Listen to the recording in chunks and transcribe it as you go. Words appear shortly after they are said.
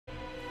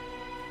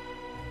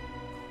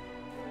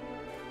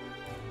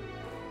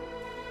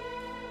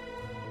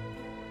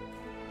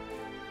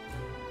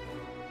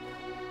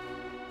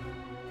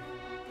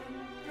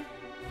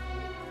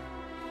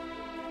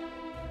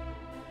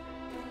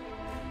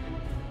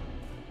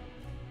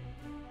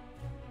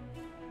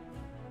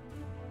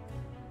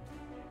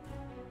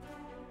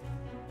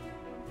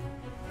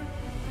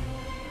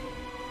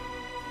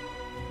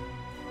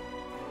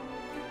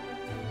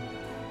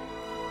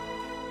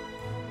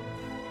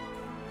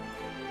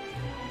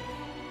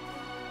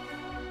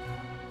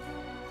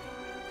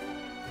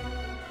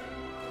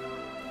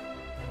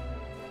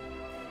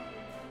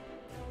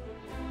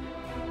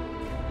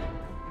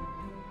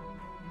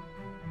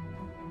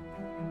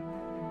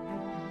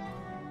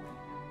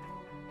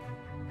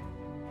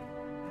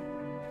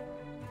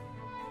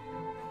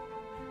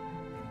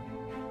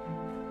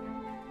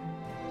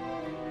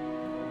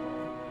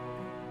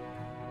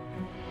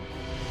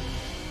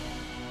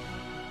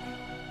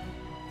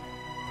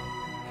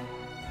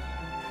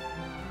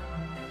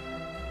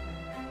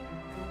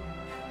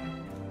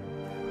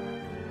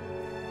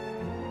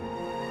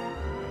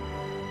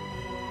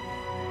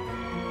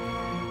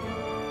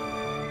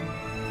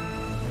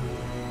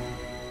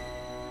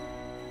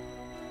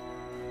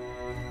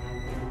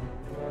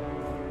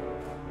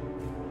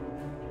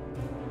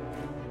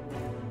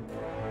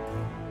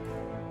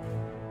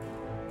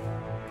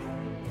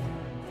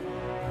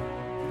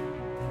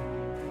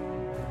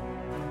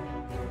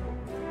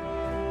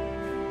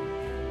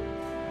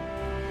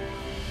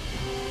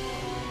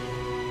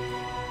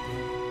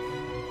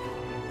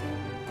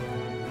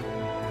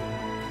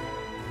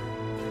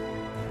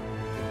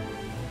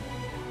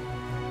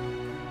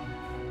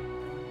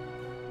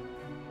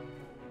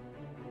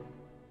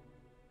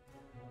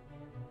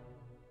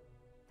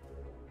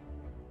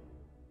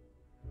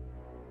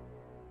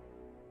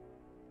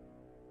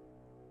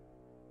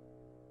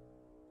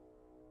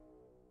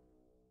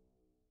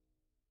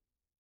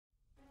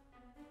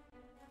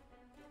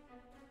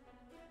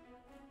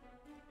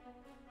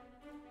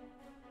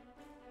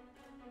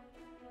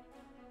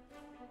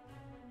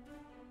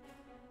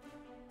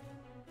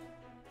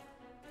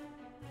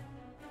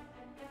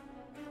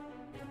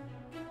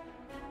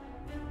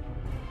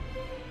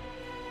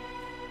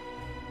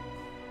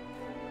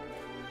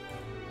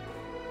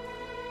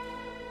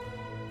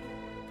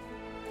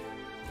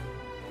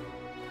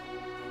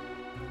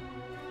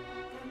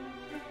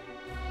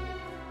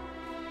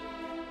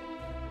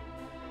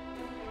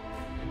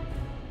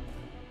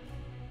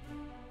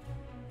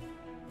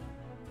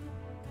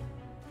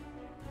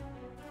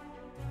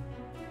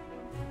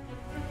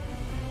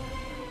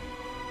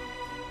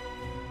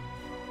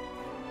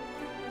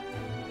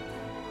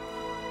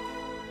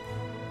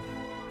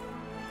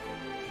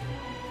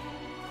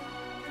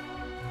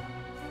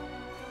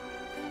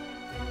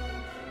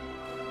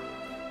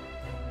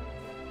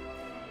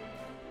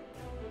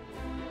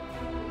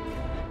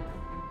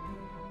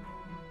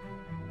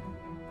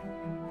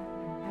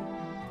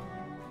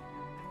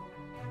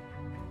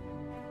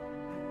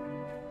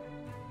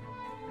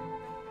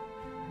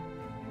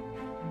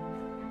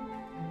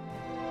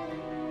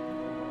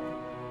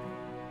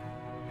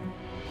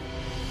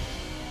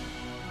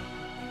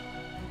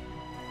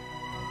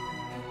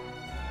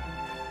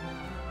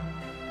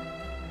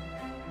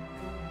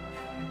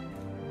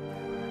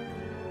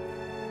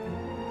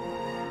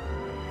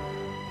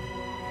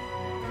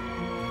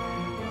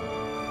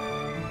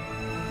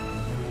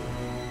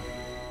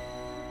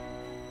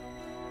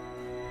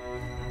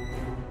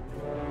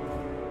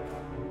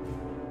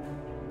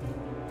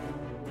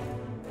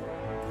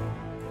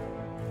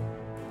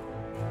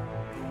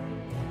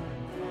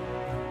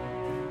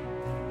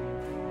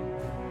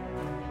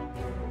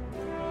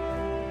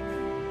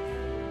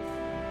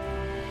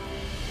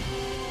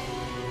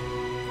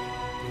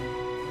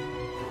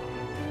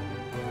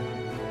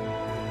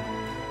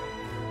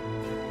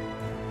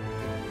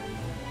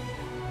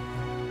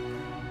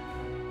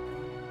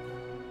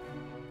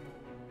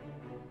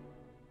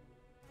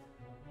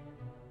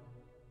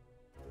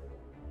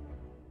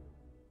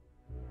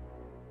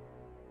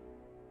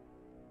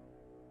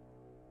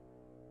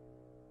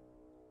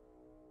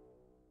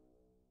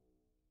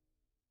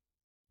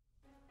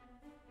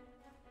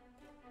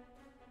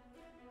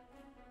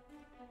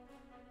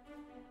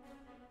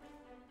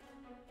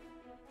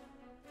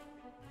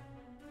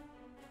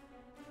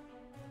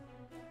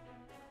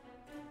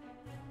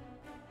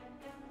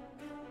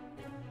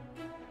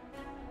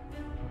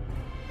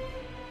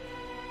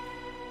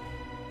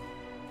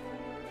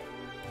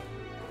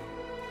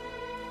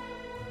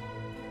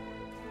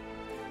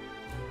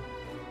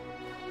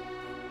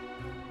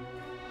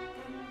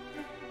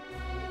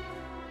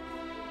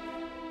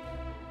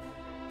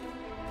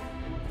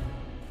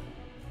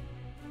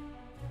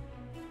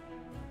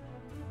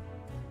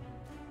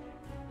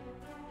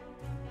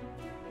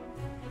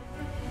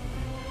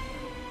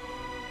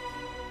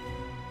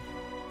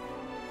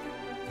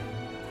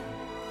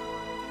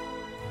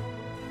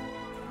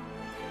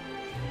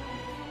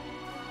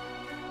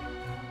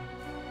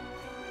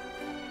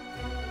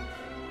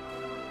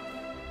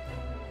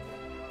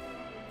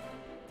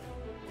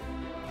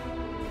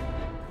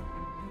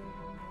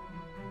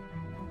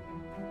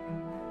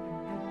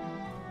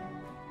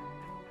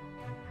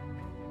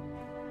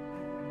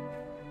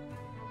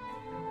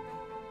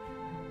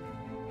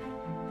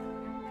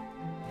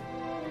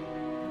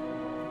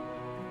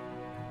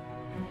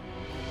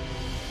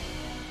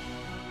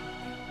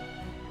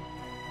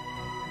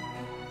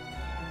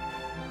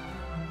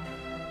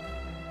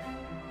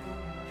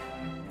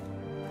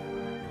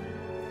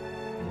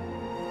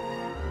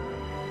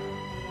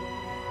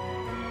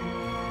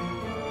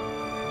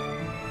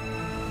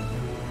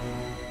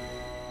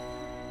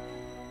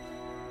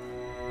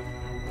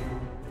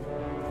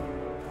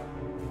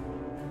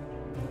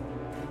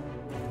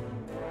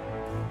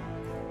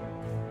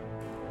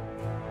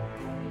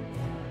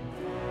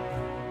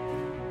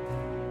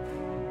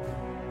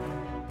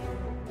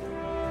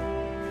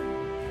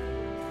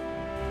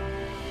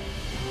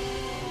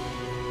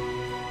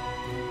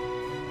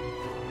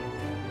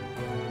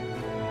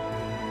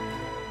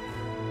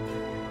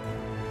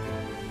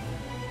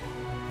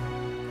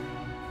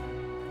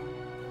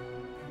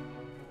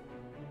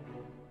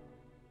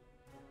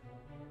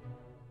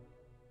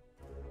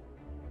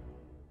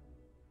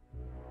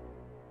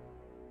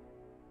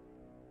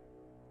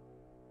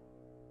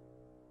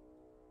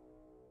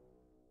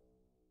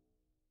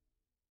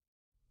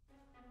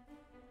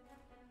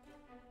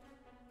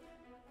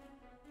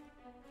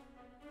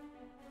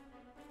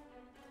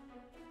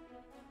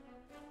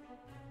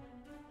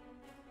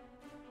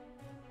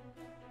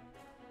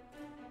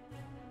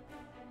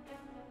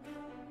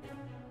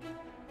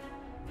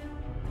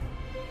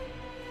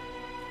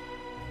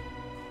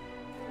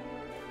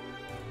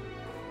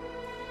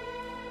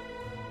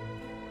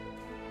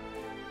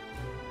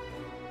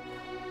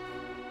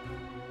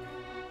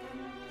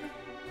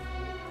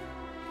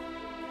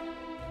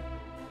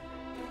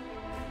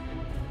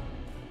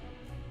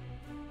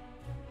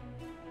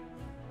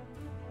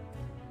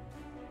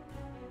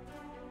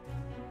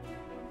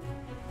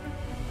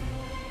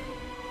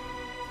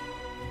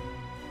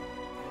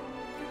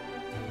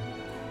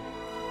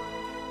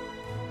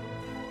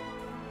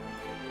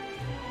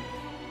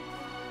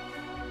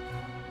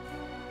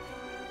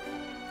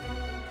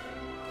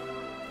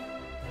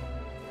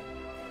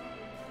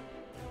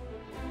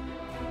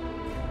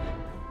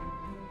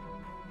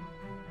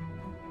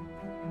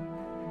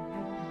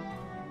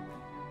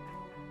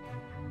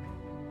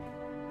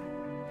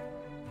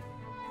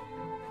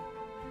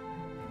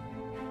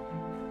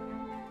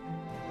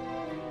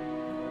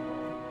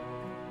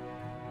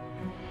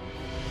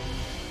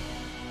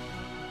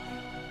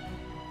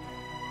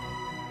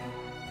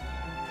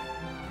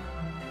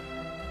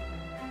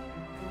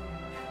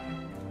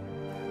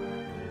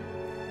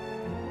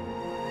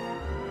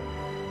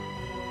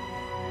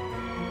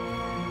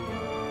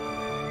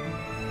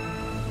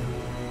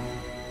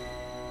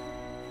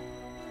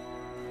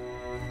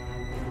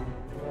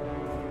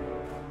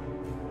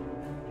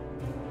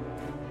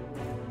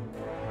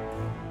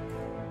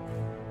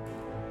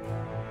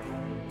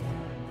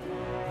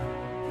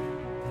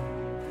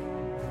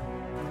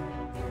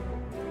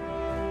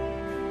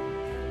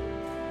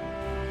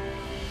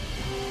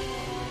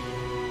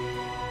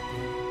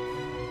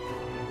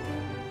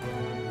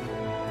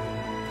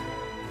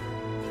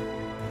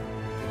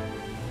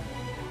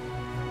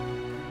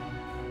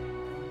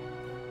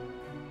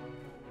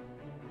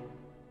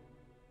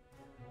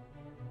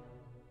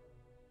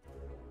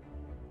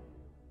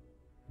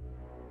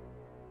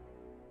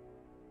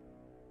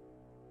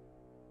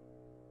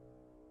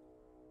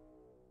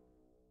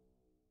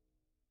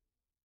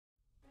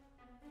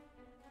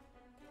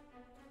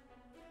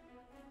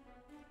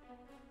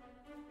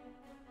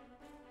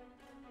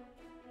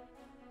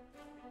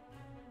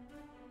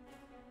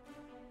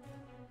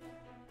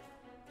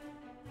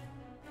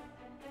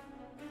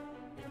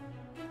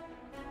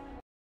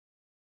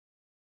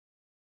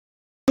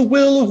the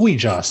will of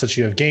Ouija, since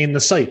you have gained the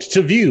sight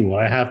to view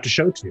what I have to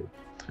show to you.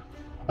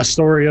 A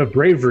story of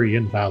bravery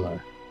and valor,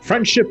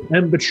 friendship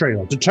and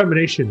betrayal,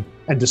 determination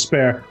and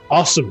despair,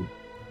 awesome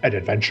and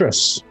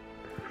adventurous.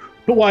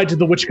 But why did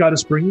the witch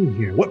goddess bring you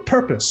here? What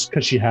purpose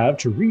could she have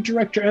to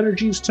redirect your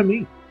energies to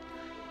me?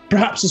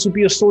 Perhaps this would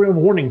be a story of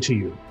warning to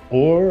you,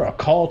 or a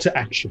call to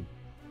action.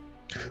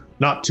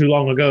 Not too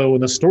long ago,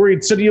 in the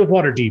storied city of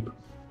Waterdeep,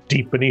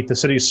 deep beneath the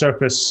city's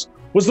surface,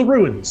 was the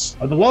ruins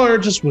of the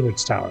largest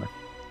wizard's tower,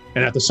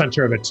 and at the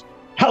center of it,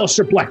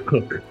 Hallister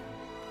Blackcloak.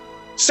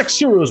 6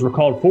 heroes were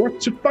called forth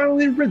to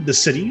finally rid the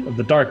city of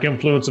the dark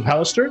influence of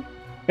Hallister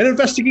and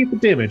investigate the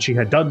damage he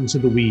had done to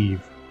the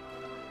weave.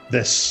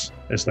 This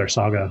is their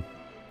saga.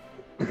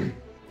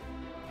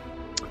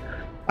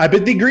 I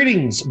bid thee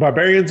greetings,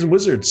 barbarians and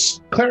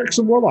wizards, clerics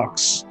and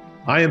warlocks.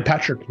 I am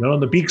Patrick, known on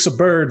the beaks of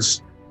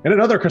birds and in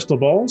other crystal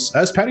balls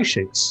as Patty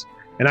Shakes,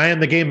 and I am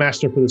the game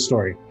master for this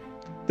story.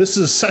 This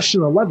is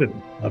session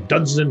 11 of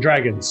Dungeons &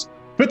 Dragons,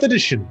 5th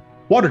edition,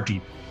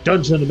 Waterdeep,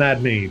 Dungeon of the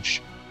Mad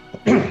Mage.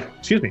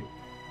 Excuse me.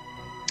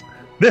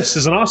 This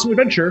is an awesome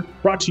adventure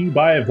brought to you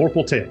by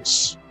Vorpal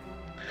Tales.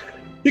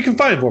 You can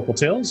find Vorpal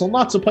Tales on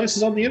lots of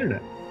places on the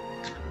internet.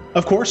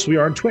 Of course, we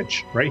are on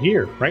Twitch, right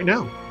here, right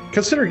now.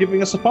 Consider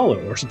giving us a follow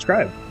or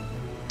subscribe.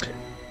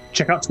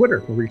 Check out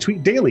Twitter, where we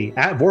tweet daily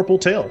at Vorpal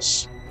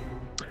Tales.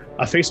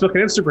 A Facebook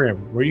and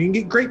Instagram, where you can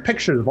get great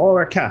pictures of all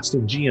our cast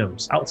and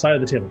GMs outside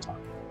of the tabletop.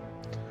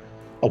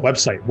 A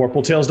website,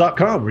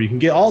 vorpaltales.com, where you can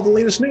get all the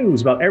latest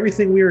news about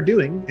everything we are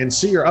doing and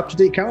see our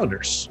up-to-date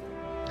calendars.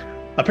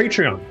 A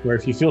Patreon, where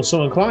if you feel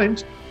so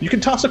inclined, you can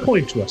toss a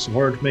coin to us in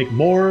order to make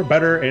more,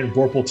 better, and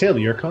Vorpal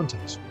Talier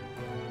content.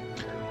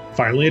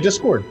 Finally, a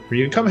Discord, where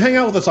you can come hang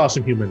out with us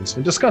awesome humans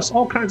and discuss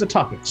all kinds of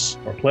topics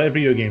or play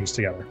video games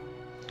together.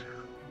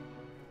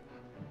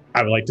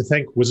 I would like to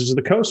thank Wizards of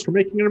the Coast for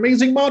making an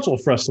amazing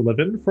module for us to live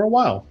in for a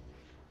while.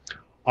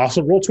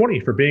 Also,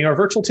 Roll20 for being our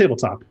virtual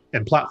tabletop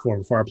and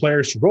platform for our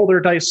players to roll their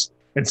dice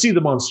and see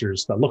the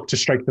monsters that look to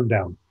strike them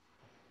down.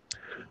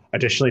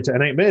 Additionally, to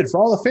N8 Mid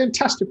for all the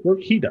fantastic work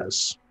he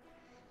does.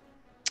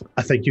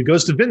 A thank you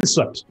goes to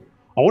Vinswept,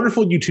 a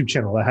wonderful YouTube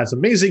channel that has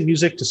amazing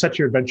music to set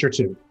your adventure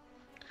to.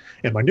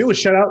 And my newest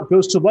shout out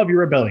goes to Love Your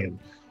Rebellion,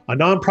 a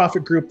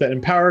nonprofit group that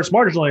empowers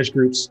marginalized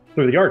groups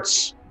through the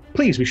arts.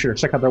 Please be sure to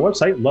check out their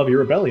website,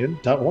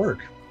 loveyourrebellion.org.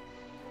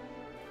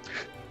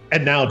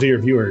 And now, dear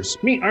viewers,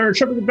 meet our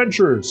intrepid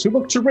adventurers who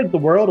look to rid the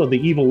world of the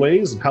evil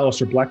ways of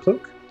Hallister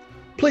Blackcloak.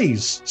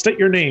 Please state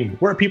your name,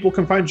 where people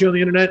can find you on the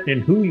internet,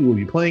 and who you will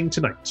be playing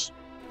tonight.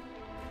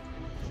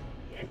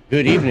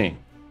 Good evening.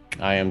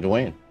 I am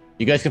Dwayne.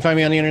 You guys can find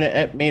me on the internet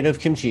at Made of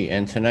Kimchi,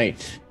 and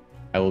tonight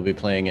I will be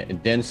playing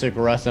Densik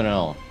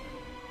Rathanel,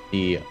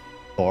 the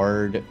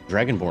Bard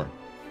Dragonborn.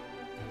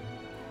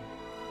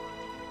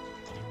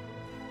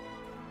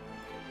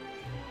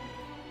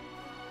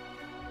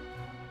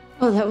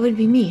 Oh, that would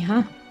be me,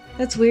 huh?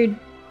 That's weird.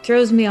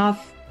 Throws me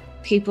off.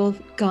 People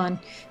gone.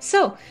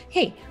 So,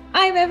 hey,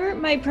 I'm Ever.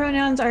 My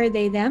pronouns are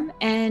they, them,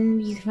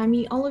 and you can find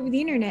me all over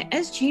the internet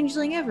as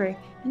Changeling Ever.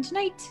 And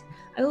tonight,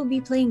 I will be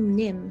playing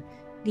Nim,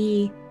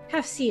 the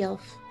half-sea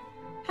elf,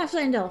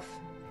 half-land elf,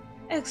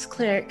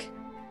 ex-cleric,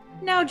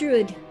 now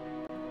druid,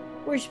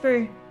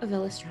 worshipper of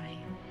Elistrai,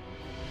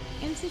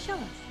 and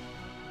Seychelles.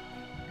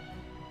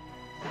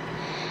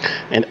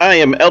 And I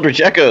am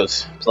Eldritch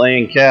Echoes,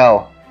 playing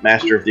Cal,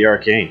 Master of the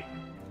Arcane.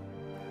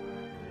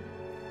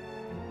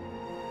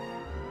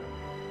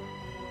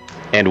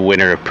 And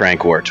winner of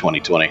Prank War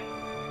 2020.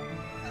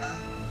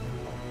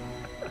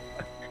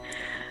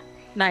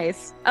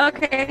 Nice.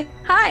 Okay.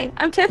 Hi,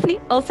 I'm Tiffany,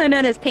 also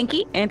known as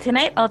Pinky, and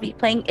tonight I'll be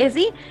playing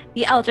Izzy,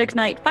 the Eldritch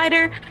Knight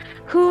fighter,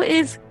 who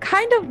is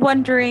kind of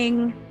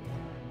wondering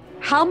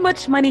how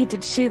much money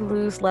did she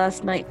lose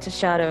last night to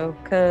Shadow,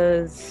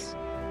 because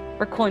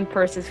her coin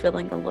purse is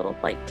feeling a little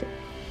light too.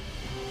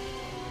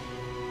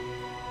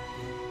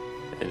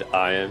 And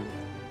I am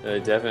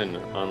Devin,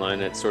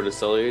 online at Sword of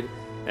Sullied,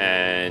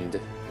 and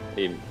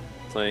I'm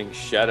playing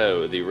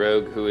Shadow, the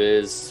rogue who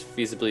is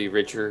feasibly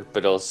richer,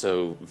 but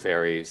also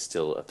very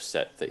still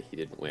upset that he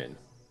didn't win.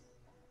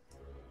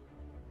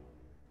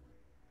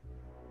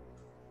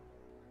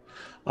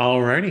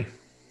 Alrighty.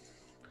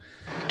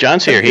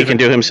 John's here. He can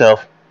do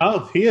himself.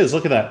 Oh, he is.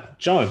 Look at that.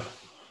 John.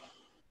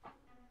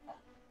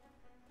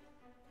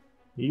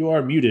 You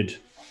are muted.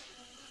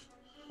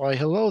 Why,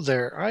 hello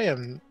there. I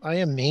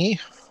am me,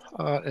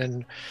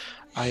 and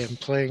I am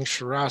playing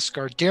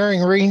Sharaskar,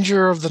 daring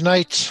ranger of the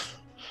night.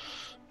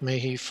 May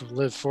he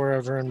live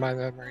forever in my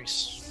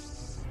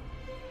memories.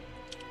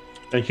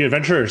 Thank you,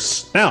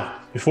 adventurers. Now,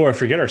 before I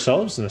forget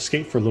ourselves and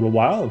escape for a little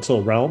while into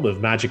a realm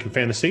of magic and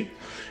fantasy,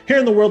 here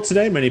in the world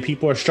today, many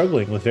people are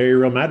struggling with very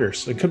real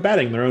matters and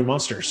combating their own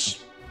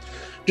monsters.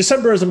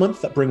 December is a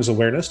month that brings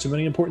awareness to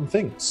many important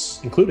things,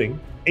 including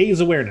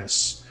AIDS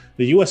awareness.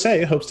 The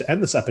USA hopes to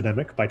end this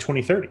epidemic by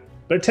 2030,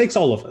 but it takes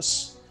all of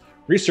us.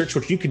 Research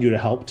what you can do to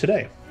help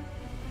today.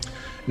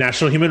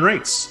 National Human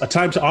Rights, a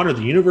time to honor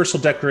the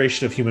Universal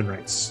Declaration of Human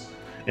Rights,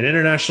 an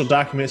international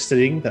document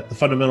stating that the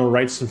fundamental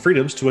rights and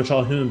freedoms to which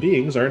all human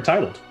beings are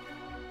entitled.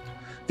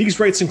 These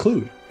rights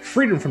include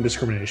freedom from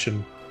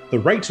discrimination, the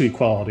right to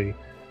equality,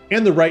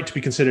 and the right to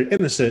be considered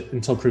innocent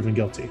until proven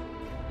guilty.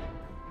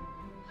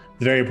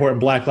 The very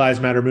important Black Lives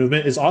Matter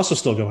movement is also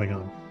still going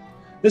on.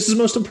 This is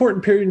the most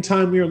important period in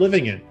time we are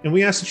living in, and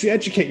we ask that you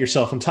educate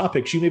yourself on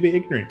topics you may be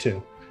ignorant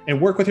to,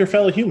 and work with your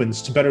fellow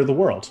humans to better the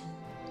world.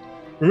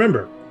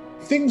 Remember,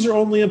 things are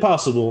only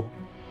impossible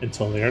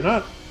until they are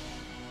not.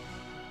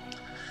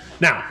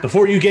 Now,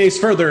 before you gaze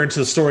further into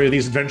the story of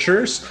these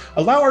adventurers,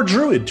 allow our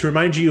druid to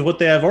remind you of what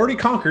they have already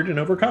conquered and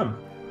overcome.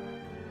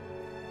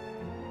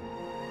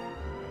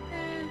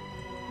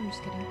 I'm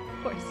just kidding,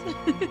 of course.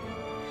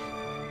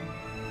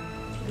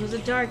 It was a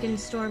dark and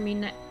stormy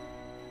night.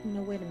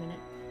 No, wait a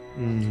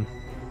minute.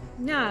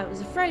 No, it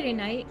was a Friday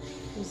night.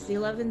 It was the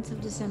 11th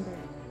of December.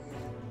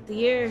 The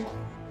year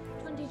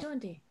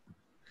 2020.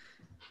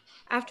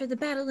 After the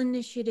battle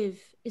initiative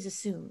is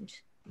assumed,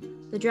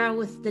 the drow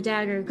with the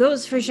dagger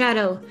goes for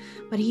Shadow,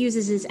 but he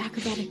uses his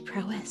acrobatic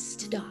prowess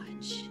to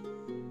dodge.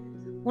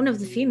 One of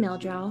the female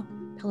drow,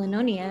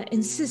 Pelinonia,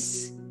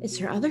 insists it's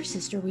her other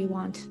sister we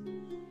want,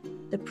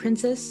 the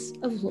Princess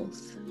of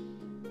Lolth.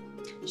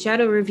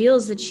 Shadow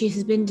reveals that she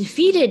has been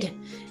defeated,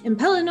 and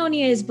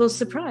Pelinonia is both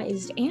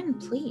surprised and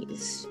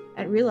pleased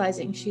at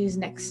realizing she is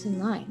next in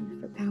line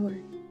for power.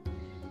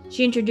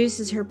 She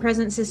introduces her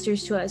present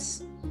sisters to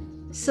us,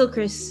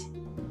 Silkris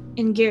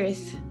and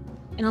Gareth,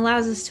 and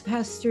allows us to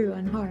pass through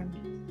unharmed.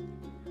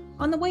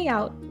 On the way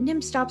out,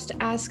 Nim stops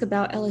to ask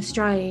about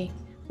Elistrae,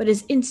 but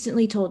is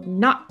instantly told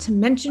not to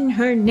mention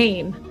her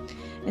name,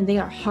 and they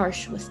are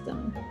harsh with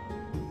them.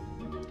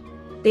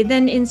 They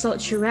then insult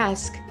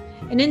Sharask,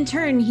 and in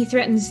turn he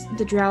threatens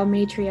the drow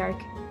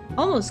matriarch,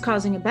 almost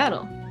causing a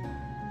battle.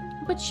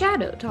 But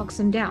Shadow talks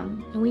him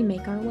down, and we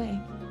make our way.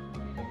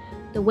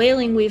 The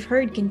wailing we've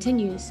heard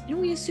continues, and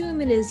we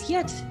assume it is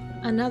yet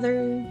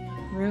another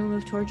room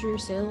of torture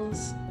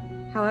cells.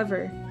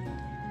 However,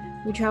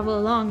 we travel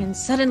along and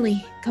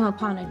suddenly come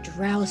upon a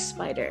drow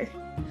spider,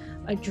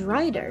 a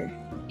drider,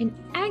 in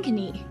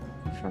agony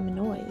from a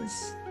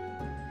noise.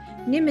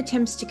 Nim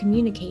attempts to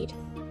communicate,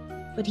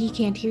 but he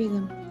can't hear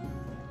them.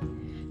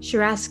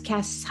 Sharask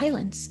casts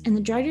silence, and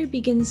the drider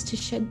begins to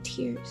shed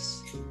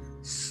tears,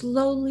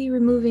 slowly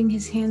removing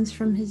his hands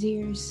from his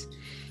ears,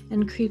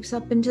 and creeps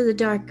up into the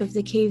dark of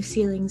the cave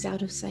ceilings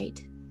out of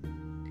sight.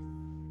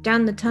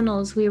 Down the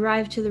tunnels, we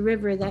arrive to the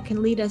river that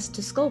can lead us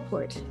to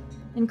Skullport,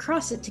 and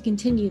cross it to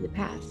continue the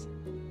path.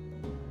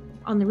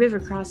 On the river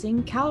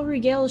crossing, Cal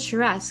regales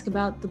Sharask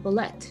about the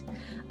Bullet,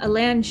 a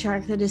land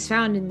shark that is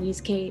found in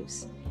these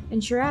caves, and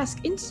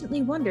Sharask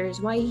instantly wonders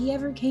why he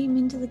ever came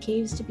into the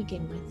caves to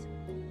begin with.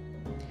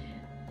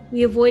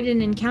 We avoid an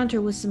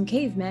encounter with some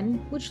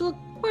cavemen, which look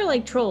more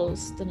like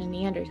trolls than a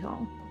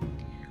Neanderthal,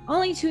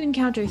 only to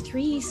encounter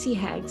 3 sea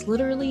hags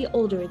literally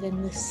older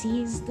than the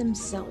seas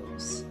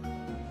themselves.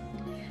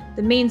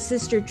 The main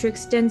sister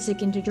tricks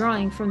Densik into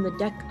drawing from the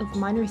deck of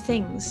minor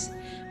things,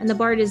 and the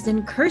bard is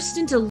then cursed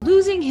into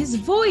losing his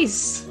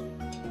voice.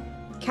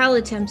 Cal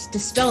attempts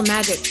Dispel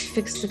Magic to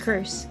fix the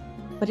curse,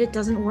 but it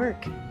doesn't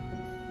work.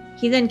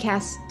 He then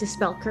casts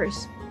Dispel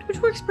Curse,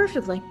 which works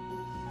perfectly,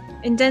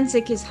 and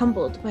Densik is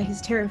humbled by his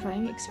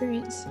terrifying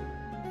experience.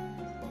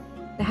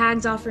 The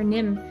hags offer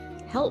Nim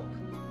help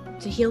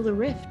to heal the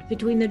rift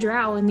between the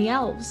drow and the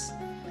elves,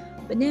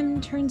 but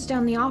Nim turns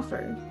down the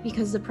offer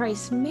because the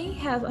price may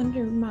have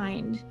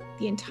undermined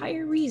the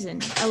entire reason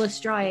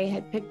Elistrae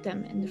had picked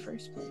them in the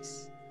first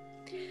place.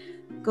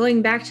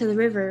 Going back to the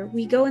river,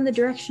 we go in the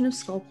direction of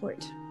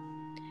Skullport.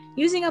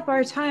 Using up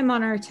our time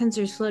on our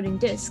Tensor's floating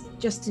disc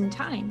just in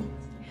time,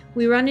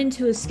 we run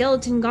into a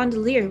skeleton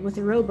gondolier with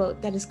a rowboat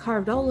that is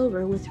carved all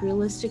over with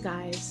realistic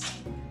eyes.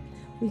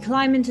 We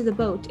climb into the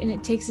boat and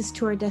it takes us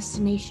to our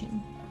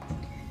destination.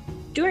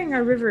 During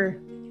our river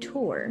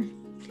tour,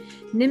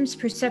 Nim's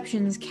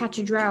perceptions catch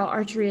a drow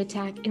archery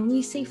attack and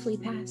we safely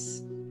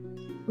pass.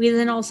 We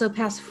then also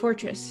pass a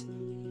fortress,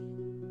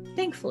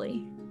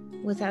 thankfully,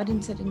 without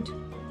incident.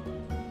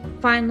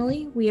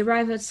 Finally, we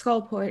arrive at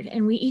Skullport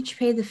and we each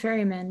pay the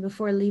ferryman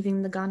before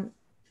leaving the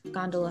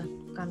gondola.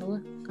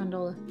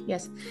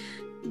 Yes.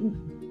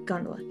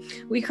 Gondola.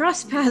 We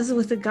cross paths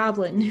with a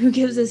goblin who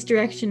gives us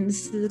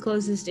directions to the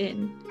closest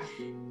inn.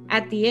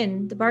 At the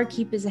inn, the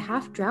barkeep is a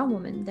half-drow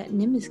woman that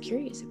Nim is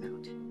curious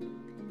about.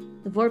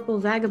 The Vorpal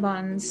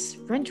vagabonds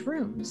rent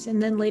rooms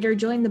and then later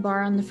join the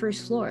bar on the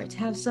first floor to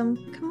have some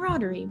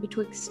camaraderie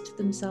betwixt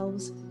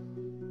themselves.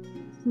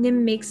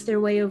 Nim makes their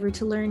way over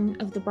to learn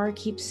of the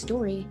barkeep's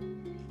story,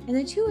 and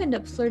the two end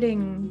up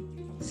flirting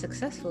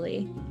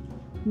successfully,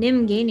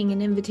 Nim gaining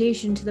an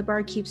invitation to the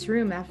barkeep's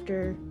room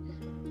after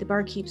the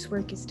barkeep's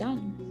work is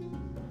done.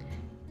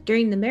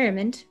 During the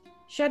merriment,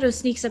 Shadow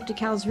sneaks up to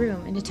Cal's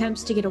room and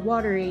attempts to get a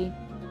watery,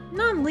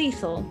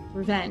 non-lethal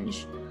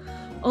revenge,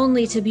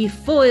 only to be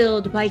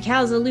foiled by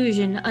Cal's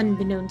illusion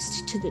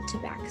unbeknownst to the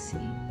Tabaxi.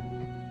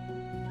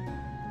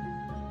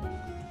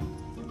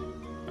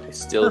 I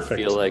still Perfect.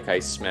 feel like I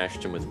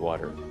smashed him with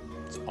water.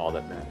 It's all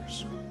that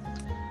matters.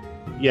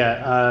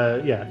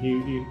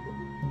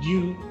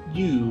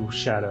 You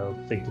Shadow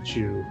think that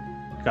you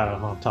got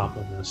on top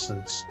of this,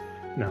 and it's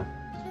no.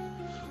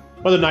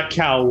 Whether or not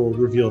Cal will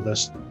reveal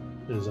this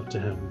is up to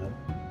him.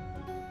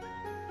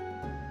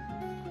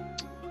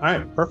 All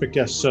right, perfect.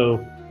 Yes.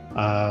 So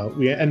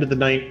we ended the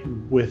night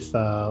with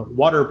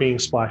water being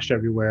splashed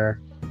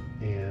everywhere,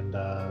 and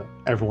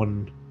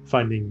everyone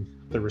finding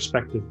their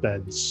respective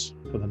beds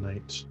for the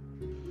night.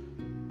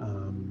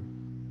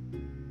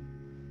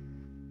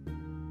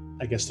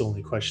 I guess the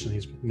only question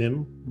is,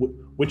 Nim,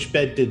 which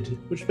bed did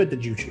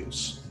you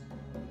choose?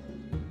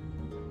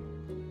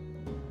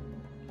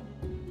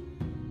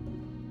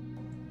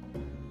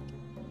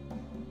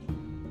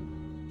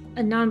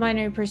 A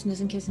non-binary person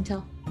doesn't kiss and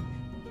tell.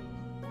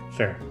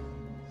 Fair.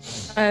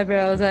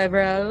 Eyebrows.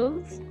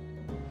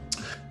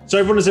 So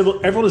everyone is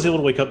able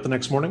to wake up the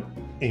next morning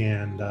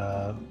and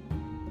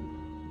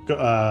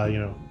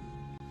go,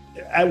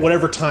 at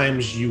whatever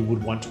times you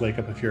would want to wake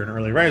up if you're an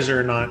early riser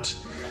or not.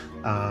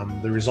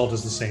 The result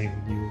is the same.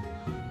 You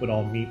would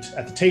all meet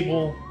at the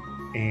table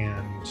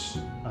and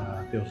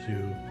be able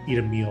to eat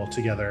a meal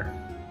together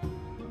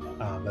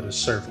that is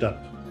served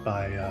up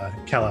by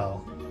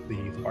Kal-El,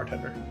 the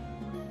bartender.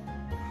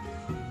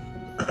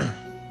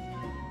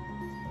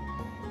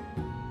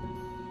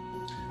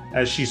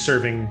 As she's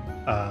serving,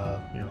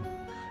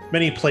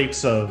 many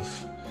plates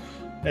of,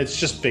 it's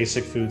just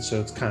basic food,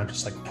 so it's kind of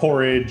just like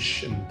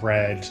porridge and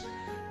bread,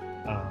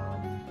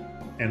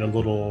 and a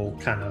little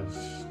kind of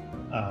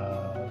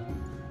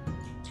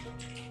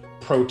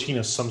protein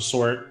of some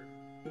sort.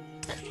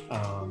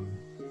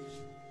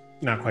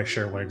 Not quite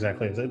sure what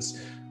exactly it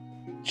is.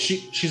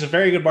 She's a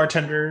very good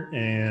bartender,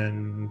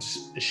 and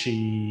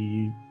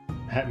she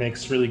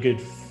makes really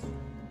good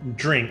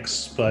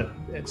drinks, but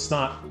it's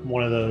not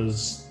one of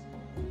those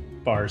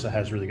bars that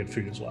has really good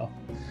food as well.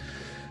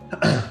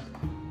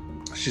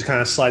 She's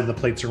kind of sliding the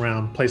plates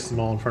around, placing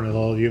them all in front of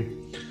all of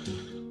you.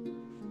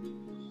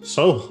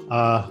 So,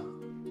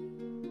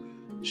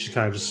 she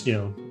kind of just,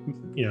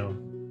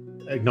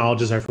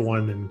 acknowledges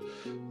everyone and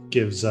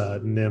gives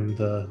Nim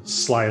the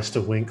slyest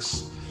of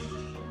winks.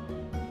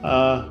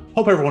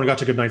 Hope everyone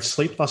got a good night's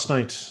sleep last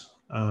night.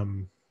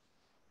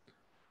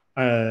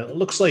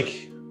 Looks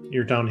like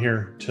you're down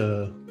here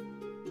to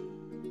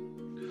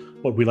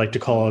what we like to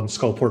call in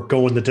Skullport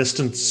going the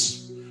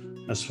distance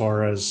as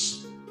far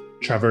as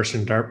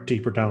traversing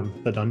deeper down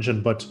the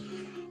dungeon, but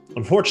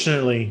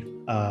unfortunately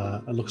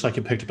it looks like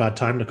you picked a bad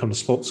time to come to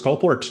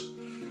Skullport.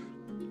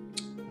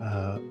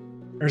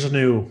 There's a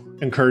new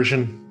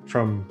incursion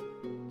from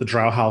the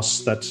Drow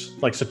House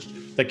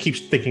that keeps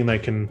thinking they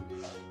can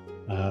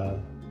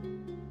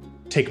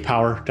take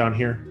power down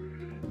here.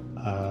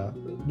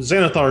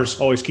 Xanathar's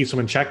always keeps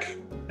them in check,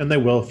 and they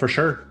will for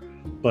sure,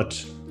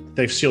 but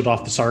they've sealed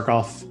off the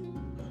Sargoth.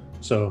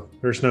 So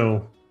there's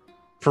no,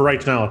 for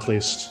right now at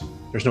least,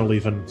 there's no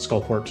leaving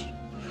Skullport.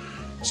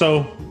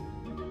 So,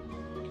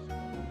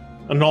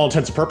 in all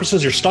intents and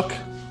purposes, you're stuck.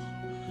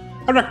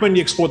 I'd recommend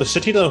you explore the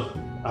city, though.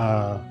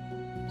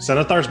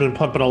 Xanathar's been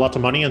pumping a lot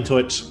of money into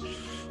it.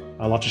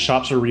 Lots of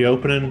shops are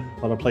reopening.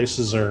 A lot of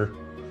places are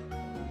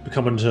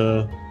becoming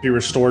to be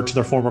restored to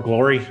their former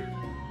glory.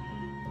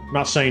 I'm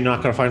not saying you're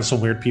not going to find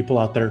some weird people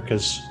out there,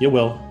 because you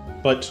will,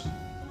 but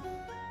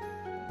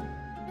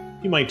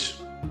you might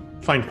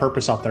find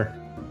purpose out there.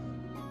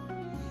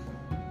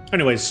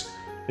 Anyways,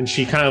 and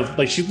she kind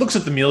of, she looks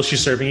at the meal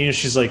she's serving you, and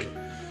she's like,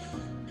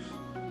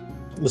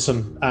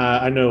 listen,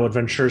 I know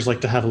adventurers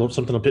like to have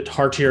something a bit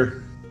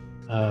heartier,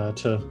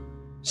 to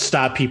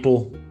stab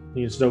people.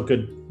 It's no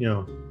good,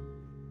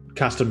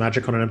 casting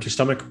magic on an empty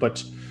stomach,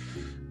 but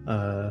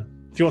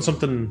if you want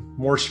something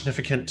more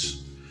significant,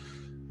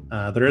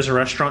 there is a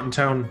restaurant in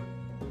town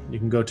you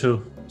can go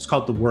to. It's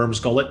called the Worm's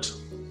Gullet.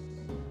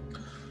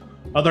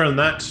 Other than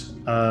that,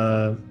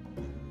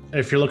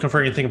 if you're looking for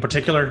anything in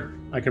particular,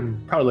 I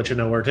can probably let you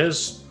know where it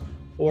is.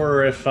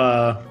 Or if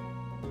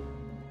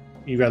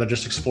you'd rather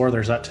just explore,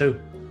 there's that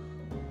too.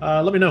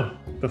 Let me know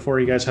before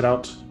you guys head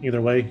out. Either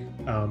way,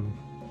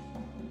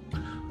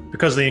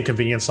 because of the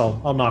inconvenience,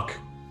 I'll knock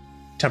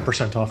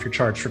 10% off your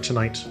charge for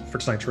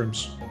tonight's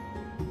rooms.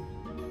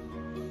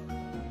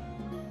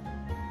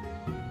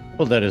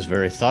 Well, that is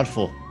very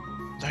thoughtful.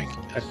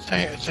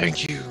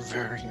 Thank you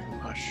very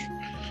much.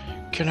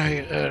 Can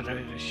I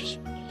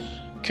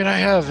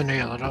have an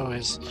ale? It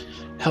always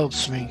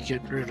helps me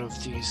get rid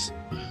of these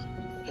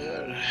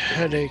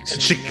headaches.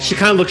 She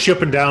kind of looks you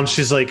up and down.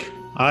 She's like,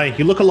 "Aye,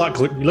 you look a lot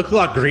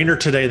greener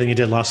today than you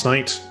did last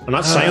night." I'm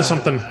not saying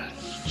something.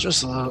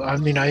 Just a little. I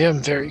mean, I am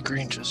very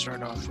green to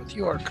start off with.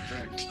 You are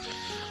correct.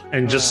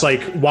 And just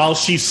while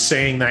she's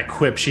saying that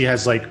quip, she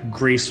has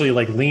gracefully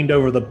leaned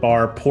over the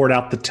bar, poured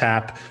out the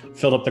tap,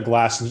 filled up the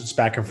glass, and it's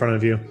back in front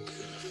of you.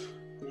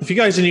 If you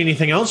guys need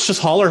anything else,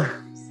 just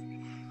holler.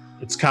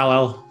 It's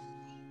Kal-El.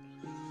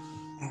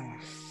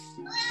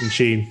 And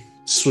she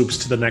swoops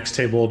to the next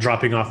table,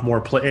 dropping off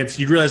more plates.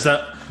 You realize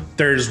that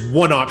there's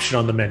one option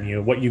on the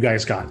menu, what you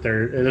guys got.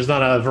 There's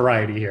not a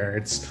variety here.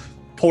 It's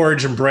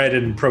porridge and bread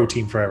and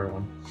protein for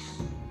everyone.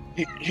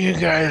 You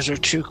guys are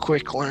too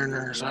quick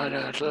learners. I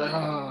don't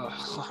know.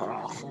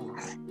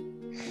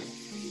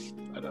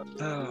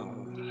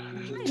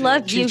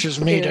 Love It teaches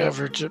you me too. to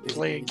ever to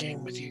play a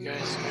game with you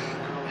guys.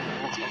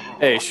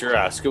 Hey,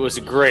 Shurask, it was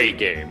a great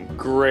game.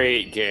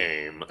 Great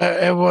game.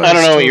 It was I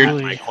don't know what you're-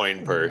 totally- My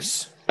coin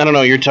purse. I don't know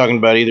what you're talking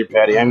about either,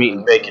 Patty. I'm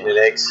eating bacon and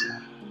eggs.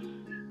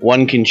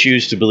 One can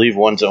choose to believe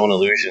one's own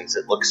illusions.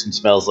 It looks and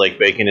smells like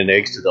bacon and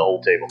eggs to the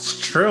whole table. It's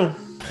true.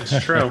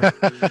 It's true.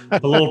 A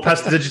little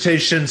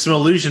prestidigitation, some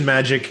illusion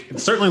magic. It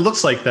certainly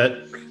looks like that.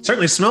 It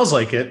certainly smells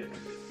like it.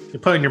 You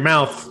put it in your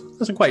mouth. It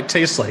doesn't quite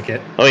taste like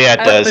it. Oh yeah, it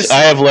does. I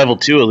have level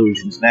 2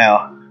 illusions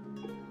now.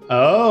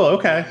 Oh,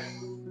 okay.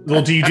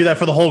 Well, do you do that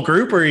for the whole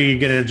group, or are you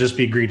going to just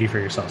be greedy for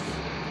yourself?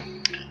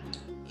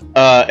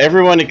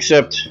 Everyone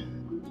except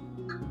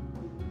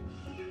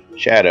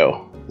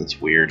Shadow.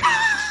 That's weird.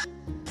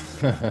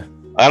 I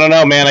don't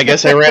know, man. I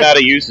guess I ran out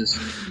of uses.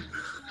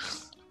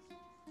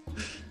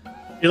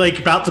 You're like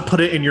about to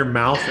put it in your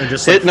mouth and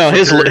just like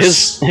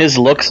His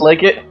looks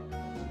like it,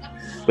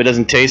 but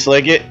doesn't taste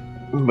like it.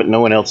 But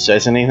no one else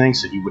says anything,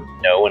 so you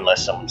wouldn't know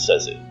unless someone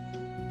says it.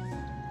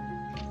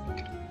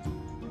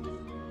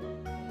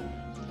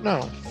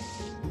 No.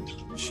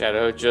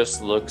 Shadow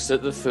just looks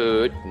at the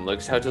food and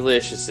looks how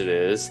delicious it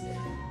is.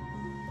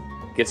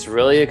 Gets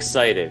really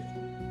excited.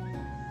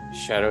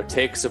 Shadow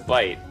takes a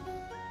bite.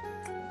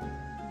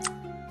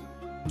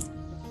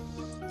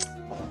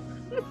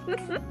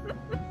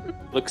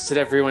 Looks at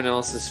everyone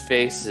else's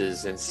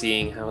faces and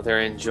seeing how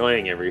they're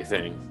enjoying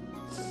everything.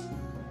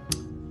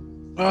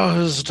 Oh,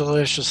 this is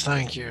delicious.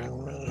 Thank you.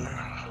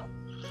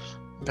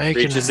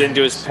 Bacon. Reaches and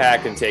into his eggs.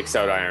 pack and takes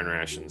out iron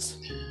rations.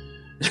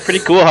 It's pretty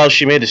cool how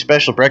she made a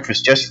special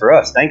breakfast just for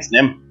us. Thanks,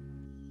 Nim.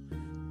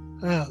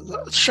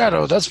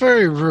 Shadow, that's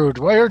very rude.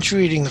 Why aren't you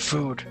eating the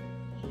food?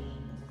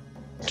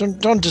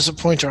 Don't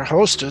disappoint our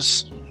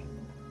hostess.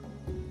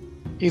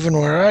 Even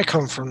where I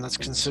come from, that's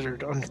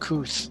considered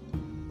uncouth.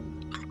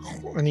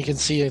 And you can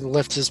see him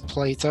lift his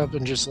plate up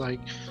and just like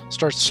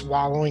start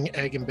swallowing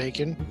egg and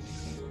bacon.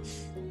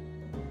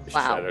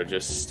 Wow. Shadow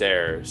just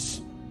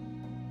stares.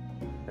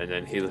 And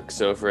then he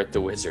looks over at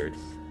the wizard.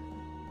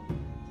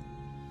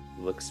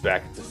 Looks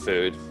back at the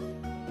food.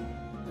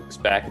 Looks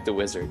back at the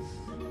wizard.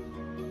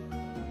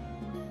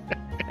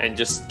 And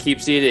just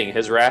keeps eating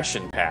his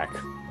ration pack.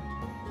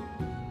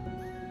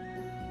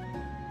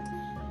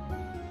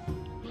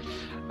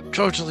 I'm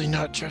totally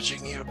not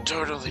judging you. I'm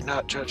totally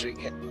not judging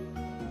you.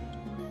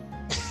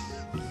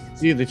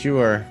 See that you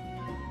are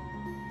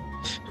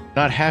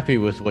not happy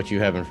with what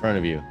you have in front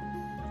of you,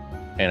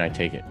 and I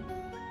take it.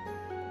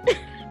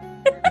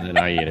 And then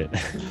I eat it.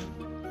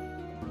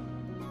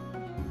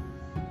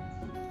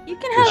 You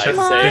can have The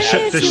mine. sh-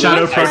 if the you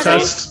shadow want.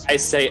 protest. I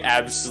say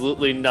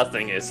absolutely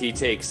nothing as he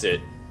takes it.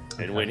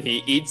 And when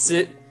he eats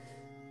it,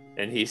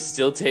 and it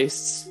still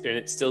tastes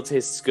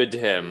good to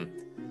him,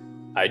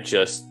 I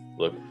just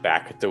look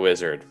back at the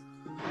wizard.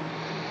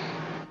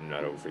 I'm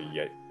not over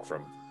yet,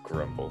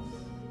 Grumble.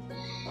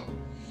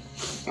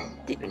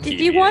 Did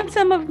you want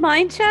some of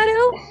mine,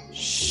 Shadow?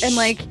 And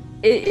like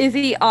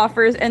Izzy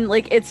offers, and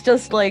like it's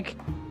just like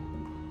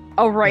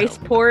a rice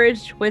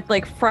porridge with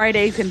like fried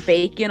eggs and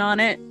bacon on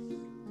it.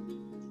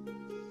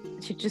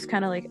 She just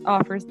kind of like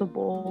offers the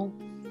bowl,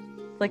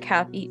 like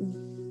half eaten.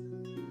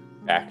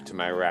 Back to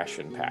my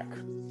ration pack.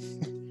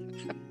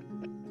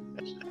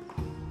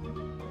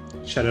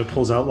 Shadow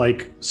pulls out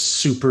like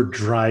super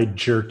dried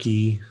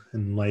jerky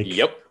and like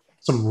Yep.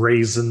 some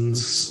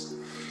raisins.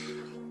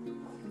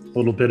 A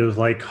little bit of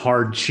like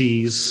hard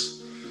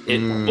cheese. It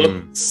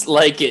looks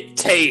like it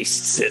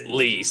tastes, at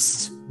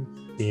least.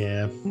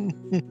 Yeah.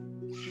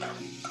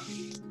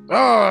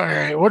 All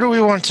right, what do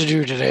we want to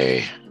do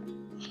today?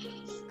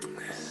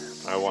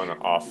 I want to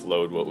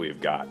offload what we've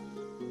got.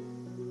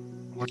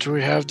 What do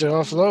we have to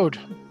offload?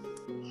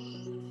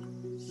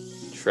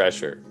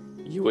 Treasure.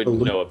 You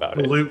wouldn't know about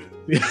it. Loot.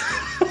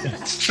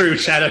 It's true,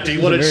 Shadow. Do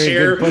you want to Very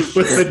share good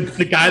with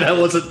the guy that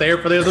wasn't there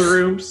for the other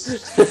rooms?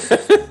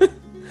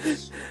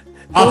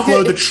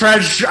 Offload the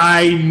treasure.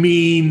 I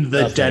mean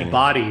the Nothing. dead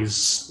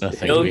bodies.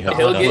 Nothing. He'll- we have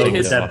he'll nothing get Offload the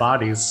his- dead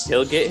bodies.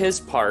 He'll get his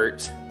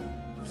part.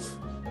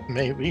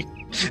 Maybe.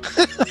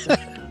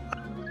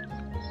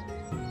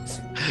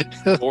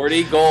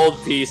 40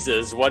 gold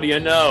pieces. What do you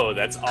know?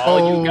 That's all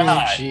Oh, you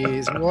got.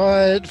 jeez.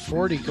 What?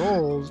 40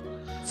 gold?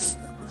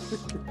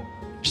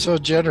 You're so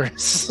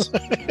generous.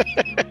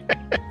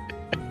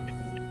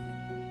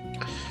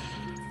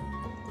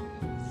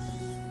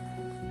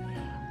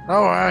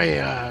 Oh,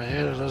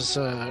 it was,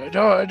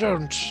 no, I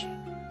don't,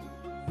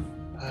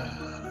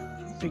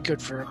 be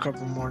good for a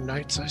couple more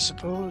nights, I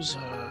suppose.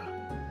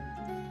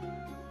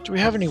 Do we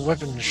have any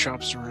weapon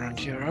shops around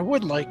here? I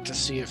would like to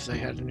see if they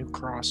had a new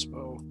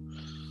crossbow.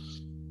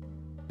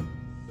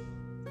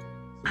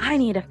 I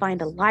need to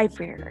find a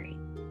library.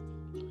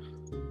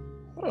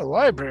 A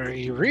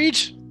library, you read?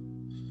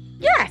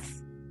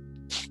 Yes.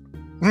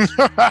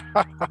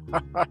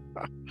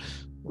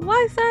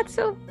 Why is that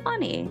so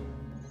funny?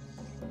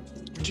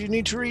 What do you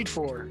need to read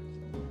for?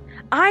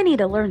 I need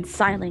to learn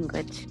sign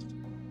language.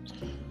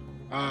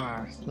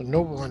 Ah, a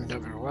noble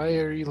endeavor. Why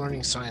are you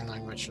learning sign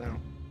language now?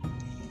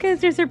 Because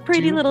there's a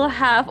pretty you- little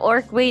half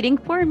orc waiting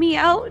for me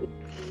out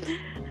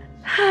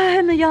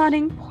in the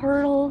yawning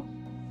portal.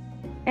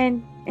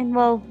 And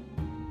well,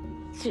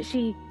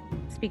 she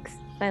speaks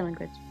sign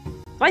language. So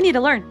I need to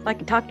learn so I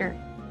can talk to her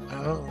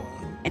Oh.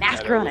 and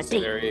ask her on a was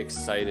date. very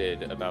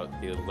excited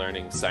about the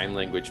learning sign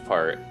language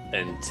part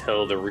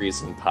until the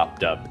reason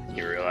popped up.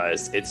 You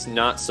realized it's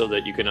not so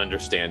that you can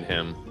understand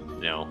him.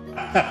 No.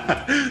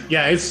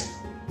 Yeah, it's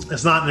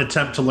not an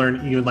attempt to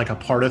learn even like a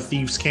part of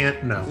Thieves'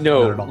 Cant. No,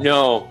 not at all.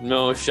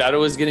 No.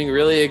 Shadow was getting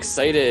really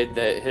excited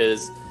that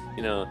his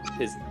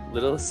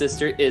little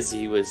sister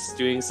Izzy was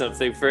doing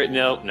something for it.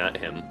 No, not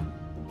him.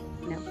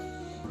 No.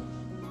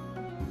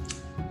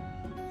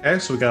 Okay,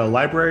 so we got a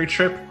library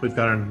trip. We've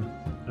got an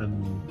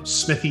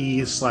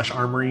smithy /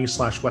 armory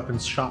 /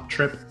 weapons shop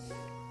trip.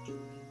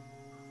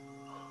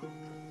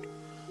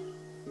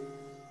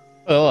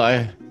 Well,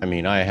 I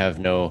mean, I have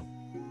no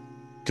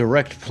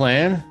direct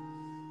plan.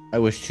 I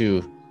wish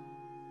to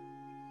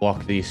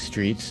walk these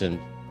streets and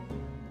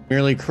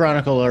merely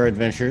chronicle our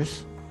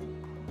adventures.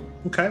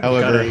 Okay, we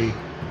However- got a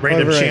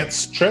random however,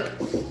 chance trip.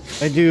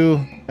 I do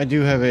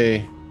have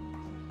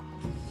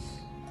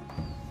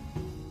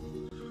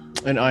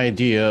an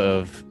idea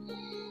of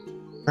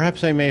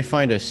perhaps I may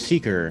find a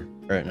seer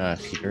in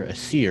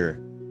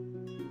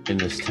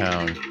this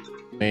town.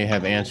 May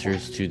have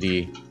answers to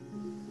the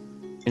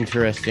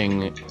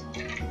interesting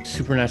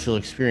supernatural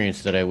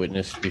experience that I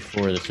witnessed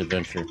before this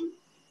adventure.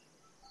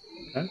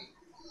 Okay.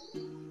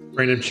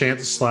 Random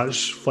chance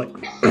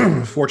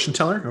 / fortune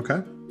teller.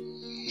 Okay.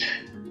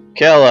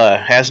 Kel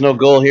has no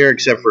goal here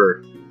except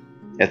for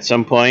at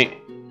some point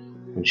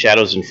when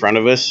Shadow's in front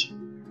of us,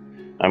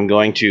 I'm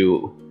going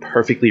to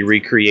perfectly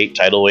recreate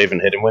Tidal Wave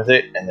and hit him with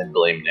it, and then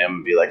blame Nim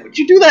and be like, "What'd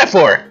you do that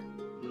for?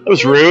 That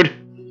was rude.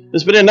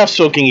 There's been enough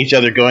soaking each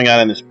other going on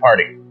in this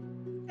party."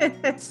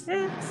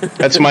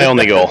 That's my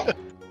only goal.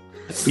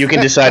 You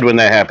can decide when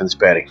that happens,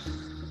 Patty.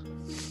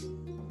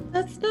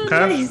 That's so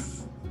Okay.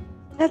 nice.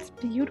 That's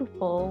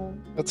beautiful.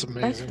 That's That's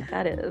amazing. what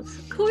that is.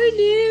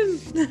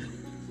 Cornim.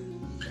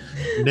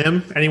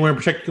 Nim, anywhere in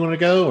particular you want to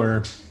go,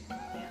 or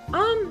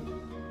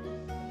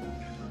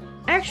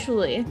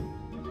Actually,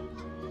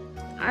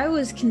 I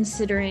was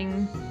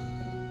considering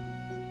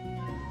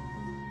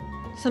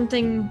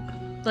something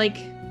like,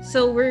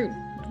 so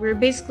we're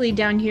basically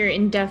down here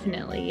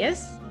indefinitely,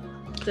 yes?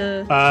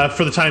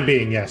 for the time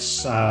being,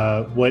 yes.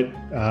 What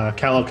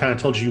Caleb kind of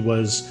told you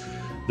was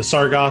the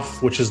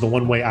Sargoth, which is the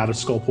one way out of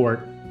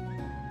Skullport,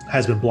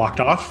 has been blocked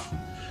off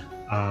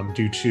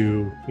due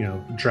to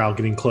Drow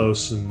getting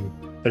close, and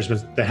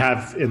they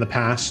have in the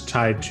past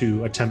tried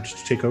to attempt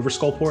to take over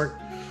Skullport.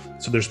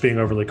 So they're just being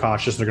overly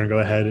cautious. They're going to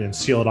go ahead and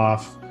seal it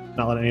off,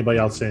 not let anybody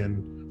else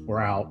in or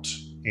out,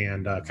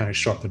 and kind of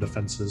shore up the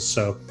defenses.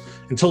 So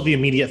until the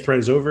immediate threat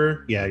is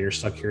over, yeah, you're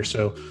stuck here.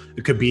 So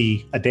it could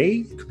be a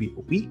day, it could be a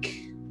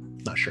week,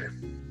 not sure.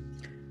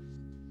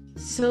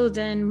 So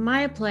then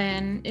my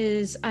plan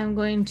is I'm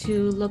going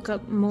to look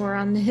up more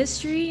on the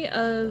history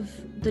of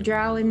the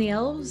Drow and the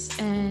Elves,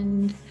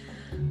 and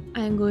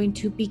I'm going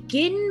to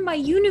begin my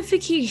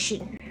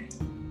unification.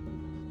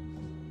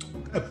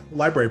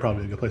 Library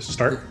probably a good place to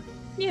start.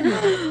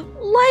 Yeah.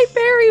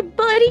 Library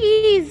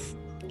buddies!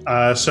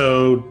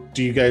 So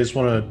do you guys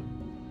want to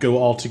go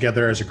all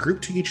together as a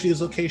group to each of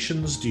these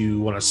locations? Do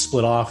you want to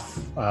split off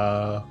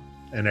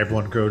and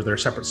everyone go to their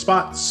separate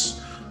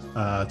spots?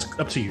 It's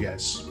up to you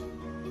guys.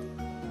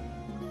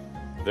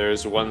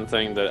 There's one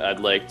thing that I'd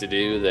like to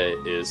do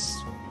that is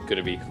going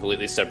to be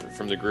completely separate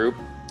from the group.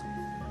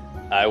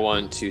 I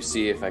want to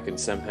see if I can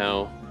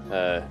somehow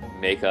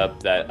make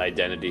up that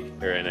identity,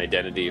 or an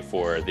identity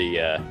for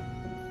the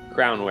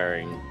crown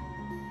wearing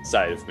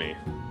side of me.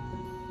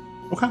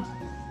 Okay.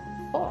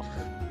 Oh.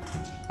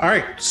 All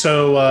right.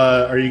 So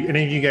are you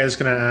any of you guys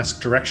going to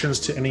ask directions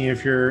to any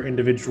of your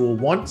individual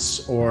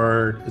wants,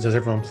 or does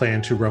everyone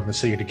plan to roam the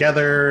city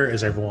together?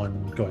 Is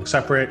everyone going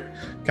separate?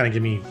 Kind of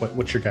give me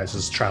what's your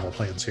guys' travel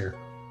plans here.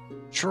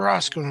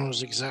 Sharaska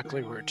knows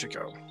exactly where to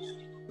go.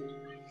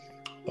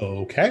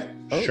 Okay.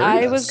 Sure.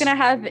 I was gonna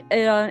have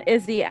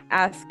Izzy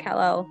ask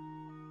Kal-El.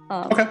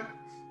 Okay.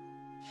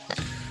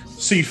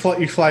 So you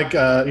flag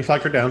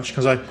her down. She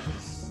comes like,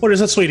 "What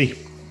is that, sweetie?"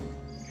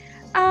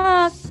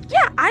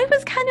 Yeah, I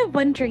was kind of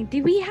wondering,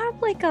 do we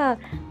have like a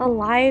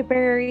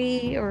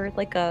library or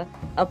like a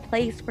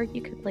place where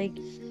you could like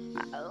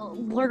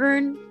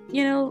learn,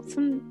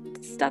 some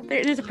stuff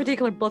there? There's a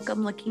particular book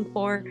I'm looking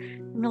for.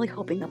 I'm really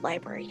hoping the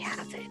library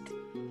has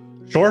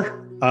it.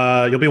 Sure.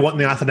 You'll be wanting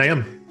the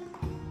Athenaeum.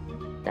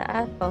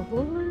 The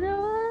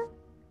Athena?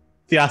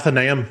 The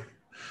Athenaeum.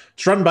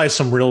 It's run by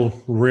some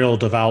real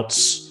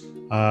devouts.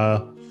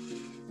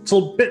 It's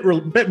a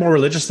bit more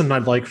religious than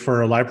I'd like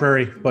for a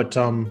library, but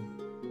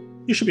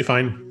you should be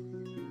fine.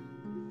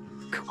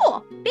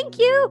 Cool. Thank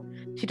you.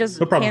 She does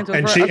No problem. hands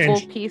over And a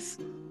gold piece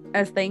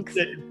as thanks.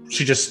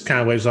 She just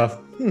kind of waves off.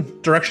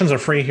 Directions are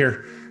free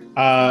here.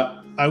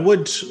 I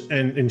would,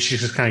 and she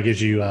just kind of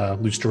gives you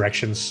loose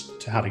directions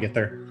to how to get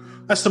there.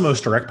 That's the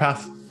most direct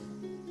path.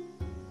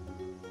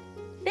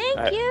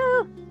 Thank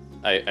you.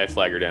 I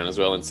flag her down as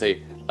well and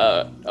say,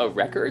 a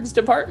records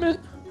department?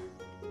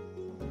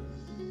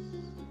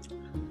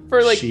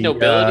 For like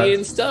nobility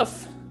and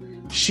stuff?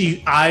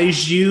 She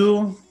eyes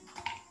you.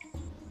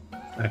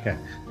 Okay.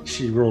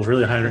 She rolls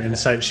really high on her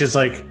insight. She's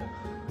like,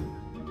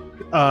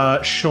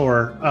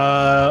 sure.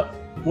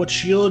 What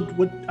shield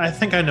would I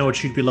think I know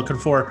what you'd be looking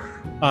for?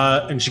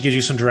 And she gives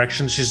you some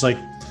directions. She's like,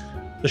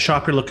 the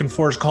shop you're looking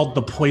for is called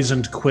the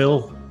Poisoned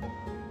Quill.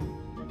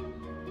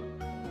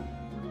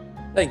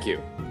 Thank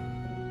you.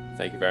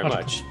 Thank you very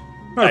much.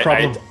 Not a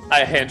problem.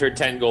 I hand her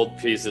 10 gold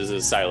pieces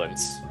as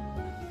silence.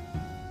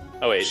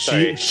 Oh wait,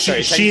 sorry.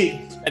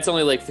 It's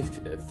only like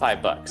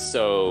 $5,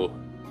 so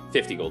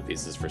 50 gold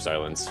pieces for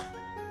silence.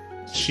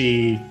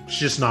 She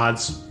just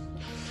nods.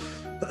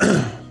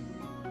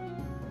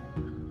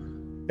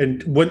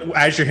 And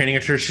as you're handing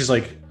it to her, she's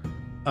like,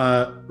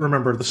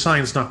 remember, the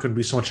sign's not going to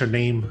be so much a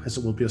name as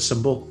it will be a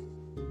symbol.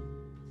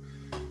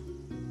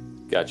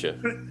 Gotcha.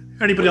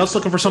 Anybody else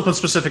looking for something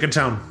specific in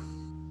town?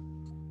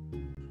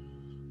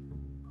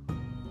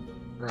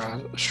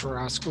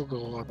 Sharask will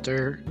go up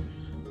there,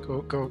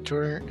 go to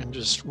her, and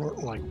just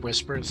like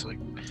whisper. It's like,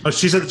 oh,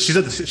 she's at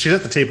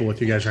the table with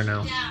you guys right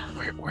now.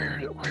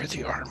 Where are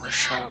the armor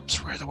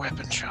shops? Where are the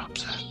weapon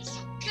shops at?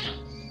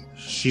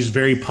 She's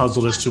very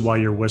puzzled as to why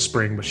you're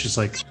whispering, but she's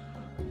like,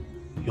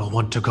 "You'll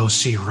want to go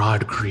see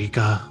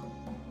Rodriga.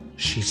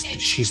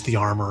 She's the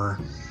armorer,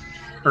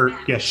 or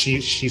yeah,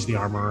 she's the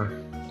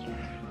armorer."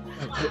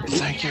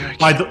 Thank you.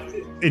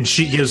 And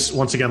she gives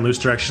once again loose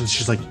directions.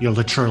 She's like, "You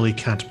literally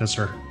can't miss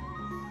her."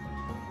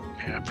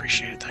 Yeah, I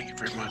appreciate it. Thank you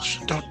very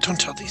much. Don't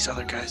tell these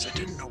other guys I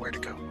didn't know where to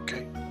go.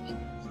 Okay.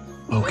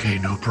 Okay,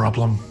 no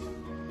problem.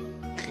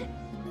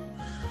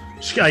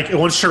 She like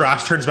once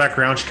Shiraz turns back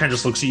around, she kind of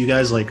just looks at you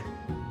guys like,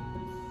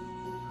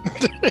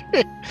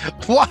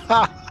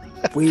 Wow.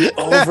 We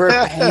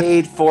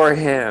overpaid for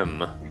him.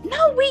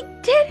 No, we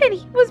didn't.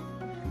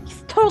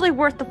 He's totally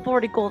worth the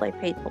 40 gold I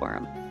paid for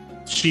him.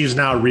 She's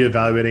now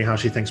reevaluating how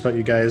she thinks about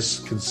you guys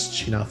because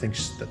she now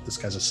thinks that this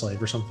guy's a slave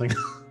or something.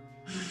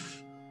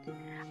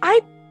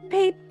 I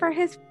paid for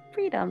his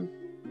freedom.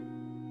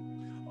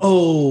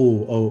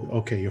 Oh,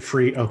 okay. You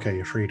freed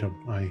him.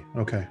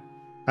 Okay.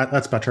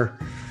 That's better.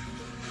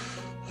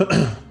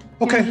 Okay.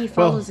 Yeah, he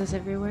follows us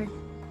everywhere.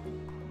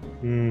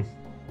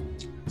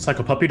 It's like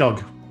a puppy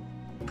dog.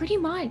 Pretty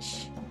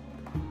much.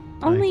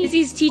 Only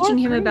He's teaching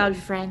him free. about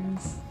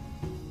friends.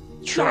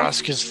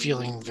 Sharask is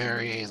feeling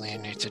very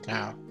alienated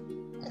now.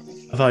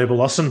 A valuable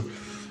lesson.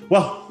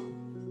 Well,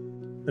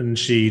 and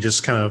she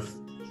just kind of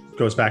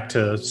goes back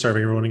to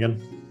serving everyone again.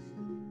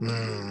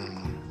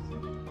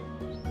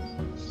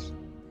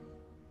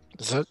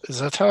 Is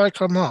that how I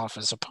come off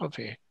as a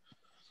puppy?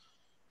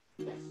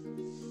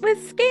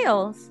 With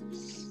scales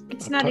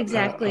It's not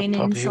exactly an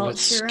puppy insult, with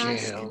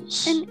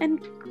scales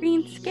and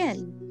green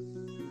skin.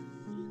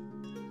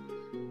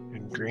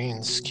 and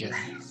green skin.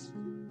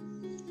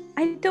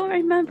 I don't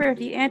remember if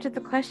you answered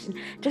the question.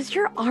 Does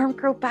your arm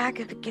grow back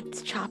if it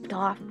gets chopped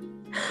off?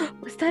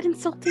 Was that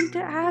insulting to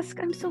ask?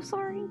 I'm so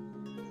sorry.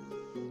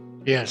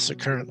 Yes, it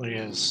currently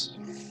is.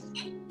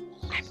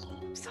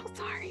 I'm so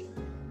sorry.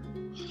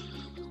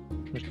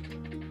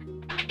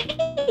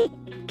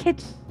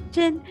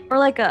 Kitchen or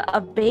like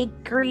a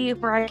bakery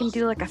where I can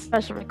do like a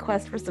special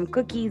request for some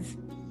cookies.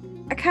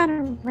 I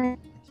kind of.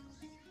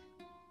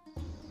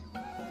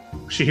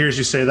 She hears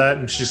you say that,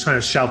 and she just kind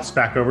of shouts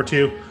back over to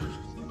you.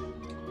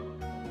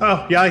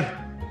 Oh,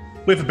 yeah,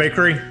 we have a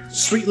bakery.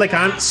 Sweet like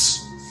ants.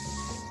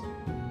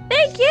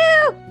 Thank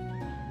you!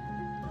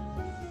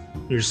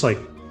 You're just like,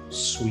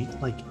 sweet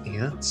like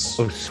ants?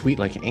 Oh, sweet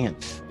like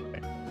ants.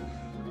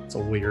 It's a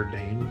weird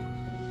name.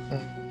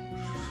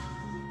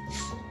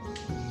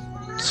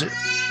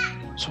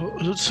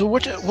 So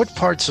what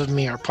parts of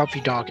me are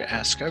puppy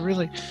dog-esque? I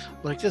really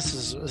like this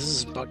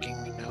is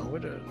bugging me now.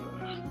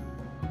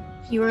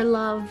 Your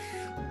love.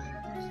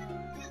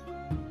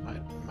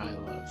 My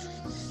love.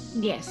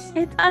 Yes.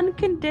 It's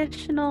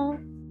unconditional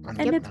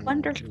and it's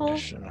wonderful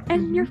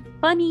and you're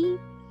funny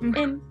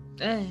and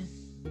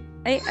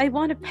I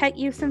want to pet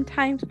you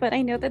sometimes, but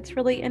I know that's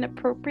really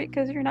inappropriate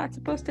because you're not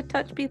supposed to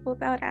touch people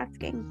without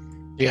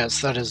asking.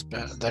 Yes, that is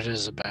bad. That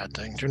is a bad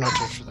thing. Do not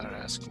touch without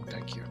asking.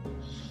 Thank you.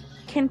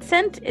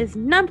 Consent is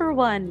number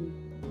one.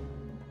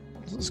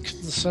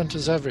 Consent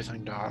is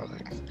everything,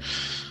 darling.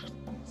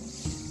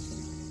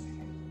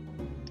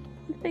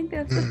 I think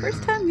that's the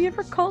first time you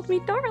ever called me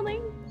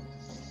darling.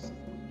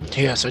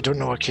 Yes, I don't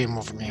know what came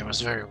over me. It was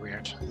very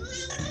weird.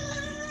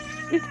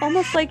 It's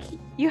almost like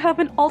you have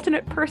an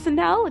alternate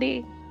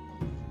personality.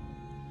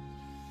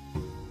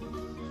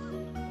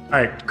 All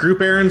right,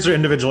 group errands or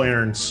individual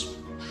errands?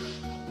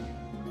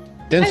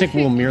 Densick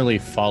will merely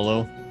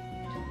follow,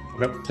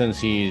 Okay. since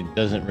he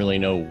doesn't really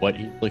know what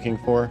he's looking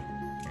for.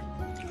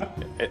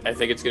 I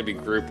think it's going to be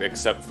group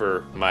except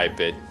for my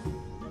bid.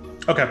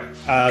 Okay.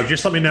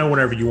 Just let me know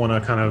whenever you want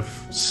to kind of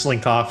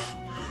slink off.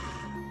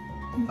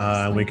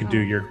 And we can do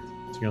your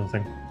other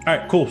thing. All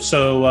right, cool.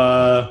 So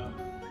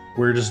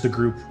where does the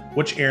group,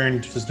 which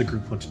errand does the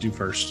group want to do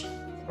first?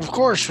 Of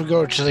course, we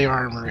go to the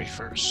armory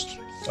first.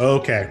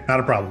 Okay, not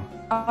a problem.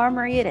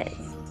 Armory it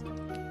is.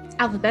 It's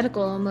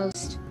alphabetical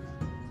almost.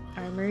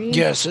 Armory.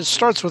 Yes, it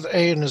starts with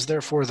A and is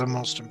therefore the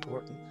most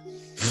important.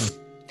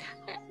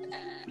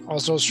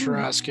 Also,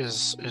 Sharask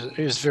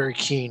is very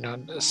keen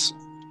on this.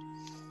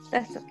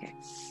 That's okay.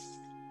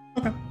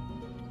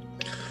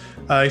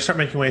 You start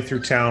making your way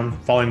through town,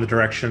 following the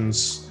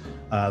directions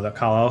that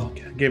Kal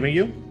giving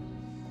you.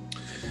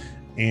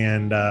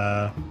 And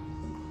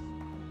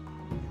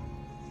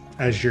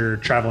as you're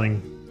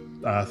traveling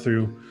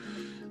through,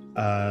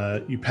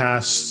 you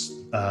pass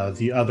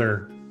the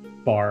other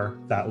bar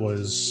that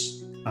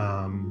was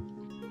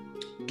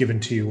given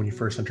to you when you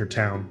first entered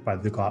town by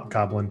the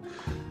goblin,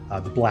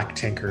 the Black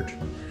Tankard.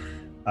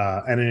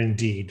 And it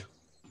indeed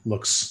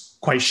looks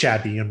quite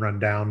shabby and run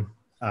down.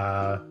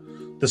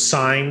 The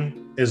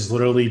sign is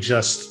literally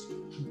just,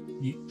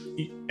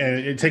 and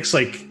it takes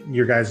like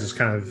your guys is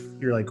kind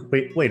of, you're like,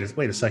 wait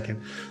a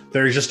second.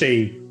 There's just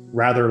a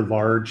rather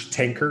large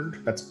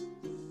tankard that's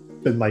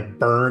been like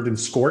burned and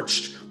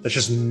scorched that's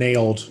just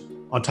nailed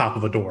on top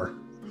of a door.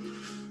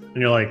 And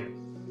you're like,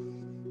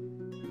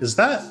 is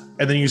that?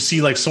 And then you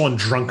see like someone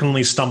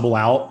drunkenly stumble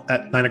out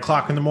at 9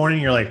 o'clock in the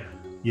morning. You're like,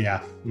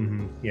 yeah,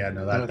 no,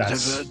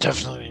 that's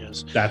definitely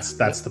is. That's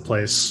the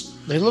place.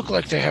 They look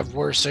like they have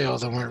worse ale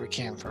than where we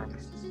came from.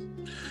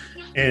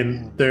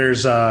 And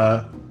there's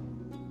like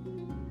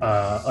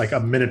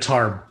a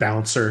Minotaur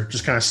bouncer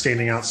just kind of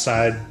standing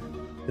outside,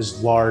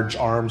 his large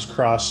arms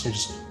crossed, and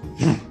just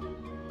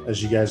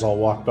as you guys all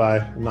walk by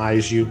and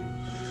eyes you.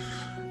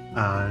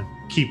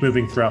 Keep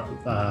moving through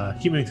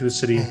the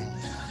city,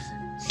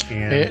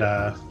 and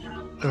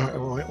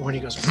when he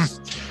goes,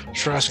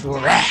 Sharask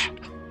will rah!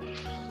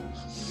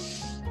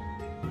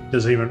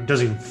 doesn't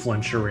even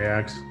flinch or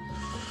react.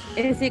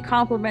 Izzy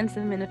compliments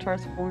the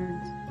Minotaur's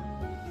horns.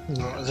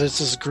 No, this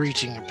is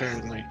greeting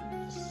apparently.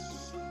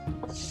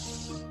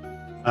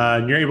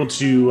 And you're able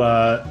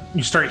to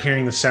you start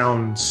hearing the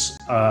sounds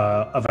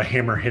of a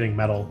hammer hitting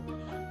metal,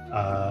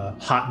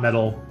 hot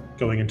metal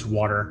going into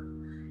water,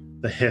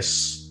 the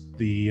hiss,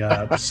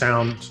 the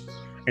sound,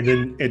 and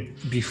then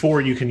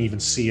before you can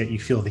even see it, you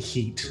feel the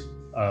heat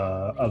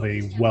of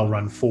a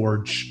well-run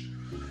forge,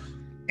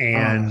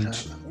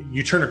 and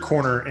you turn a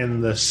corner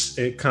and the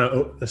city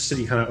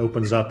kind of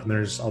opens up, and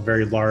there's a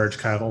very large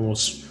kind of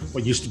almost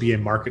what used to be a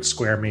market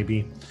square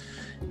maybe,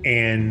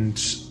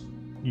 and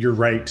you're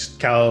right,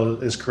 Cal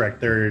is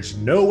correct. There is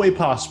no way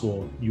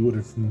possible you would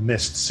have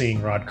missed seeing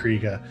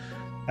Rodkriga,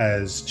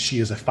 as she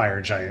is a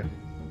fire giant.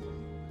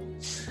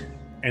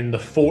 And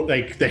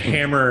the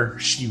hammer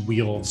she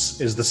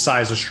wields is the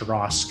size of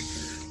Sharask,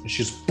 and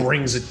she just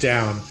brings it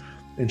down.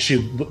 And she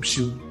looks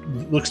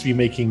to be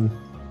making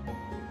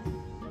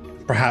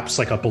perhaps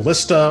like a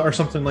ballista or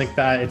something like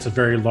that. It's a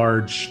very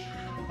large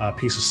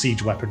piece of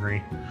siege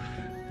weaponry.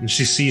 And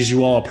she sees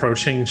you all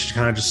approaching, and she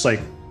kind of just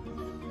like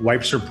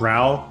wipes her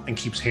brow and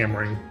keeps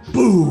hammering.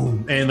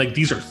 Boom! And like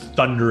these are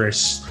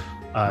thunderous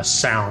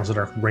sounds that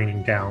are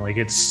raining down. Like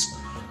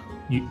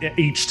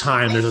each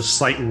time there's a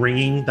slight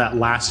ringing that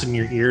lasts in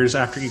your ears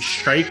after each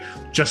strike,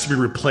 just to be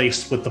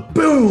replaced with the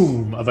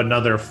boom of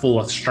another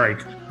full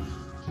strike.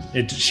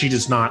 She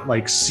does not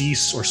like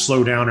cease or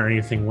slow down or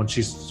anything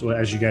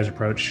as you guys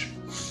approach.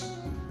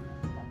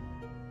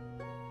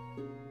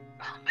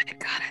 Oh my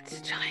god, it's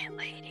a giant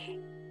lady.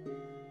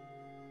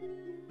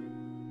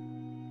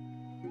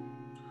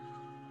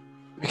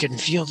 I can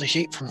feel the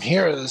heat from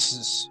here. This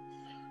is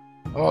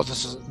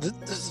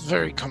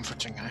very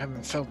comforting. I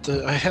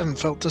haven't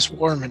felt this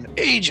warm in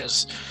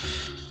ages.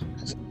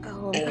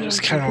 Oh, It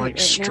just kind of like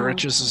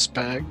stretches his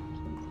back.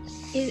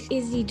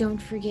 Izzy, don't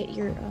forget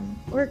your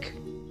work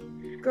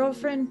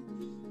girlfriend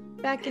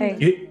back in.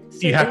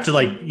 You have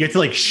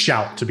to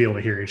shout to be able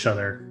to hear each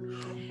other.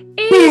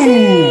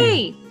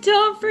 Izzy,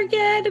 don't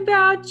forget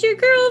about your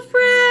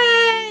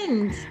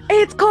girlfriend.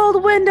 It's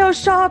called window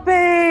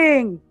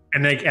shopping.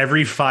 And like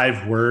every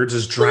 5 words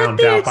is drowned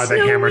out by the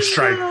hammer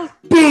strike.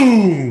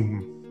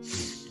 Boom!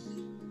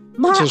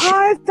 My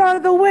eyes are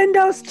the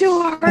windows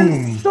to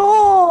her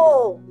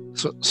soul.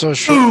 So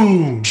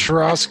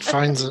Sharask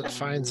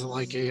finds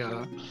like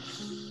a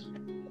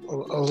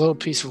little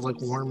piece of like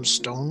warm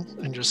stone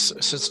and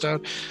just sits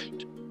down.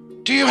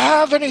 Do you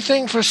have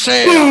anything for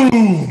sale?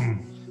 Boom!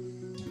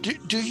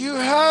 Do you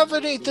have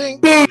anything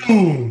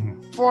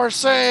Boom! for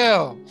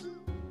sale?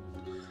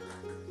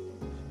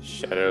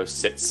 Shadow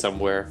sits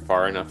somewhere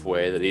far enough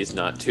away that he's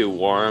not too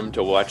warm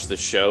to watch the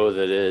show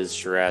that is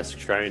Sharask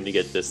trying to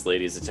get this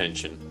lady's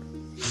attention.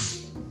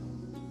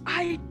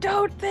 I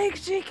don't think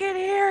she can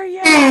hear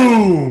you.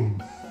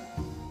 Boom!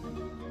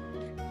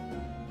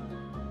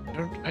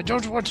 I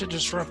don't want to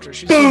disrupt her.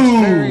 She seems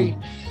very,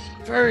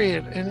 very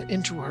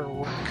into her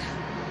work.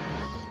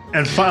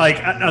 And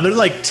another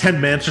like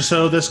 10 minutes or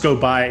so, this go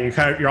by,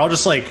 and you're all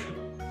just like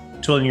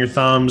twiddling your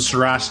thumbs.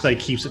 Sharask like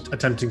keeps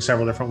attempting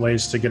several different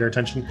ways to get her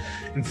attention,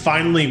 and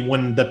finally,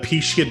 when the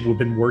piece she had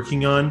been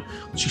working on,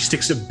 she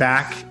sticks it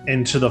back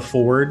into the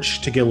forge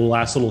to get a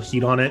last little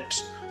heat on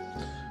it.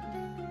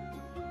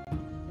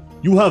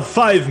 You have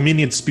 5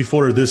 minutes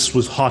before this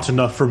was hot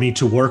enough for me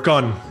to work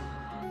on.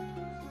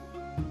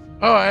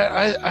 Oh,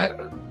 I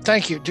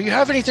thank you. Do you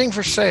have anything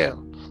for sale?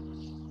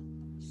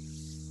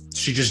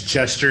 She just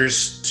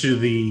gestures to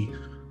the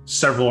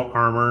several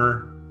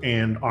armor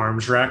and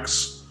arms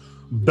racks.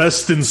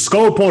 Best in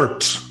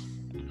Skullport.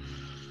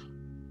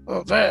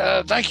 Oh,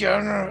 thank you.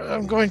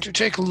 I'm going to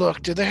take a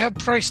look. Do they have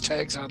price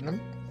tags on them?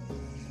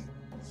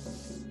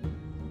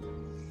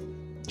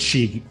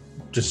 She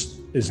just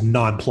is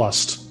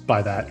nonplussed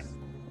by that.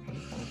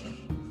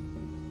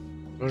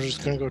 I'm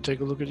just going to go take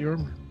a look at your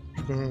armor.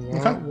 Just going to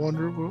Okay.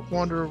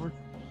 wander over.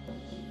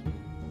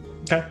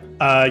 Okay.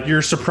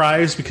 You're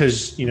surprised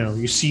because,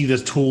 you see the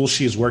tools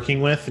she's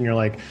working with, and you're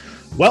like,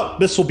 well,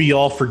 this will be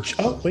all for...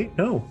 Oh, wait,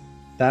 no.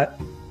 That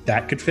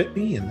could fit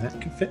me, and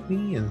that could fit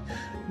me, and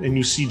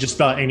you see just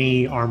about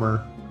any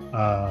armor,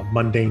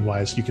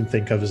 mundane-wise, you can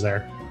think of is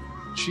there.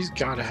 She's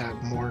got to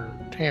have more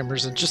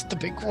hammers than just the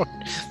big one.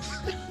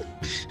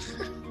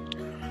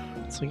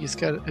 It's like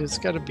it's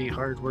got to be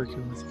hard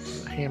working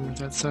with a hammer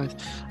that size.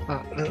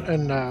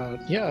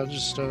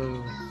 Just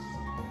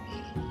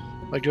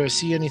like, do I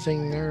see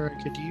anything there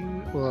I could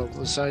use? Well,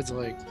 besides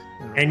like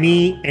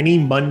Any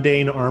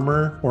mundane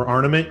armor or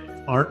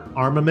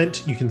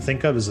armament you can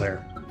think of is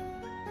there.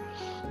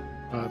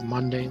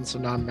 mundane, so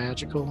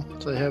non-magical.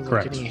 Do they have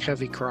Correct. any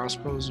heavy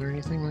crossbows or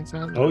anything like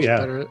that? Oh, That's yeah.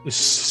 better-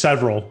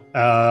 Several.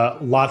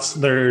 Lots.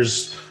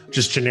 There's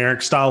just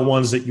generic style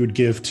ones that you would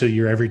give to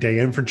your everyday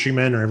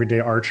infantryman or everyday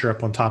archer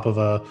up on top of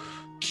a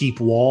keep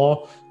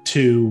wall,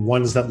 to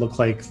ones that look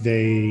like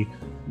they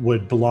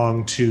would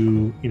belong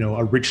to,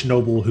 a rich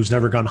noble who's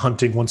never gone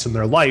hunting once in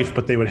their life,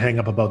 but they would hang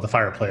up above the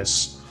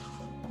fireplace.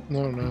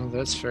 No,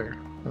 that's fair.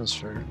 That's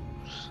fair.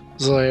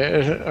 So,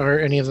 like, are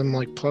any of them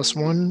like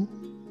 +1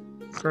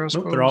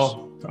 crossbows? Nope, they're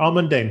all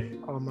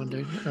mundane. all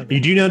mundane. Okay.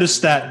 You do notice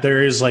that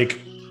there is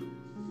like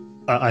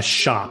a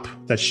shop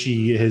that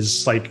she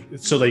is like,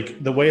 so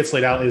like the way it's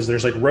laid out is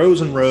there's like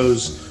rows and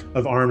rows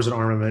of arms and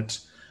armament.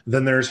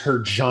 Then there's her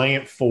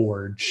giant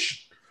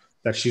forge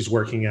that she's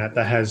working at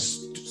that has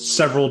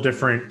several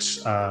different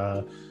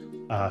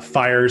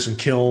fires and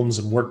kilns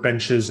and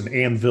workbenches and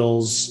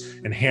anvils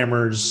and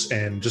hammers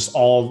and just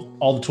all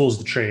the tools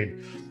of the trade.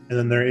 And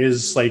then there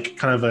is like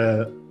kind of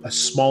a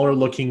smaller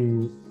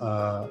looking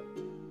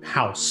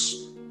house,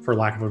 for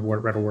lack of a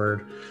better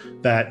word,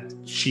 that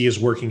she is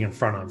working in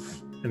front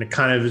of. And it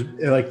kind of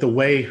like the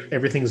way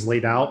everything's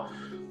laid out,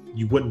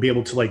 you wouldn't be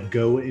able to like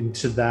go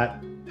into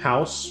that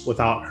house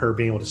without her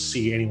being able to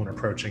see anyone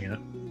approaching it.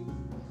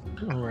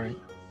 All right.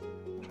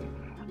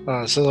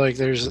 So like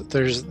there's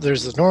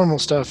the normal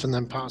stuff, and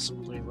then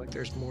possibly like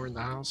there's more in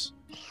the house.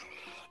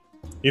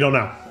 You don't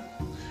know.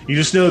 You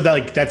just know that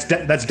like that's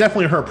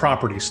definitely her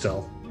property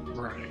still.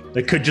 Right.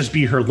 It could just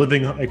be her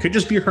living. It could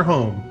just be her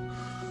home.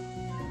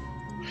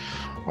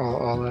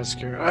 I'll ask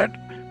her.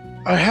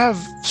 I have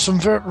some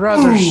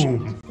rather.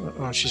 Ooh.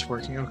 Oh, she's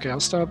working. Okay, I'll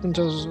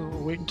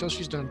wait until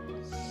she's done.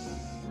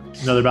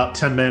 Another about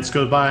 10 minutes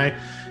goes by,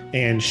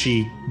 and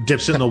she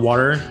dips it in the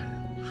water,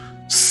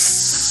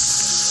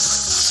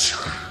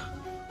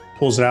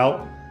 pulls it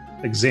out,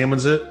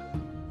 examines it.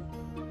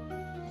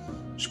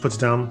 She puts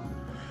it down,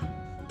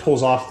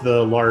 pulls off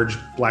the large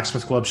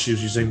blacksmith gloves she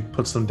was using,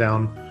 puts them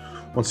down.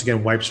 Once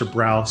again, wipes her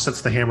brow,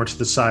 sets the hammer to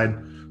the side,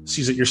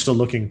 sees that you're still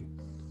looking.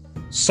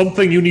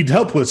 Something you need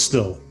help with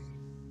still.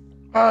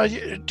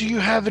 Do you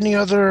have any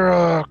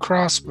other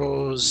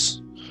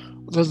crossbows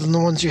other than the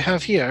ones you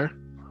have here?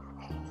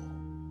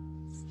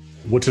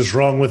 What is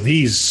wrong with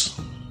these?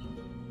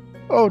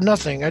 Oh,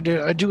 nothing. I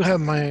do have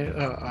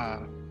my.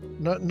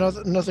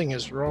 Nothing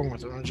is wrong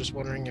with them. I'm just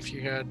wondering if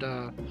you had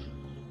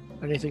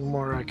anything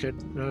more I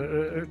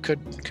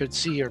could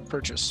see or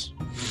purchase.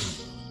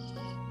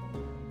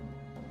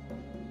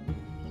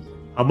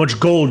 How much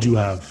gold do you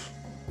have?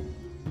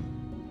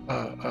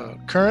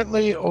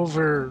 Currently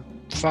over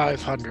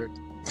 500.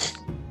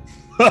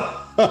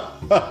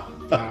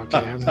 Okay,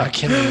 I'm not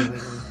kidding.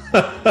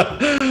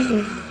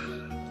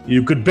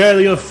 You could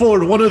barely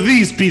afford one of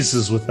these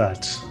pieces with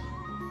that.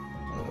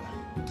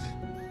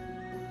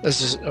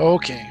 This is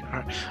okay. All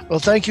right. Well,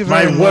 thank you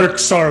very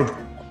much.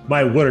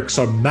 My works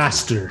are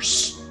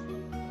masters.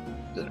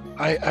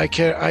 I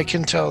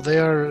can tell they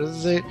are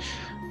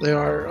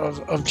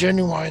of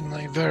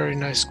genuinely very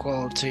nice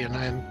quality, and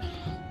I'm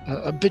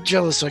a bit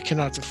jealous I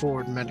cannot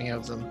afford many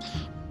of them.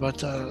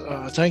 But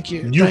thank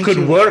you. You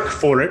could work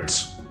for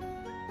it.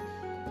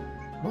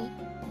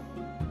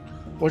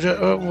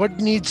 What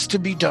needs to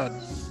be done?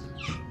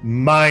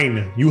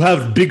 Mine. You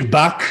have big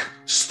back,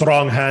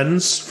 strong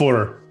hands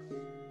for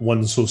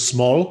one so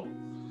small.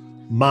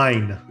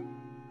 Mine.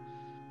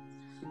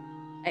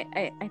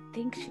 I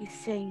think she's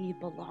saying you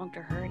belong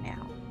to her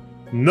now.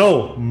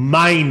 No,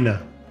 mine.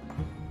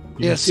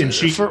 Yes, and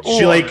she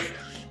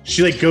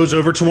goes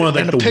over to one of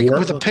like the war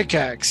with a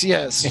pickaxe.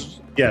 Yes.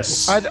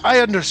 Yes. I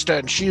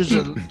understand. She's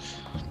a.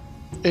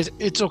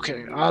 It's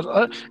okay.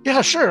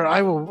 Yeah, sure.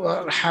 I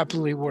will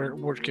happily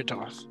work it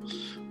off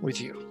with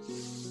you.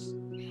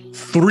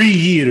 3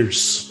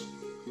 years.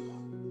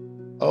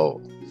 Oh.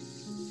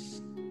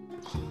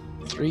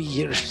 3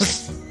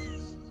 years.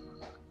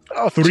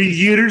 3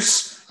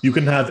 years. You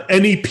can have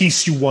any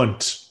piece you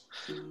want.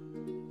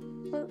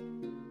 But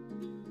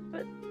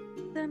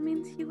that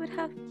means you would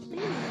have.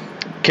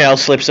 Cal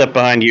slips up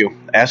behind you.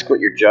 Ask what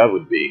your job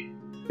would be.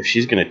 if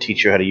she's gonna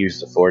teach you how to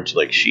use the forge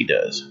like she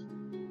does,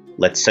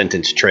 let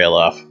sentence trail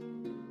off.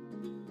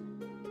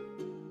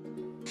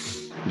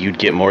 You'd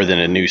get more than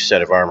a new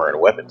set of armor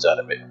and weapons out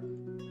of it.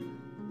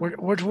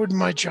 What would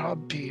my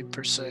job be,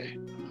 per se?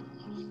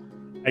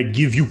 I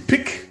give you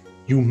pick,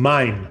 you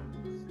mine.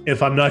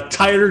 If I'm not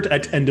tired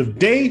at end of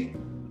day,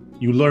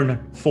 you learn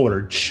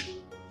forge.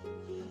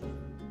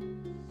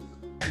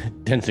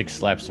 Densik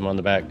slaps him on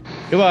the back.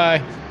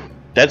 Goodbye.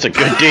 That's a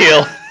good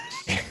deal.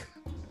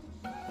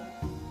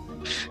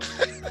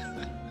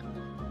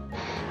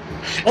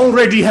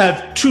 Already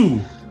have 2,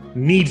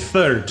 need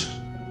third.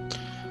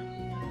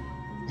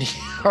 You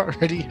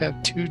already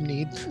have 2,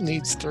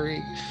 needs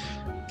 3.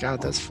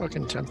 God, that's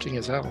fucking tempting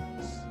as hell.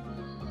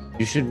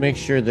 You should make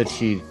sure that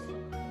she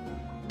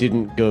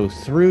didn't go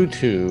through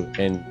 2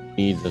 and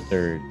needs a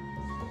third.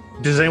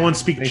 Does anyone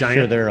speak Make giant?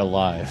 sure they're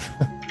alive.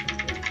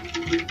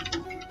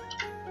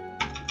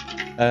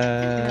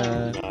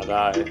 Not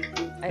I.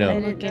 No.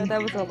 I didn't know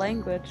that was a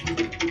language.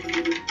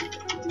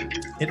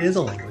 It is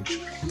a language.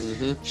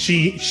 Mm-hmm.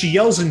 She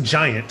yells in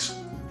giant,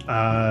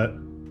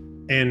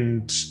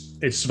 and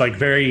it's like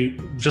very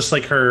just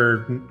like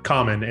her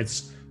common.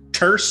 It's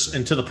terse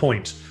and to the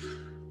point.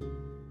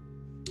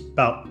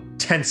 About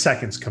 10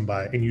 seconds come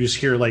by, and you just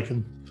hear like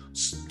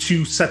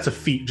 2 sets of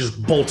feet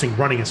just bolting,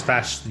 running as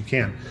fast as you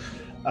can.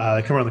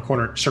 They come around the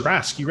corner.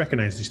 Sharask, you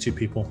recognize these 2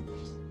 people.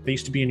 They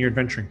used to be in your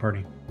adventuring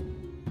party.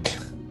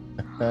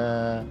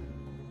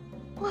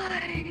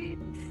 What?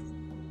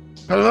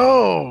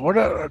 Hello. What?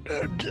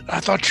 I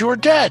thought you were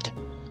dead.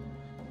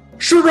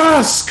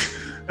 Sharask!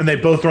 And they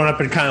both run up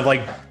and kind of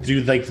like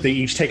do like they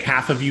each take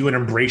half of you and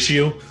embrace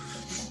you.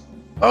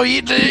 Oh,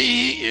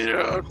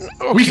 okay,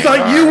 We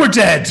thought you were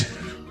dead.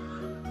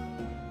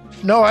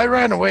 No, I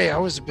ran away. I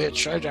was a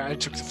bitch. I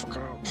took the fuck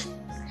out.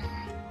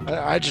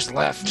 I just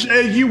left.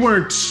 You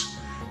weren't,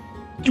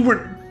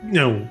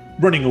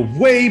 running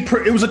away.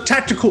 It was a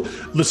tactical.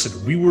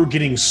 Listen, we were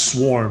getting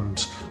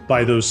swarmed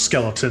by those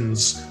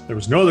skeletons. There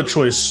was no other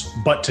choice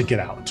but to get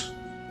out.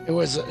 It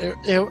was.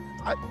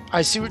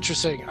 I see what you're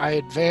saying. I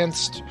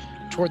advanced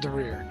toward the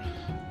rear.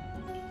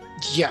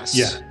 Yes.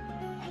 Yeah.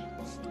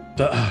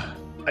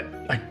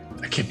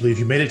 I can't believe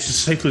you made it to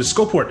safely to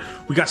Skullport.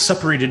 We got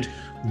separated.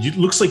 It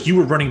looks like you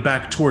were running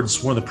back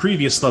towards one of the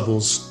previous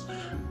levels.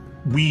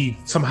 We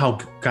somehow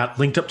got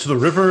linked up to the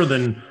river.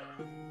 Then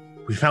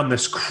we found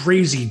this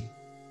crazy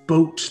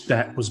boat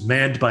that was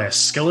manned by a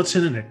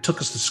skeleton, and it took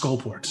us to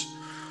Skullport.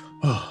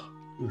 Oh,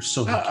 we were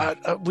so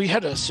lucky. We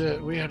had a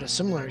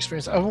similar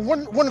experience.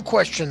 One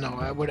question though,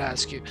 I would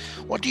ask you: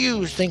 what do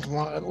you think?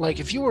 Like,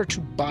 if you were to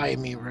buy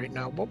me right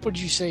now, what would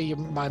you say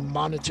my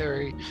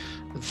monetary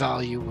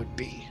value would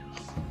be?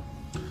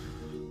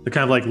 They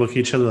kind of like look at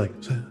each other like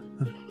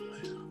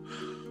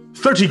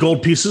 30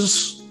 gold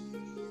pieces.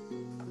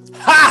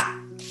 Ha!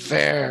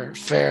 Fair,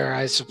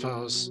 I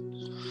suppose.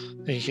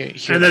 And they go,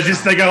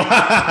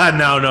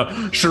 no,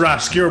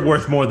 Sharask, you're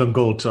worth more than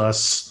gold to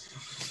us.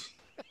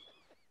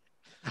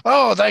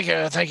 Oh, thank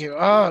you.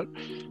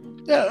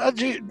 Yeah,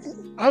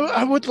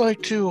 I would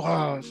like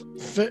to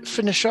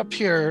finish up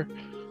here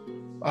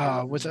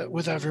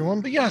with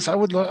everyone, but yes, I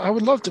would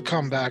love to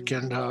come back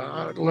and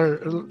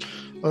learn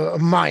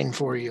mine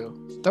for you.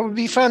 That would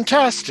be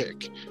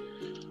fantastic.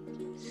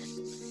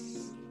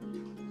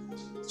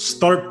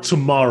 Start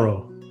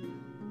tomorrow,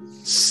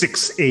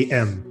 6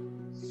 a.m.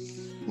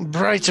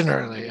 Bright and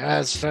early.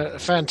 That's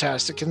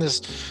fantastic, and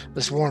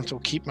this warmth will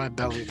keep my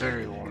belly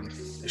very warm.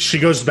 She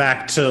goes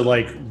back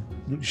to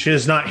she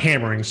is not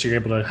hammering, so you're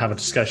able to have a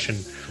discussion,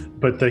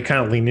 but they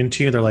kind of lean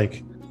into you. They're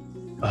like,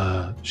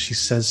 she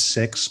says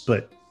 6,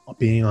 but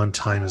being on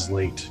time is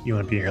late. You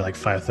want to be here like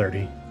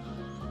 5:30.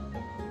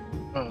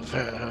 Oh,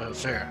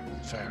 fair.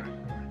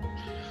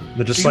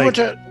 They're just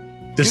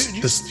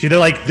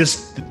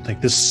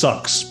this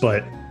sucks,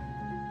 but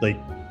like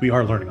we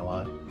are learning a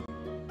lot.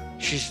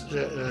 She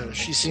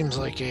seems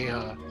like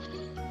a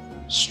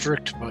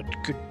strict but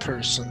good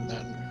person.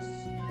 Then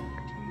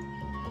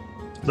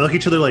they look at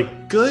each other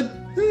like good,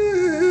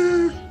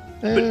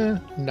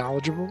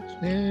 knowledgeable.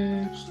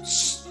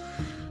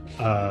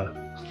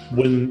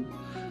 When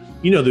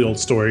the old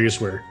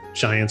stories where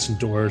giants and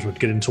dwarves would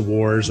get into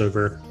wars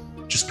over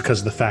just because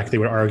of the fact they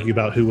would argue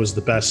about who was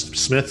the best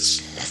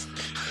smiths.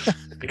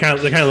 They kind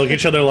of look at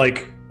each other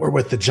like, we're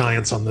with the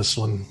giants on this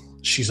one.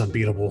 She's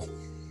unbeatable.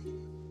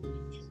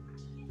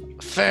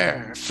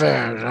 Fair.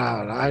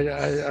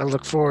 I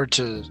look forward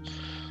to.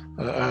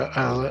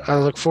 I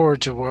look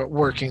forward to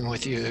working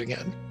with you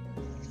again.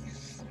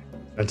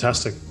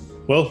 Fantastic.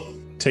 Well,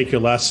 take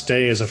your last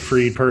day as a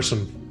freed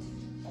person.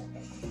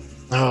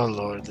 Oh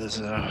Lord, this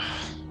is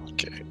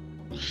okay.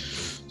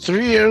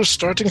 3 years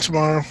starting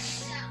tomorrow.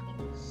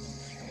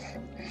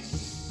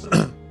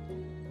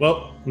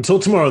 Well, until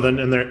tomorrow then,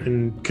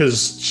 and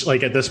because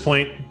at this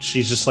point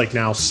she's just like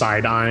now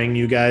side eyeing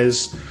you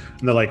guys,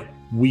 and they're like,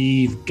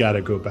 we've got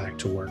to go back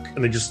to work,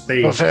 and they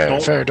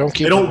fair. Don't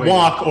keep. They don't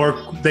walk,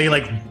 or they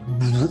like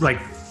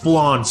full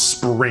on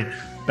sprint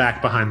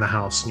back behind the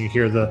house, and you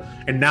hear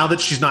and now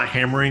that she's not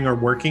hammering or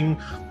working,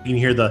 you can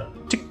hear the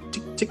tick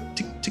tick tick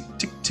tick tick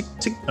tick tick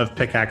tick of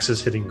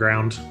pickaxes hitting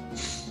ground.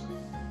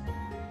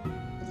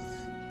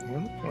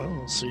 Well,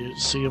 we'll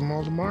see them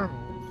all tomorrow.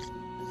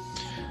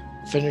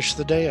 Finish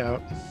the day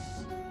out.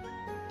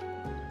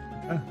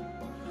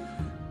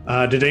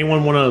 Did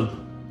anyone want to,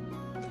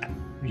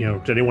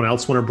 did anyone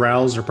else want to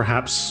browse, or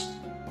perhaps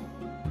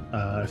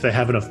if they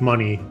have enough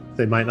money,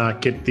 they might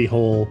not get the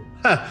whole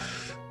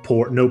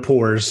no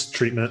pores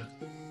treatment.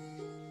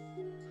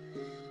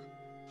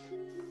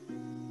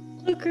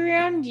 Look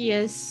around,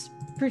 yes.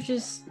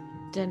 Purchase,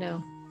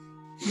 dunno.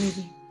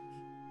 Maybe.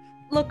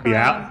 Look around.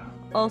 Yeah.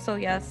 Also,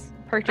 yes.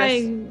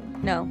 Purchase.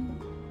 No.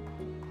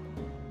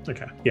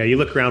 Okay. Yeah, you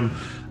look around,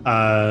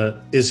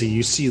 Izzy,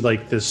 you see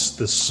like this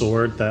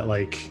sword that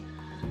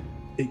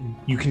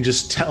you can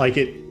just tell, like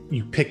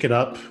you pick it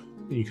up,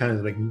 and you kind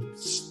of like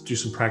do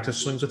some practice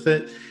swings with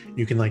it.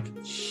 You can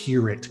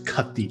hear it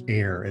cut the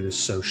air. It is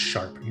so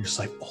sharp. And you're just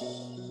like,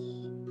 oh.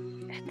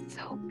 It's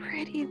so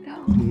pretty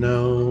though.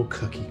 No,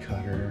 cookie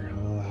cutter.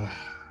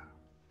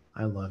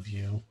 I love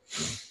you.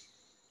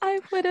 I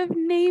would have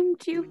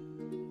named you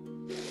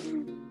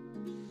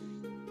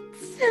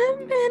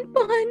Cinnamon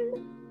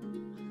Bun.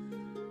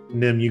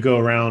 Nim, you go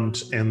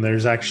around and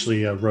there's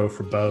actually a row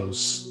for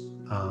bows.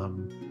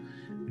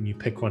 And you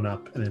pick one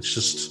up and it's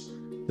just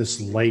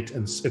this light,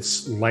 and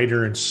it's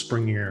lighter and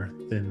springier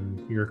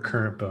than your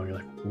current bow. And you're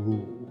like,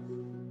 ooh.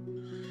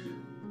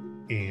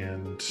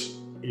 And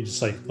you're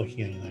just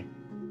looking at it, like,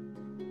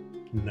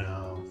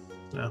 no,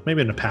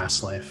 maybe in a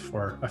past life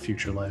or a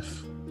future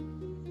life.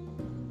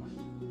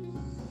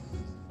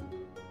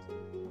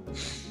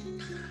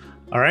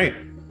 All right.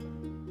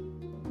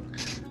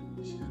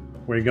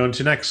 Where are you going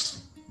to next?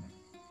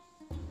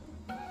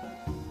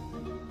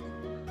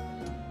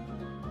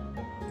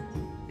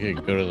 You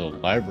could go to the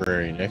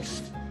library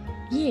next.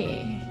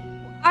 Yeah.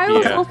 I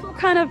was Yeah. also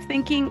kind of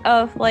thinking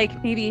of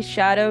maybe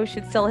Shadow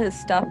should sell his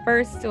stuff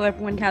first so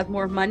everyone has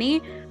more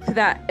money, so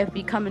that if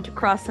we come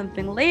across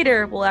something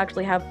later, we'll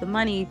actually have the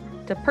money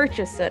to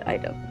purchase that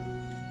item.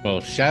 Well,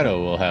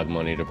 Shadow will have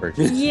money to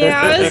purchase.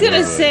 Yeah, I was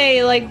gonna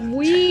say,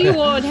 we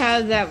won't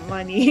have that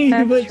money,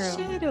 That's but true.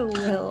 Shadow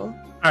will.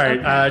 All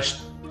right,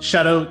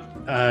 Shadow,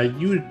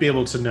 you would be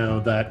able to know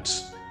that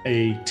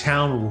a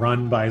town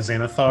run by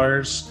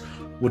Xanathars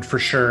would for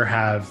sure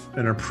have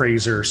an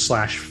appraiser /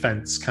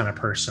 fence kind of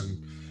person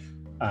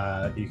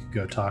you could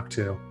go talk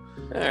to. All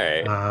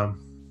right.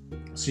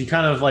 So you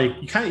kind of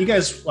you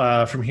guys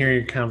from here,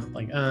 you're kind of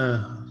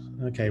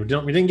okay, we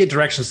didn't get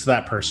directions to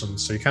that person,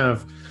 so you kind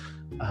of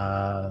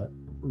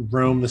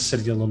roam the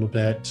city a little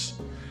bit.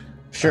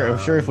 Sure, I'm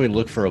sure if we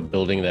look for a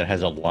building that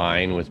has a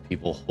line with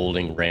people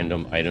holding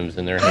random items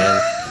in their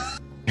hands.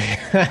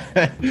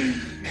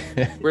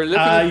 We're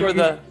looking for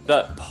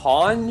the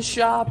pawn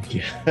shop.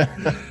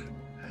 Yeah.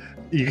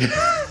 You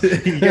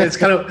guys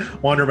kind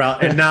of wander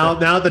about, and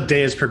now the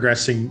day is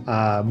progressing.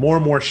 More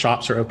and more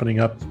shops are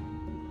opening up,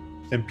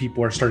 and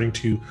people are starting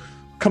to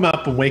come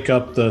up and wake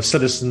up. The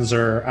citizens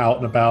are out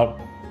and about,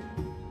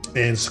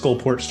 and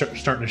Skullport's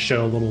starting to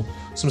show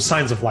some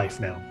signs of life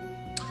now.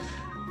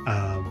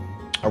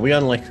 Are we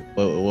on what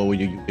would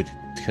you could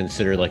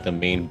consider the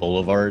main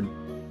boulevard?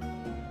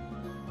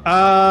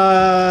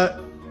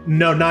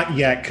 No, not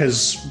yet,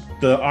 because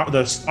the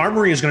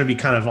armory is going to be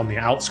kind of on the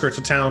outskirts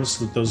of town,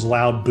 so that those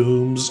loud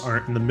booms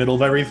aren't in the middle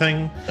of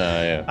everything.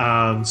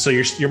 Yeah. So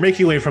you're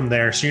making your way from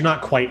there, so you're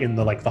not quite in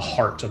the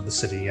heart of the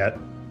city yet.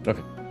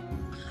 Okay.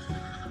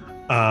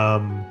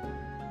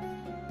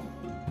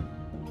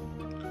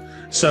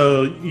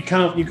 So you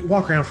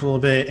walk around for a little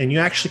bit, and you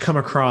actually come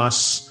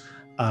across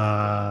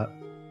what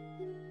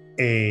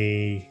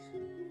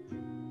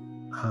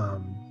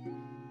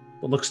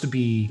looks to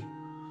be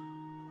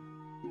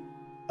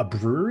a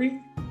brewery,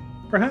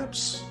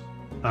 perhaps.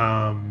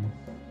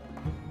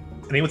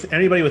 Anybody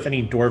with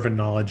any Dwarven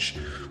knowledge,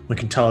 we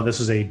can tell this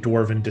is a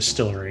Dwarven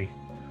distillery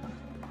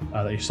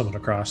that you stumbled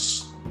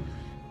across.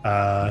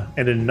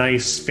 And a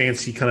nice,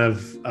 fancy kind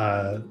of,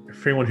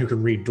 for anyone who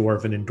can read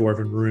Dwarven and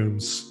Dwarven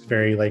runes,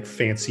 very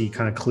fancy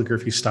kind of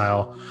calligraphy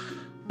style.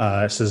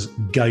 It says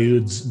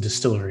Gaiud's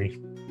Distillery.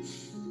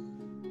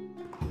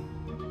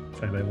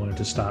 If anybody wanted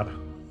to stop.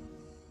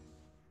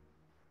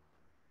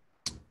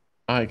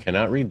 I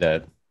cannot read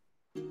that.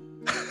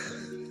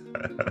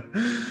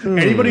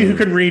 Anybody who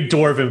can read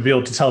Dwarven will be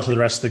able to tell to the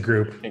rest of the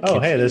group. Oh,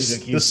 hey, this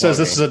says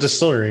this is a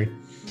distillery.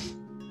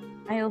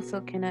 I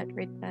also cannot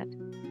read that.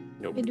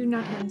 Nope. I do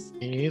not ask.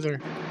 Me either.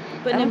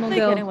 But I Nim don't will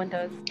think go. anyone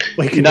does.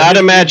 Not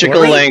a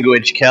magical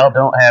language, Cal.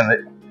 Don't have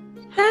it.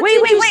 That's Wait.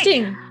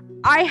 interesting.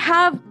 I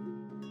have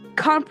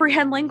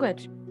comprehend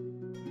language.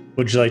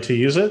 Would you like to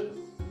use it?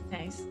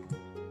 Nice.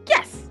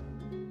 Yes.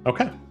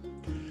 Okay.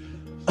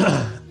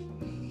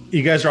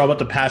 You guys are all about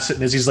to pass it,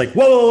 and Izzy's like,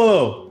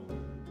 whoa.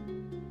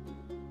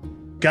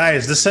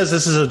 Guys, this says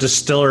this is a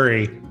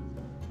distillery.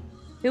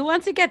 Who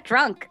wants to get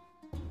drunk?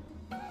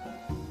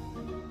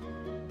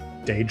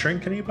 Day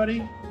drink,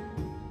 anybody?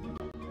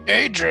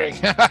 A drink.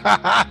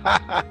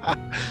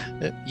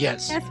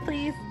 Yes. Yes,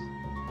 please.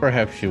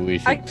 Perhaps we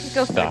I should could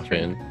go for a stop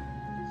drink.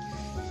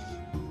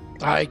 in.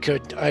 I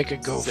could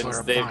go Since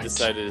for a they've pint.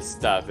 decided to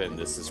stop in,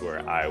 this is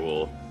where I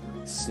will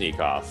sneak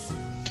off.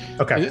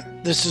 Okay.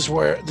 This is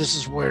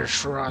where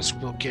Shiraz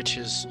will get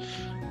his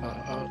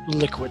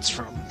liquids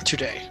from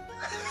today.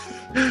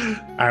 All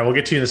right, we'll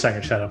get to you in a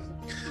second, Shadow.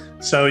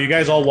 So you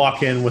guys all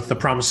walk in with the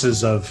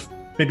promises of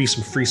maybe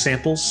some free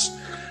samples.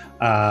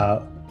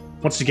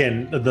 Once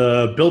again,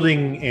 the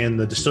building and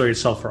the distillery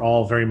itself are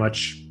all very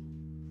much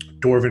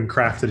dwarven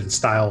crafted and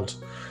styled.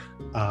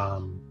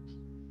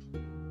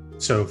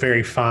 So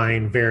very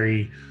fine,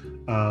 very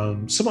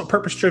somewhat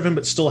purpose driven,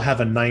 but still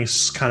have a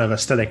nice kind of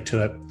aesthetic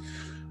to it.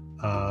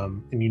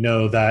 And you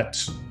know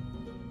that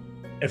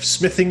if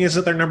smithing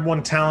isn't their number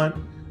one talent,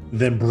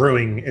 then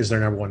brewing is their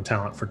number one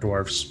talent for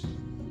dwarves.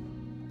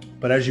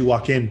 But as you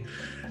walk in,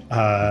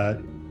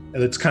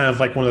 it's kind of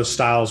like one of those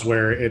styles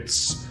where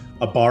it's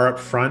a bar up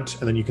front,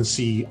 and then you can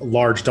see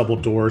large double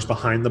doors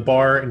behind the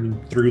bar, and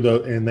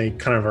and they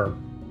kind of are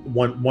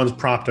one's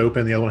propped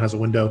open, the other one has a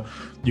window.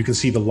 You can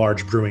see the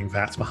large brewing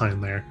vats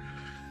behind there.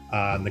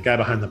 And the guy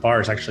behind the bar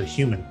is actually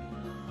human.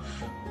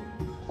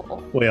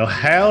 Well,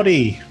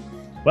 howdy.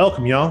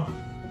 Welcome, y'all.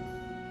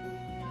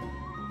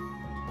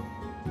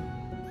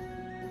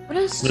 What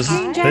a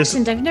strange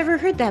accent. I've never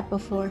heard that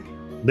before.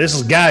 This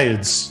is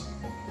Guides.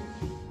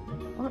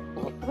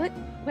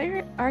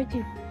 Where are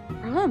you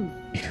from?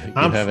 You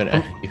have an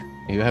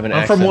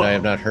accent I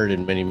have not heard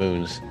in many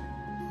moons.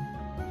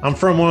 I'm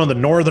from one of the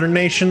northern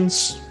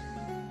nations.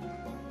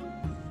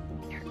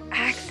 Your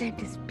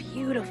accent is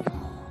beautiful.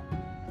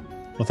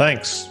 Well,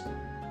 thanks.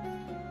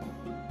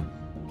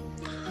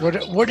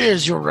 What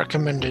is your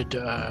recommended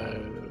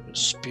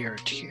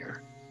spirit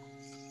here?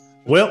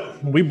 Well,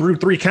 we brew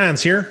 3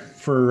 kinds here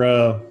for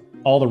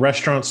all the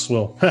restaurants.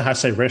 Well, I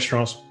say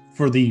restaurants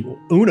for the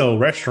Uno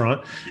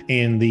restaurant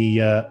and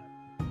the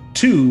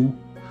two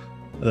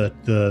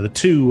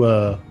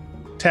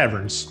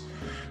taverns.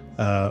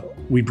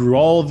 We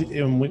brew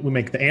and we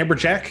make the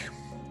amberjack.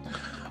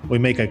 We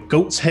make a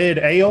goat's head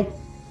ale,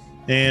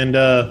 and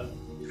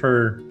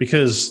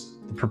because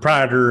the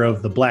proprietor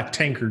of the Black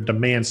Tankard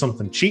demands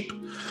something cheap,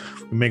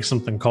 we make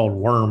something called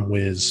Worm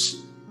Whiz.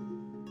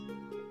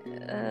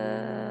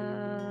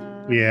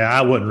 Yeah,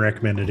 I wouldn't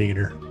recommend it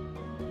either.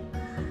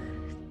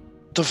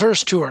 The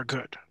first 2 are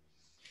good.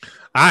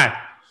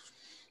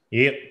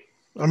 Yep.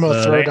 I'm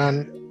gonna throw it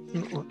on.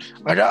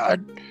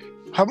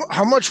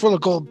 How much will a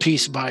gold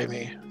piece buy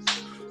me?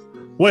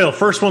 Well,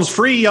 first one's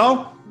free,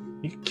 y'all.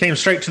 You came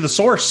straight to the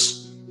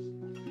source.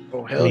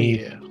 Oh, hell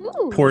yeah.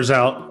 Pours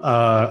out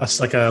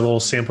like a little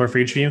sampler for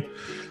each of you.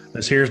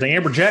 Here's the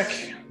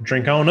amberjack.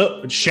 Drink on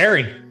up. It's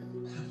sherry.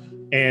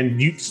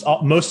 And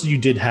most of you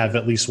did have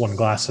at least 1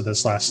 glass of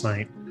this last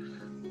night.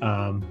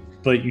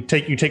 But you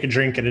take a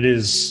drink, and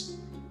it's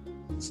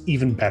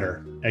even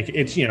better. Like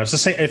it's the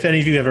same. If any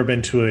of you have ever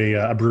been to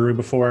a brewery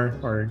before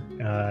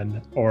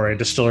or a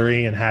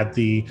distillery and had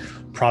the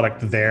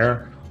product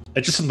there,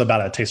 it's just something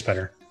about it tastes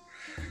better.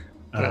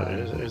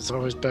 It's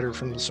always better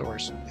from the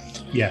source.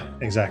 Yeah,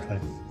 exactly.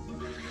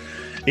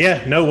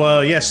 Yeah,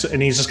 no, yes,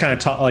 and he's just kind of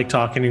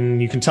talking,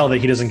 and you can tell that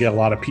he doesn't get a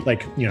lot of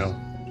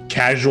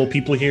casual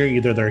people here.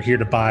 Either they're here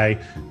to buy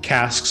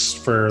casks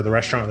for the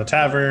restaurant or the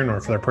tavern,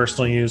 or for their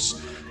personal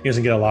use. He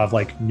doesn't get a lot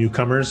of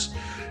newcomers.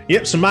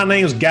 Yep. So my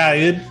name's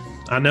Guide.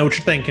 I know what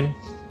you're thinking.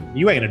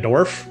 You ain't a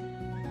dwarf.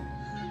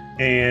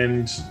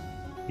 And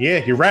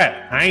yeah, you're right.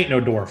 I ain't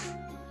no dwarf.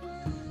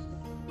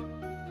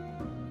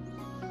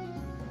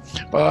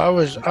 Well,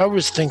 I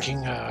was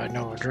thinking. I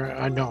know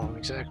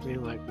exactly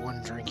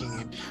one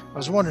drinking. I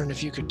was wondering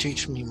if you could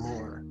teach me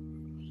more.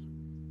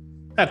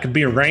 That could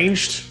be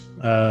arranged.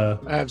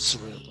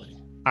 Absolutely.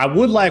 I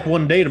would like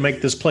one day to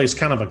make this place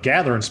kind of a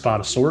gathering spot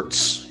of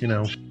sorts.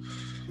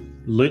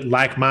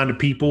 Like-minded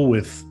people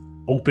with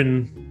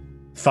open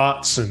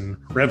thoughts and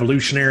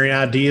revolutionary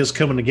ideas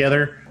coming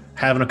together,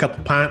 having a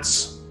couple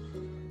pints,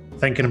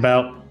 thinking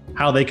about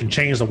how they can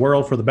change the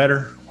world for the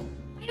better.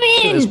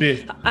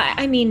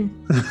 I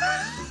mean,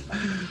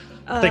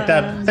 I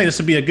think this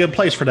would be a good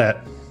place for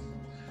that.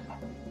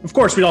 Of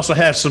course, we'd also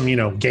have some,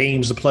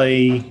 games to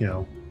play.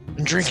 And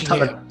drinking.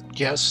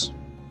 Yes.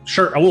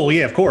 Sure. Well,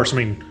 yeah, of course. I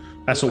mean,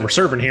 that's what we're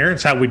serving here.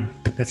 It's how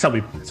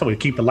we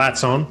keep the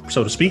lights on,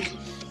 so to speak.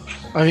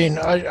 I mean,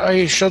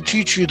 I shall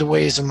teach you the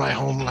ways of my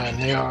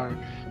homeland. They are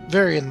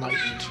very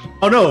enlightened.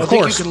 Oh no, of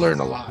course. I think you could learn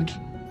a lot.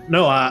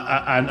 No,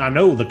 I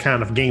know the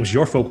kind of games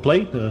your folk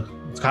play.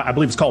 I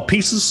believe it's called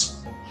Pieces.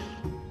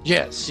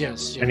 Yes.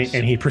 And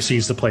he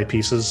proceeds to play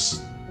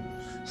Pieces.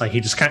 Like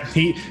he just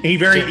he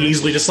very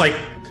easily just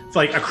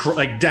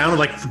down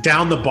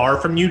the bar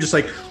from you, just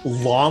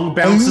long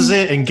bounces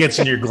it and gets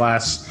in your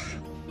glass.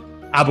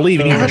 I believe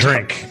in you to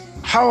drink.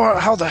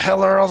 How the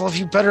hell are all of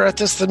you better at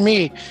this than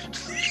me?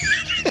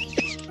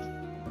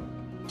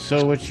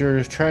 So what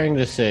you're trying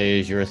to say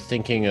is you're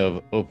thinking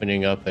of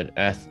opening up an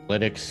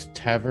athletics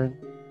tavern?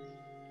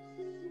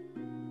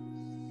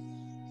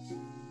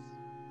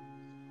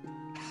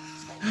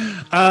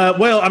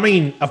 Well, I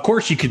mean, of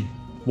course you could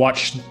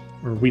watch,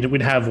 or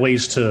we'd have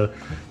ways to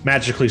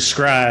magically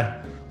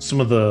scry some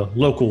of the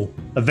local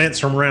events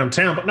from around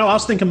town. But no, I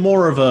was thinking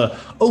more of a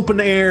open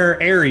air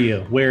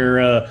area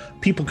where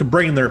people could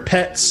bring their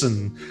pets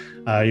and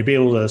you'd be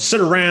able to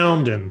sit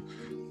around and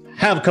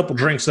have a couple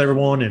drinks with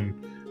everyone, and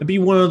it'd be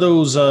one of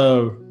those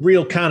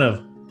real kind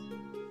of,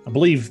 I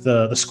believe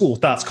the school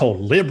of thought's called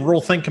liberal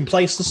thinking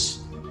places.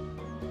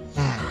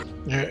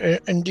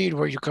 Indeed,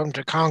 where you come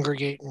to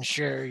congregate and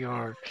share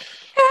your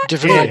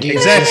different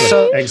ideas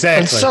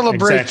and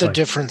celebrate the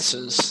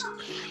differences.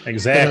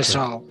 Exactly. In us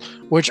all,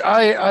 which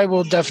I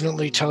will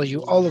definitely tell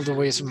you all of the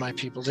ways of my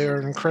people. They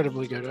are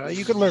incredibly good.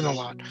 You can learn a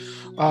lot.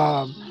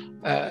 I'm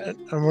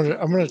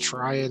gonna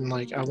try and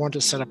I want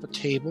to set up a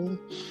table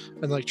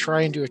and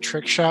try and do a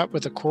trick shot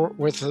with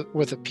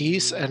a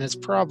piece, and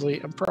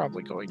I'm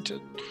probably going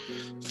to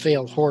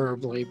fail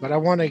horribly. But I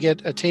want to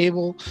get a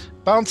table,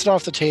 bounce it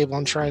off the table,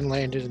 and try and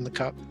land it in the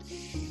cup.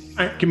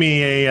 All right, give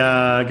me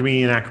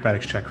an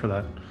acrobatics check for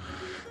that.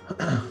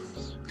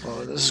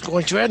 Well, this is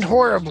going to end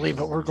horribly,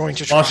 but we're going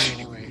to try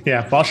anyway.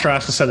 Yeah, Boss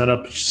tries to set that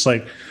up. It's just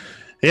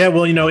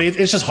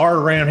it's just hard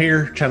around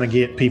here trying to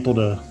get people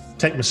to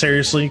take me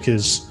seriously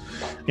because,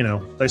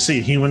 they see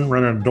a human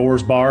running a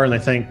Doors bar and they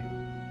think,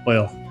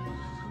 well,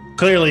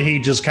 clearly he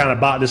just kind of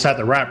bought this at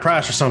the right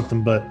price or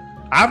something, but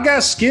I've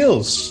got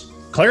skills,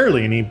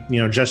 clearly. And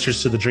he,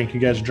 gestures to the drink you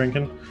guys are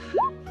drinking.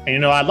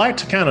 And, I'd like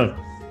to kind of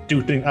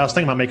do things. I was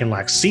thinking about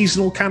making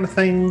seasonal kind of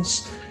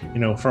things.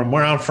 From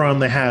where I'm from,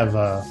 they have,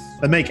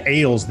 they make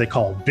ales they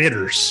call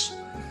bitters.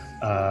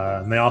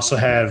 And they also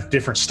have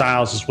different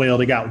styles as well.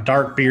 They got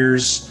dark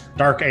beers,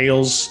 dark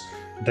ales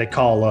they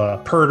call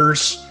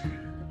purters.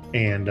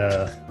 And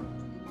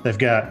they've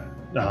got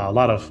a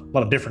lot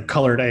of different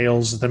colored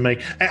ales that they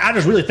make. I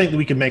just really think that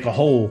we can make a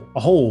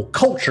whole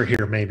culture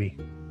here, maybe.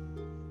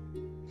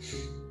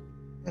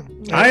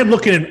 I'm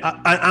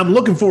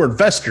looking for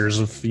investors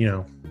if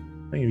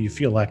maybe you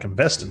feel like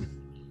investing.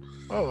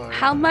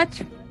 How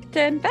much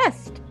to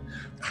invest?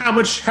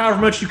 However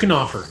much you can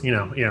offer.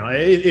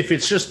 If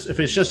it's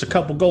just a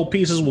couple gold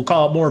pieces, we'll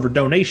call it more of a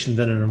donation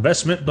than an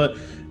investment. But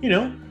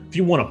if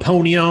you want to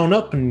pony on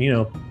up and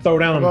throw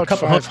down a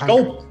couple hundred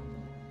gold,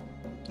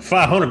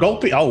 500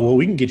 gold pieces. Oh well,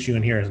 we can get you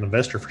in here as an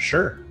investor for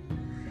sure.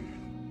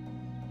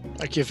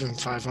 I give him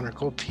 500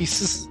 gold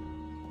pieces.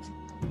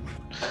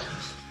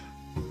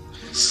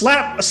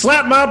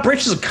 Slap my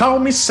britches and call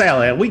me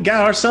Sally. We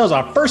got ourselves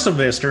our first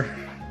investor.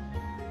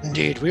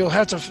 Indeed, we'll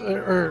have to,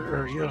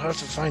 or you'll have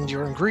to find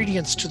your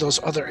ingredients to those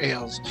other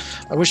ales.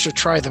 I wish to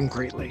try them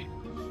greatly.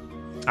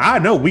 I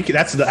know we could.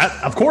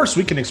 Of course,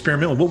 we can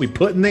experiment with what we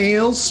put in the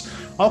ales,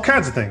 all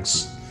kinds of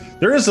things.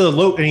 There is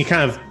any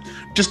kind of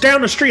just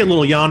down the street a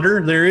little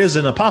yonder. There is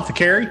an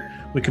apothecary.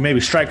 We can maybe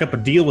strike up a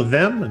deal with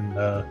them and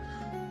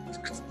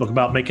look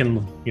about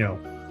making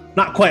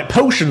not quite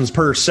potions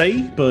per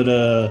se,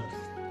 but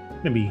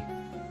maybe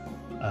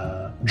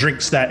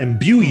drinks that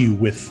imbue you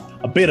with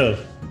a bit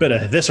of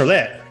this or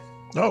that.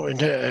 Oh,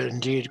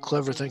 indeed,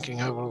 clever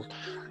thinking. I will.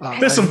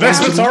 This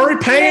investment's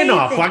already paying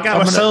off. I got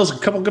ourselves a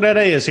couple good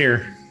ideas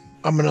here.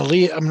 I'm gonna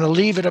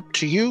leave it up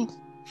to you,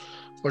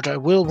 but I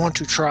will want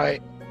to try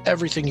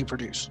everything you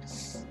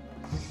produce.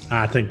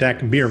 I think that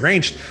can be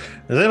arranged.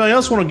 Does anybody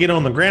else want to get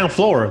on the ground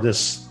floor of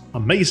this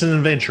amazing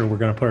adventure we're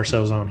going to put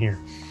ourselves on here?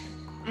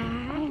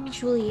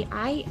 Actually,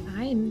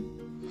 I'm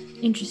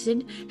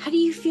interested. How do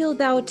you feel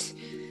about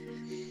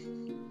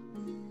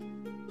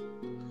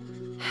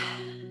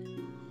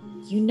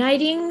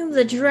uniting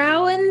the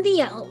drow and the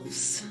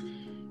elves?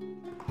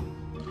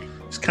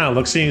 Just kind of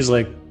looks at you, he's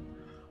like,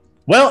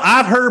 well,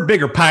 I've heard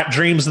bigger pipe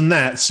dreams than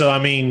that. So, I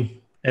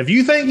mean, if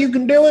you think you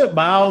can do it,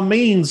 by all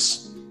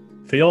means,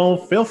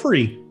 feel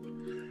free.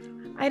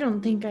 I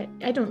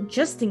don't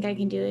just think I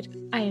can do it.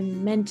 I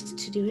am meant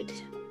to do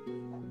it.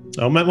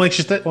 Oh, what makes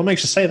you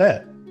say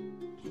that?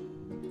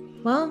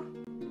 Well,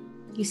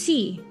 you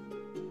see,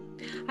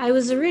 I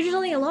was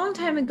originally a long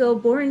time ago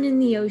born in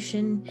the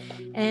ocean,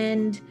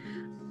 and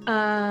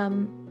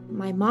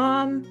my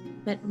mom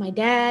met my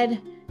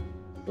dad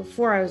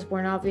before I was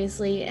born,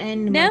 obviously,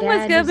 and Nan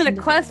was given a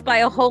quest by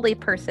a holy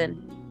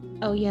person.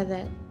 Oh yeah,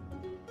 that.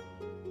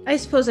 I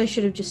suppose I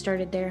should have just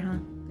started there, huh?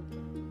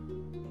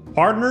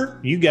 Partner,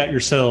 you got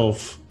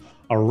yourself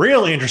a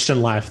real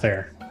interesting life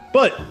there.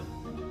 But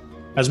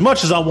as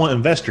much as I want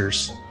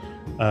investors,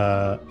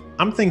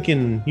 I'm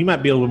thinking you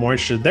might be a little bit more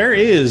interested. There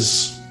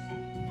is,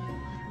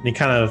 and he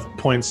kind of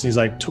points, and he's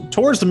like,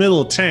 towards the middle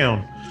of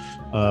town,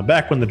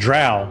 back when the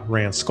Drow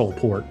ran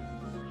Skullport,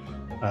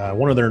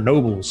 one of their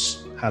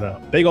nobles had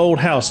a big old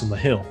house on the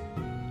hill.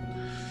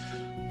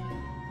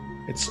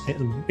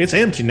 It's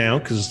empty now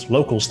because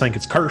locals think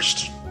it's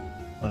cursed.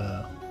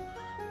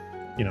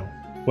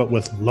 What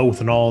with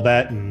Loth and all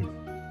that, and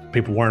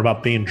people worrying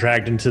about being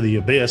dragged into the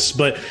abyss.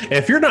 But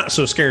if you're not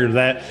so scared of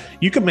that,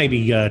 you could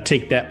maybe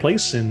take that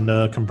place and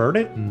convert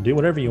it and do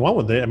whatever you want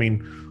with it. I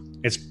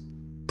mean, it's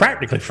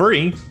practically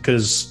free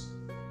because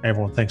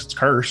everyone thinks it's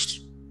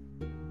cursed.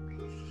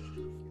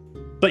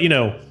 But,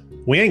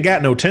 we ain't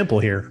got no temple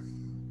here.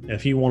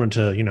 If you wanted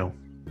to,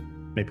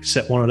 maybe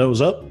set one of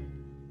those up.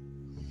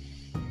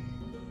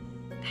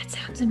 That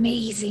sounds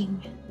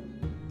amazing.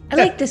 I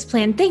like this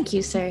plan. Thank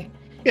you, sir.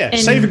 Yeah,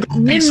 And save your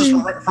gold pieces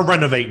Nim- for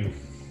renovating.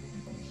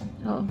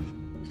 Oh,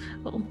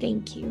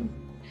 thank you.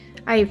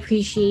 I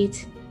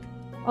appreciate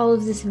all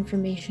of this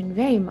information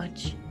very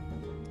much.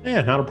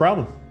 Yeah, not a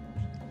problem.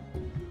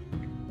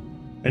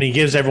 And he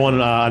gives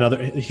everyone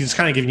another. He's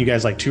kind of giving you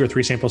guys like 2 or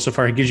 3 samples so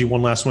far. He gives you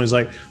one last one. He's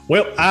like,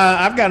 "Well,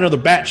 I've got another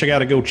batch I got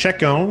to go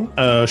check on.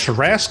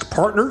 Sharask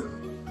partner.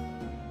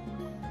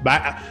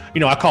 But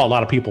I call a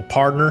lot of people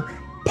partner.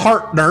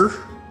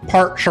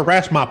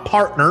 Sharask my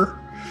partner.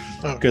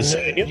 Because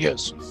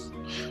yes,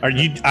 are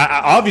you?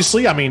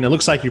 Obviously, I mean, it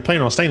looks like you're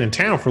planning on staying in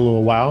town for a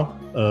little while.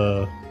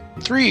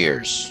 3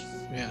 years.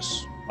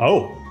 Yes.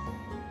 Oh.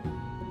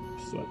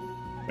 So,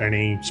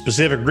 any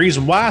specific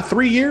reason why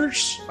 3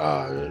 years?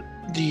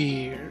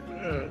 The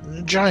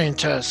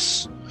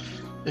giantess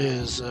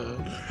is.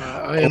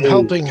 I am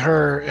helping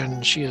her,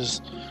 and she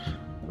is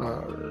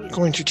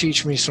going to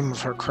teach me some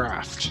of her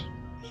craft.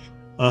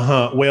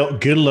 Well,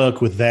 good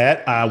luck with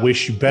that. I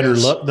wish you better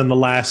luck than the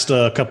last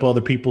couple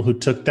other people who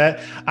took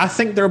that. I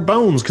think their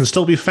bones can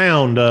still be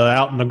found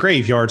out in the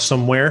graveyard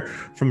somewhere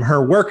from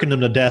her working them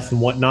to death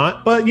and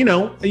whatnot. But,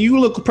 you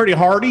look pretty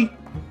hardy.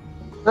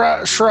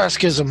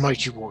 Shrask is a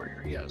mighty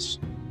warrior, yes.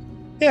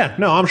 Yeah,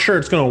 no, I'm sure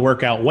it's going to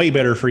work out way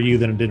better for you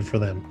than it did for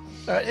them.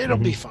 It'll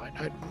be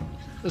fine.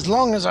 As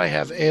long as I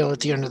have ale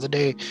at the end of the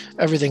day,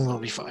 everything will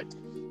be fine.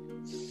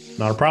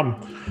 Not a problem.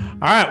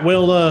 All right,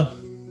 well,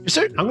 is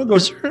there, I'm going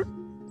to go...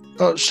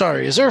 Oh,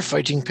 sorry. Is there a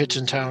fighting pit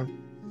in town?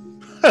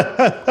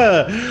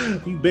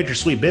 You bet your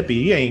sweet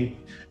bippy. You ain't...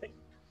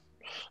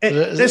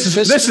 This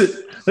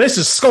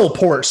is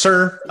Skullport,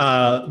 sir.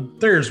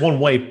 There's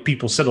one way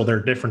people settle their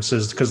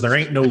differences because there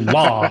ain't no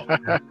law.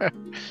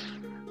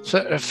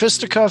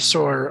 Fisticuffs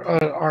or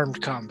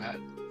armed combat?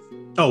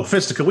 Oh,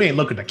 fisticuffs. We ain't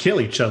looking to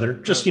kill each other.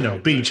 Just,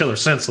 beat each other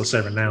senseless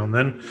every now and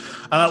then.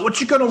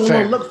 What you're going to want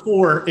to look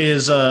for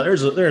is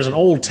there's an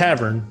old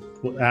tavern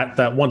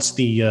that once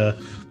the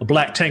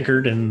Black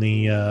Tankard and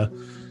the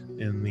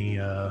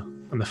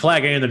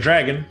Flag and the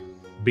Dragon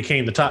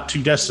became the top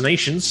 2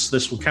 destinations.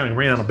 This one kind of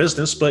ran out of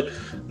business, but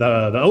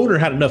the owner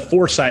had enough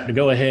foresight to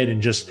go ahead and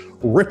just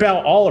rip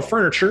out all the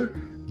furniture,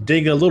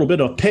 dig a little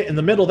bit of a pit in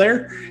the middle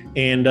there,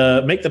 and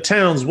make the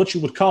towns what you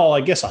would call,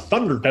 I guess, a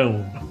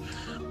Thunderdome.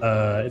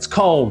 It's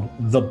called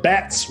the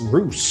Bat's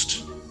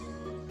Roost.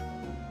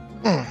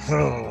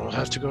 I'll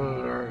have to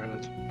go.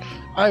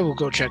 I will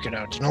go check it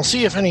out, and I'll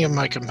see if any of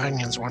my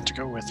companions want to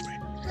go with me.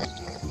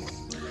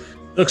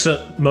 Looks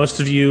at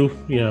most of you,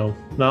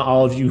 not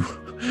all of you.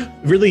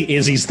 Really,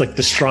 Izzy's like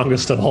the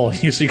strongest of all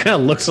of you, so he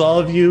kind of looks at all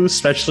of you,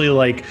 especially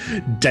like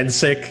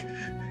Densick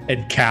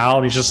and Cal,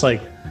 and he's just like,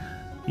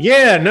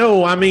 yeah,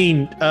 no, I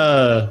mean,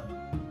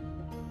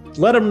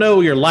 let them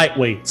know you're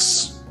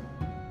lightweights.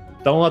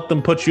 Don't let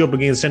them put you up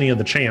against any of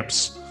the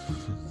champs.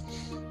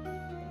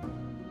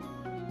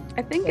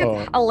 I think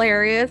it's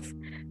hilarious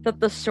that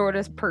the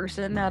shortest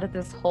person out of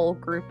this whole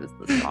group is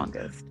the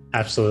strongest.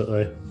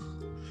 Absolutely.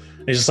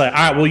 He's just like, all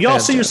right, well, y'all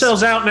see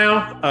yourselves out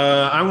now.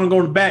 I'm going to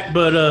go to the back,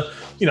 but,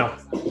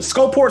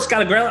 Skullport's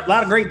got a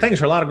lot of great things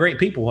for a lot of great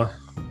people.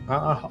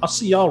 I'll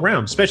see y'all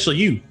around, especially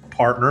you,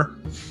 partner.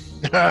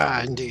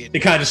 Indeed. He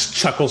kind of just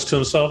chuckles to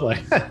himself,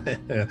 like,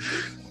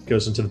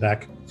 goes into the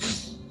back.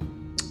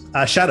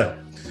 Shadow,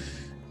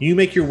 you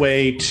make your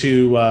way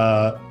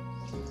to,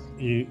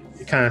 you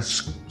kind of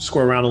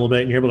square around a little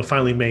bit, and you're able to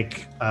finally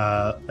make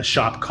a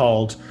shop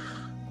called,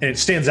 and it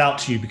stands out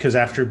to you because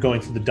after going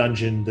through the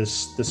dungeon,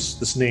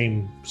 this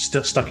name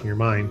stuck in your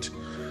mind,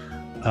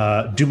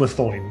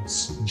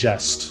 Dumathoin's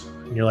Jest.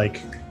 And you're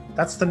like,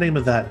 that's the name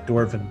of that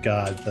dwarven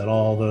god that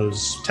all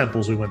those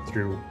temples we went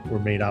through were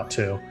made out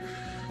to.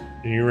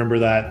 And you remember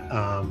that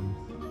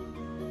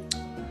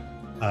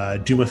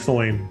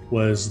Dumathoin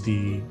was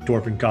the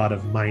dwarven god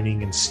of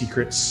mining and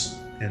secrets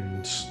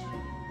and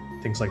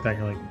things like that.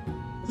 You're like,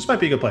 this might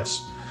be a good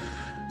place.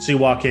 So you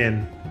walk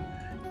in,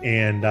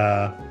 and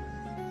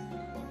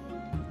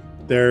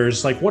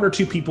there's like 1 or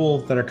 2 people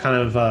that are kind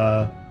of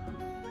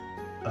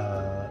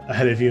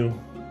ahead of you,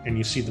 and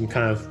you see them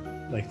kind of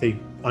like they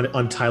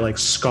untie like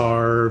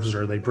scarves,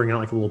 or they bring out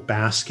like a little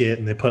basket,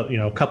 and they put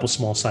a couple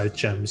small sized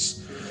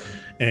gems.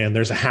 And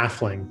there's a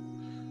halfling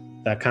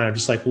that kind of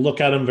just like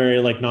look at him very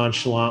like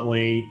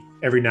nonchalantly.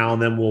 Every now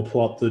and then we'll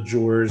pull up the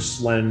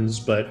jeweler's lens,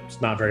 but it's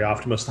not very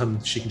often. Most of the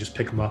time she can just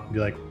pick him up and be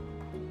like,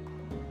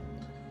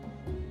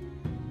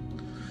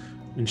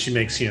 and she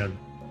makes an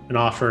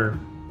offer.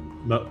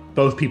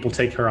 Both people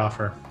take her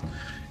offer.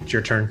 It's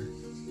your turn.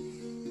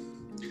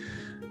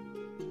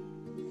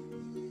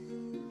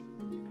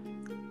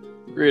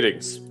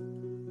 Greetings.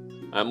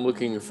 I'm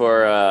looking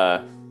for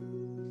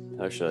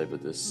how should I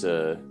put this?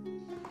 The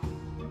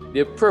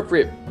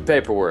appropriate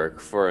paperwork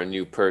for a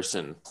new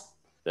person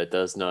that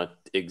does not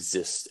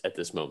exist at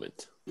this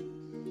moment.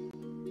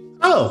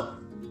 Oh,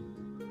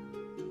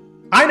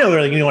 I know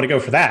where you want to go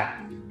for that.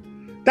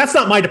 That's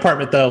not my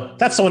department, though.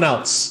 That's someone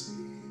else.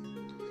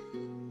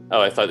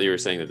 Oh, I thought you were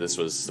saying that this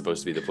was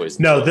supposed to be the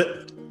poison. No,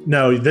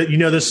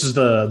 this is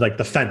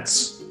the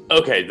fence.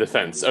 Okay, the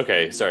fence.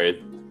 Okay,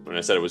 sorry. When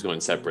I said it was going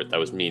separate, that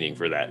was meaning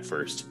for that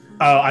first.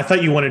 Oh, I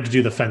thought you wanted to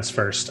do the fence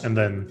first, and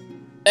then.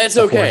 It's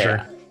okay.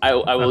 Forger. I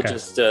will Okay.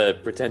 just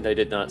pretend I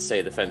did not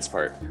say the fence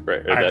part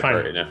right, or All right, that fine.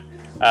 part right now.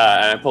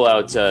 And I pull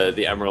out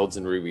the emeralds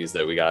and rubies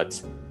that we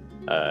got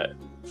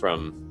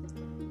from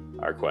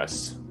our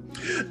quest.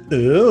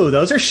 Ooh,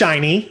 those are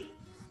shiny.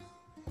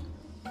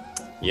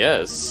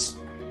 Yes,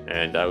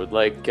 and I would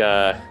like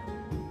to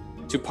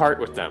part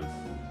with them.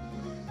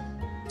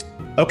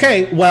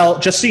 Okay, well,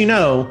 just so you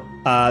know,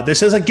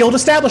 this is a guild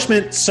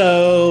establishment,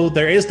 so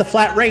there is the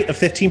flat rate of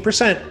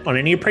 15% on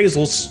any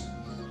appraisals.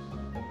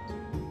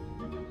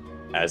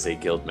 As a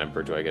guild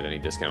member, do I get any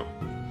discount?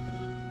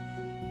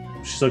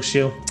 She looks at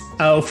you.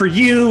 Oh, for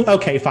you?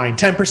 Okay, fine,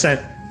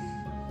 10%.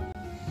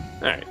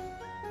 All right.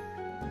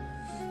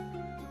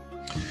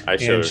 I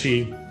show. And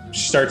she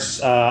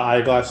starts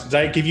eyeglass. Did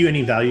I give you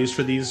any values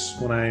for these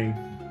when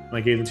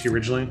I gave them to you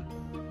originally?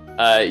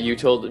 You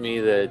told me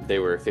that they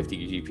were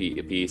 50 GP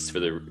a piece for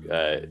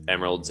the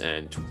emeralds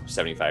and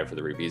 75 for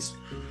the rubies.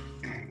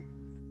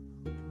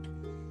 She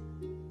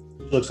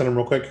looks at them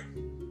real quick.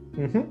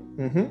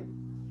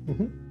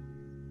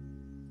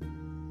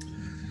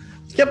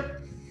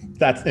 Yep.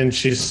 And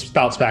she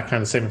spouts back kind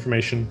of the same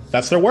information.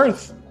 That's their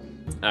worth.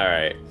 All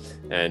right,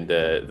 and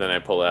then I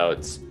pull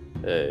out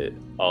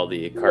all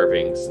the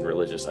carvings and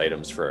religious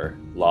items for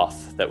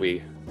Loth that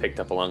we picked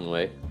up along the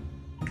way.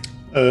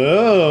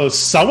 Oh,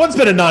 someone's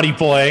been a naughty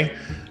boy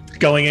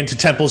going into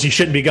temples you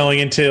shouldn't be going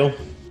into.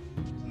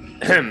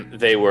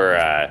 They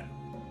were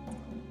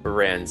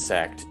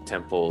ransacked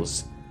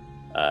temples,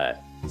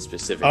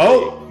 specifically.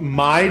 Oh,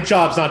 my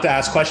job's not to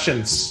ask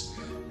questions.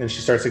 And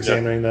she starts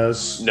examining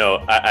those.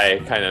 No,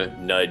 I kind of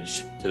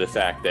nudge to the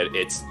fact that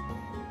it's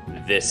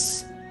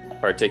this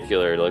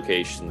particular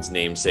location's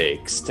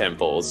namesakes,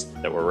 temples,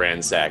 that were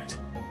ransacked,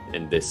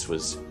 and this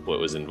was what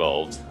was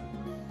involved.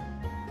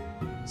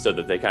 So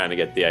that they kind of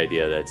get the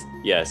idea that,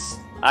 yes,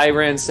 I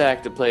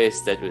ransacked a place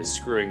that was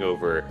screwing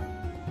over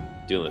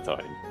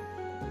Dulathoin.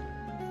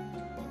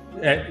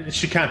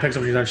 She kind of picks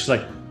up your she's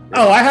like,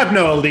 "Oh, I have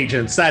no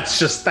allegiance. That's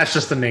just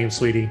the name,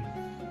 sweetie."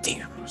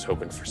 Damn, I was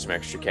hoping for some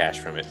extra cash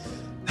from it.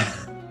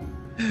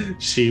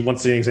 She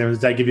wants to examine.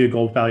 Did that give you a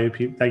gold value?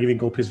 Did that give you a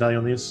gold piece value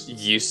on these?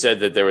 You said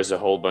that there was a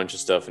whole bunch of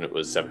stuff and it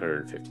was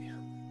 750.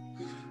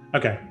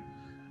 Okay.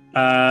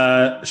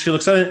 She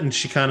looks at it and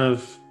she kind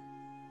of.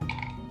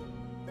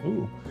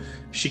 Ooh.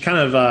 She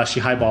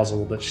highballs a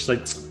little bit. She's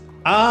like,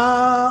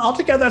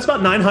 altogether, that's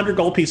about 900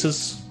 gold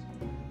pieces.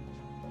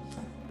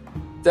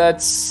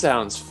 That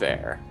sounds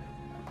fair.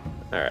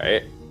 All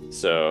right.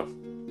 So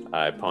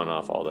I pawn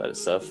off all that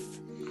stuff.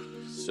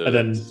 So And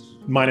then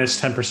minus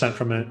 10%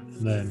 from it,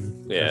 and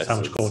then Yeah, that's how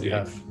so much gold let's you see.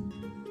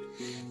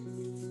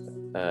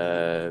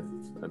 have.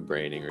 I'm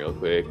braining real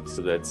quick.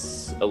 So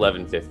that's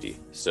 1150.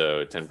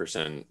 So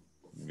 10%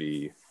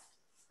 be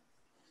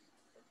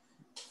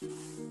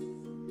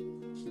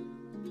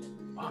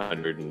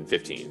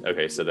 115.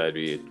 Okay, so that'd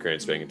be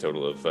grand spending a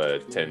total of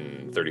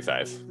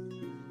 1035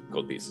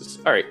 gold pieces.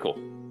 All right, cool.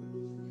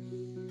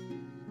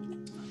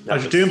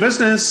 How's you doing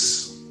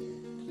business?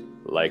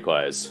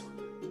 Likewise.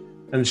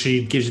 And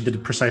she gives you the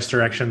precise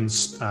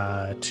directions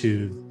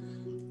to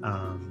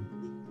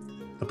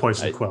the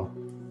poison quill.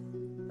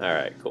 All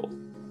right, cool.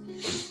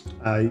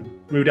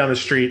 Move down the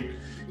street,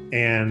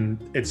 and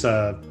it's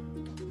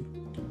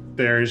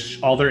there's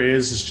all there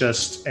is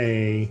just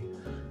a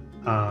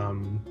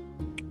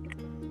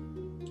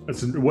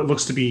it's what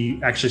looks to be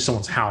actually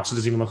someone's house. It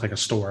doesn't even look like a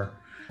store,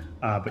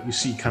 but you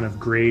see kind of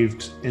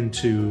graved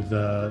into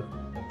the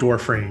door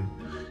frame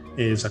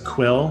is a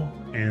quill,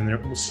 and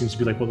there seems to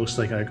be like what looks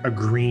like a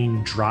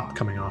green drop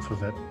coming off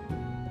of it.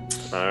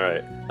 All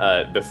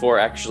right. Before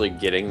actually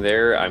getting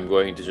there, I'm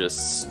going to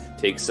just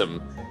take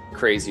some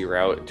crazy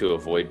route to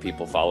avoid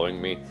people following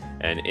me.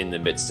 And in the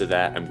midst of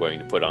that, I'm going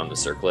to put on the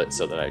circlet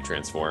so that I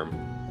transform.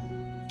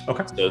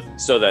 Okay.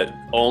 So that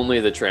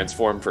only the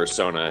transformed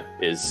persona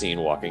is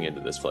seen walking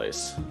into this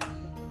place.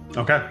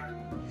 Okay.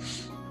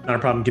 Not a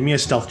problem. Give me a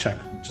stealth check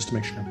just to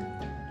make sure.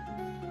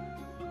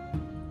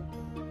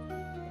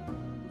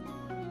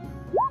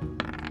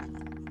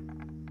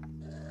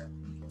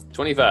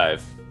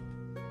 $25.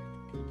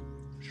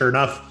 Sure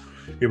enough,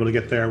 you're able to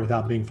get there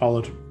without being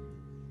followed.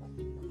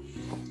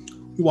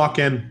 You walk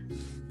in,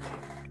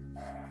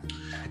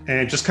 and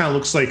it just kind of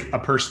looks like a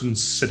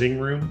person's sitting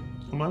room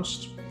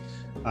almost.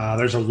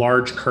 There's a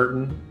large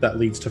curtain that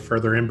leads to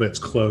further in, but it's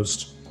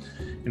closed.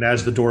 And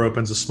as the door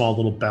opens, a small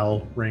little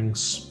bell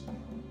rings.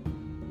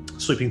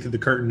 Sweeping through the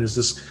curtain is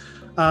this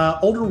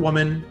older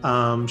woman.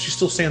 She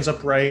still stands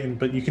upright,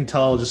 but you can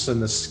tell just in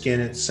the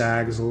skin it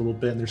sags a little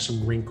bit, and there's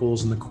some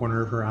wrinkles in the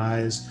corner of her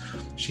eyes.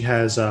 She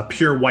has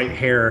pure white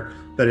hair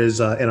that is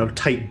in a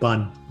tight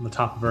bun on the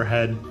top of her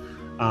head.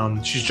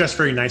 She's dressed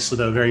very nicely,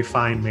 though, very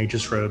fine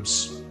mage's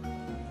robes.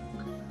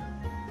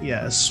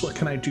 Yes, what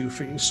can I do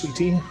for you,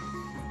 sweetie?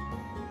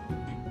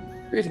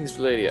 Greetings,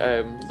 lady.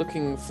 I'm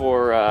looking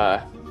for,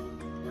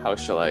 how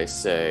shall I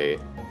say,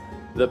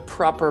 the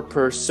proper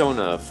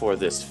persona for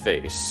this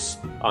face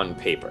on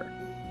paper.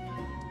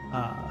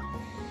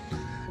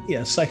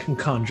 Yes, I can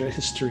conjure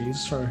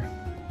histories for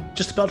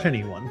just about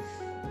anyone.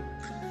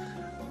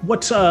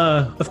 What,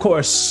 of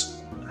course,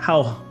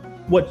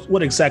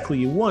 what exactly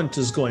you want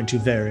is going to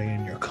vary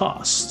in your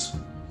cost.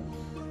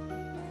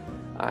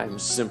 I'm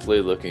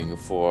simply looking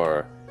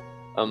for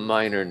a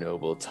minor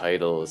noble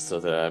title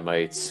so that I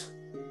might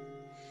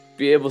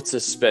be able to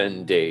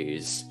spend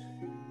days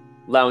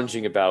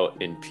lounging about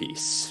in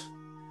peace.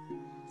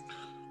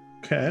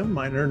 Okay,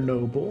 minor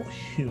noble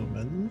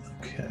human.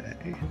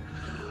 Okay.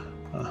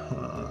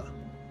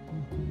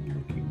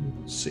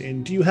 See,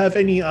 and do you have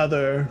any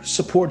other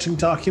supporting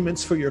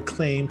documents for your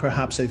claim?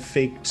 Perhaps a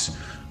faked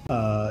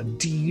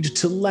deed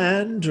to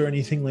land or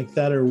anything like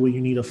that, or will you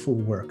need a full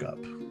workup?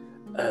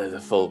 The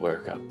full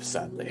workup,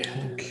 sadly.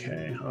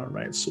 Okay, all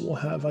right. So we'll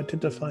have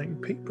identifying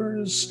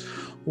papers.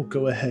 We'll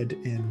go ahead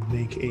and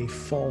make a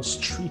false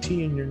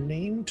treaty in your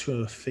name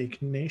to a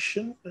fake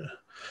nation.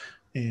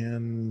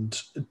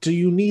 And do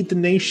you need the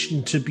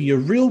nation to be a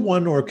real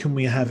one, or can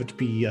we have it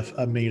be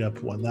a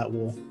made-up one? That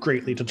will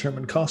greatly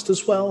determine cost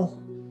as well.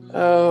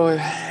 Oh,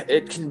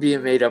 it can be a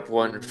made-up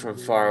one from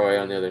far away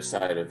on the other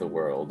side of the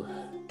world.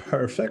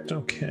 Perfect.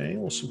 Okay,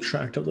 we'll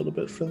subtract a little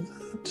bit for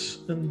that.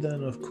 And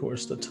then, of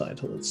course, the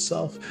title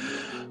itself.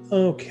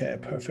 Okay,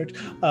 perfect.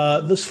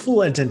 This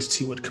full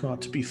identity would come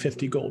out to be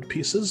 50 gold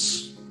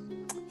pieces.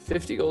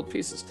 50 gold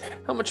pieces?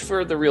 How much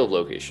for the real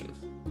location?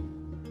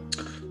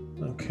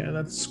 Okay,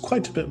 that's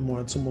quite a bit more.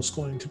 It's almost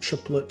going to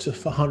triple it to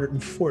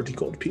 140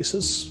 gold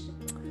pieces.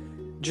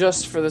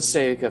 Just for the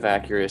sake of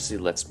accuracy,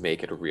 let's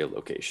make it a real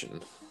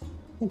location.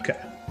 Okay,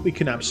 we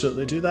can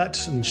absolutely do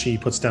that. And she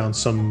puts down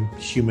some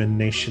human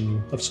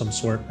nation of some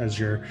sort as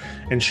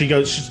and she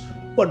goes,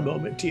 "One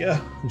moment, dear."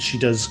 And she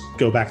does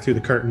go back through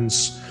the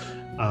curtains.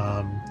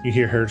 You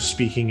hear her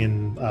speaking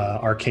in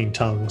arcane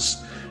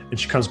tongues, and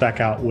she comes back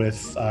out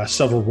with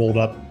several rolled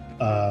up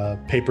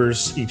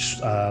papers, each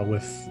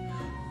with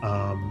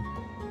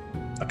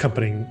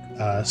accompanying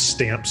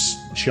stamps.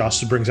 She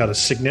also brings out a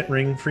signet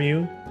ring for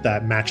you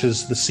that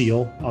matches the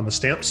seal on the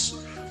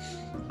stamps.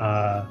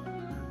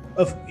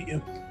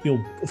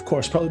 You'll of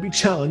course probably be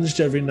challenged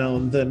every now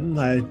and then.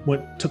 I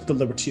took the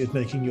liberty of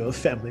making you a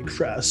family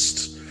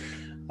crest.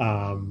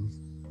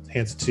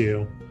 Hands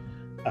you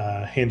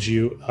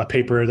a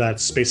paper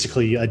that's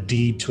basically a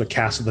deed to a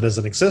castle that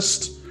doesn't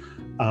exist,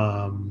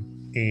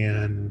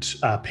 and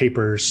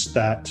papers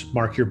that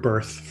mark your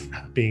birth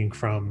being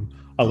from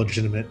a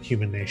legitimate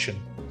human nation.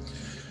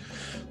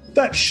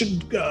 That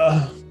should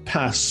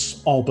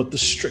pass all but the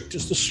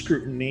strictest of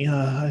scrutiny.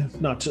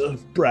 Not to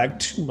brag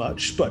too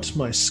much, but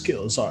my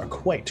skills are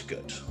quite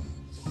good.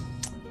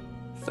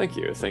 Thank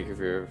you. Thank you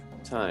for your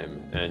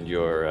time and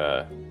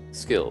your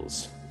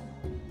skills.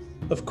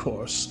 Of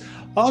course.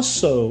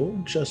 Also,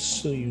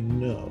 just so you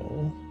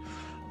know,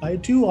 I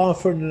do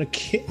offer an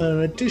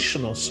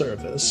additional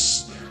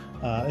service.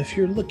 If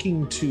you're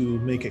looking to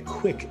make a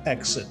quick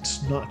exit,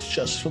 not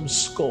just from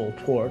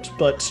Skullport,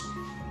 but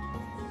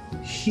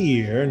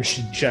here, and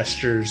she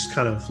gestures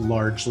kind of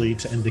largely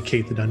to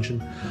indicate the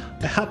dungeon,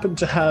 I happen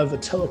to have a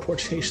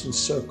teleportation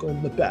circle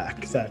in the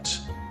back that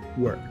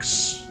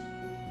works.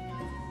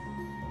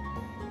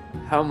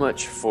 How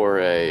much for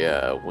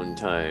a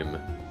one-time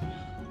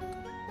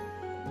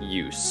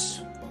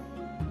use?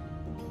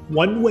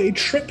 One-way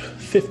trip,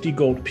 50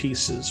 gold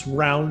pieces.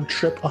 Round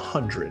trip,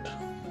 100.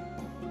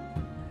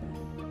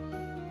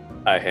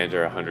 I hand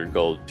her 100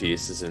 gold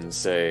pieces and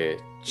say,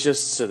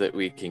 just so that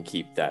we can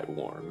keep that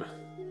warm.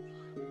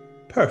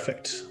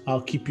 Perfect.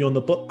 I'll keep you on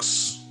the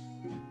books.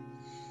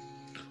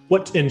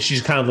 What? And she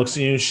kind of looks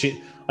at you.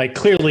 She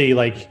clearly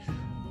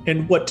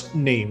and what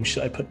name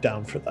should I put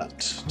down for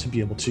that to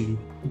be able to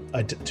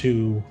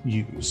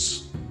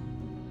use?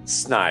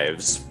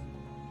 Snives.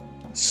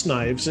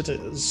 Snives it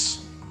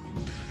is.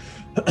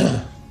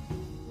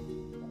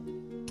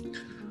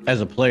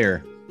 As a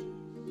player,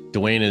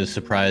 Dwayne is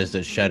surprised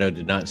that Shadow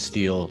did not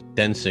steal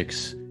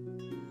Densik's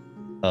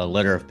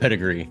letter of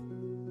pedigree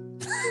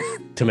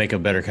to make a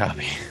better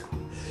copy.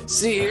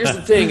 See, here's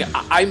the thing.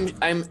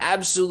 I'm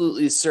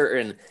absolutely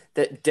certain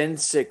that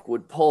Densik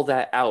would pull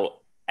that out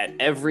at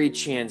every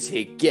chance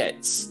he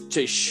gets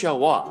to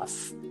show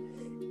off.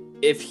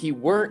 If he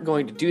weren't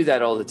going to do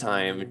that all the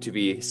time to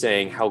be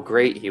saying how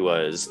great he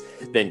was,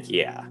 then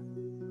yeah.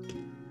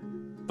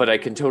 But I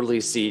can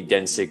totally see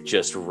Densik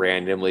just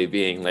randomly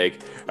being like,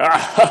 "Ah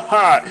ha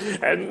ha,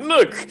 and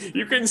look,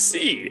 you can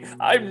see,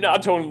 I'm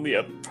not only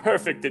a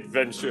perfect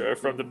adventurer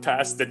from the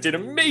past that did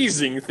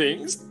amazing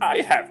things, I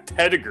have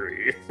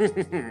pedigree."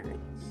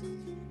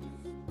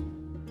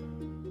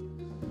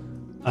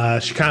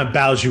 She kind of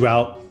bows you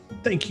out.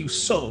 Thank you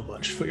so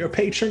much for your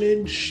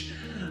patronage.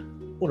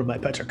 One of my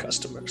better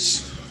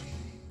customers.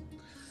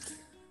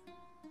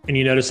 And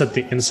you notice that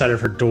the inside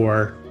of her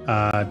door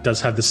does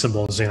have the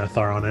symbol of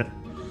Xanathar on it.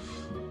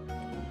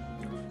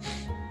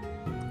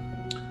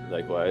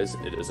 Likewise,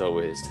 it is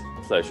always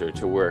a pleasure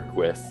to work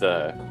with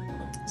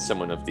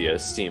someone of the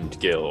esteemed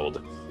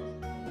guild.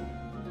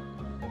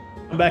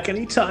 Come back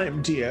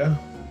anytime, dear.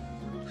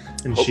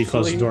 And Hopefully, she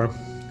closes the door.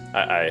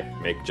 I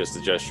make just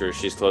a gesture as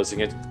she's closing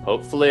it.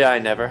 Hopefully I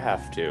never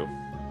have to.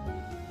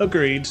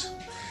 Agreed.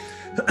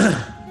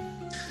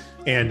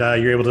 And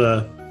you're able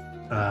to.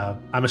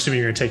 I'm assuming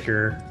you're going to take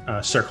your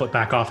circlet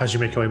back off as you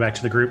make your way back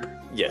to the group.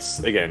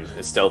 Yes, again,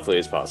 as stealthily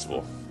as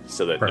possible,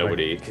 so that Perfect.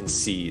 nobody can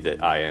see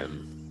that I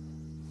am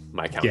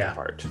my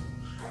counterpart.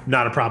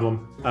 Not a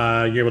problem.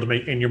 You're able to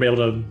make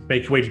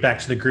your way back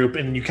to the group,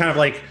 and you kind of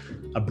like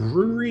a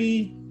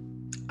brewery.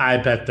 I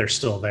bet they're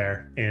still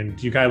there,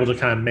 and you're able to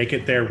kind of make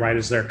it there right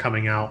as they're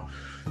coming out,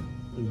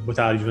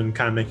 without even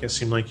kind of making it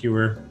seem like you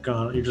were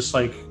gone. You're just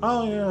like,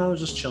 oh yeah, I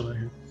was just chilling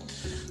here.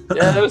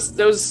 Yeah,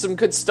 there was some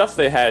good stuff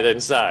they had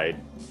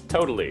inside.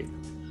 Totally.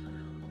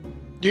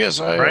 Yes,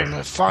 I am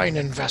a fine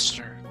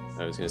investor.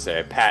 I was gonna say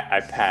I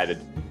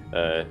patted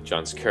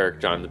John's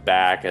character on the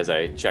back as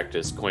I checked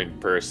his coin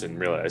purse and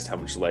realized how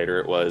much lighter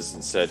it was,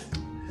 and said,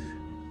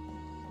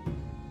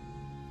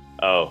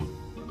 "Oh,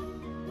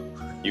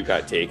 you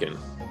got taken."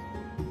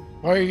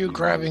 Why are you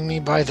grabbing me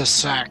by the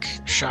sack,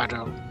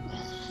 Shadow?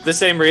 The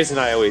same reason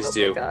I always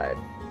do. God.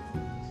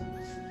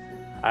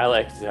 I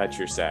like to touch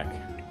your sack.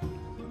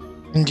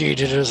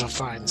 Indeed, it is a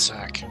fine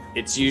sack.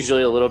 It's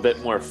usually a little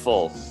bit more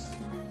full.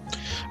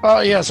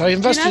 Yes, I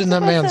invested in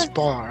that man's to-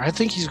 bar. I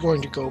think he's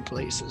going to go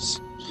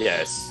places.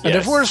 Yes. And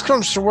yes. if worse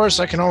comes to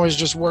worse, I can always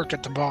just work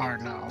at the bar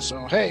now.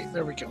 So, hey,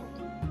 there we go.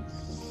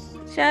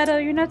 Shadow,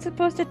 you're not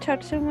supposed to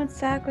touch someone's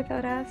sack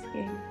without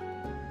asking.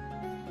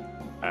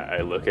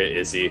 I look at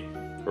Izzy,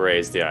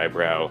 raise the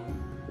eyebrow.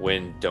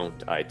 When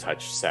don't I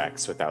touch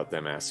sacks without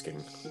them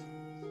asking?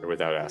 Or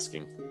without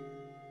asking?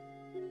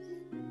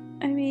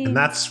 I mean, And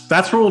that's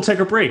where we'll take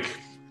a break.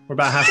 We're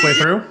about halfway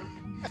through.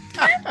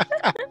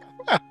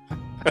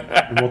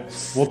 And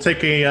we'll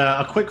take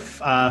a quick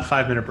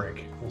 5-minute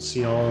break. We'll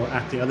see you all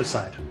at the other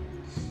side.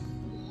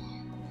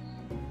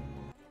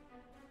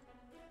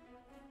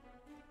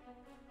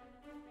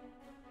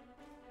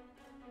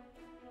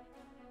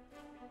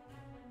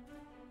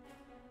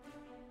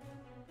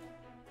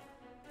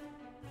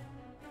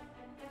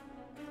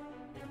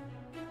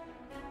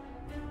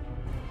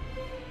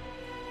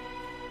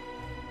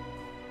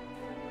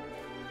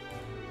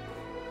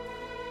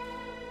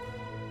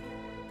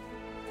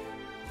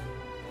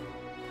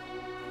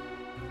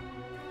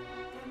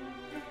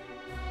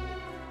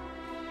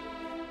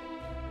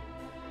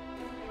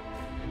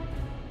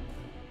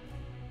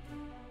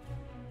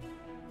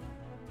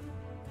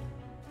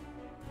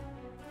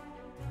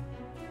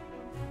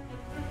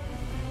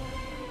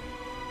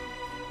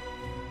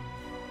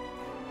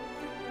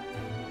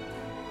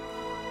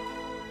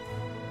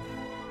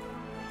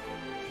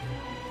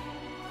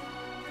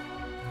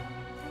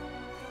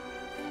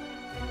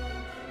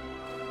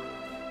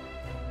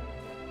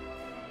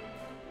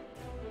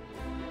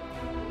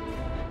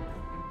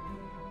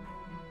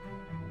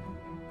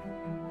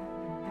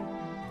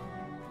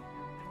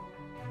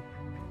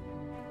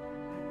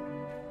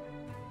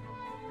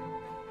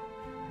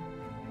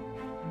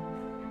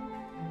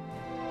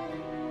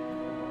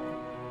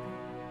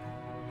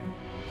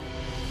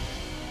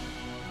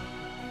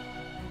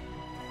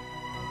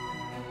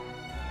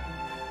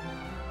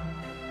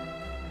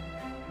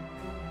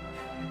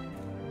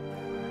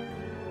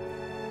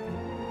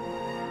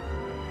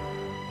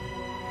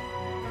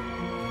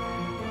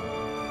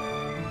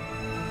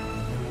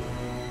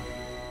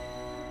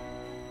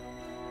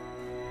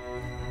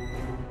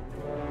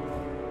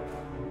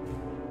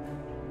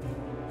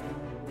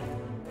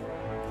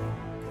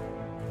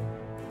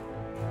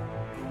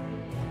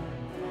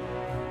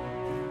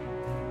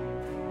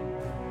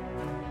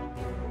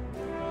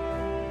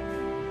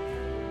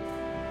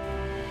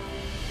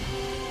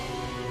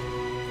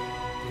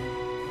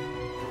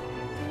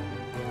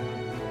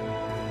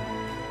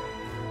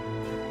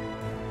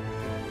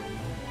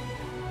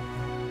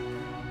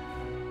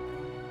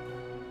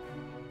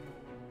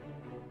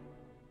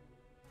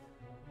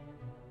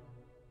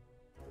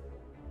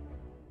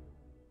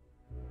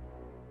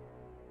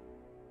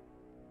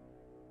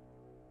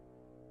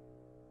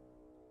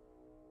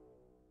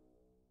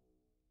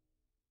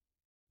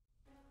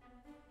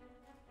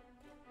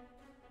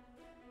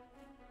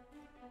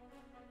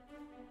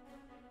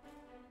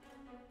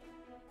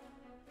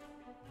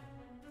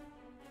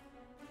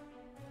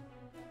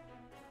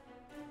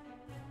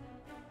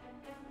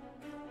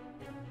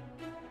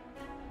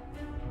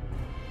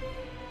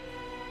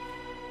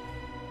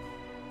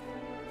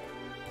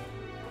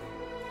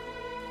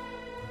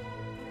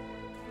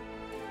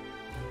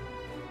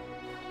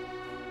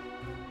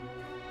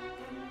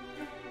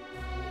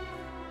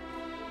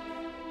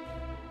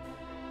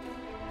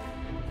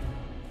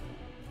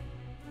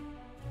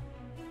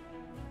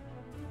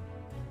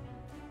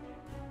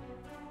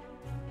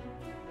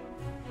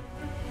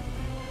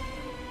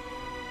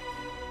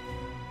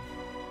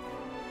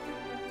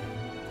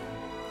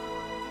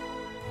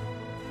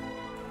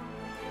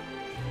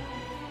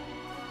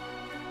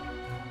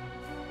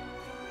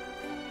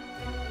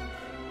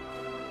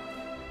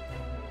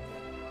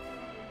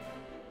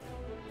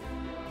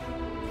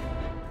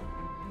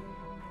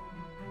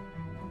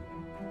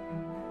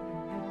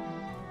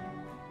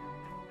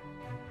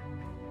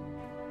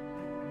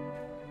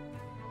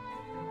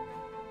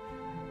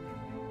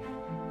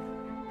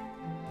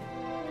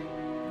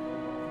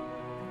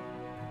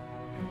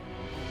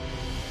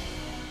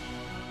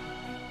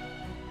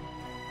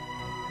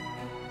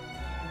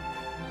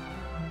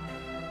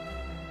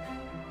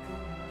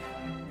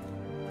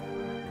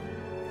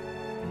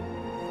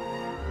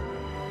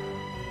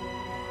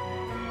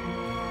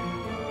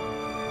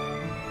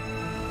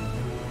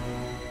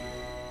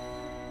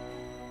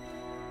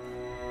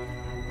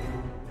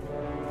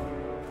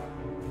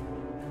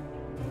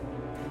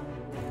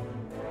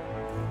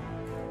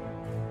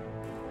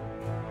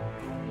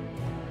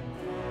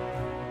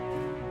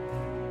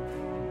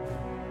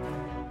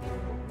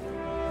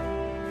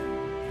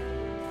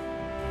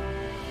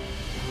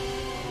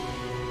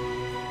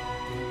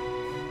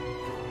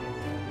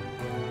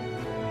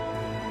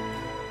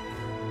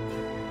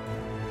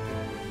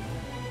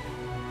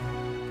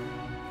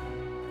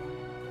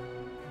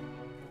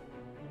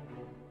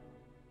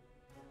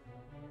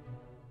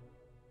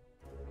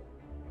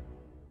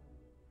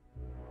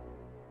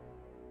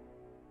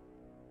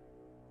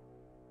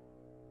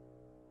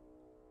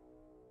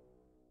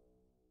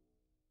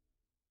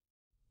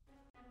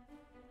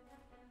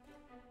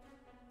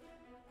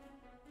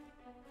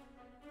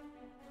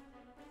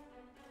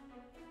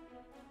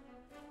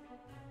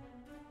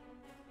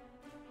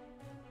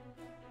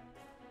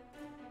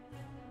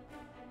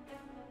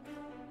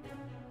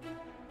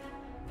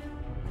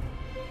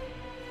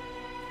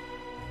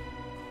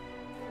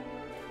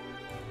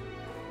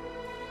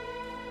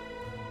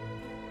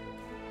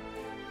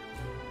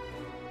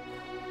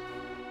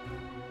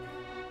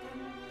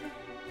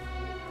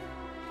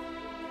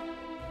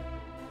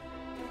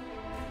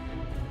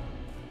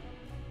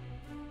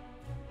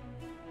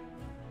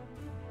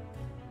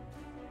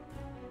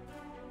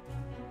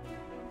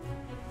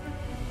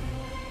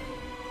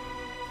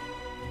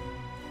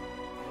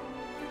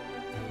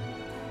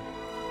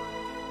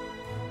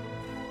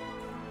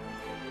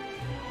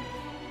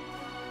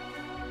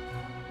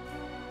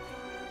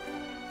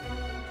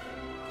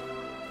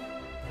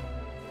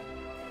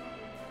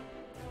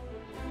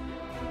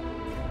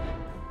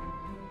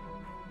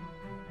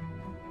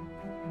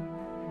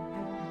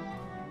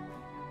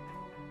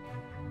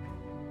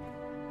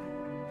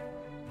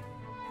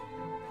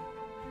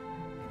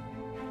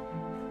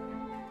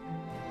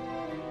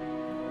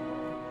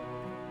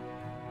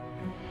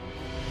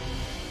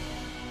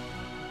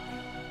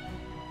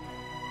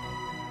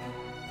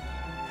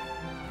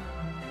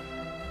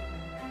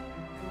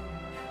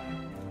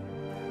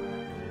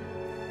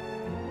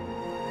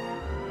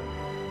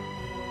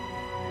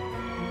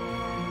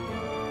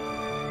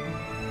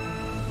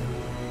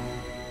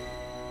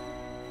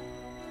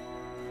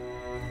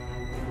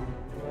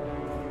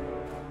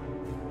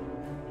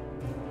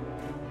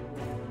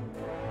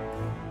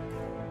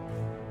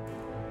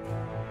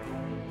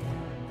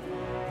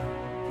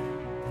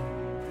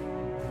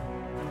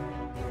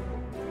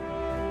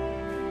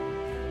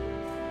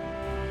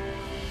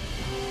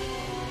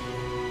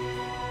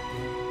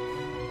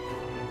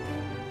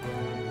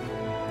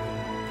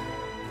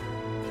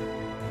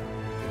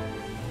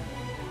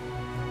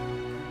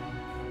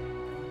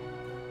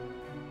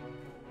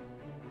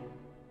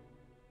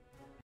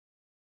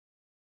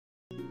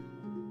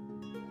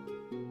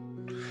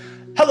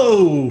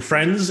 Hello,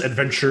 friends,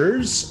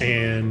 adventurers,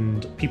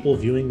 and people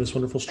viewing this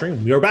wonderful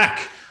stream. We are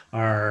back.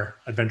 Our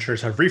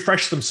adventurers have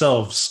refreshed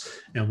themselves,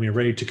 and we are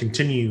ready to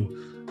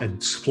continue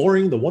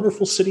exploring the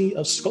wonderful city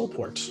of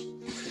Skullport.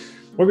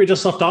 Where we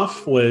just left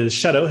off was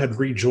Shadow had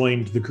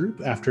rejoined the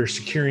group after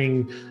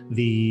securing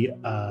the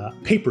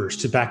papers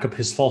to back up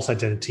his false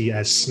identity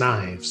as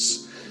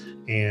Snives.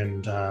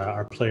 And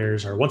our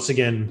players are once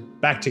again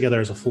back together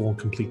as a full and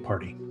complete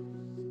party.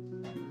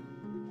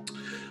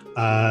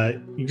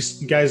 You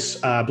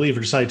guys, I believe,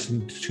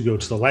 decided to go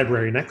to the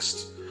library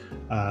next.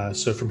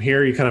 So from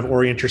here, you kind of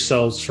orient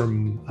yourselves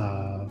from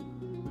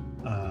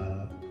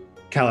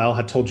Kal-El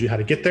had told you how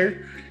to get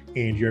there,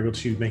 and you're able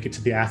to make it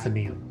to the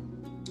Athenaeum.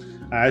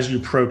 As you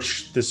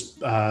approach this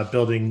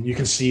building, you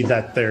can see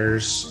that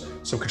there's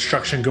some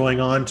construction going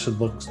on. It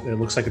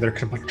looks like they're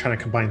trying to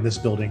combine this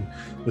building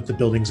with the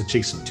buildings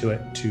adjacent to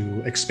it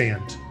to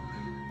expand.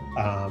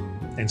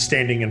 And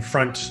standing in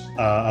front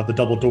of the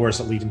double doors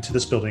that lead into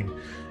this building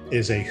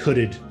is a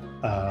hooded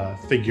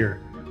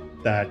figure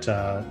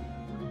that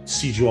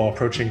sees you all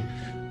approaching,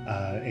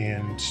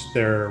 and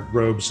their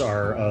robes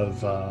are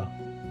of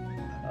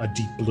a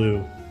deep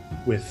blue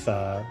with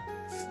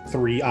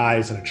 3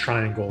 eyes and a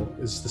triangle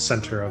is the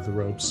center of the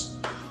robes.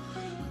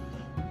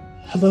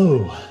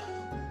 Hello.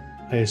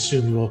 I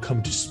assume you all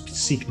come to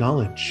seek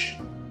knowledge.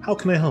 How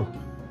can I help?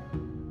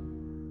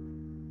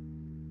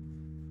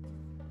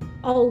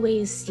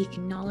 Always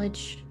seeking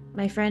knowledge,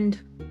 my friend.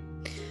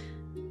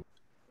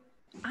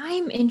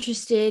 I'm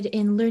interested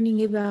in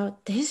learning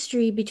about the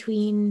history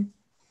between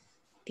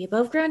the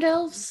above ground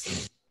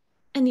elves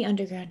and the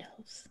underground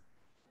elves.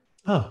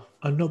 Oh,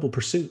 a noble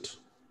pursuit.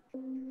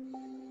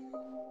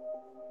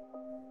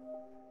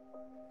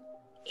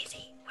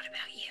 Izzy, what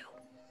about you?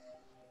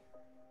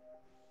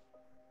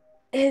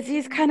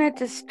 Izzy's kind of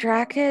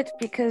distracted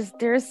because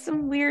there's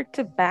some weird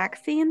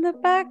tabaxi in the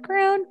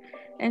background,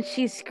 and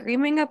she's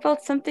screaming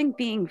about something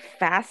being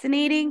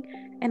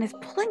fascinating and is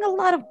pulling a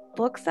lot of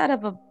books out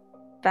of a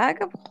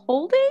bag of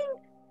holding.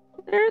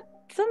 They're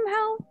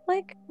somehow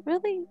like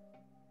really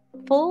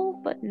full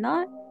but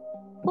not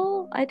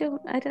full. I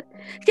don't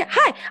Yeah,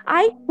 hi,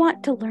 I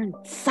want to learn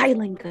sign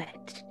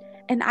language,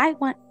 and I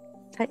want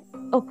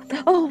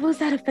was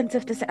that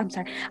offensive to say? I'm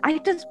sorry. I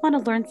just want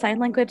to learn sign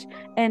language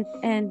and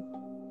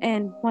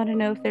want to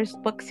know if there's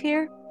books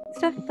here,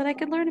 stuff that I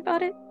could learn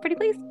about it. Pretty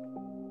please.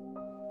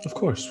 Of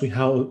course, we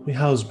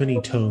house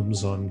many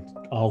tomes on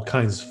all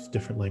kinds of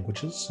different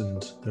languages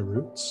and their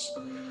roots.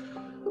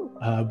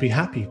 I'd be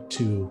happy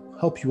to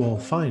help you all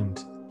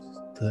find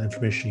the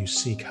information you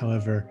seek.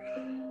 However,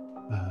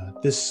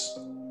 this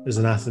is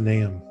an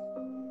Athenaeum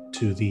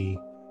to the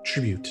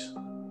tribute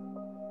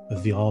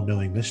of the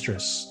all-knowing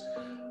mistress.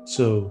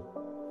 So,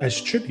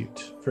 as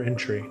tribute for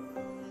entry,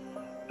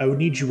 I would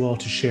need you all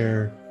to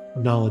share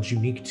knowledge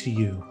unique to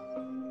you,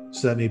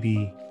 so that may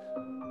be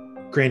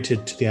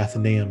granted to the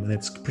Athenaeum in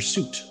its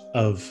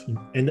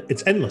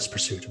endless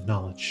pursuit of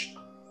knowledge.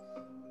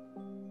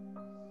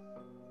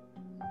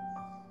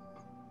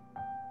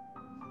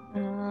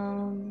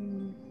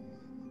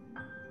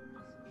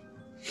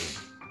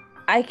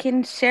 I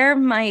can share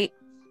my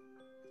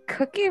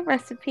cookie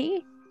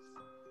recipe.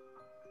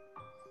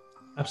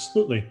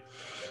 Absolutely.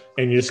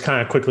 And you just kind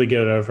of quickly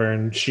get it over,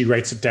 and she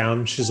writes it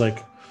down. She's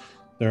like,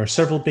 there are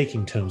several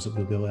baking tomes that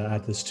we'll be able to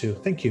add this to.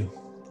 Thank you.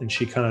 And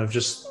she kind of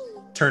just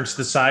turns to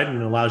the side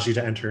and allows you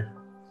to enter.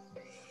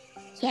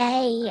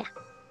 Yay.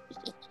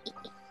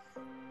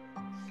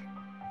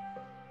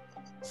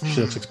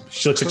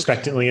 She looks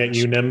expectantly at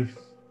you, Nim.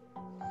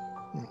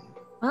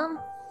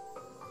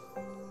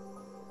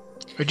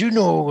 I do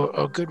know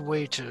a good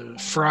way to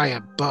fry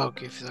a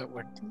bug, if that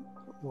would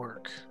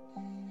work.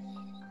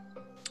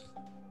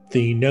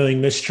 The knowing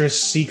mistress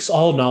seeks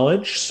all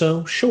knowledge,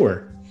 so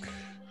sure.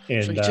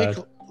 And so you take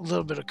a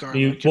little bit of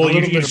garlic.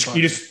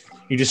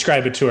 You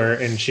describe it to her,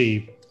 and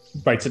she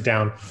writes it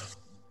down.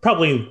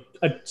 Probably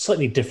a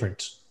slightly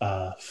different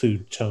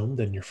food tome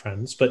than your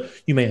friends, but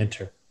you may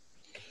enter.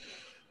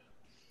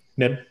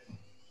 Nim?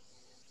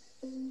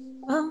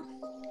 Well,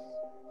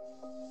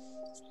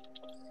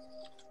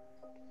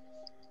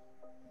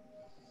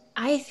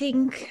 I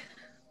think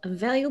a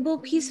valuable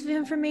piece of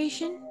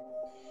information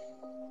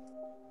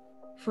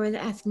for the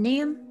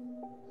Athenaeum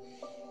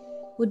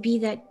would be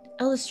that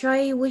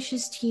Elistrae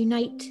wishes to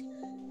unite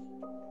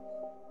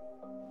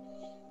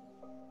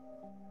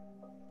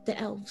the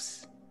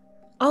elves.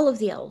 All of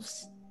the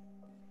elves.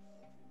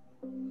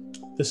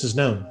 This is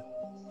known.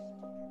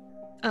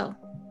 Oh.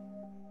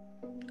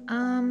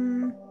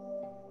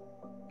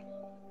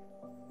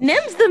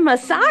 Nim's the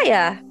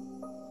Messiah.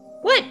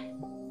 What?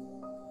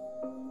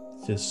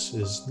 This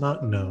is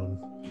not known.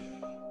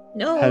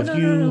 No,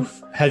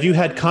 Have you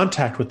had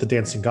contact with the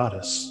dancing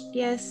goddess?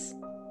 Yes.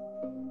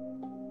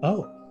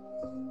 Oh.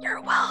 You're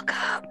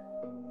welcome.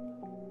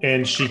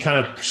 And she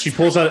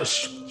pulls out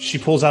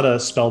a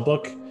spell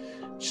book.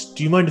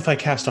 Do you mind if I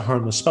cast a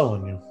harmless spell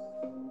on you?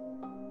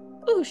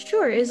 Oh,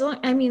 sure.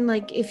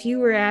 If you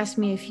were asked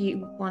me if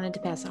you wanted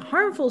to pass a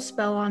harmful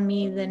spell on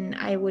me, then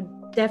I would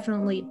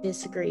definitely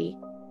disagree.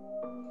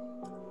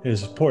 It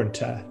is important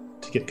to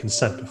get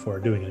consent before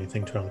doing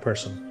anything to another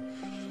person.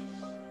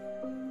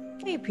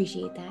 I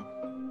appreciate that.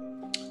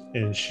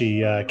 And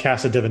she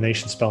casts a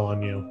divination spell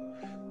on you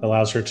that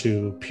allows her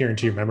to peer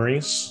into your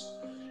memories.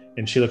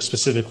 And she looks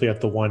specifically at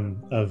the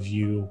one of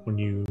you when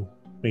you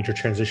made your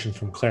transition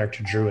from cleric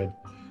to druid.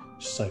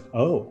 She's like,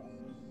 oh.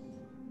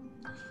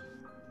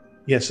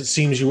 Yes, it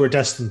seems you were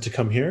destined to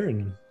come here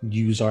and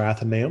use our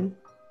Athenaeum.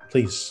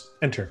 Please,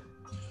 enter.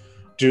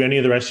 Do any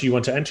of the rest of you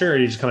want to enter, or are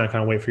you just kind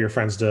of wait for your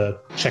friends to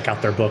check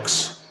out their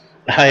books?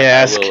 I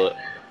ask,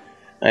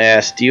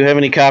 do you have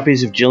any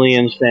copies of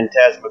Jillian's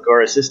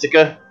Phantasmagoria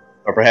Sistika?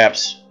 Or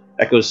perhaps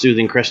Echo's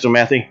Soothing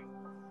Crestomathy?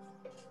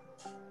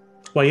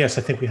 Well, yes,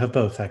 I think we have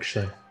both,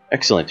 actually.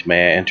 Excellent.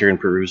 May I enter and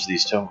peruse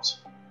these tomes?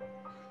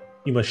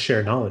 You must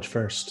share knowledge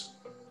first.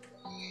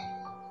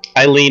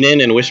 I lean in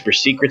and whisper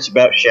secrets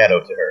about Shadow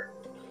to her.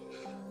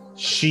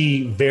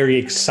 She very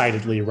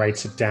excitedly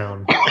writes it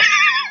down.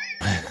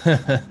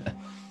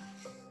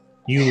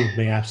 You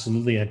may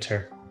absolutely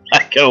enter.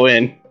 I go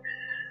in.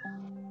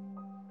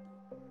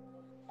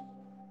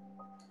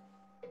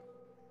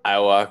 I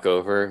walk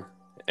over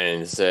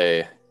and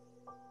say,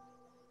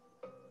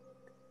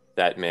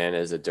 that man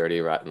is a dirty,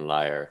 rotten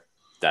liar.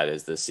 That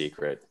is the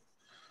secret.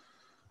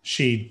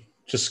 She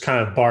just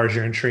kind of bars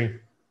your entry.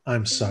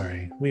 I'm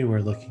sorry.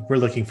 We're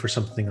looking for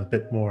something a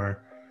bit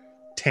more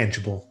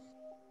tangible.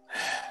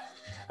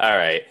 All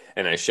right.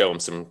 And I show him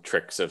some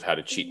tricks of how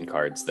to cheat in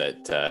cards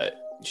that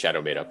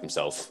Shadow made up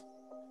himself.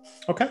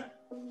 Okay.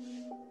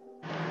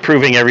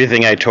 Proving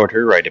everything I told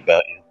her right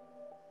about you.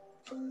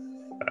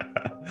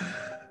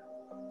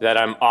 That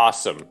I'm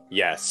awesome.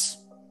 Yes.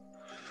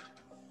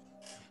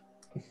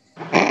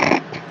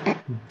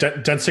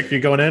 Densick, you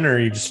going in, or are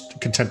you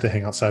just content to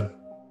hang outside?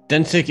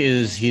 Densick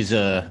he's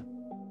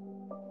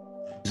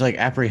like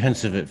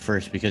apprehensive at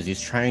first because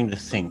he's trying to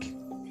think.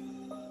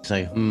 It's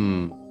like,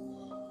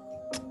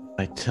 if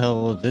I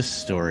tell this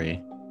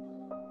story,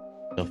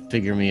 they'll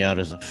figure me out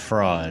as a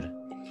fraud.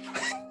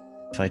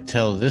 If I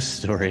tell this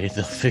story,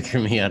 they'll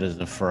figure me out as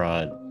a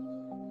fraud.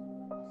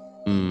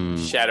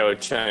 Shadow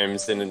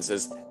chimes in and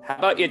says, how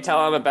about you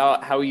tell him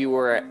about how you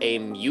were a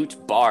mute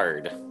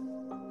bard?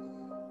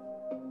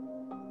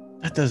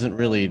 That doesn't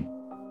really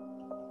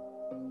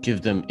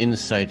give them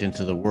insight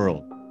into the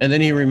world. And then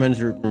he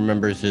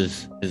remembers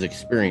his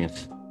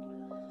experience.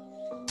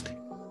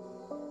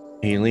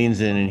 He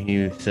leans in and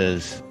he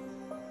says,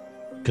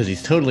 because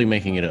he's totally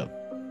making it up,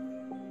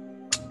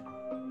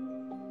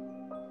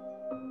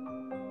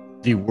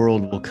 the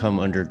world will come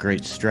under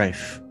great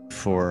strife,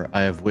 for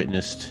I have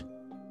witnessed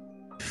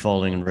a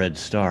falling red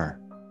star.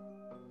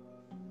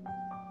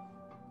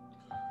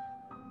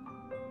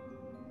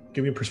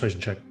 Give me a persuasion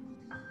check.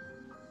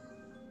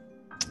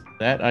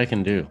 That I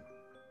can do.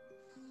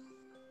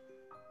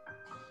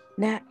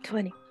 Nat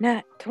 20,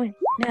 nat 20,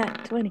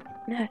 nat 20,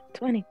 nat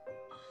 20.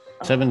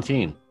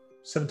 17.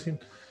 17.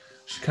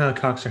 She kind of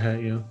cocks her head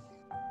at you.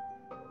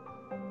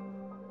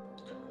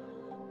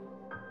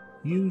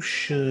 You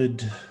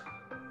should...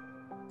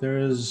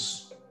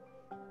 There's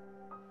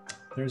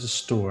a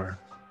store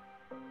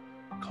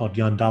called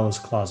Yondala's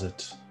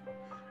Closet.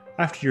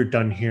 After you're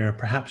done here,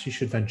 perhaps you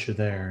should venture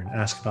there and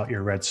ask about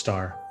your red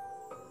star.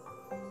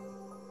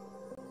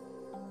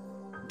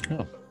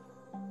 Oh.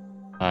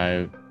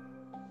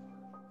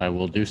 I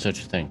will do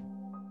such a thing.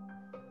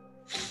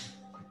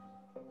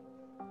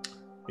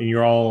 And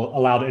you're all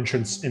allowed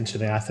entrance into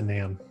the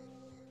Athenaeum.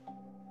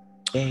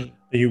 Yay.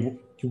 You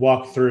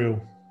walk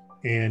through,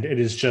 and it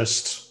is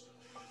just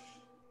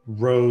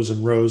rows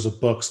and rows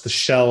of books. The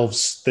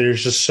shelves,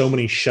 there's just so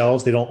many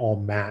shelves, they don't all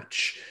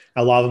match.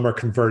 A lot of them are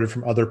converted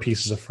from other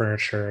pieces of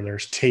furniture.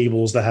 There's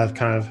tables that have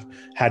kind of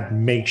had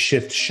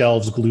makeshift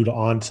shelves glued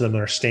onto them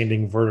that are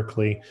standing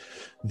vertically.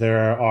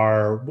 There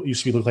are what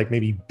used to look like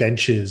maybe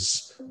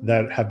benches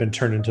that have been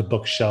turned into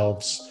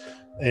bookshelves.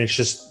 And it's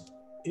just,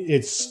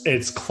 it's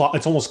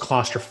almost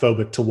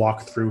claustrophobic to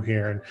walk through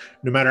here. And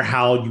no matter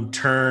how you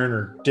turn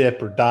or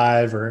dip or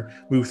dive or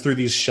move through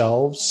these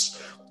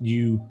shelves,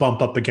 you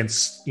bump up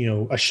against,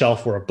 a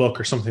shelf or a book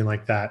or something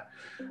like that.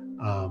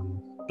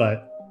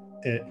 But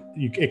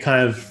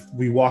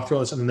we walk through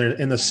this, and then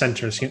in the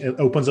center, it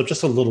opens up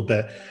just a little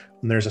bit,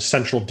 and there's a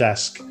central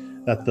desk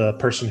that the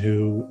person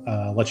who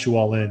lets you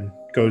all in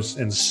goes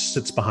and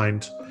sits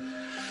behind.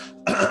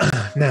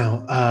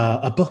 Now,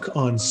 a book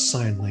on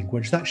sign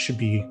language, that should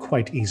be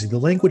quite easy. The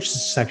language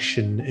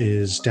section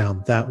is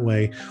down that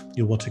way.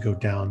 You'll want to go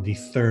down the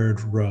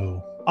third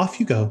row. Off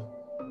you go.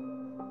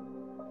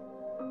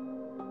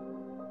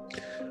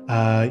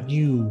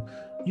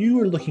 You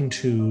are looking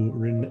to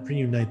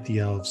reunite the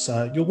elves.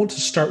 You'll want to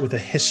start with a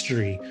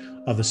history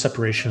of the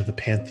separation of the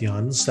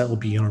pantheons. That will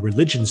be in our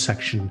religion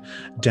section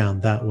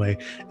down that way.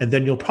 And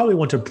then you'll probably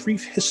want a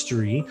brief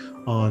history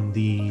on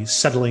the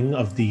settling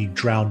of the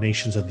Drow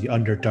nations of the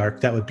Underdark.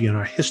 That would be in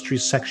our history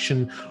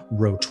section,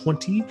 row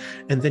 20.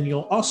 And then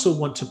you'll also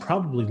want to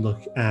probably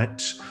look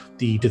at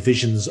the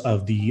divisions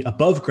of the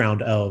above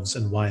ground elves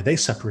and why they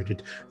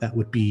separated. That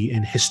would be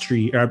in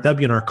history, or that'd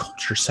be in our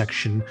culture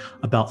section,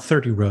 about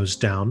 30 rows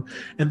down.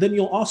 And then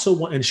you'll also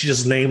want, and she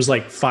just names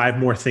like 5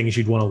 more things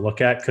you'd want to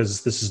look at,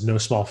 because this is no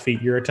small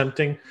feat you're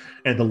attempting.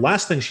 And the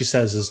last thing she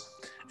says is,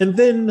 and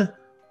then,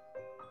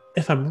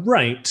 if I'm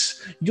right,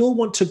 you'll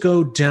want to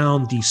go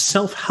down the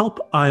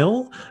self-help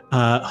aisle,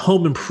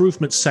 home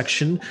improvement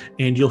section,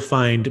 and you'll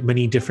find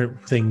many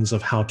different things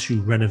of how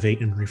to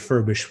renovate and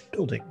refurbish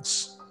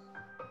buildings.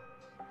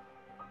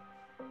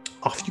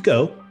 Off you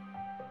go.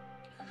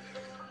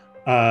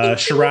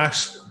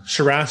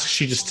 Shiraz,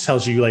 she just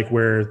tells you like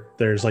where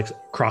there's like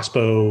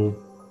crossbow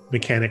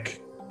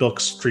mechanic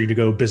books for you to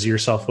go busy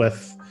yourself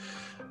with.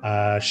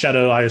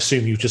 Shadow, I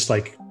assume you just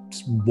like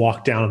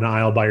walk down an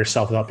aisle by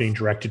yourself without being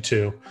directed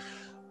to.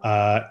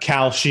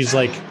 Cal, she's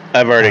like,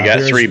 I've already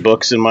got 3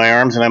 books in my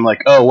arms, and I'm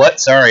like, oh, what?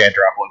 Sorry, I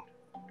dropped one.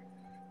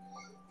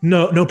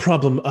 No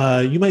problem.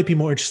 You might be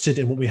more interested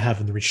in what we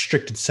have in the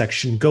restricted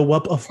section. Go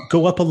up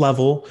a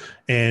level,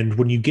 and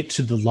when you get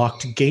to the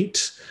locked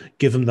gate,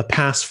 give them the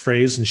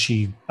passphrase, and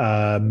she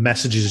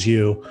messages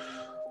you.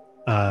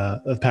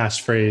 The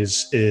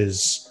passphrase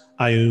is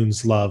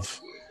Ioun's love,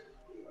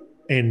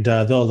 and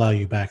they'll allow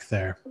you back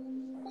there.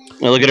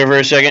 I look at her for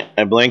a second.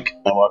 I blink.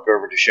 I walk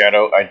over to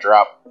Shadow. I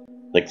drop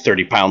like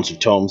 30 pounds of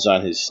tomes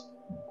on his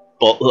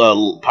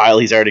pile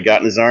he's already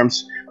got in his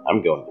arms.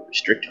 I'm going to the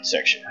restricted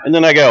section, and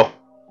then I go.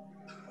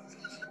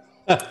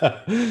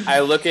 I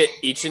look at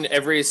each and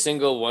every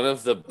single one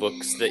of the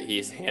books that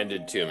he's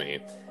handed to me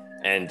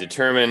and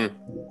determine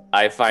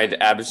I find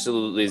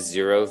absolutely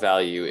 0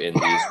 value in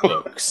these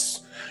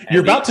books.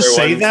 You're about to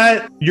say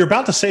that. You're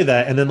about to say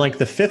that, and then like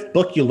the 5th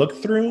book you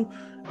look through,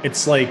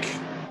 it's like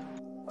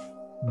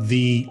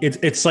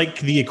it's like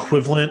the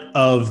equivalent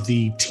of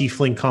the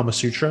Tiefling Kama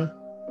Sutra.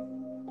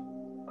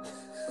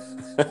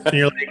 And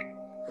you're like,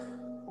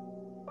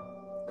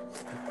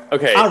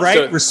 okay, all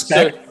right,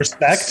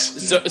 respect.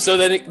 So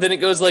then it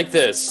goes like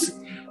this: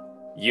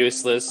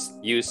 useless,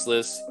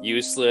 useless,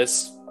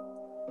 useless.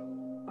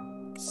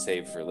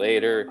 Save for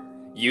later.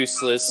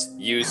 Useless,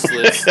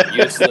 useless,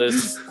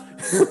 useless.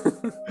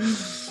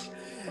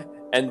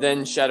 And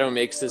then Shadow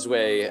makes his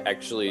way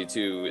actually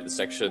to the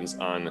sections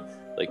on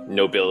like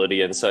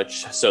nobility and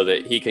such, so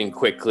that he can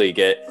quickly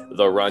get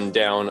the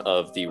rundown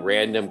of the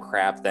random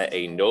crap that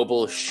a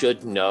noble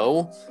should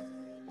know.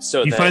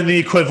 So you find the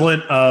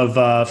equivalent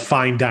of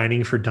fine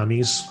dining for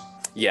dummies.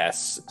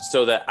 Yes,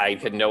 so that I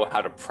can know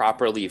how to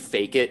properly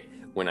fake it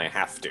when I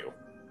have to.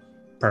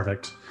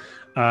 Perfect.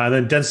 And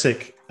then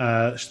Densik,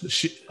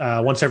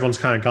 once everyone's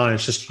kind of gone,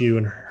 it's just you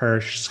and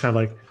her. She's kind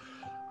of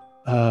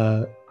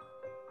like,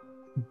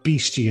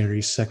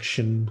 bestiary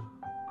section.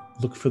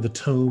 Look for the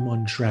tome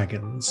on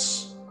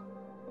dragons.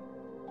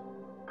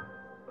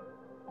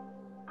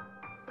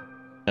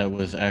 That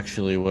was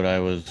actually what I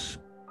was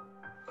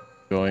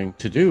going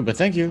to do, but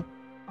thank you.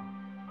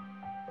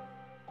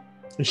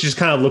 And she just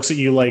kind of looks at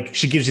you like,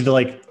 she gives you the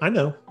like, I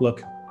know,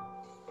 look.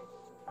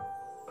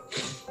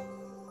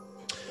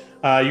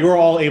 You're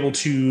all able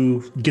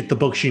to get the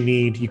books you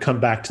need. You come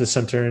back to the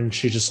center, and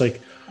she's just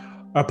like,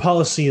 our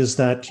policy is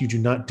that you do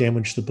not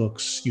damage the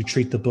books. You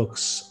treat the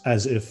books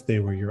as if they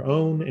were your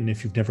own, and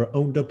if you've never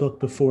owned a book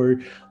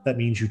before, that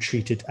means you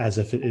treat it as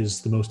if it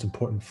is the most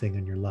important thing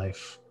in your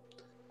life.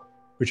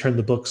 Return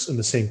the books in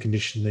the same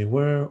condition they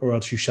were, or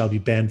else you shall be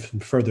banned from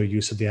further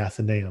use of the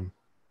Athenaeum.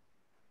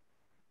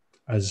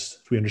 As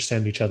we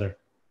understand each other.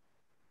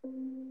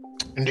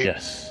 Indeed.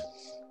 Yes.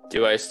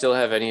 Do I still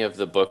have any of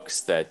the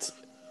books that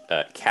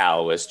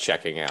Cal was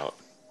checking out?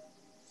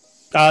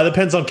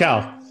 Depends on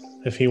Cal,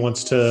 if he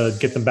wants to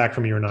get them back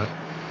from you or not.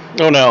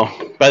 Oh no.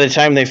 By the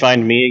time they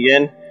find me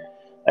again,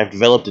 I've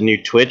developed a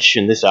new twitch,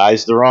 and this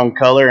eye's the wrong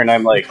color, and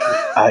I'm like,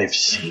 I've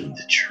seen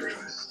the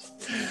truth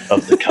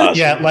of the cosmos.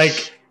 Yeah,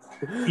 like,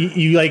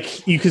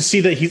 you can see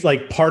that he's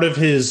like part of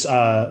his,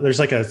 there's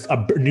like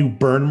a new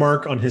burn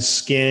mark on his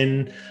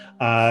skin.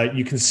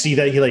 You can see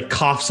that he like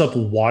coughs up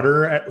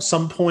water at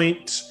some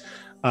point.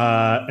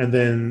 And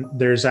then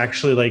there's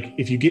actually like,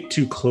 if you get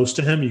too close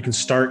to him, you can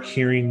start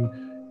hearing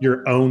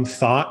your own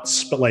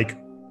thoughts, but like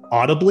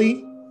audibly.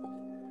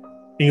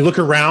 And you look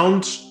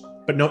around,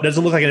 but no, it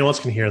doesn't look like anyone else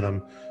can hear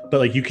them. But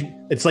like you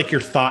can, it's like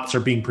your thoughts are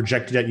being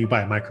projected at you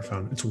by a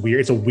microphone. It's weird.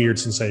 It's a weird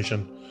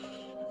sensation.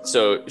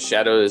 So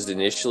Shadow is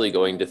initially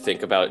going to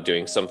think about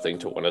doing something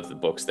to one of the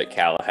books that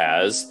Cal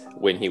has.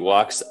 When he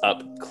walks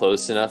up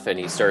close enough and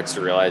he starts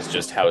to realize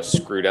just how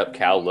screwed up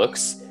Cal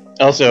looks.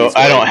 Also,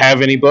 I don't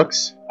have any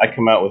books. I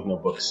come out with no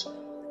books.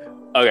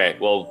 Okay,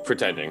 well,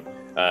 pretending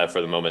for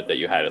the moment that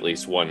you had at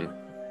least one.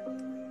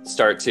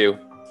 Start to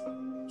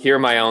hear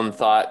my own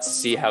thoughts,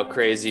 see how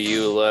crazy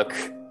you look,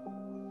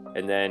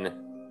 and then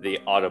the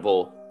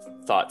audible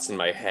thoughts in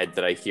my head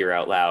that I hear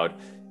out loud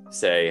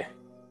say,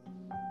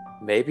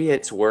 maybe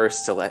it's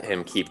worse to let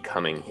him keep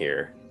coming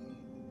here.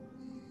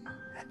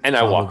 And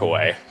I walk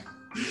away.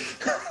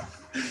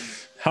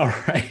 All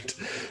right.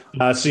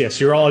 So yes,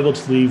 you're all able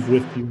to leave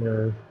with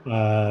your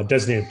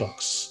designated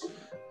books,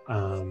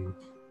 and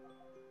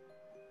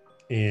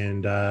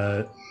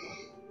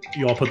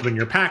you all put them in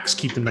your packs,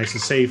 keep them nice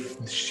and safe.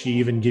 She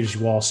even gives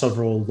you all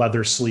several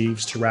leather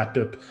sleeves to wrap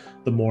up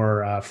the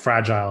more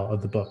fragile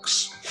of the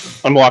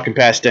books. I'm walking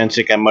past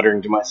Densick. I'm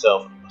muttering to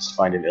myself, I must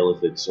find an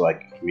illithid so I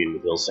can commune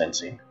with ill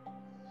sensing.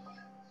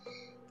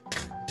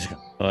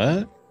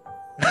 What?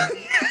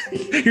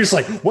 You're just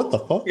like, what the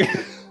fuck?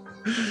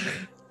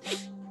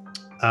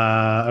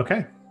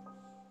 Okay.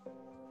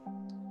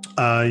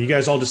 You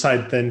guys all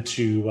decide then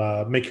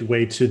to make your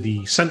way to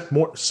the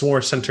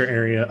more center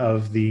area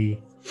of the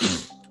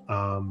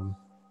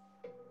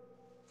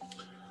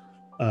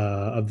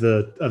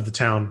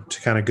town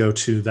to kind of go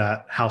to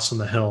that house on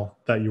the hill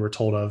that you were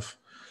told of.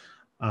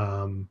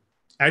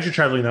 As you're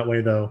traveling that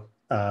way, though,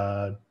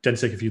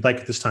 Densick, if you'd like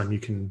at this time, you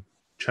can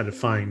try to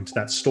find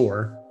that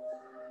store.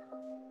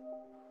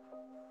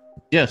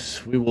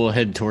 Yes, we will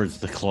head towards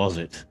the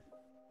closet.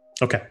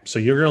 Okay, so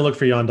you're going to look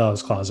for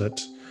Yonda's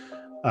closet.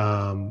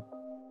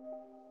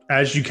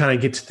 As you kind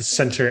of get to the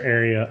center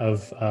area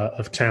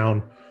of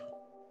town,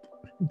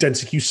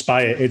 Densick, you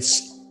spy it.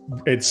 It's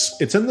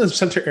in the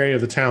center area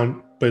of the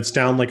town, but it's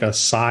down like a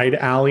side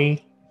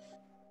alley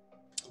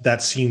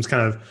that seems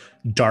kind of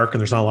dark,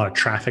 and there's not a lot of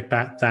traffic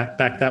back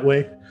that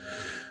way.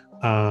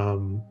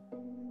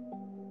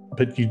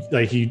 But you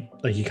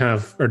kind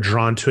of are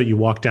drawn to it. You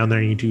walk down there,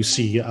 and you do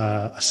see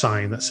a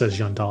sign that says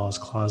Yonda's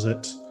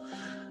closet.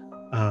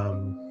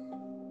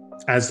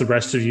 As the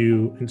rest of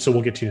you, and so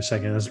we'll get to you in a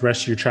second. As the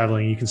rest of you are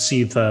traveling, you can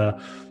see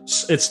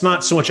it's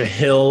not so much a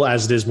hill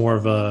as it is more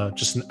of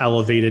just an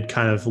elevated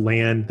kind of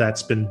land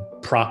that's been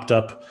propped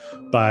up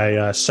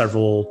by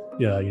several,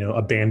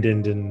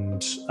 abandoned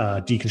and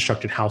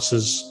deconstructed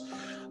houses.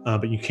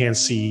 But you can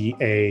see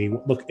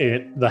look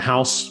at the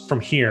house from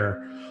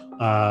here.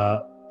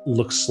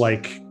 Looks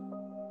like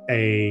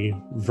a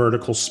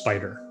vertical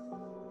spider.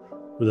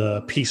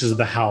 The pieces of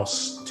the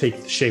house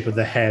take the shape of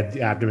the head,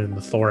 the abdomen, and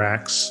the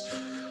thorax,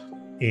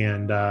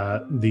 and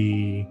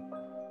the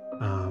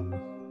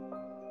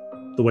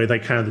way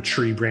that kind of the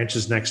tree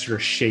branches next to it are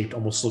shaped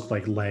almost look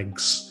like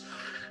legs.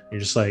 You're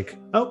just like,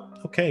 oh,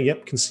 okay,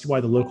 yep, can see why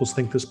the locals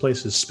think this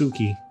place is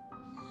spooky.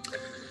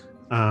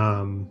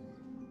 But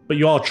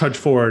you all trudge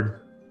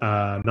forward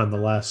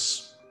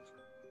nonetheless.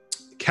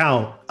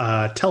 Cal,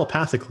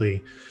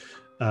 telepathically,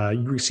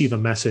 you receive a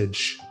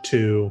message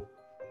to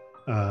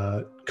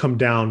come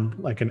down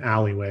like an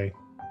alleyway.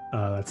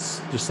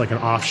 That's just like an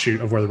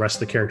offshoot of where the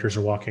rest of the characters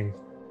are walking.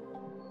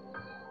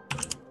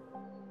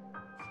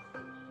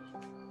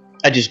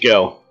 I just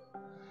go.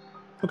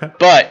 Okay.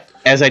 But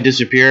as I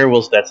disappear,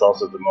 that's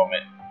also the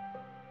moment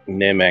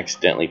Nim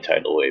accidentally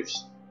tidal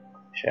waves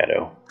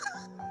Shadow.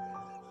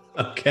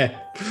 Okay.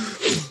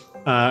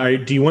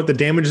 Do you want the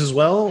damage as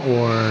well,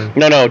 or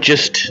No,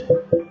 just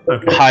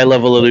high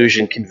level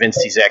illusion.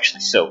 Convinced he's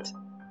actually soaked.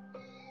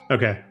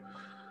 Okay.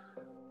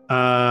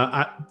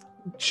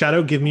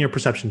 Shadow, give me a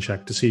perception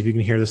check to see if you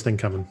can hear this thing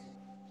coming.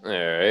 All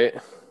right.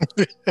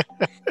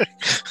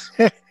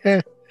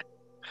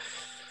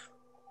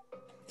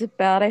 Is it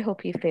bad? I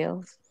hope he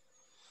fails.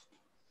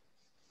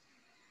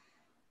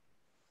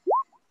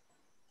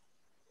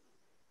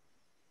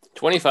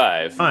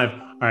 $25. 5.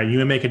 All right, you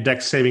may make a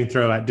dex saving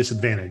throw at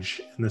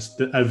disadvantage, and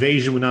the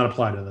evasion would not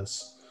apply to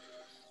this.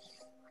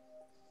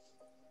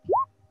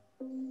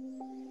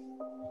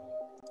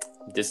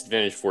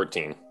 Disadvantage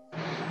 14.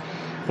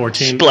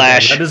 14.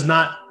 Splash. Okay,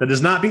 that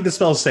does not beat the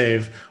spell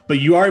save, but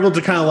you are able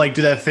to kind of like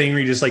do that thing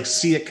where you just like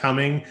see it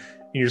coming,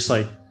 and you're just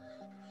like.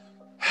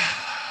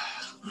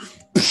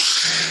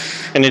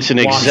 And it's an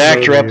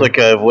exact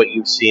replica of what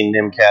you've seen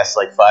Nim cast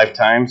like 5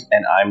 times,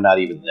 and I'm not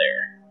even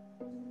there.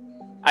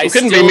 It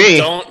couldn't be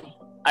me.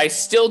 I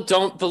still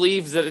don't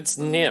believe that it's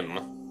Nim.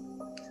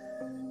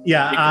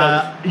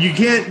 Yeah, you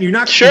can't. You're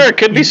not sure. It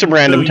could be some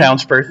random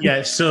townsperson.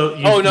 Yeah. So.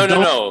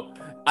 No.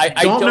 I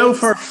don't know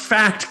for a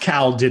fact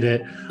Cal did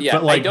it. Yeah,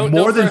 but like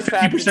more than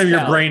 50% of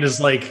your brain is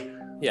like,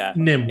 yeah,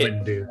 Nim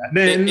wouldn't do that.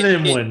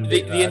 Nim wouldn't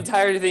do that. The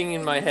entire thing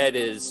in my head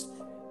is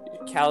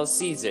Cal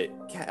sees it.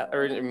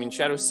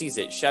 Shadow sees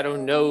it. Shadow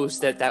knows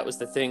that was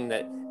the thing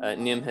that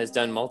Nim has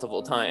done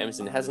multiple times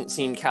and hasn't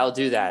seen Cal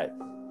do that.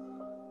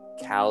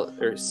 Cal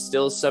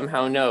still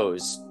somehow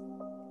knows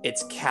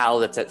it's Cal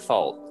that's at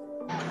fault.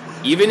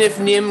 Even if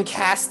Nim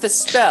cast the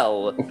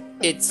spell,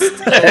 it's still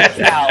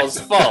Cal's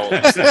fault.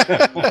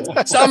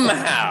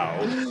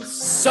 Somehow,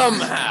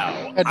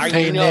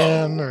 I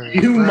know.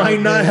 You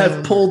might not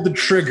have pulled the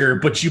trigger,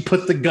 but you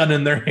put the gun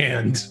in their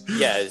hand.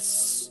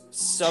 Yes,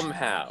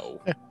 somehow,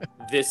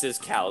 this is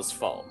Cal's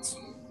fault.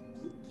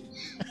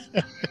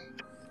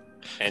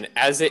 And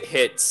as it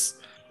hits,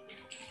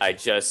 I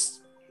just...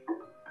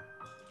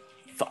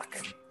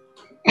 Fuck.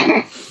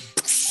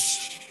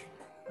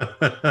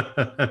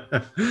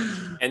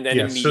 And then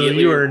yeah, so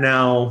immediately you are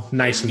now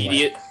nice and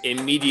wet.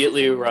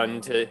 immediately run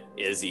to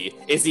Izzy.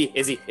 Izzy.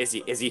 Okay.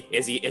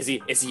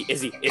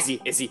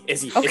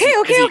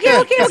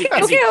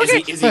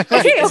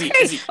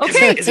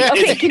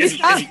 Can you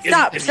stop?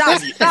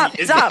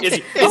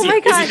 Oh my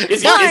god.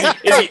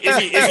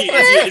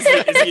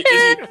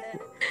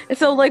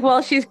 So like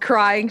while she's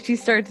crying, she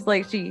starts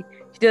like she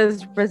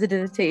does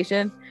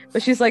resuscitation,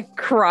 but she's like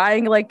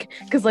crying like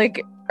because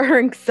like her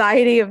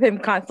anxiety of him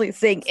constantly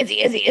saying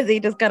Izzy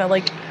just kind of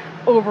like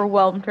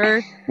overwhelmed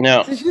her.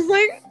 No. So she's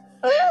like,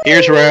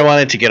 Here's where I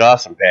wanted to get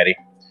awesome, Patty.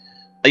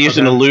 I used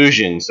an Okay.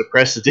 illusion.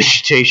 Suppress the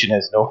digitation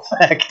has no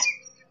effect.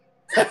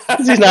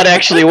 He's not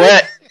actually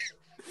wet.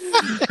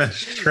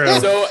 That's true.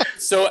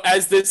 So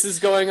as this is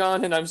going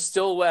on and I'm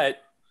still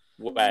wet,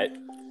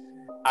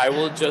 I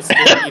will just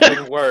get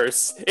even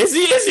worse.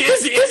 Izzy.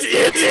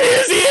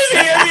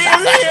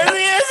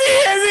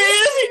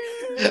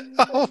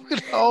 Oh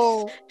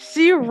no!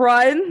 she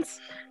runs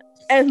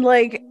and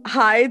like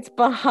hides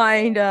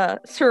behind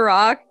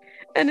Sirach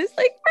and is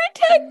like,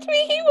 protect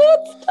me, he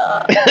won't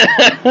stop.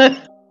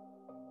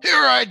 Here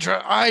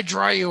I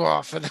dry you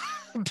off, and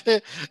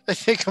I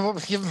think I'm gonna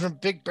give him a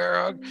big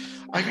bear hug.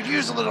 I could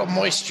use a little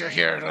moisture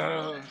here.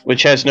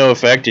 Which has no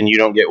effect, and you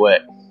don't get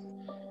wet.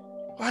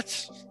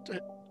 What?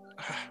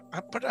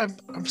 But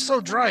I'm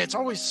so dry. It's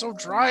always so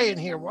dry in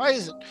here. Why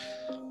is it?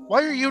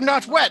 Why are you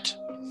not wet?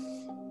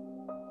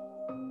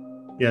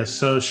 Yeah,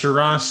 so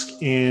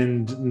Sharask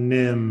and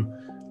Nim,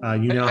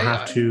 you now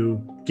have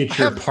to get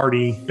your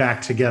party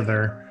back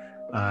together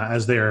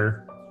as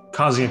they're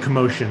causing a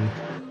commotion.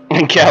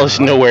 And Cal is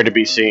nowhere to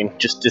be seen.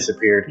 Just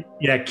disappeared.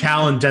 Yeah,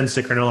 Cal and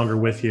Densick are no longer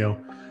with you.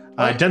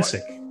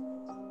 Densick,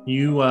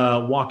 you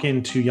walk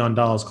into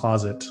Yondal's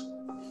closet,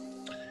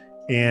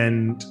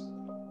 and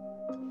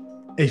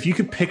if you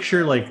could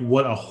picture like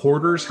what a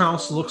hoarder's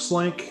house looks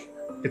like,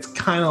 it's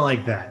kind of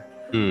like that.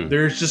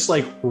 There's just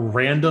like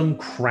random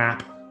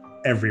crap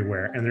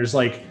everywhere, and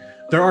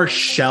there are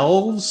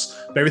shelves,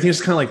 but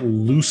everything's kind of like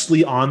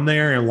loosely on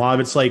there, and a lot of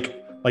it's like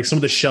some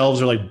of the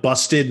shelves are like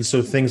busted, and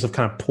so things have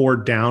kind of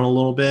poured down a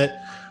little bit.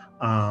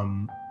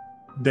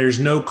 There's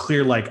no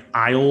clear like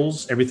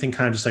aisles. Everything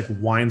kind of just like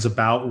winds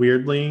about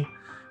weirdly.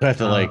 I have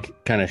to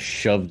like kind of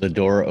shove the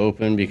door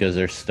open because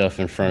there's stuff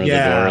in front of the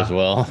door as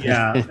well.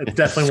 Yeah, it's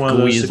definitely one of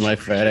those. Squeeze my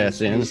fat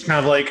ass in. It's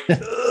kind of like,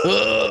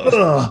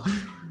 ugh.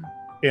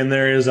 And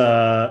there is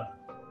a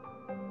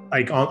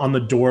like on the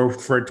door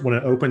for it when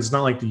it opens. It's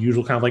not like the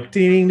usual kind of like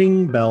ding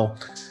ding bell.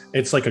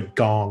 It's like a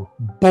gong,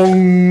 bong.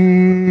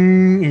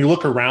 And you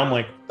look around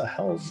like the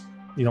hell.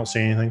 You don't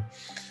say anything,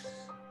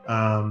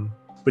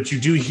 but you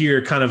do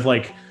hear kind of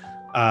like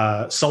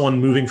someone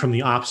moving from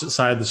the opposite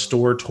side of the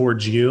store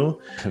towards you,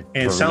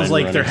 and it sounds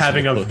like they're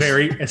having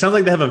it sounds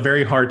like they have a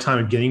very hard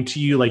time getting to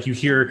you. Like you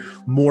hear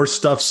more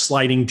stuff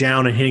sliding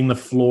down and hitting the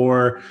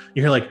floor.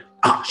 You hear like,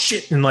 ah,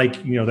 shit, and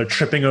like, you know, they're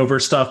tripping over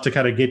stuff to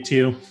kind of get to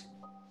you.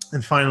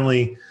 And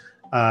finally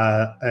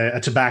a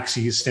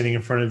tabaxi is standing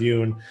in front of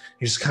you, and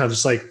he just kind of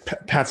just like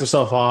pats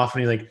himself off,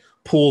 and he like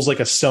pulls like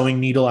a sewing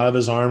needle out of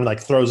his arm and like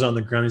throws it on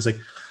the ground. He's like,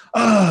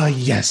 ah,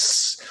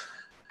 yes.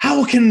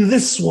 How can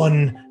this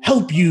one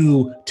help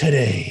you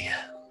today?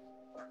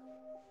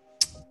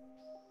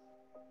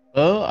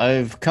 Well,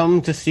 I've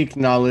come to seek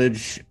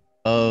knowledge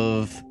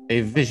of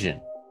a vision.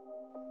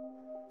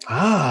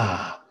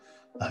 Ah,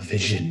 a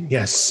vision.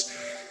 Yes.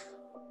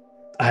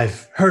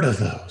 I've heard of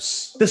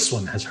those. This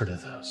one has heard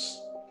of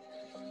those.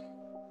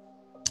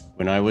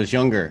 When I was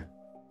younger,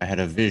 I had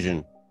a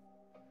vision.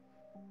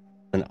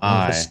 An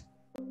eye.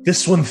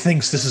 This one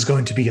thinks this is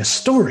going to be a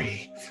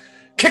story.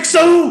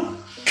 Kexo!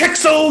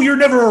 Kexo, you're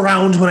never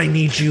around when I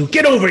need you.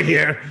 Get over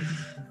here.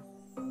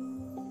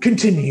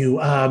 Continue.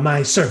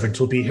 My servant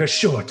will be here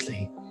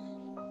shortly.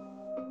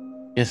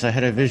 Yes, I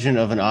had a vision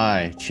of an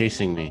eye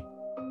chasing me.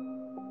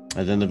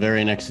 And then the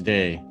very next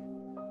day,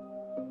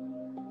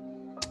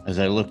 as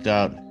I looked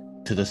out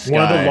to the sky,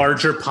 one of the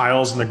larger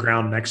piles in the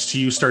ground next to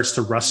you starts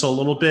to rustle a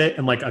little bit,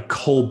 and like a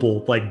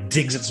kobold like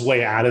digs its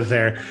way out of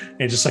there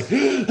and just like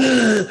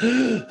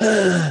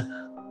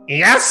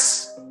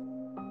yes.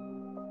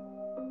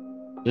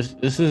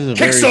 This is a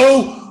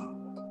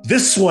Kexo!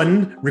 This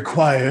one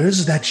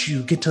requires that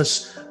you get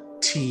us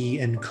tea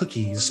and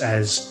cookies,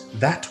 as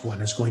that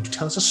one is going to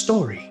tell us a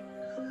story.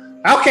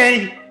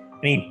 Okay.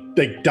 And he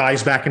like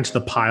dives back into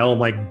the pile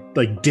and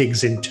like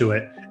digs into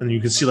it, and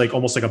you can see like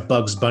almost like a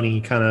Bugs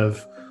Bunny kind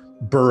of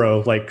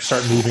burrow like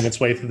start moving its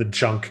way through the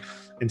junk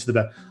into the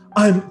bed.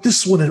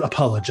 This one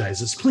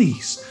apologizes.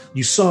 Please.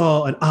 You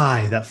saw an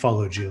eye that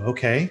followed you,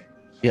 okay?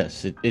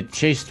 Yes, it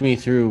chased me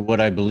through what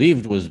I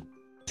believed was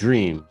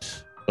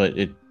dreams, but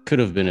it could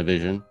have been a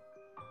vision.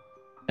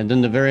 And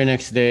then the very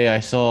next day, I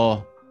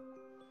saw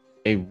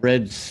a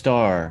red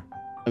star,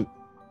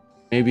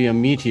 maybe a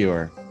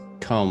meteor,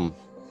 come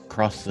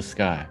across the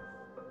sky.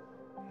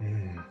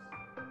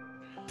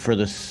 For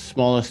the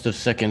smallest of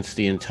seconds,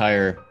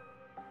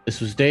 this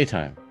was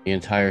daytime. The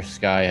entire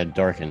sky had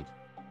darkened.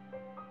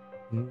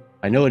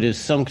 I know it is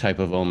some type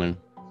of omen.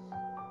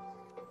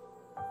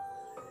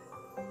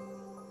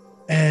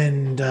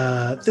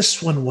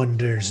 this one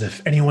wonders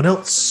if anyone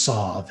else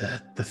saw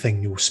the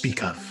thing you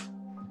speak of.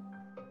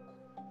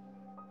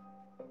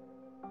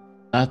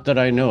 Not that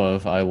I know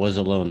of. I was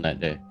alone that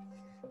day.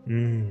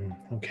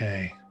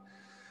 Okay.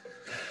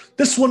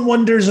 This one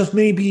wonders if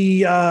maybe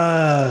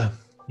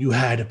you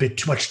had a bit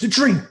too much to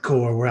drink,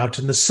 or were out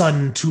in the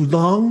sun too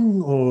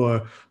long,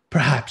 or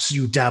perhaps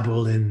you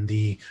dabble in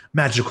the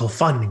magical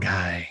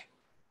fungi.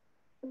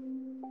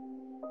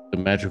 The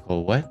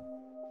magical what?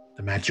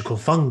 The magical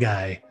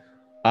fungi.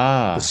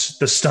 Ah.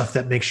 The stuff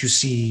that makes you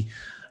see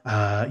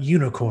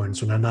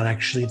unicorns when they're not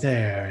actually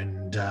there,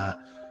 and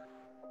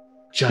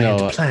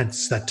giant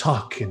plants that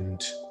talk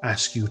and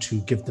ask you to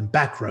give them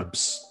back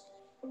rubs.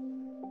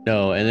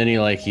 No, and then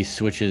he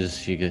switches.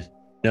 He goes,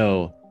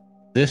 no,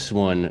 this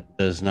one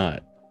does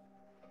not.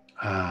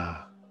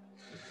 Ah.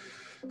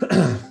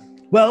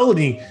 Well, and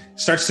he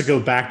starts to go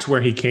back to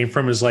where he came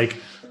from, is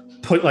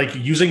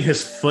using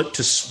his foot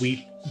to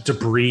sweep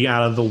debris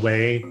out of the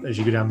way as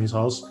you go down these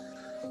halls.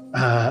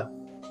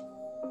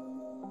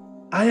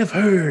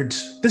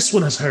 This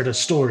one has heard of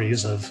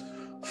stories of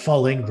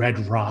falling red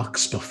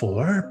rocks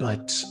before,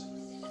 but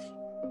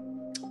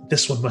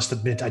this one must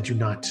admit I do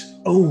not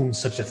own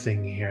such a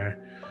thing here.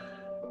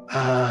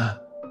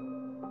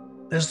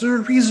 Is there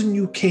a reason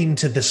you came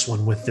to this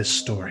one with this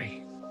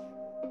story?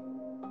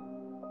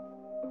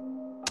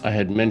 I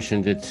had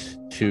mentioned it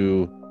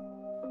to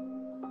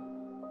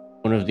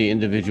one of the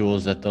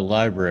individuals at the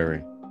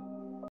library,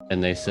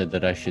 and they said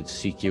that I should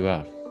seek you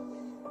out.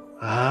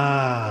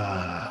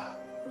 Ah.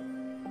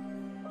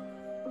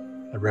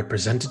 A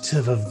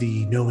representative of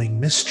the knowing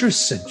mistress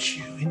sent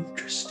you.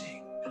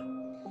 Interesting.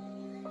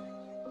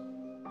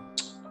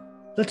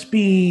 Let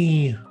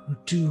me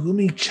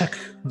check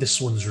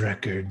this one's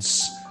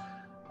records.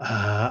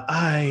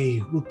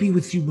 I will be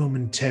with you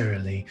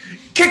momentarily.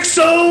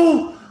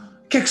 Kixo!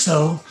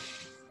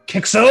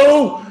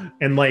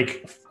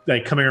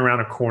 And coming around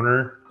a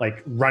corner,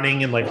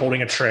 running and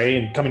holding a tray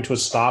and coming to a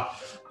stop.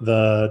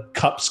 The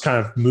cups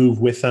kind of move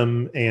with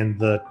them, and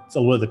the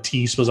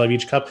tea spills out of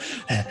each cup.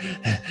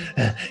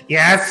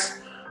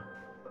 Yes?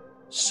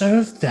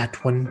 Serve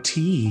that one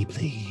tea,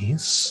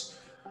 please.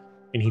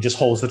 And he just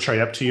holds the tray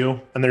up to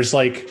you. And there's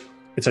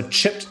it's a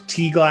chipped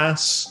tea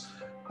glass.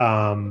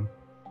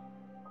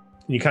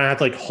 You kind of have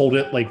to hold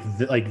it like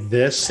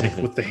this,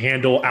 with the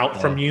handle out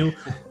from you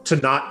to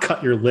not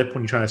cut your lip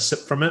when you try to sip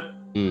from it.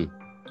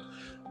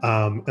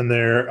 And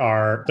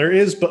there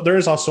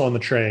is also on the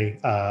tray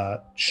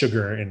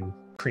sugar and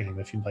cream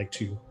if you'd like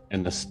to.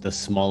 And the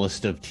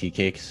smallest of tea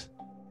cakes.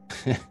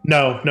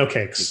 No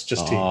cakes,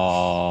 just tea.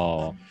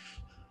 Oh.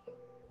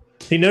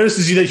 He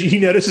notices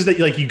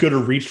that you go to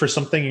reach for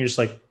something and you're just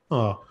like,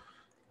 oh,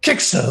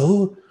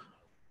 Kixo,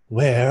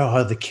 where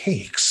are the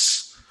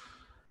cakes?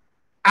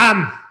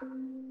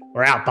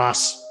 We're out,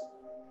 boss.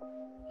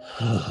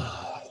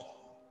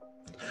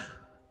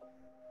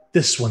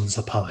 This one's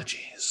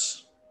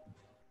apologies.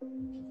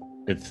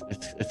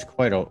 It's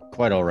quite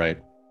all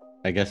right.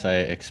 I guess I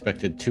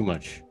expected too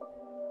much.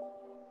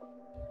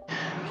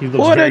 He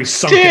looks very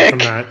sunken from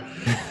that.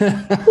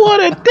 What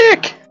a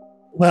dick!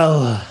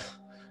 Well,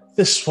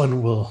 this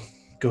one will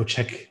go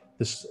check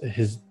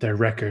their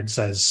records,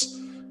 as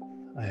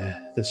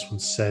this one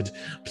said.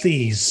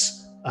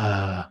 Please,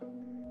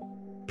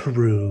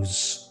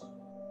 peruse.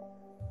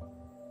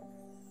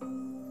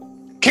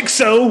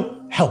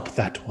 Kixo, help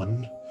that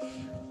one.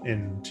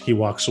 And he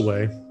walks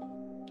away.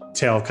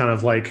 Tail kind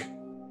of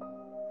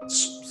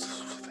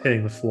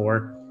hitting the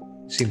floor.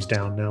 Seems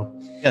down now.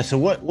 Yeah, so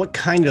what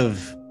kind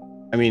of...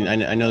 I mean,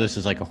 I know this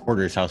is a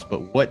hoarder's house,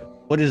 but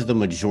what is the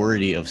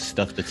majority of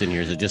stuff that's in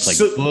here? Is it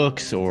just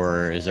books,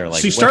 or is there so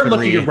you start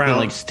looking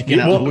around, sticking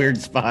out in weird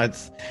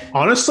spots?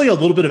 Honestly, a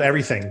little bit of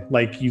everything.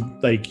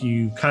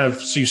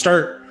 You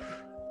start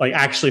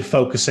actually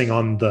focusing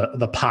on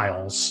the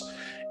piles,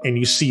 and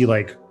you see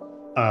a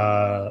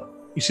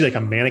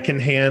mannequin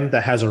hand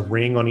that has a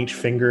ring on each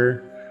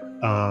finger.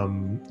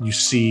 You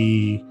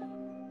see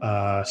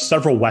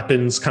several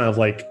weapons kind of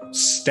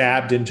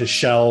stabbed into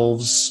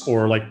shelves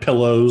or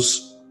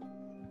pillows.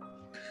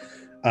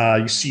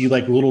 You see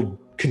little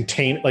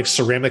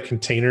ceramic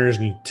containers,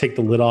 and you take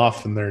the lid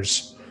off and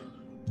there's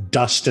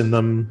dust in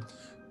them.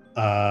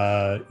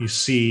 You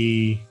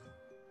see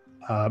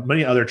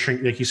many other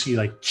trinkets. You see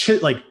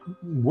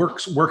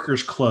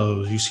workers'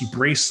 clothes. You see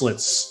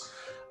bracelets.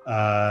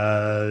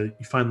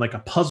 You find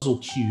a puzzle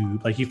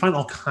cube. You find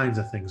all kinds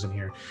of things in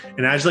here.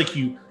 And as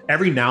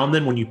every now and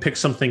then when you pick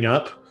something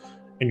up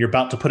and you're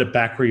about to put it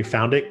back where you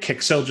found it,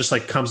 Kixo just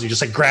comes and he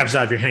just grabs it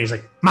out of your hand. He's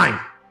like, mine.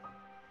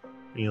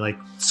 And he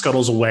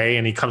scuttles away,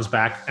 and he comes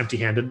back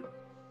empty-handed.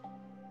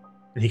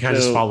 And he kind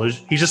of just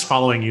follows. He's just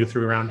following you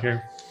through around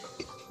here.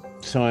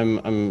 So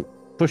I'm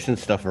pushing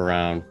stuff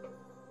around,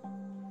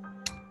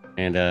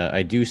 and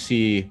I do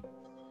see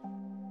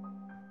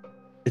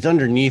it's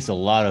underneath a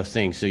lot of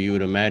things. So you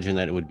would imagine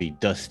that it would be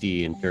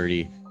dusty and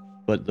dirty,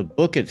 but the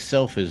book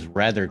itself is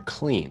rather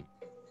clean.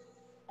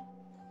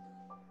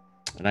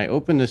 And I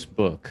open this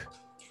book,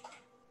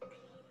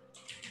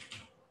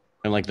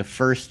 and the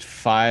first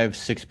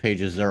 5-6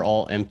 pages, they're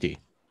all empty.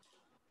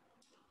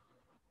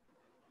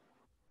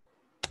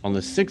 On the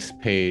 6th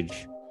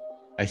page,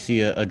 I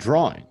see a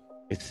drawing.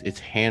 It's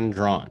hand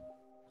drawn.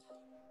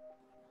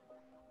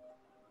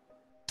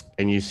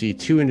 And you see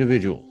 2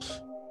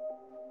 individuals.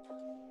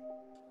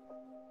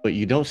 But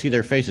you don't see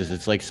their faces.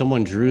 It's like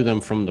someone drew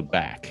them from the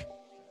back.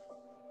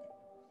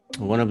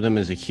 One of them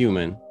is a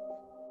human,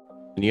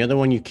 and the other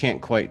one you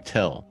can't quite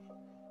tell.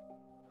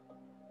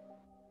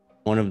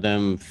 One of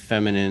them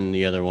feminine,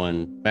 the other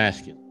one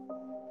masculine.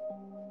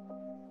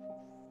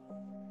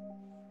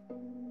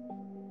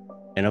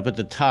 And up at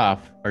the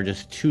top are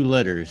just 2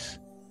 letters,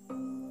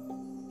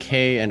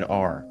 K and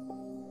R.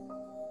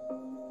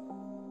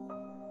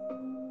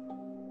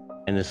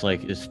 And this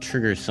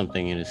triggers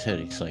something in his head.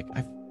 He's like,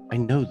 I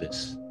know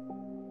this.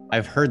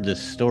 I've heard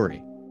this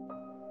story.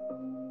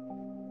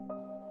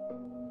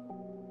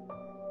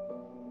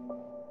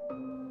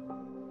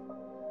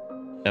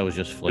 That was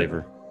just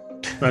flavor.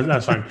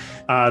 That's fine.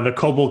 The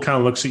kobold kind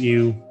of looks at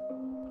you,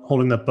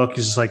 holding the book.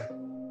 He's just like,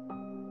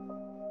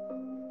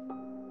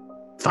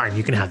 fine,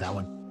 you can have that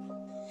one.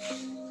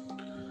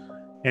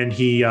 And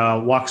he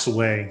walks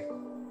away,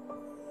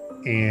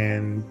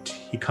 and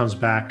he comes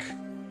back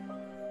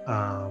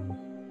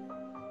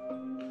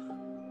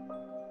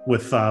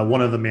with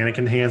one of the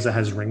mannequin hands that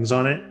has rings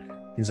on it.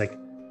 He's like,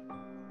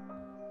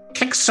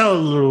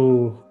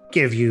 Kexolu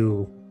give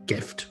you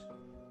gift.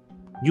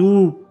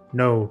 You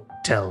know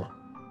tell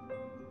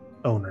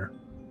owner.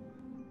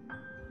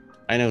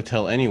 I know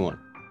tell anyone.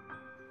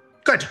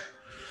 Good.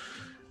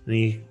 And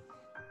he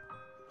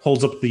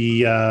holds up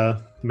the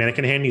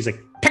mannequin hand. And he's like,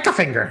 pick a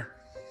finger.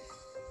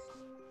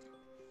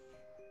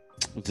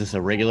 Is this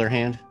a regular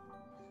hand?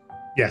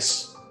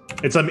 Yes.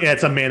 It's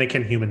a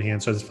mannequin human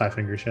hand, so it's 5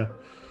 fingers, yeah.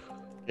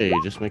 Hey,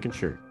 just making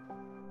sure.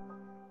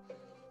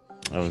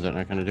 Oh, is that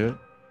not going to do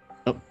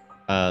it?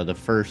 Oh, the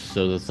first,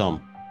 so the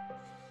thumb.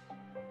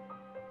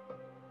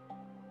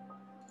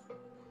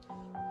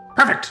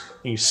 Perfect.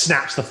 And he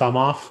snaps the thumb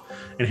off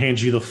and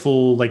hands you the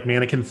full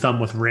mannequin thumb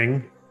with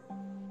ring.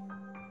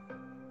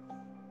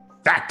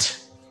 That.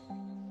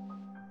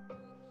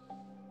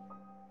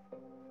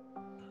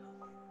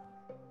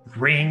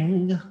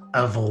 Ring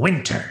of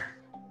Winter.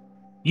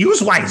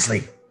 Use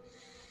wisely.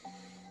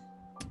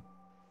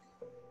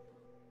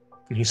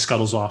 And he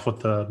scuttles off with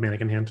the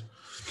mannequin hand.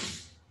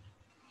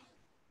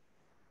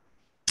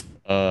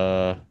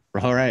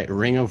 All right,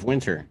 Ring of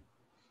Winter.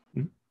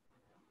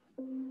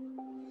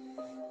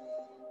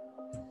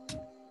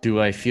 Do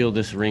I feel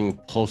this ring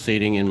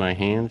pulsating in my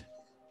hand?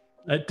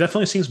 It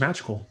definitely seems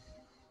magical.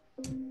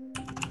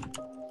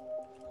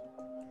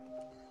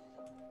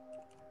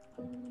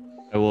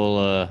 I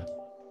will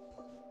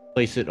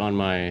place it on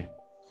my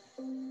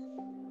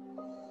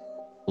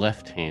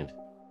left hand.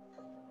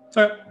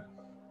 All right.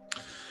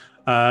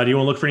 Do you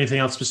want to look for anything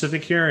else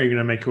specific here, or are you going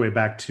to make your way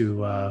back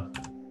to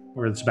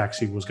where the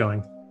tabaxi was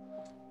going?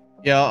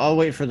 Yeah, I'll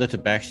wait for the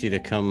tabaxi to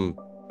come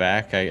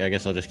back. I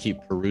guess I'll just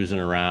keep perusing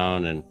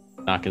around and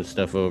knocking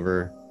stuff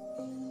over.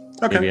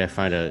 Okay. Maybe I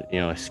find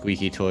a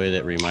squeaky toy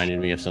that reminded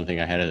me of something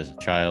I had as a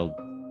child.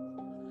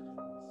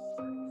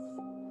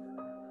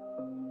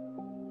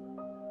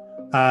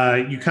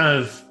 You kind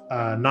of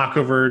knock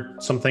over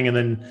something, and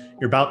then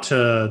you're about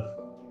to,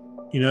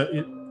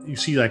 you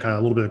see a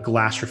little bit of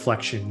glass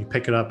reflection. You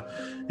pick it up,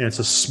 and it's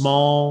a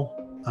small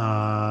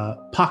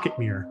pocket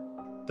mirror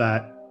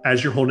that,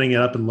 as you're holding it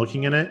up and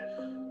looking in it,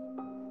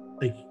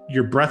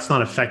 your breath's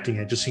not affecting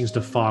it. It just seems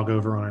to fog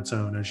over on its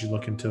own as you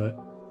look into it.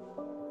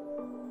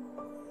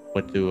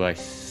 What do I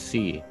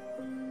see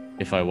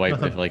if I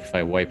wipe if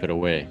I wipe it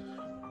away?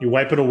 You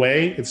wipe it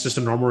away, it's just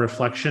a normal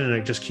reflection, and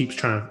it just keeps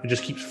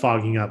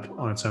fogging up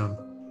on its own.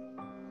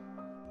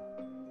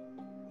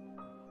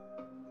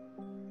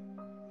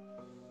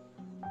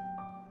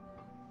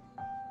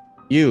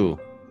 You,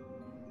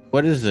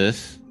 what is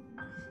this?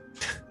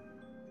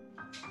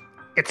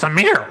 It's a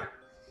mirror.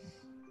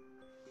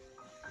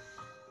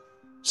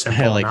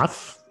 Simple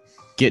enough.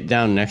 Get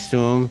down next to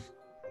him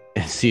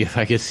and see if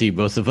I can see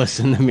both of us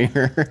in the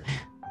mirror.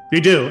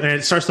 You do, and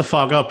it starts to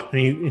fog up,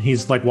 and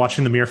he's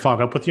watching the mirror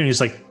fog up with you, and he's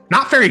like,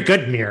 not very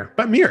good mirror,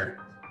 but mirror.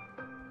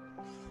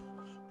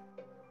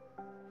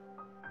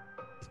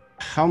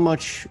 How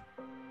much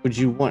would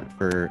you want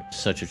for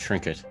such a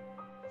trinket?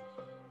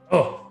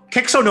 Oh,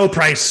 Kixo no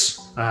price.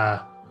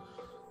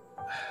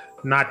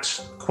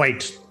 Not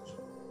quite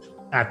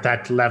at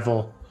that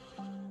level.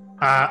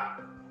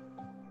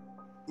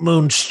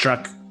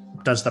 Moonstruck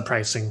does the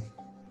pricing.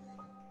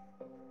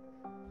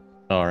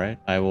 All right,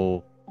 I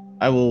will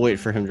wait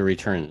for him to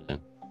return then.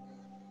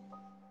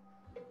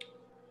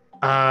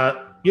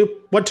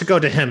 You want to go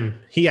to him?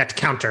 He at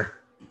counter.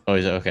 Oh,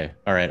 is it okay?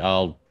 All right,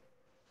 I'll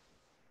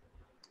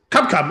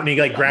come, and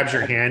he grabs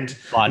your hand.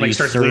 Body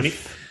starts surf. leading.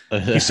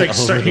 He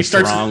starts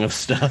throng of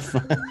stuff.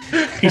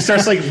 He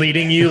starts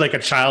leading you like a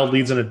child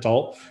leads an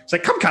adult. It's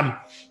like, come,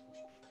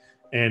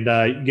 and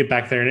you get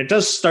back there, and it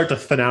does start to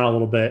thin out a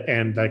little bit.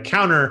 And the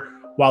counter,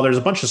 while there's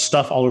a bunch of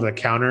stuff all over the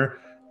counter,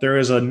 there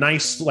is a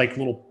nice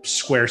little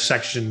square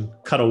section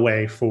cut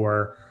away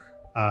for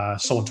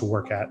someone to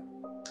work at.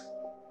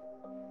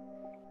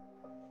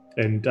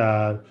 And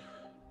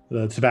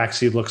The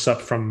tabaxi looks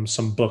up from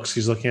some books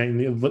he's looking at.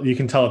 And you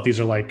can tell that these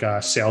are like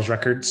sales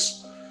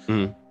records.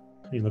 Mhm.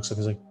 He looks up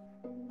and he's like,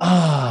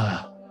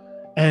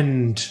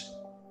 and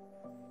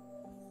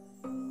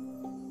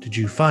did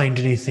you find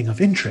anything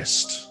of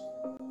interest?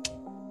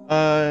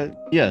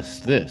 Yes,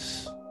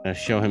 this. I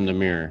show him the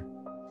mirror.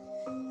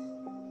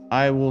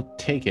 I will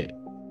take it.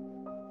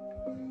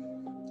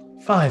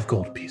 5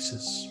 gold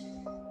pieces.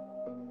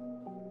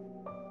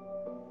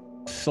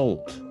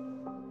 Sold.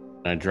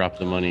 And I drop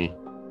the money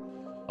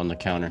on the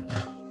counter.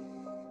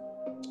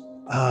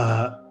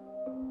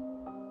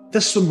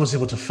 This one was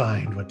able to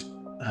find what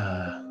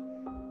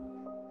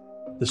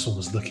this one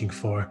was looking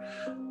for.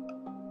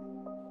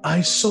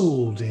 This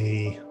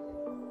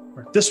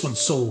one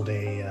sold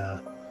a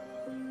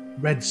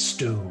red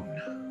stone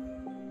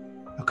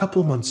a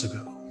couple of months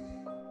ago.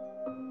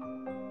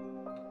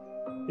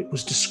 It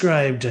was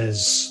described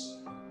as,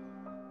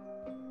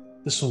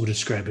 this one would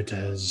describe it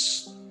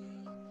as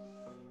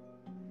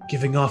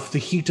giving off the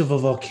heat of a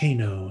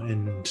volcano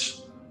and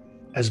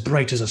as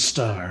bright as a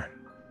star.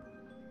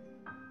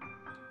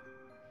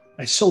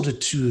 I sold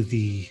it to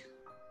the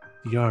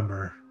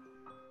armor.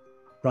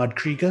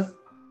 Rodkriga?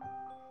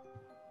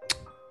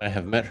 I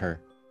have met her.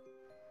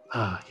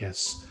 Ah,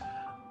 yes.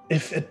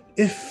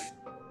 If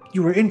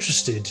you were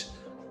interested,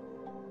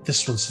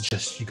 this one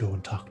suggests you go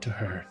and talk to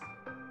her.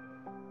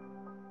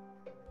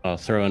 I'll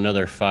throw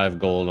another 5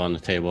 gold on the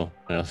table,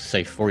 and I'll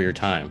say for your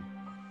time.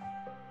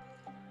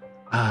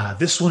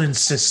 This one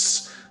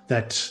insists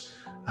that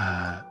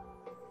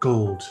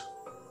gold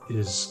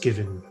is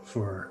given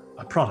for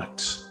a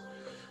product.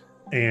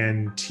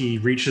 And he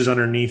reaches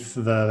underneath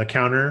the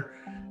counter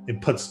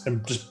and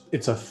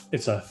it's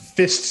a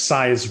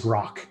fist-sized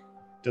rock.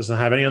 Doesn't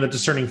have any other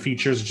discerning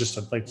features. Just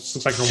looks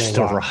like normal Just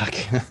rock.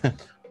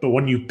 But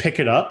when you pick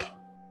it up,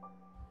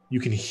 you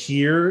can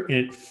hear, and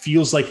it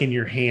feels like in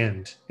your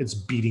hand, it's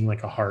beating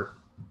like a heart.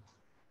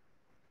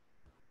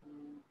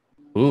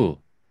 Ooh.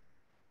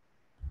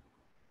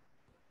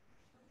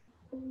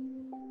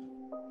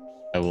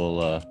 I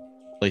will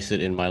place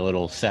it in my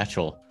little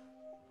satchel.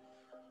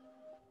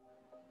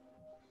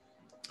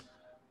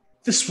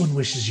 This one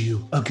wishes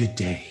you a good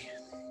day.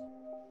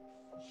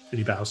 And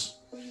he bows.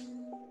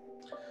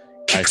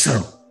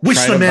 Kixo, wish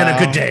the man a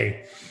good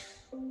day.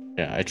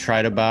 Yeah, I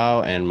try to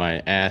bow, and my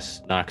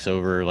ass knocks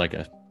over like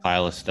a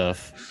pile of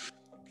stuff.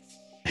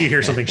 You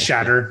hear something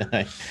shatter.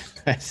 I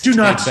Do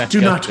not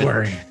and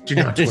worry. Do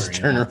not just worry.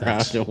 turn about around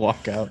that. and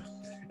walk out.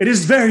 It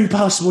is very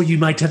possible you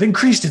might have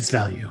increased its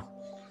value.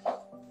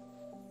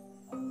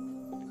 All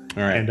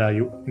right. And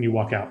you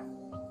walk out.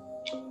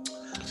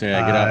 So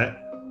yeah, I get out.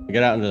 I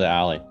get out into the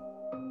alley.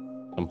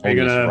 I'm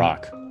holding this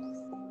rock,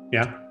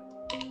 Yeah.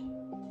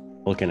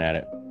 looking at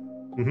it.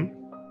 Mm-hmm.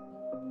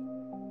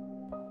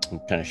 I'm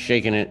kind of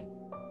shaking it,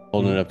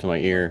 holding it up to my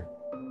ear,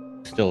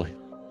 still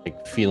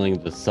like feeling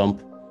the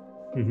thump.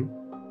 Mm-hmm.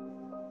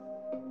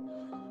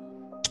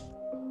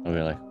 I'll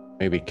be like,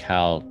 maybe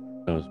Cal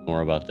knows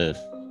more about this.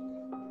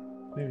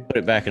 Maybe. Put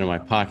it back into my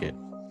pocket.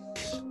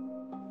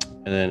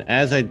 And then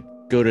as I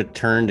go to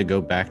turn to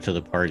go back to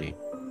the party,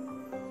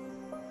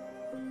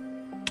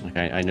 like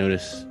I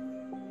notice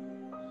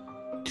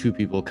 2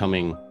 people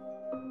coming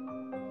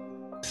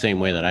the same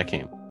way that I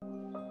came.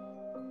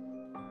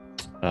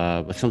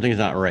 But something's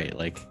not right.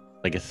 Like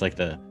it's like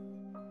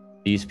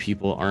these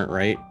people aren't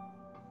right.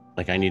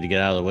 Like I need to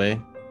get out of the way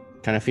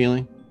kind of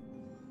feeling.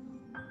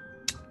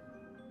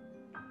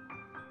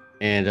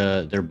 And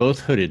they're both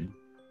hooded.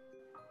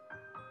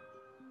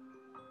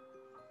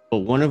 But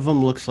one of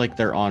them looks like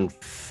they're on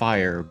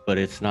fire, but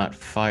it's not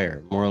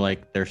fire. More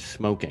like they're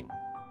smoking.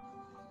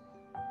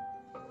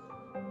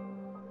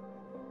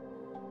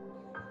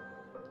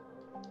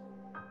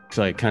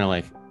 So I kind of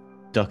like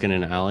duck in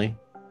an alley.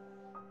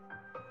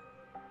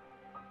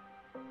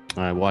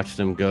 I watch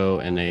them go,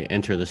 and they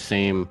enter the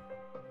same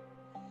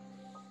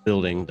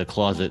building, the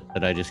closet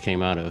that I just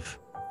came out of.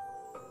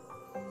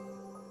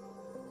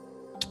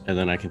 And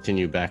then I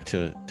continue back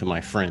to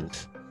my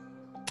friends.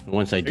 And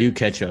once I do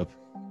catch up,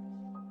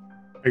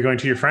 Are you going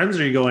to your friends,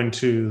 or are you going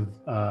to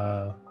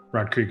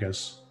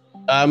Rodriguez?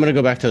 I'm going to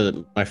go back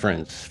to my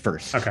friends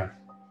first. Okay.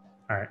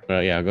 All right.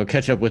 But yeah, I'll go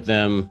catch up with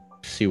them,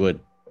 see what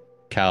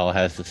Cal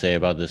has to say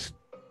about this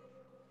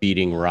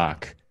beating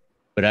rock.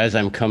 But as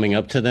I'm coming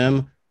up to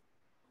them,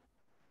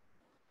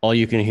 all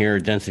you can hear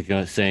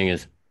Densic saying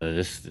is,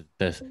 this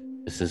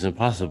isn't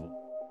possible.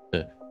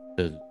 The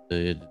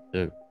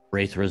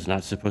Wraithra is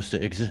not supposed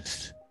to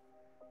exist.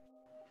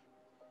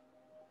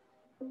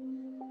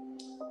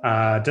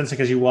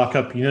 Densic, as you walk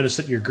up, you notice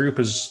that your group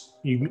is,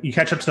 you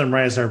catch up to them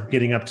right as they're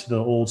getting up to the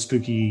old,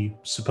 spooky,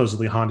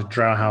 supposedly haunted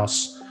drow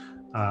house.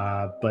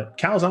 But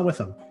Cal's not with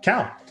them.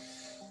 Cal,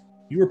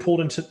 you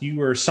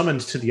were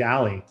summoned to the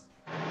alley.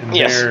 And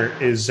Yes.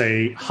 There is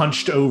a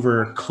hunched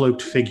over,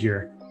 cloaked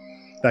figure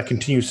that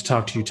continues to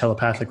talk to you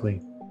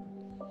telepathically.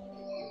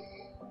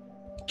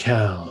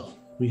 Cal,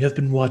 we have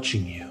been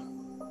watching you.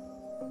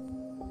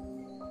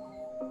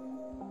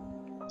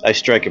 I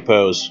strike a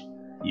pose.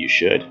 You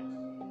should.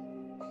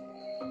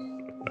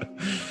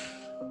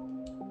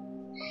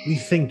 We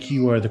think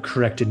you are the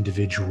correct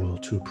individual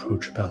to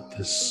approach about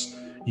this.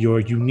 Your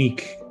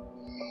unique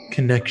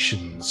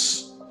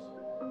connections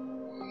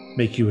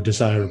make you a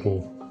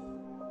desirable.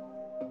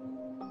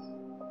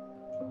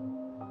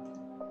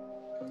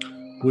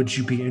 Would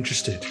you be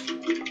interested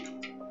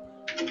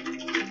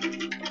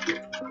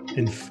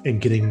in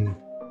getting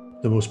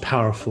the most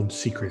powerful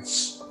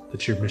secrets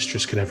that your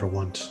mistress could ever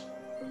want?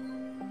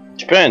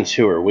 Depends.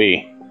 Who are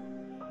we?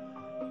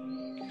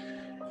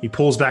 He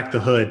pulls back the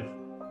hood,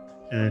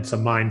 and it's a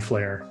mind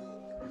flare.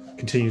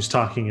 Continues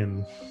talking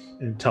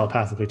in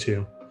telepathically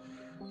too.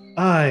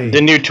 The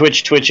new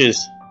Twitch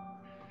twitches.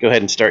 Go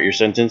ahead and start your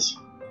sentence.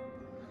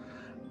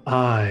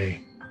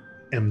 I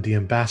am the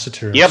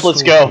ambassador. Yep, of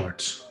let's go.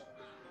 Skullport.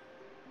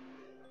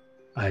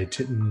 I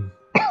didn't.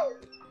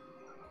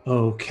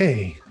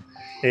 Okay.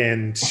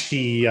 And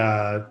he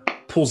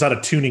pulls out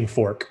a tuning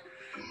fork,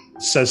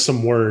 says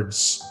some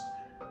words,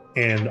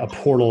 and a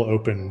portal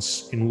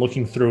opens. And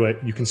looking through it,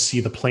 you can see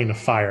the plane of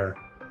fire,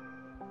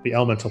 the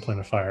elemental plane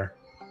of fire,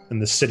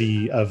 and the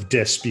city of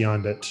Dis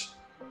beyond it.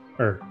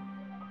 Or,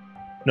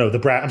 no,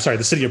 the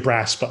city of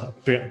Brass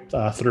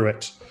through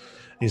it.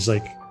 And he's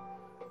like,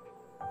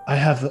 I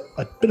have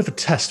a bit of a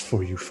test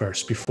for you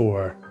first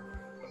before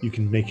you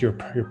can make your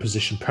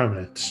position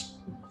permanent.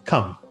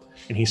 Come.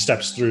 And he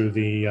steps through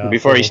the...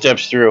 Before he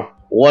steps through,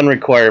 one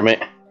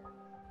requirement.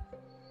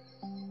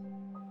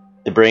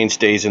 The brain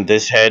stays in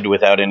this head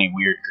without any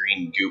weird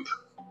green goop.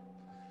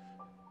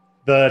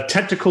 The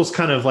tentacles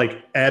kind of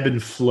like ebb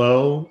and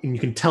flow, and you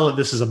can tell that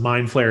this is a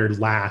mind flared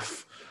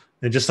laugh.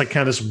 And just like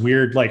kind of this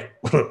weird like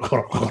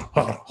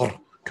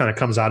kind of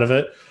comes out of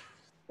it.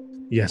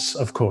 Yes,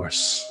 of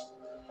course.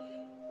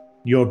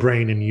 Your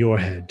brain in your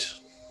head.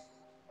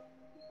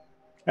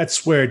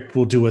 That's where it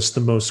will do us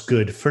the most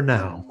good for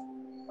now.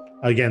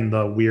 Again,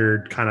 the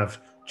weird kind of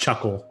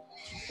chuckle.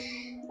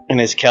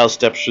 And as Cal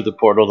steps through the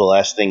portal, the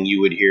last thing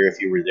you would hear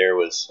if you were there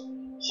was,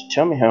 so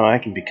tell me how I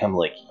can become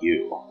like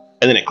you.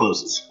 And then it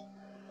closes.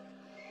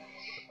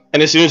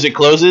 And as soon as it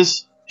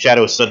closes,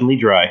 Shadow is suddenly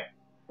dry.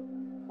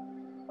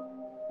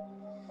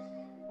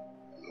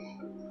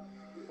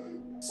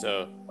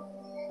 So,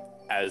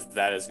 as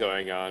that is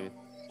going on,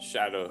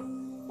 Shadow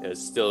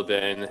has still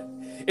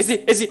been...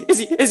 Izzy!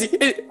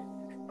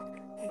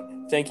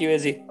 Thank you,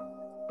 Izzy.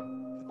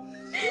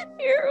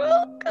 You're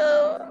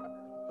welcome.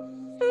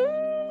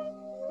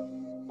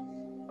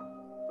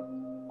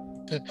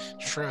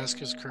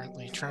 Trask is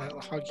currently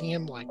hugging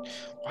him like,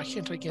 why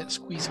can't I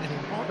squeeze any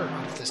water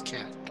out of this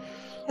cat?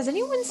 Has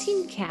anyone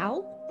seen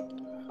Cal?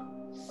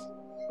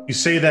 You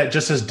say that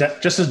just as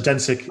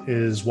Densick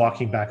is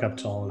walking back up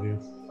to all of you.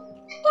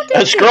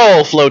 A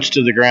scroll floats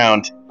to the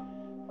ground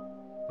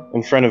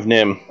in front of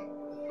Nim.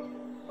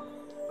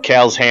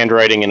 Cal's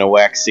handwriting in a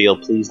wax seal.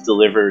 Please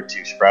deliver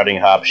to Sprouting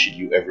Hop should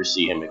you ever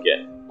see him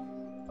again.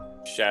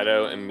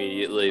 Shadow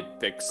immediately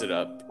picks it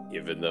up,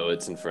 even though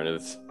it's in front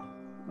of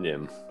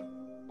Nim.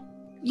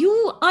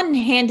 You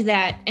unhand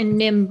that, and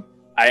Nim.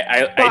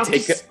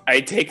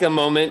 I take a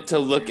moment to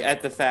look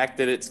at the fact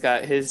that it's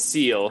got his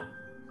seal.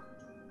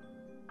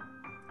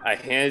 I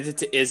handed it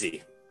to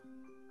Izzy.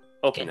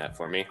 Open that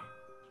for me.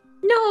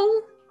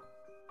 No.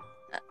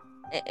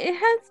 It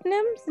has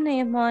Nim's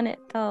name on it,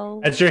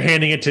 though. As you're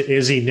handing it to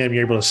Izzy, Nim,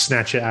 you're able to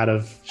snatch it out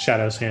of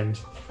Shadow's hand.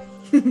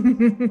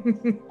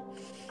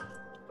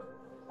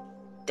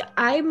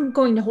 I'm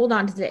going to hold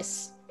on to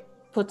this.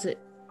 Puts it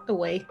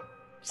away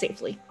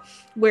safely,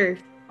 where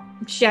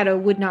Shadow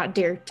would not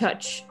dare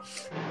touch.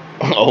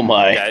 Oh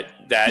my!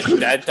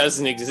 That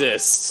doesn't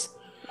exist.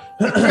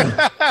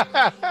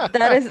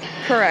 That is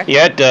correct.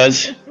 Yeah, it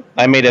does.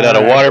 I made it out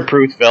of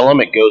waterproof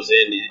vellum. It goes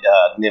in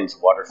Nim's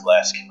water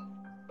flask.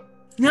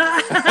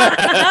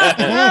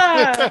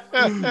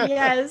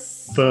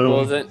 Yes. Boom.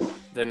 Well,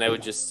 then I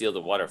would just steal the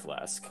water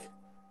flask.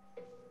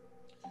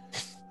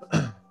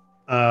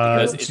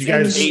 Because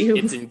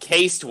it's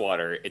encased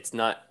water. It's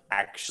not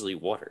actually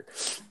water.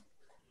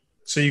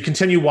 So you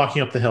continue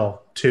walking up the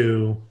hill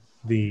to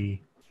the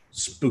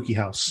spooky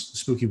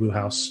Boo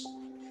house.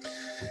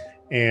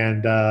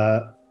 And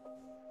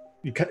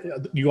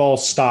you all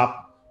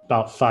stop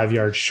about 5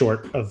 yards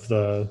short of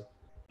the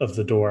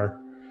door.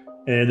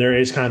 And there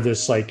is kind of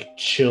this like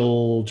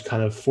chilled,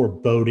 kind of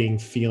foreboding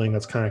feeling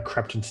that's kind of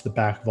crept into the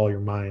back of all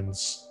your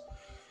minds.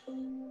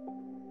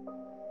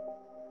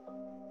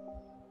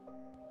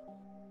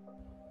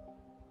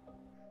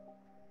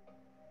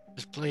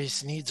 This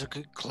place needs a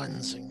good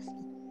cleansing.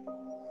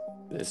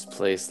 This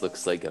place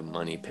looks like a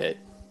money pit.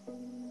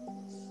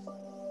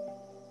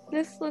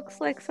 This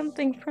looks like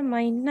something from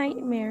my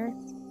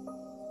nightmares.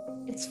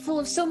 It's full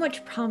of so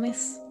much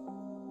promise.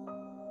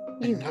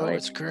 And now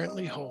it's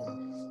currently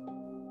home.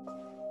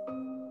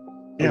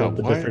 Yeah,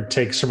 the different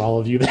takes from all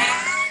of you.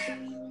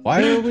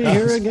 Why are we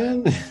here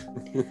again?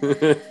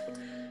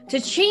 To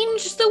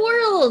change the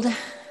world.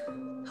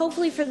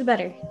 Hopefully for the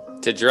better.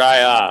 To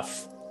dry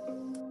off.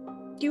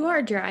 You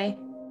are dry.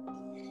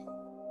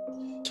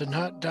 To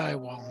not die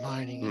while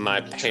mining.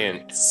 My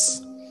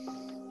pants.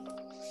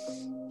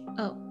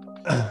 Oh.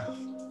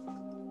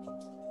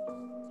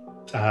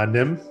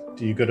 Nim,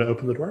 Do you go to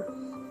open the door?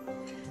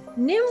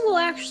 Nim will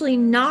actually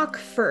knock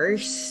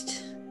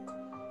first.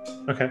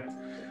 Okay.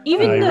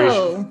 Even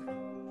though...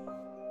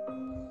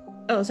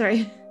 Oh,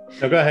 sorry.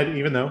 No, go ahead,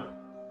 even though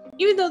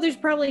there's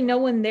probably no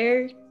one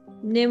there,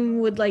 Nim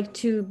would like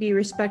to be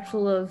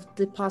respectful of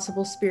the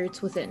possible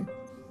spirits within.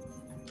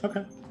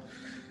 Okay.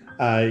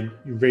 You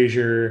raise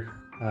your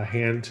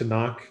hand to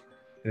knock,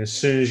 and as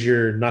soon as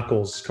your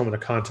knuckles come into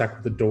contact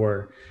with the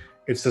door,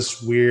 it's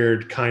this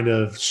weird kind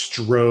of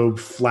strobe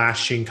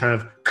flashing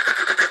kind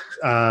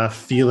of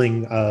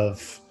feeling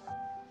of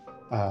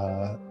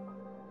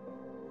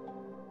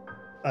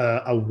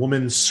a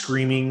woman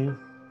screaming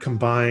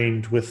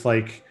combined with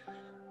like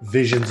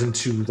visions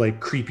into like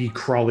creepy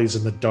crawlies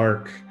in the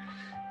dark,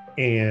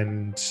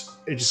 and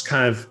it just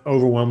kind of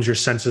overwhelms your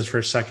senses for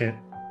a second,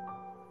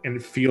 and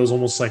it feels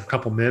almost like a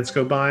couple minutes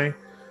go by,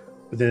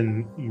 but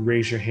then you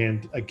raise your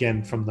hand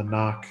again from the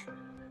knock,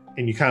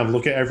 and you kind of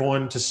look at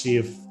everyone to see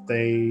if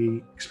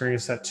they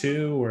experience that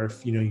too, or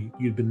if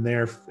you've been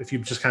there, if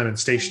you've just kind of been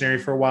stationary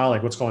for a while,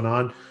 like what's going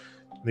on.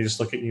 And they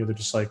just look at you, they're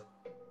just like,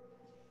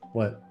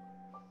 what?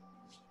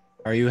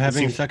 Are you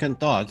having second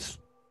thoughts?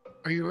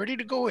 Are you ready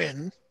to go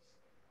in?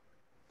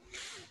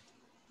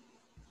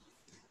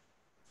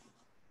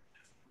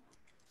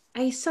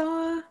 I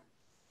saw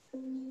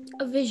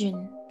a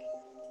vision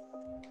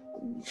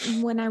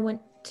when I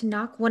went to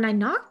knock. When I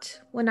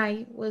knocked? When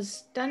I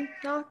was done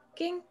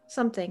knocking?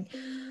 Something.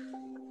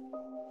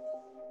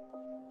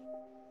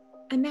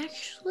 I'm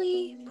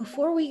actually,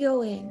 before we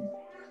go in,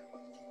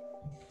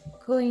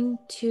 going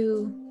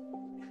to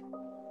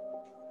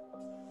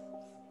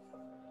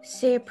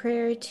say a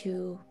prayer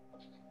to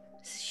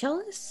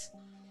Shellis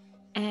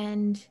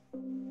and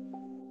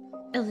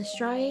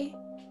Illustrae,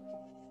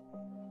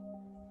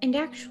 and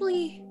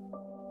actually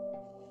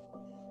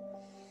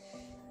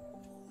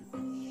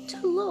to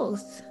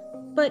Loth,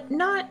 but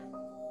not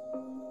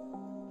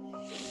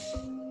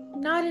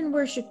in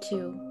worship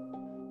too,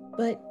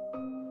 but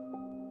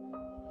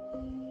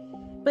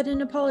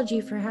an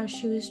apology for how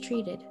she was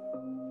treated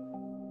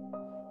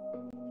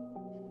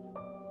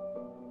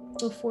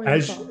before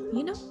the fall,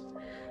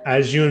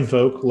 As you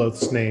invoke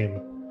Loth's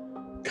name,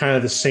 kind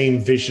of the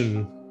same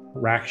vision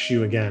racks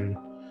you again,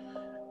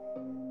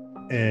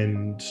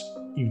 and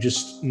you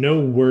just, no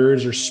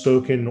words are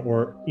spoken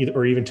or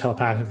even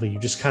telepathically, you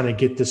just kind of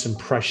get this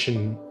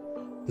impression,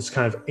 this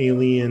kind of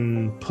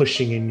alien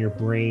pushing in your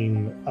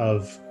brain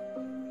of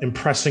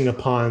impressing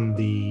upon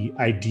the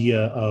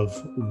idea of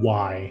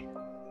why.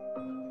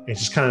 It's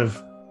just kind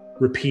of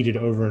repeated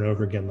over and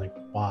over again, like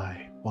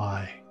why.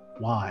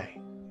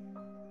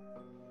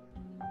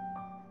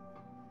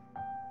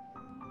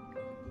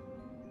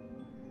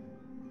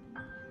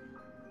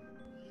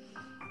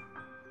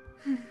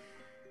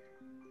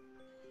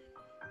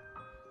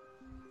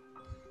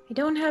 I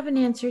don't have an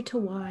answer to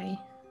why,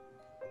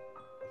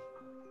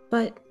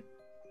 but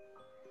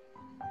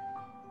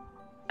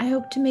I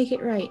hope to make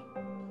it right.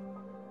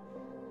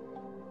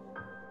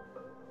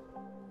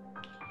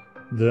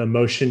 The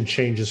emotion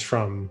changes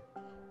from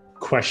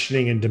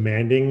questioning and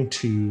demanding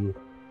to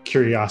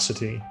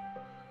curiosity.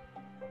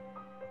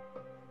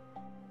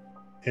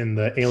 And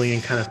the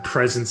alien kind of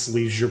presence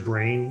leaves your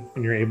brain,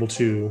 and you're able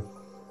to,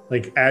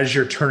 like, as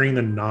you're turning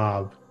the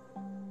knob,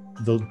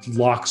 the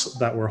locks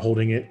that were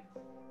holding it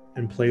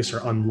in place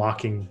are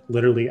unlocking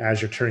literally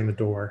as you're turning the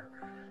door,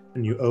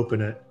 and you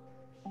open it.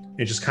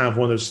 It's just kind of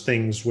one of those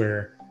things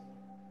where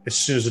as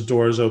soon as the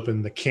door is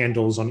open, the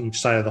candles on each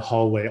side of the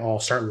hallway all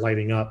start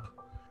lighting up.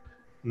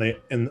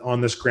 And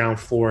on this ground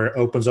floor, it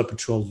opens up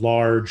into a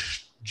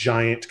large,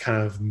 giant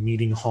kind of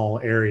meeting hall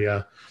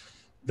area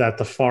that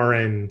the far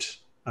end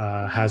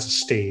has a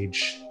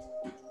stage.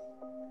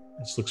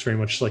 This looks very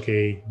much like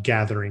a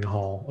gathering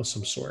hall of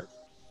some sort.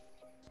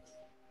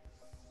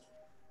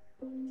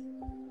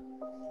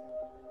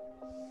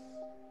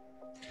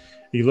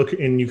 You look,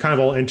 and you kind of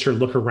all enter,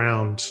 look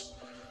around.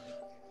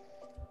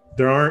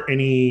 There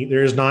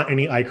is not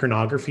any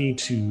iconography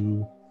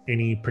to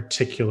any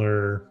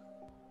particular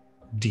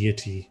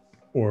deity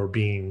or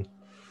being.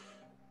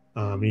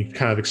 You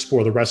kind of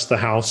explore the rest of the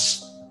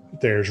house.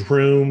 There's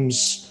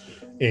rooms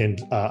and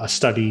a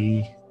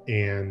study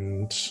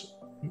and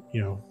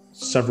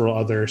several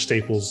other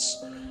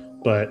staples,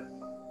 but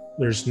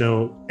there's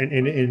no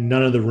in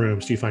none of the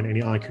rooms do you find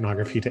any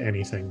iconography to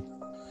anything.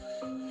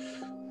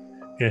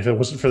 And if it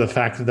wasn't for the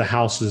fact that the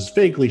house is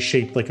vaguely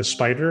shaped like a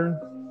spider,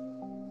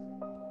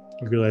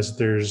 you realize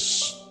that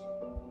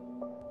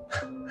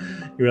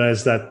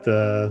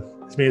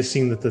it may have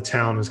seemed that the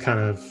town is kind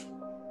of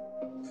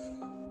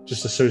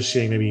just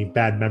associating maybe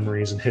bad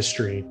memories and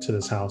history to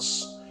this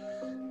house.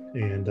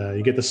 And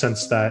you get the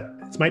sense that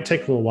it might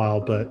take a little while,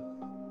 but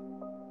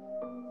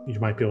you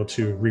might be able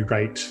to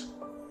rewrite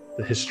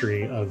the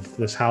history of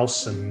this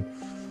house and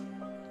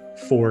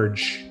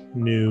forge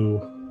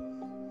new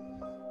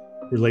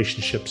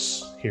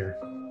relationships here.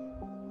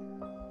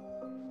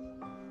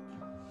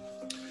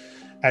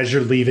 As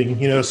you're leaving,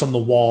 you notice on the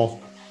wall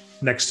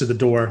next to the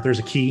door, there's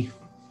a key.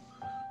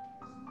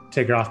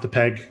 Take it off the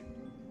peg.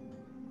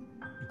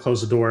 Close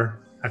the door.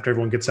 after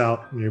everyone gets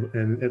out,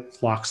 and it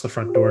locks the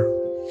front door.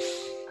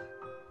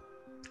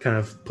 Kind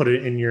of put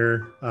it in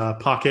your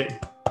pocket,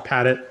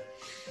 pat it.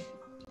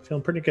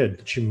 Feeling pretty good.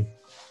 That you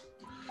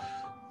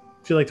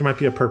feel like there might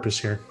be a purpose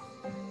here.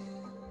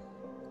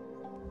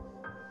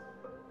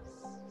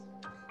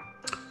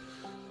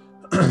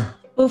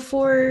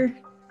 Before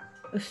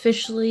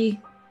officially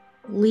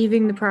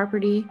leaving the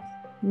property,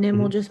 Nim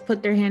will just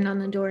put their hand on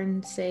the door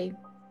and say,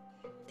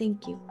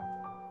 "Thank you."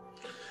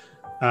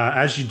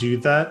 As you do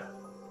that,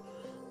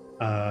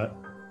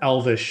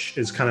 Elvish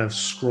is kind of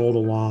scrolled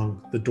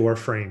along the door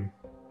frame,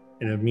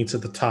 and it meets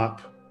at the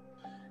top.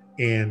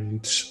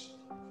 And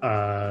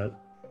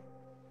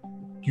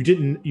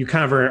you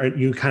kind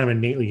of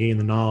innately gain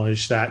the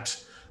knowledge that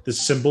the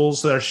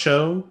symbols that are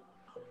shown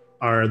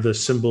are the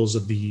symbols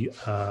of the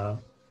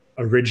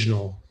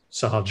original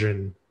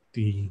Sahadrin,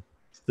 the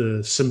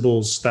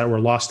symbols that were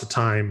lost to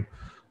time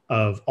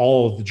of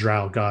all of the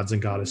Drow gods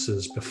and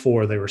goddesses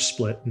before they were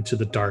split into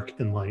the dark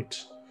and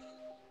light.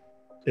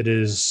 It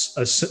is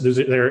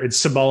it's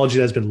symbology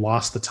that has been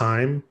lost to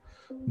time,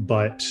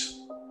 but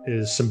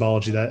is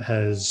symbology that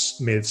has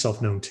made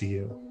itself known to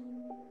you.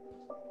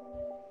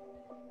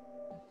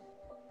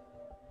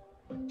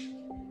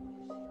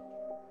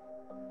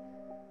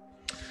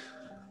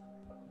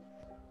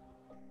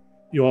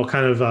 You all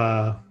kind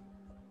of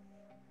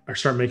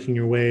start making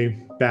your way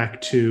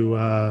back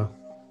to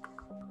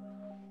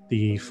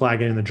the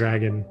Flagon and the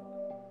Dragon.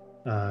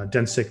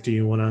 Densik, do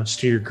you want to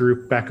steer your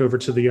group back over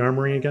to the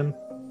armory again?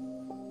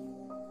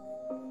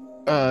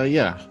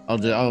 Yeah.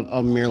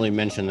 I'll merely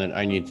mention that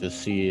I need to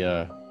see.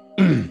 I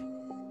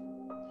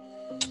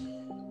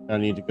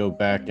need to go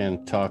back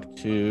and talk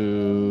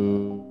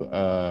to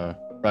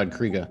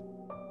Rodkriga.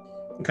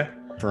 Okay.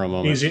 For a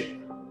moment. Easy.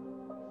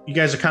 You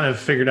guys have kind of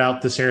figured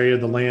out this area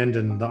of the land,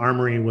 and the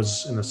armory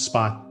was in a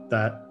spot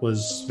that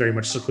was very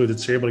much secluded,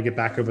 so you're able to get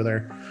back over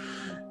there.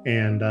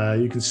 And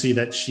you can see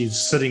that she's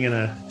sitting in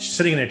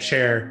a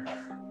chair,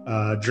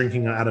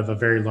 drinking out of a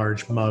very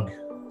large mug.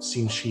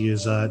 Seems she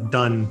is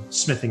done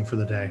smithing for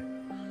the day.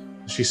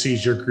 She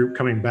sees your group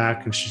coming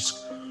back, and she's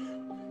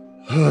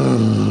Giant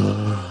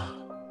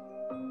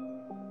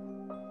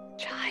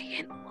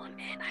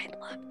woman, I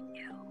love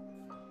you.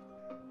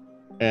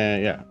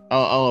 Yeah,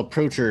 I'll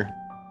approach her.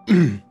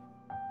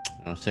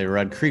 I'll say,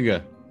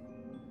 Rodkriga.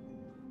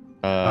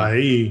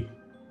 Aye.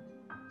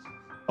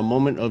 A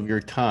moment of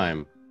your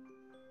time,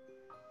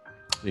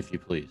 if you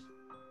please.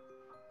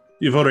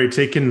 You've already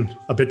taken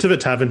a bit of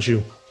it, haven't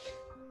you?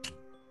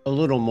 A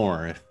little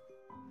more,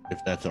 if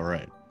that's all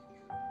right.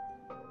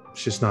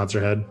 She just nods her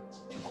head.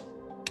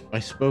 I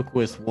spoke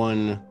with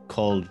one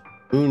called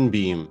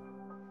Moonbeam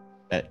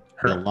at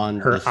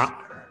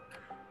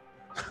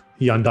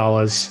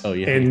Yandala's. Oh,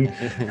 yeah. And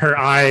her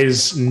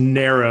eyes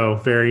narrow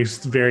very,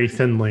 very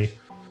thinly.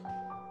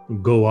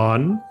 Go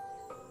on.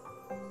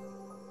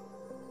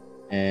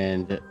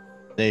 And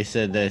they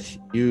said that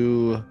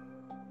you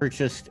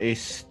purchased a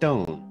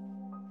stone.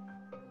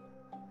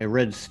 A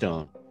red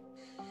stone.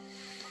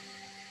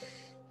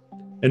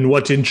 And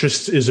what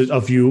interest is it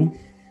of you?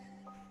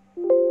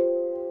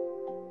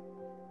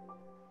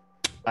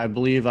 I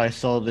believe I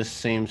saw this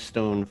same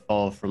stone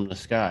fall from the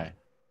sky.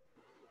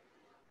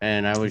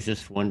 And I was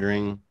just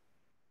wondering...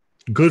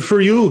 Good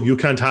for you. You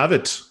can't have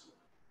it.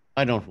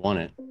 I don't want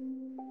it.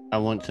 I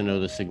want to know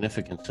the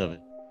significance of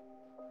it.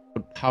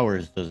 What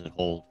powers does it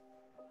hold?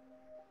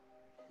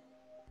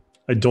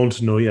 I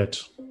don't know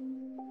yet.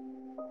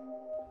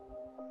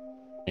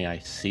 May I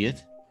see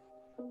it?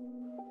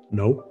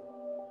 No.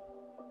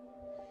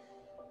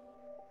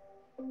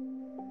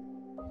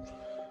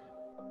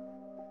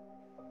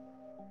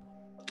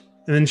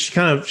 And then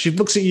she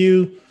looks at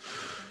you.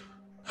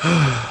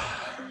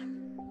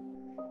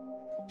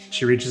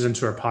 She reaches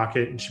into her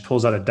pocket and she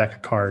pulls out a deck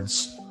of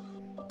cards.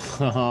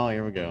 Oh,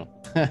 here we go.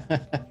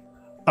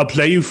 I'll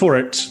play you for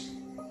it.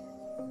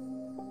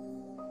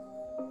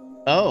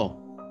 Oh.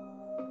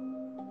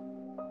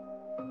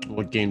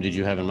 What game did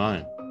you have in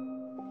mind?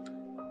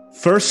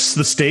 First,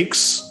 the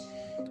stakes.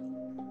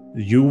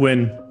 You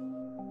win.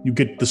 You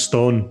get the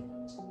stone.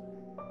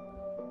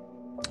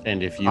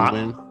 And if you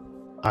win?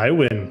 I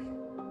win.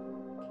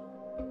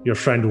 Your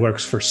friend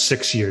works for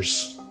 6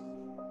 years.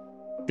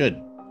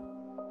 Good.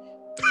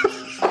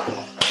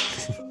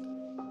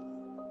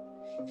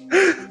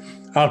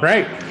 All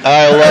right.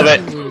 I love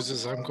it. If he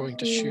loses, I'm going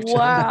to shoot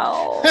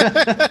Wow.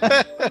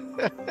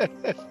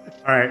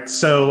 All right.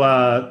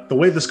 So the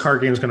way this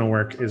card game is going to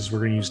work is we're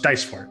going to use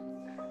dice for it.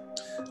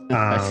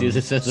 I see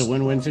this as a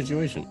win-win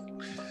situation.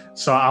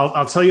 So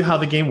I'll tell you how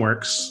the game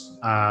works,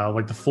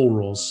 like the full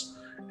rules,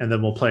 and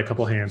then we'll play a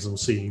couple hands and we'll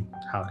see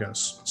how it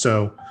goes.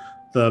 So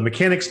the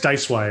mechanics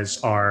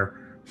dice-wise are: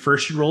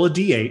 first you roll a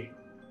d8,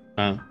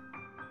 and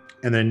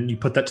then you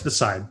put that to the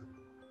side,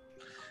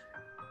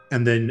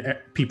 and then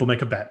people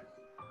make a bet,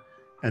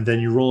 and then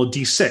you roll a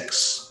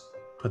d6,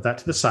 put that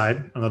to the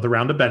side, another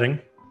round of betting,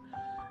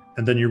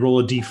 and then you roll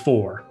a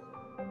d4,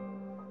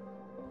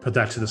 put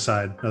that to the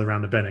side, another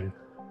round of betting.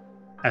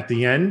 At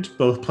the end,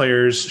 both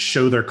players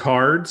show their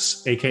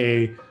cards,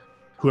 aka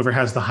whoever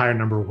has the higher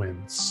number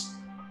wins.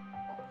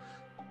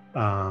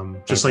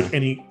 Just like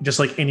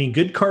any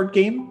good card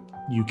game,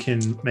 you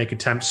can make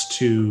attempts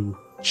to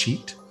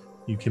cheat.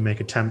 You can make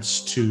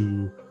attempts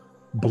to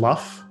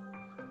bluff.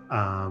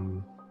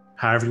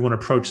 However you want to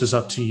approach this,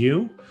 up to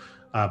you.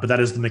 But that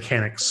is the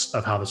mechanics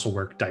of how this will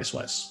work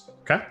dice-wise.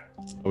 Okay.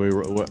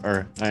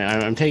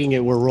 I'm taking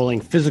it we're rolling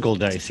physical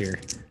dice here.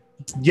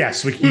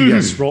 Yes,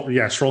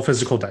 roll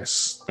physical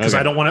dice because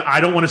I don't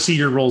want to see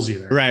your rolls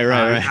either. Right.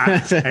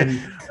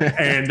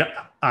 And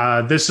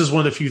this is one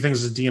of the few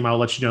things as a DM I'll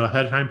let you know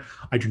ahead of time.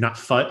 I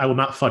will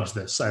not fudge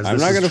this, as I'm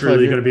this not is gonna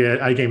truly fudge going to be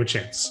a game of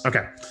chance.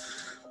 Okay.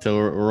 So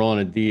we're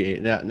rolling a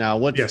D8 now.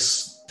 What?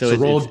 Yes. So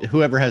it's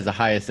whoever has the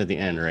highest at the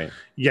end, right?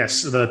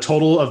 Yes, the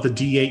total of the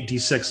D8,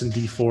 D6, and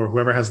D4.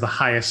 Whoever has the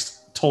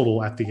highest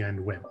total at the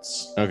end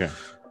wins. Okay.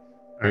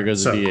 Here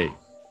goes the D8.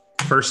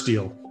 First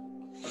deal.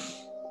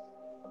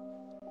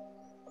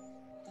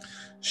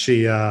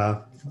 She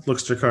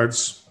looks at her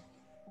cards,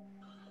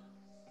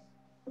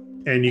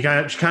 and she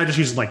kind of just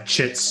uses like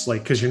chits,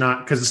 like because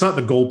it's not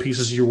the gold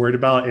pieces you're worried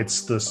about.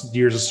 It's the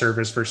years of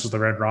service versus the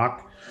red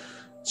rock.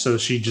 So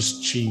she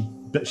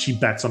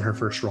bets on her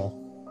first roll.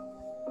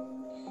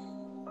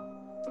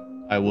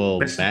 I will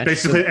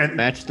match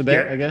the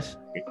bet, I guess.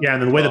 Yeah,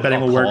 and then the way the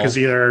betting will work is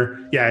you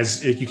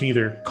can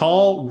either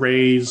call,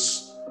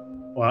 raise,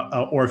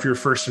 or if you're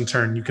first in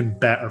turn, you can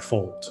bet or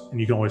fold, and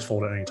you can always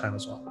fold at any time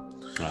as well.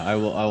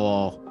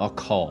 I'll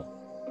call.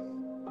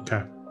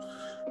 Okay.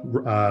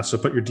 So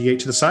put your D8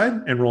 to the side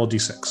and roll a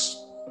D6.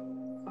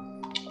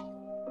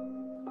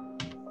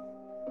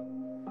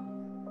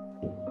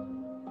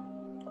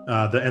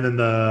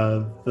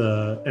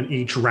 And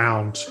each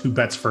round, who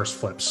bets first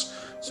flips.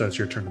 So it's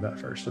your turn to bet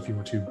first. If you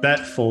want to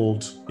bet,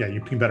 fold,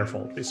 you can bet or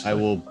fold, basically. I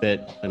will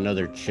bet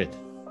another chit.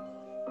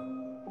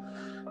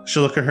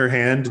 She'll look at her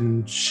hand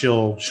and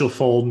she'll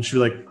fold and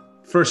she'll be like,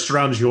 first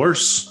round's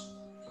yours.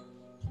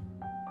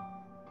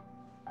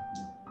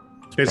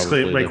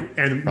 Basically,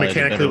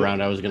 mechanically, the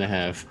round I was gonna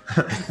have.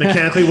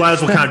 Mechanically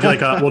wise, we'll kind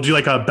of do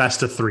like a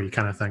best of 3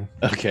 kind of thing.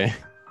 Okay.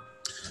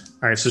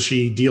 All right, so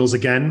she deals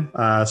again.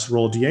 So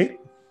roll a D8.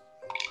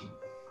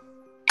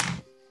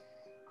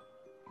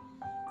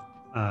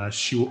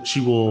 She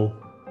will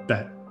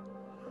bet.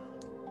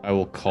 I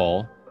will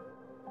call.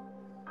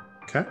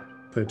 Okay.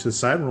 Put it to the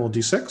side and roll a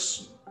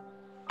D6.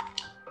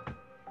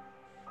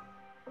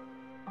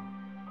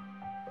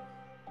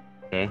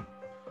 Okay.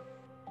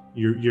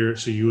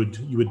 You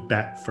would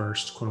bet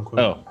first, quote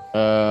unquote.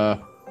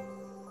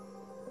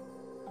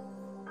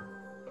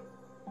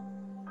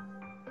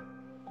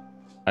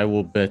 I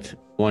will bet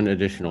 1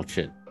 additional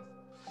chit.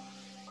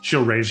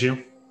 She'll raise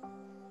you.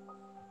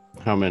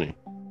 How many?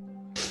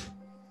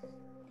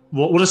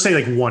 We'll just say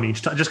like 1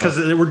 each time, just because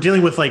we're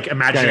dealing with like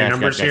imaginary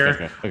numbers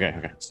here.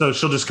 Okay. So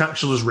she'll just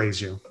raise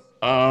you.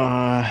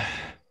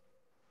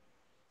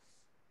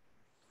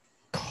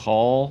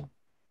 Call.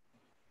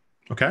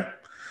 Okay.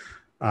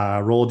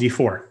 Roll a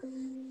D4.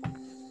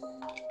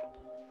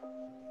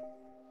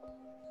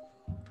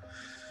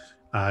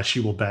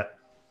 She will bet.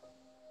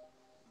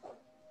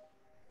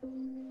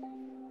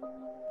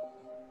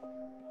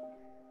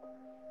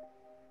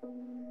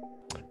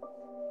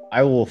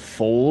 I will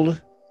fold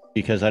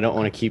because I don't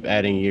want to keep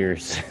adding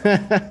years.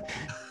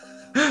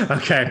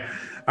 Okay.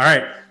 All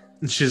right.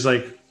 And she's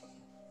like,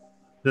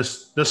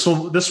 this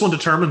one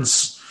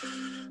determines.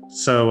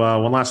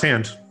 So one last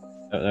hand.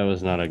 That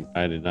was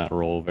I did not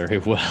roll very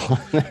well.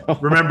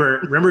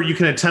 Remember, you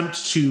can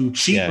attempt to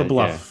cheat or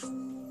bluff.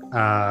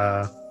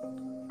 Yeah.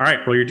 All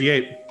right, roll your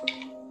D8.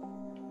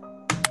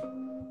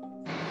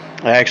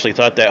 I actually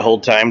thought that whole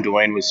time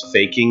Dwayne was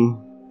faking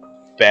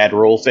bad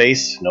roll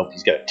face. Nope,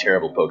 he's got a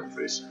terrible poker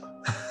face.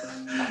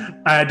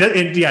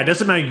 It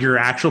doesn't matter your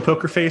actual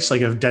poker face.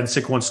 Like if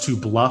Densick wants to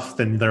bluff,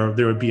 then there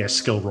would be a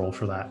skill roll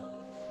for that.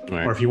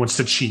 Right. Or if he wants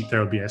to cheat,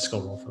 there would be a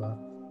skill roll for that.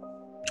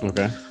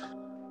 Okay.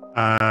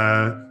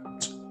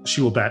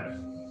 She will bet.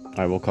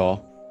 I will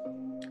call.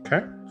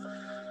 Okay.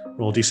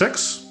 Roll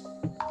D6.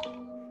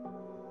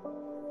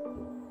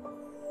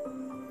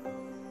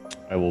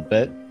 I will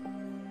bet.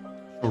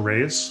 Or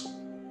raise.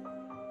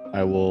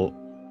 I will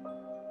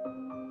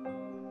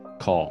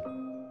call.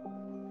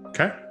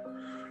 Okay.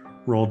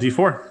 Roll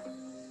D4.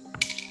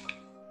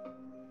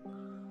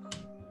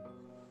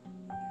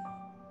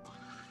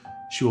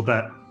 She will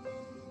bet.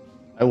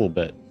 I will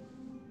bet.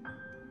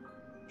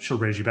 She'll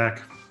raise you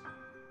back.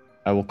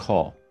 I will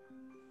call.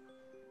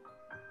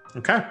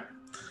 Okay.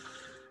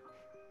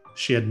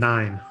 She had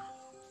 9.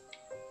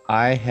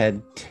 I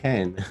had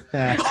 10.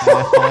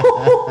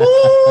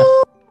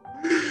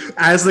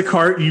 As the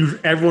card,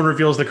 everyone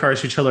reveals the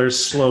cards to each other in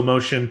slow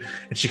motion,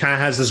 and she kind of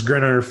has this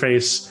grin on her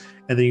face.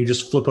 And then you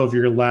just flip over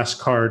your last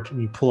card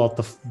and you pull out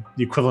the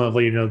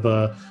equivalent of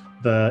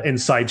the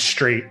inside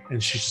straight,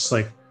 and she's just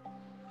like,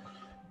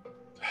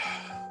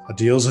 a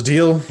deal's a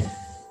deal.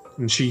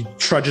 And she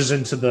trudges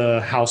into the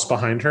house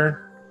behind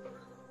her,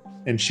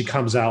 and she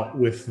comes out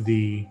with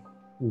the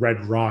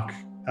red rock.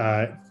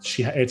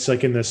 It's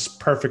like in this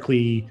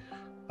perfectly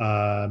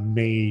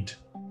made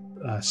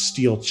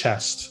steel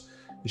chest,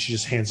 And she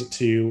just hands it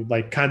to you,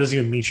 like kind of doesn't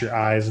even meet your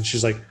eyes, and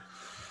she's like,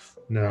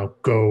 "No,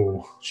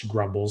 go." She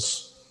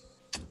grumbles.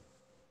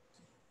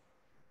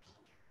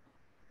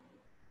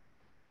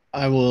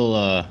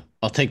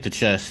 I'll take the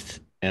chest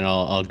and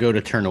I'll go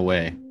to turn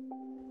away,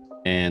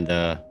 and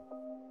I'll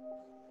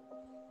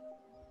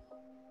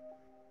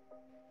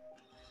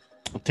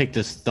take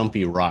this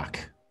thumpy rock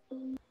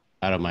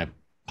out of my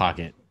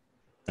pocket,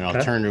 and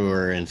I'll turn to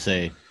her and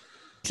say,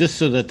 just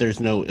so that there's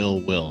no ill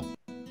will,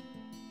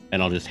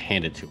 and I'll just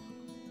hand it to her.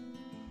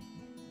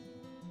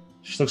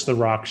 She looks at the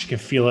rock. She can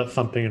feel it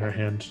thumping in her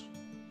hand.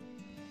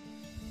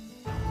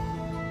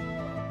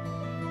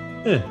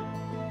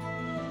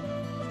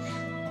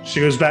 She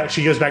goes back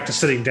to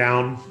sitting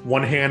down.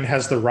 One hand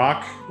has the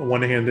rock.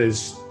 One hand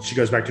is she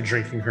goes back to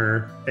drinking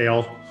her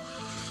ale.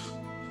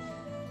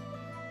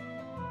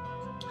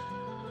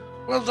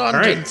 Well done,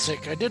 right.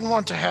 Dinsick. I didn't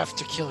want to have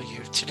to kill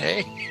you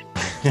today.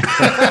 It's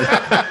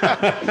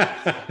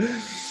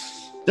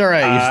all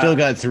right. You still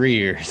got 3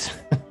 years.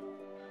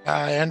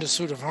 And a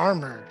suit of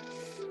armor.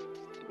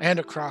 And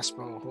a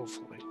crossbow,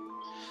 hopefully.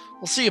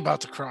 We'll see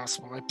about the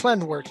crossbow. I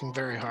planned working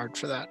very hard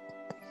for that.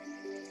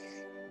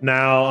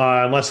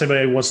 Now, unless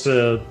anybody wants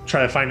to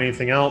try to find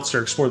anything else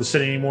or explore the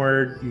city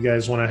anymore, you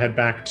guys want to head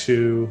back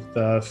to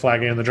the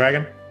Flag and the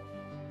Dragon?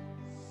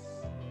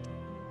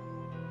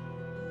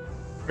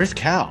 Where's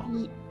Cal?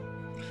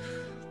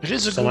 It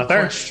is a Still good not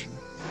there? question.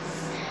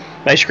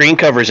 My screen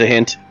cover's a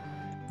hint.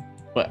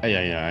 But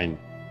yeah.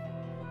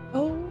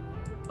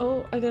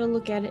 Oh, I gotta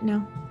look at it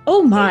now.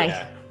 Oh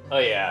my! Oh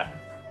yeah.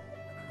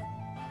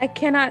 I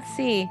cannot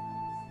see.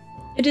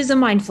 It is a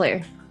mind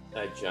flare.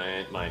 A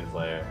giant mind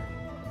flayer.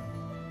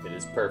 It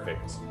is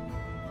perfect.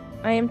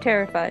 I am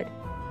terrified.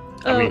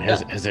 I mean,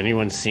 has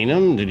anyone seen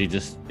him? Did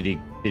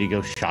he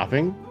go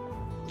shopping?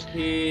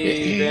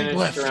 He vanished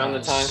left around the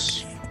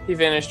us. time. He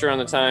vanished around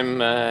the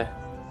time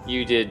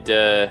you did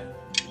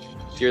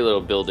your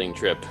little building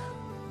trip.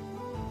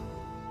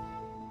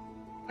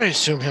 I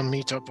assume he'll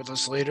meet up with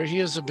us later. He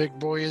is a big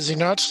boy, is he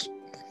not?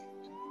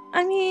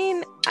 I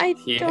mean, I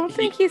don't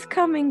think he's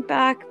coming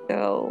back,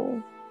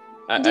 though.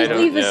 I Did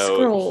don't leave know. a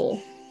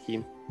scroll.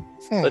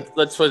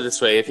 Let's put it this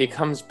way: if he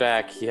comes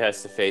back, he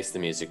has to face the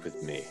music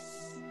with me.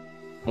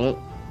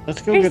 Well,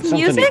 let's go There's get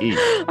something music? to eat.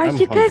 Are I'm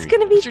you guys hungry.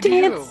 gonna be What should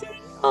you do? dancing?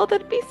 Oh,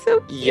 that'd be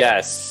so cute.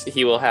 Yes,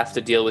 he will have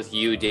to deal with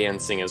you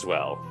dancing as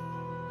well.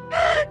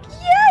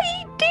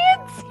 Yay,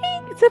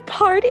 dancing! It's a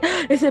party.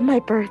 Is it my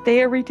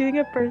birthday? Are we doing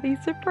a birthday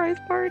surprise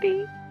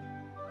party?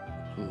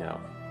 No,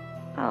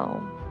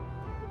 Oh.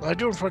 I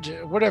do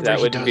whatever that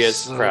he would does. be a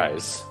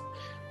surprise.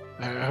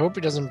 I hope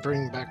he doesn't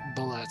bring back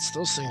bullets.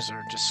 Those things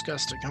are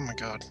disgusting. Oh my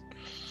god.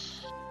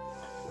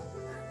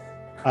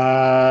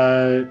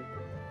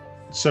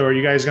 So are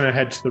you guys going to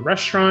head to the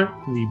restaurant,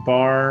 the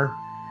bar,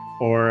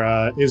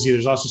 or Izzy?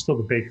 There's also still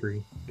the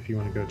bakery if you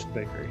want to go to the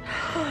bakery.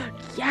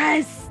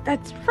 Yes,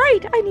 that's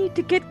right. I need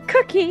to get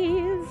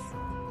cookies.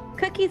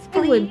 Cookies, I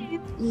would please.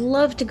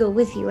 love to go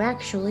with you,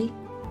 actually.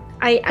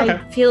 I Okay.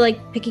 feel like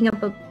picking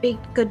up a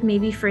baked good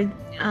maybe for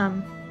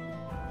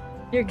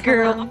Your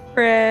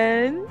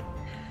girlfriend.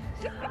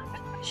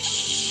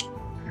 Shh.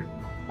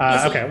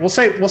 Okay, we'll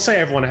say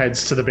everyone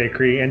heads to the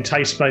bakery,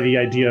 enticed by the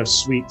idea of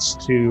sweets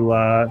to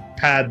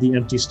pad the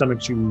empty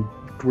stomachs you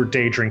were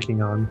day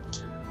drinking on.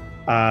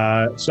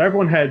 So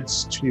everyone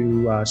heads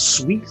to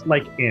Sweet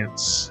Like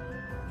Ants,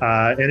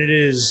 and it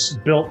is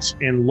built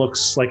and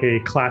looks like a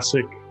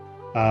classic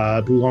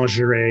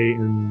boulangerie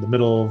in the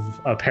middle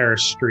of a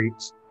Paris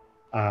street.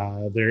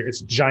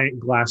 It's giant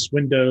glass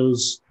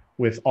windows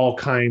with all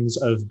kinds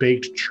of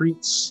baked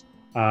treats.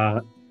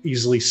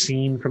 Easily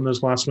seen from those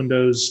glass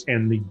windows,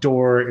 and the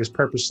door is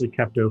purposely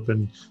kept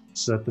open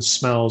so that the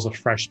smells of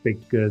fresh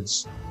baked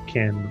goods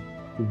can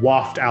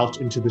waft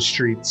out into the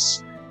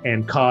streets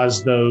and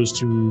cause those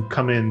to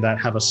come in that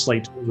have a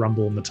slight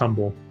rumble in the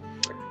tumble.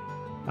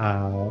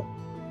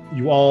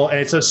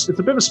 It's a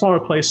bit of a smaller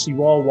place. So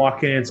you all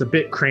walk in. It's a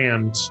bit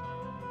crammed,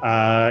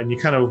 and you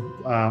kind of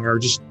are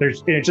just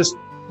there's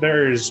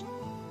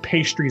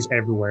pastries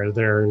everywhere.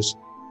 There's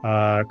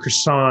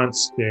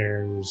croissants,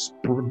 there's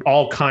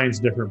all kinds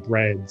of different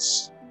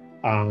breads.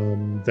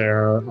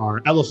 There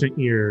are elephant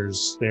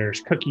ears, there's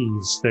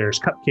cookies, there's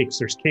cupcakes,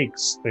 there's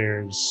cakes,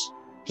 there's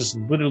just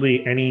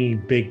literally any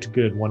baked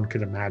good one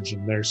could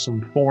imagine. There's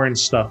some foreign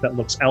stuff that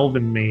looks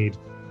elven made.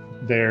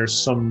 There's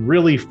some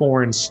really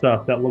foreign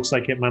stuff that looks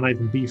like it might not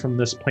even be from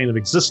this plane of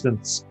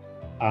existence,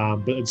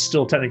 but it's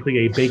still technically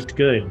a baked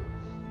good.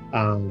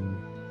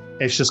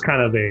 It's just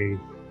kind of a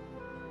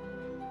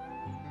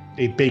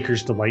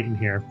baker's delight in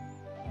here.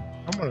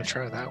 I'm gonna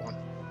try that one.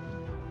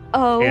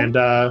 Oh, And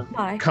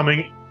my.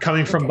 coming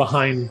from Okay.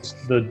 behind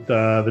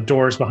the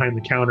doors behind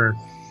the counter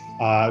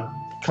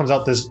comes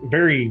out this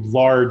very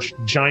large,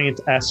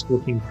 giant-esque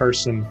looking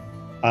person,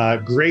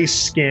 gray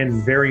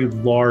skin, very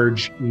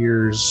large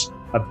ears,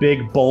 a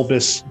big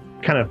bulbous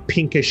kind of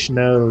pinkish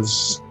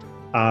nose,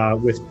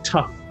 with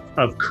tuft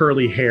of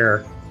curly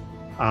hair.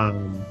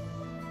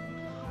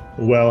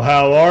 Well,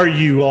 how are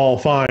you all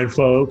fine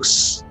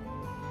folks?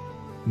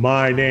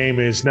 My name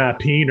is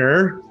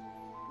Napiner,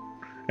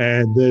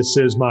 and this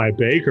is my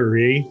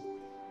bakery.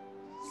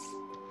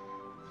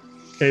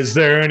 Is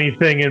there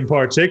anything in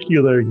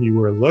particular you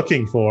were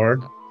looking for?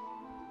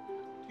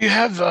 You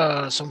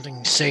have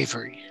something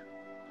savory.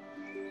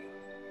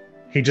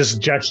 He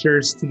just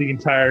gestures to the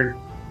entire...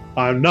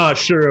 I'm not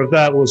sure if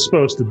that was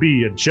supposed to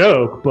be a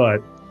joke,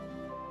 but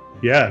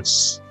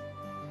yes.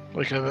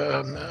 Like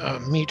a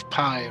meat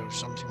pie or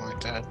something like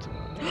that.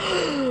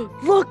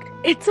 Look,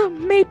 it's a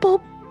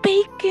maple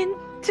bacon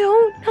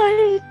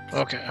donut.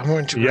 Okay, I'm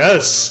going to...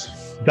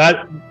 Yes,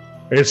 that...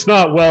 It's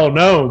not well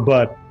known,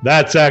 but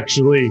that's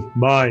actually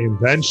my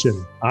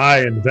invention. I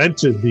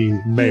invented the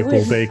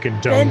maple bacon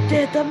donut.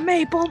 Invented the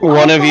maple.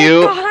 One of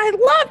you- God, I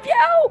love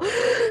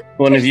you.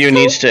 One of You're you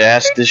so needs to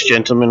ask this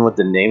gentleman what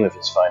the name of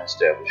his fine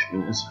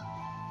establishment is.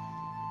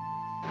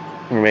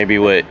 Or maybe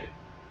what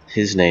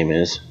his name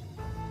is.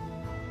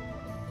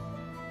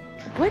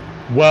 What?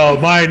 Well,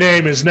 my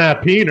name is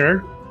Napiner.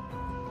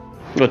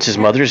 What's his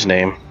mother's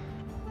name?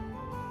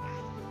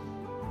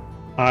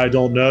 I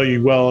don't know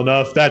you well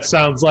enough. That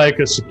sounds like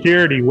a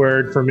security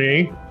word for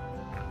me.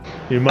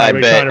 You might I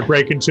be bet. trying to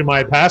break into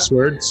my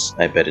passwords.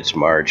 I bet it's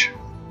Marge.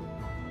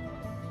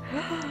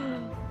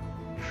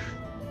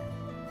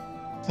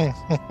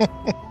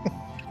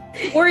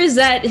 Or is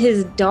that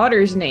his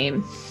daughter's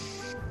name?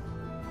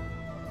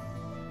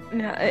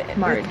 No,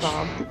 Marge. it's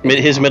Mom.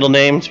 His middle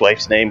name, his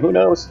wife's name, who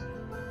knows?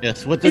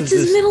 Yes. What does It's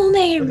his this? middle What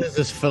name. does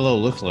this fellow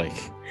look like?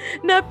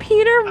 No,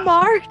 Peter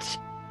March.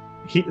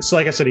 So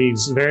like I said,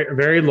 he's very,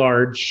 very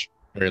large,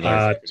 Very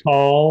large.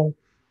 tall,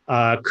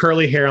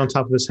 curly hair on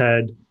top of his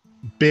head,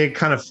 big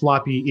kind of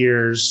floppy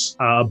ears,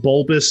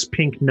 bulbous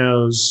pink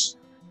nose,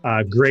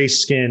 gray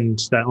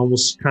skinned that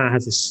almost kind of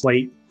has a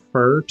slight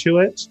fur to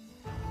it.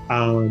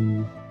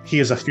 He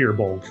is a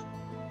fearbolg.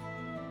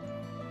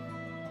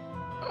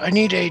 I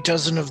need a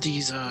dozen of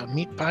these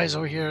meat pies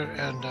over here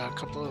and a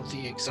couple of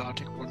the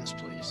exotic ones,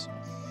 please.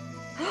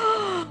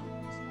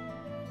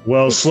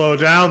 Well, slow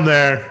down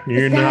there.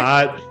 You're Is that-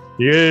 not.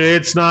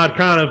 It's not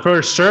kind of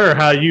for sure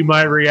how you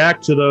might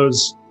react to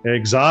those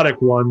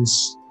exotic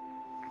ones.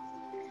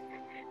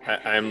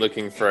 I'm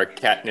looking for a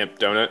catnip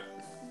donut.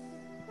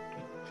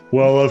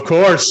 Well, of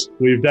course,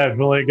 we've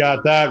definitely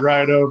got that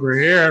right over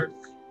here.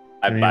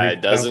 I'd buy a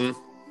dozen.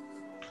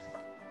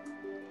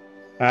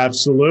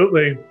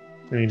 Absolutely.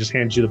 And he just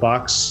hands you the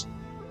box.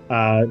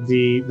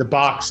 The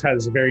box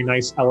has a very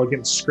nice,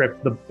 elegant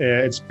script.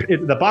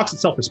 The box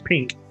itself is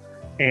pink,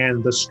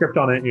 and the script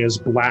on it is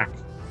black.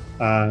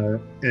 And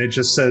it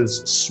just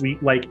says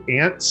 "sweet like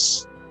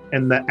ants,"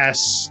 and the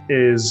S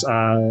is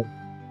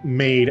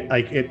made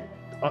like it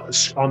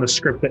on the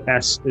script. The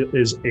S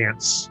is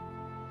ants.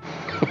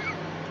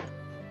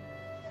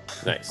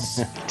 Nice.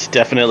 It's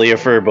definitely a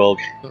furbolg.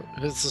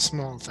 It's a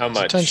small thing. How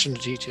much? Attention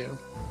to detail.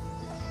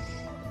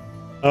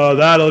 Oh,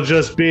 that'll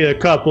just be a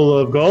couple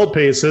of gold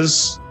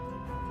pieces.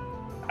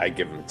 I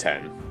give him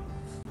 10.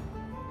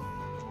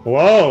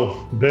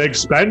 Whoa, big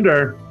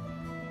spender.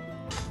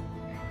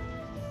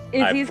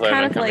 I Izzy's plan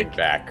kind on of coming like,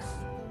 back.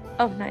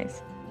 oh,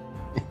 nice.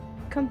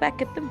 Come back,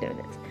 get them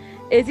donuts.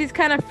 Izzy's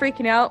kind of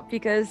freaking out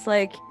because,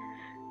 like,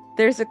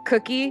 there's a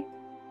cookie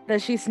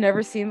that she's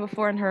never seen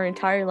before in her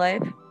entire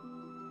life.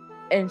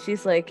 And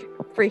she's, like,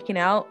 freaking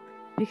out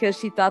because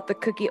she thought the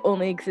cookie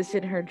only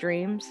existed in her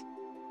dreams.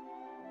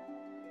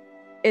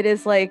 It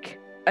is, like,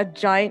 a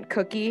giant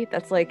cookie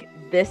that's, like,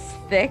 this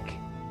thick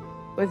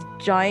with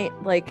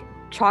giant, like,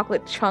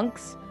 chocolate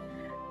chunks.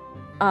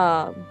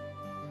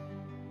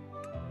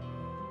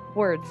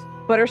 Words.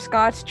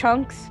 Butterscotch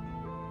chunks,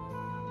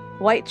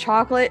 white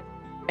chocolate,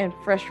 and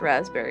fresh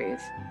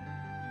raspberries.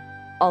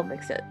 All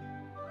mix it.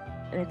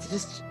 And it's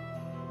just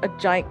a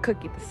giant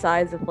cookie the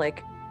size of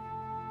like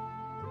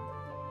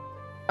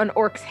an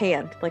orc's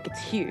hand. Like it's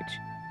huge.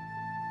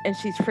 And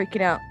she's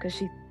freaking out because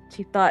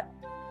she thought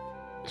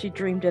she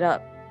dreamed it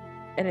up.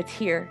 And it's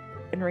here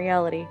in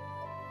reality.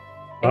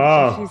 And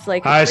Oh, she's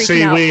like, I freaking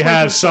see out, we pointing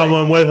have to it.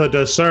 someone with a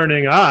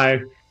discerning eye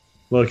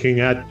looking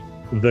at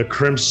the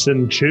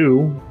Crimson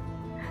Chew.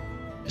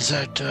 Is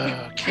that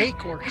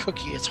cake or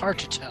cookie? It's hard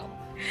to tell.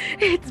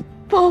 It's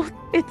both.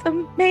 It's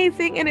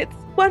amazing and it's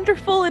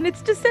wonderful and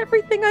it's just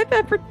everything I've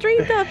ever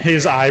dreamed of.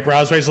 His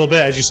eyebrows raise a little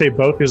bit as you say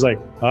both. He's like,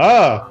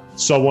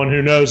 someone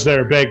who knows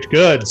their baked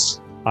goods.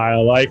 I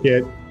like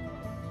it.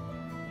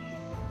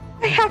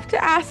 I have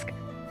to ask,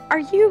 are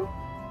you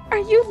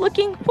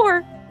looking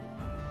for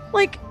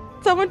like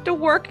someone to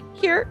work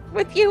here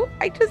with you?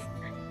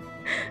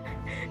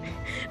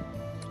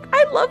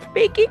 I love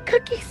baking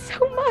cookies so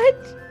much.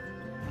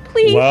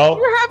 Please, Well-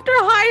 you have to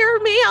hire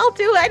me. I'll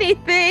do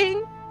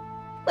anything.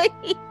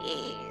 Please.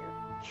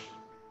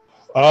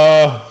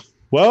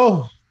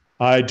 Well,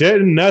 I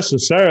didn't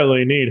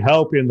necessarily need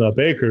help in the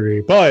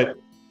bakery, but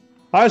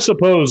I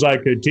suppose I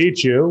could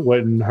teach you.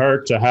 Wouldn't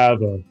hurt to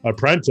have an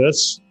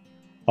apprentice.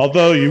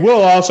 Although you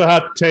will also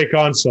have to take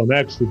on some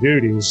extra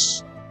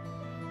duties,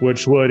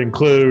 which would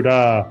include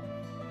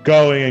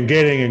going and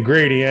getting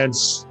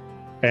ingredients.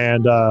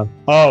 And,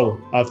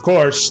 of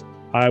course,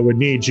 I would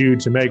need you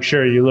to make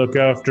sure you look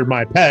after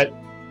my pet.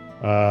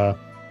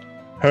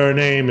 Her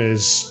name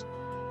is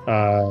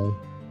Hold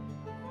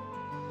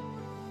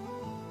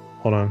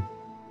on.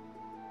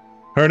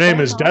 Her name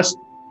is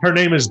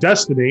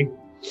Destiny.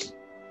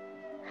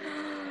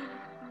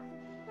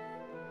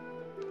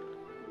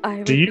 I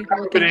would Do you be have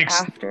looking any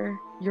after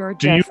your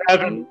do you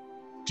have destiny.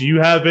 Do you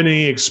have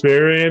any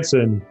experience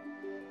in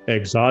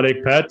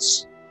exotic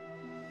pets?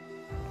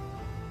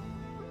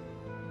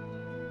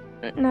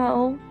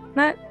 No,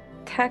 not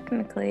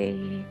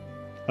technically.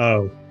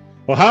 Oh.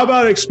 Well, how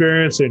about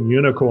experience in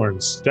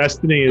unicorns?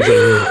 Destiny is a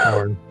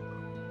unicorn.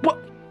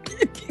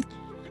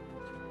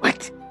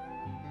 What?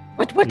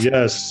 What?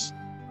 Yes.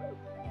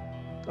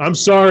 I'm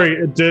sorry.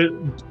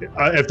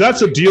 If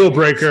that's a deal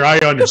breaker, I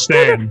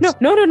understand. No.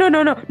 You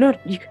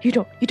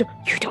don't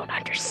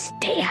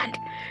understand.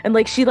 And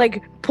like she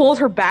like pulls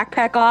her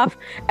backpack off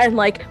and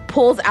like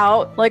pulls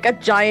out like a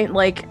giant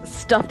like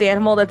stuffed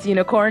animal that's a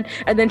unicorn,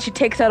 and then she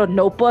takes out a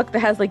notebook that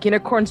has like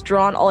unicorns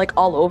drawn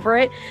all over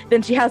it.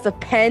 Then she has a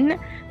pen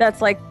that's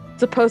like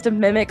supposed to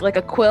mimic like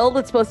a quill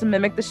that's supposed to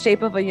mimic the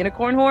shape of a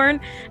unicorn horn,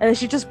 and then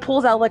she just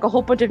pulls out like a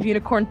whole bunch of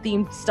unicorn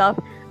themed stuff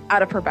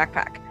out of her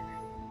backpack.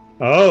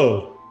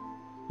 Oh.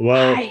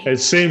 Well, it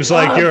seems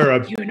like you're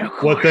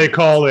what they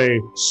call a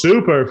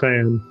super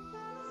fan.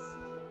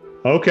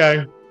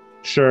 Okay.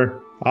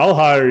 Sure. I'll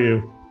hire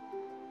you.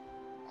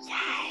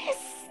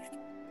 Yes.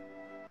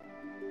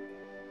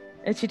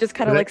 And she just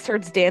kind of like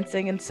starts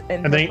dancing and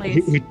then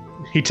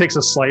he takes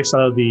a slice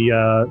out of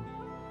the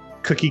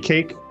cookie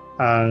cake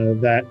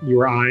that you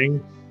were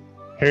eyeing.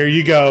 Here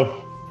you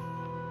go.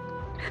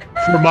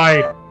 For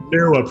my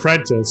new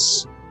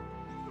apprentice.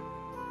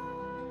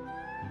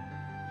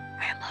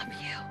 I love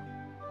you.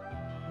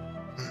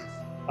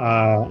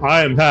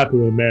 I am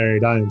happily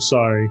married. I am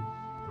sorry.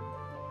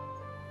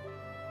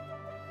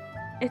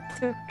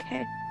 It's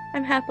okay.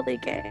 I'm happily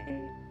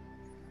gay.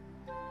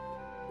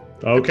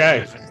 Okay.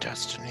 Live in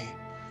Destiny.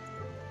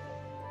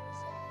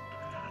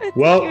 It's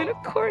Well- a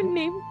unicorn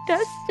named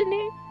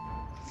Destiny.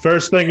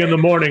 First thing in the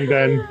morning,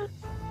 then.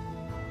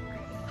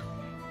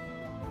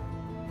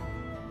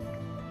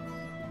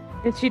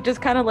 And she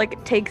just kind of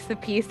like takes the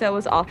piece that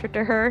was offered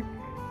to her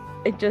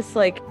and just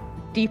like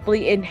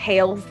deeply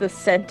inhales the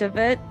scent of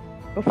it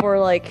before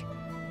like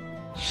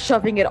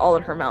shoving it all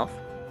in her mouth.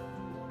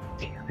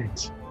 Damn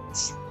it.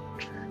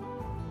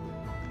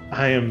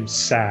 I am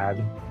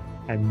sad.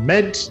 I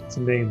meant to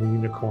name the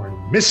unicorn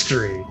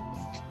Mystery.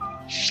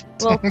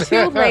 Well,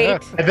 too late.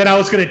 And then I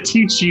was going to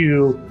teach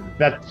you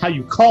that how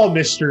you call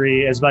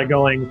mystery is by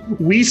going,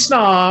 we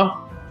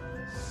snaw.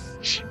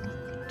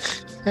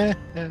 Next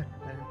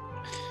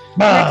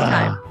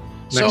time.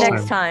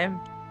 Next time.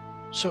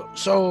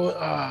 So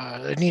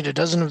I need a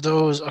dozen of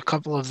those, a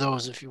couple of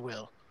those, if you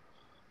will.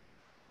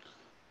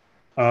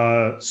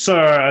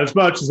 Sir, as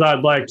much as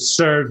I'd like to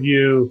serve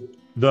you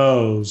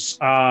those,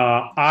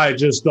 I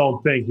just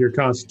don't think your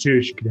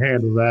constitution can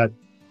handle that.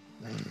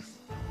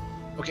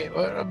 Okay,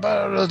 what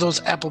about those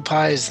apple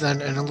pies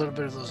then, and a little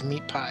bit of those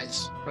meat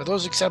pies? Are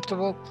those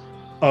acceptable?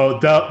 Oh,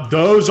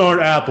 those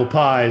aren't apple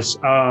pies.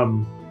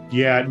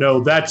 Yeah, no,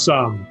 that's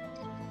Well,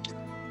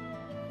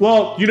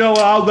 you know,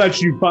 I'll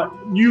let you.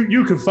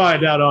 You can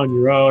find out on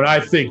your own. I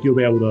think you'll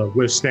be able to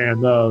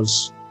withstand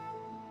those.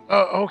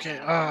 Oh, okay.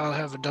 I'll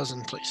have a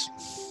dozen, please.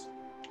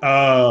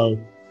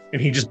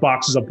 And he just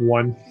boxes up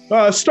one.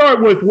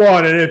 Start with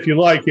one, and if you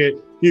like it,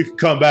 you can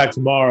come back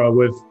tomorrow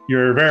with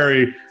your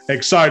very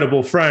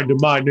excitable friend and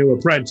my new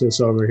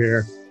apprentice over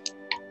here.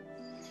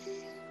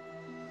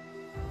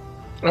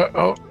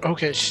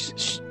 Okay.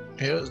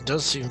 Yeah, it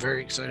does seem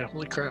very exciting.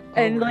 Holy crap!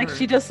 And like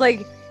she just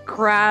like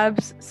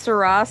grabs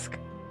Sarask,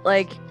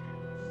 like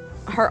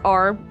her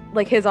arm,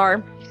 like his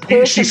arm.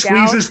 She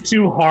squeezes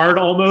too hard,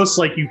 almost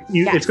like you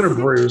Yes. It's gonna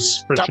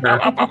bruise for sure.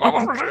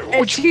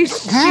 And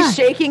she's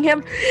shaking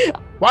him.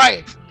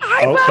 Why?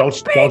 Don't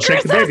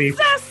shake the baby.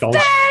 Don't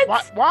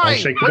Why?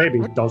 shake the baby.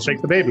 Don't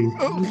shake the baby.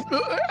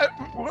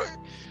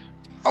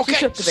 Okay,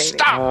 shook the baby.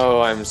 stop.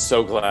 Oh, I'm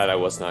so glad I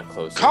was not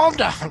closer. Calm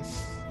down.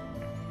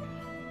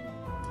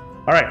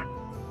 All right.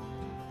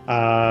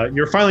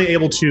 You're finally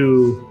able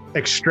to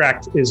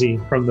extract Izzy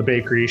from the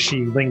bakery.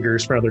 She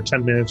lingers for another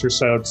 10 minutes or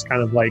so. It's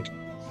kind of like.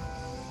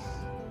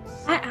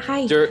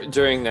 Hi.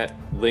 During that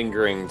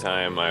lingering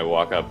time, I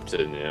walk up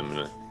to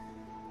Nim.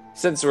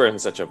 Since we're in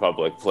such a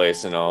public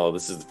place and all,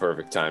 this is the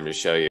perfect time to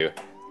show you.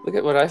 Look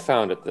at what I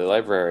found at the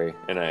library.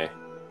 And I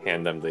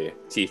hand them the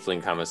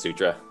Tiefling Kama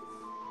Sutra.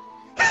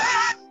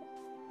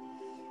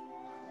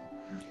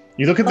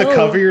 You look at the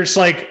cover, you're just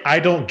like, I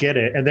don't get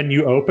it. And then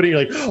you open it, you're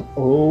like,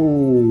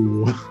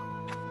 oh.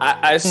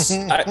 I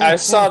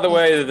saw the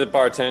way that the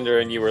bartender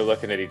and you were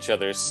looking at each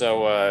other,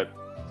 so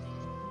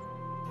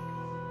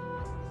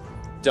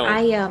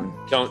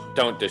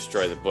don't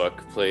destroy the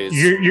book, please.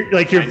 You're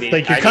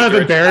kind of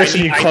embarrassed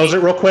and you close it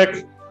real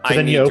quick, but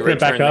then you open it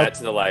back up. That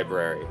to the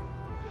library.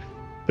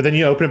 But then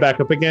you open it back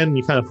up again and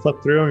you kind of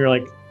flip through and you're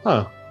like,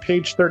 huh,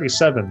 page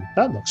 37.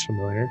 That looks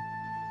familiar.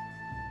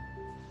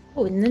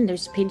 Oh, and then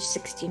there's page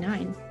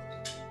 69.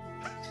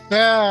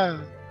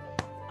 Yeah.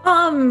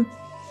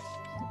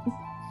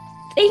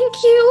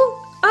 Thank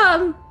you.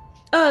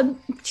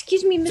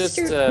 Excuse me,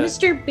 Mr.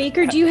 Just, Mr.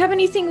 Baker, do you have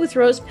anything with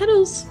rose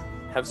petals?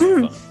 Have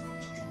some fun.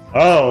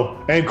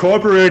 Oh,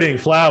 incorporating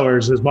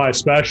flowers is my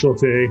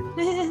specialty.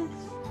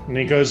 And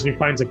he goes and he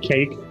finds a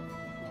cake.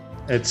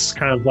 It's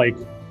kind of like,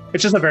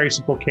 it's just a very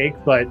simple cake,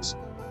 but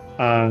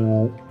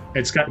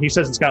he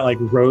says it's got like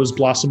rose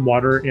blossom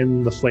water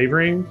in the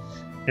flavoring.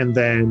 And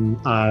then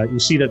you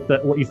see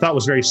that what you thought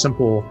was very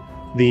simple,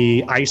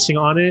 the icing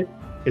on it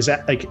is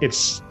that like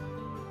it's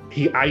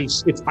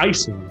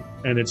icing,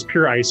 and it's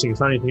pure icing. It's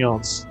not anything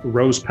else.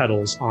 Rose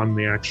petals on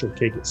the actual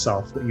cake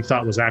itself. What you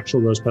thought was actual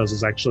rose petals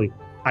is actually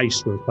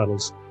iced rose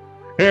petals.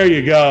 Here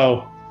you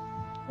go.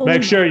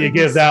 Make sure you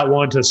give that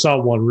one to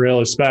someone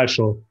really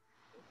special.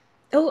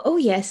 Oh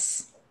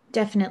yes,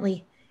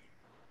 definitely.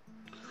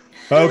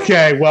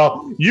 Okay,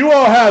 well, you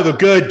all have a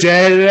good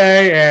day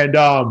today, and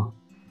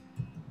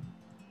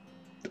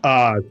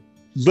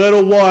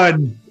little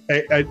one,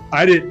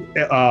 I didn't.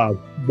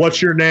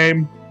 What's your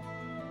name?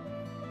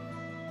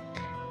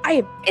 I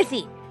am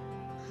Izzy.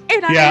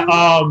 And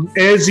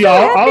Izzy, so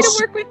I'll happy to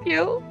work with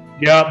you.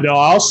 Yeah, no,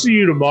 I'll see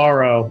you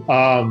tomorrow.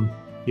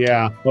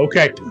 Yeah,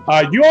 okay.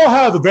 You all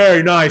have a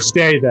very nice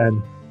day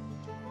then.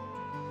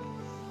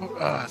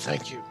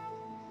 Thank you.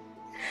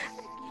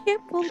 I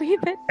can't believe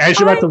it. As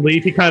you're about to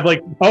leave, he kind of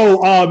like,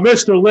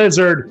 Mr.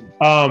 Lizard,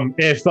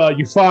 if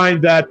you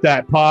find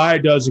that pie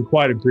doesn't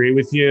quite agree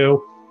with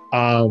you,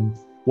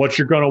 what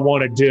you're going to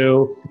want to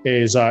do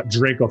is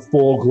drink a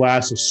full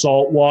glass of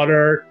salt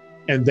water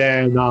and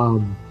then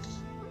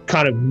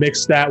kind of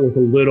mix that with a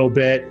little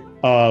bit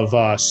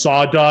of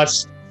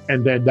sawdust,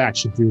 and then that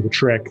should do the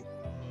trick.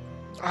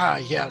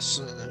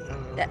 Yes.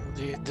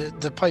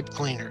 The pipe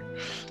cleaner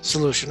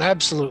solution.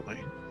 Absolutely.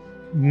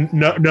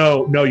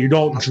 No, you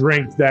don't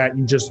drink that.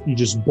 You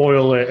just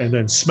boil it and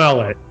then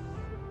smell it.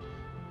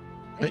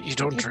 But you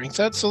don't drink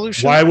that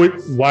solution?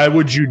 Why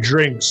would you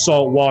drink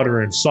salt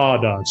water and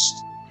sawdust?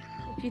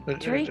 If you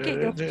drink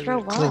it, you'll throw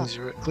up.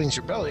 Cleans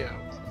your belly out.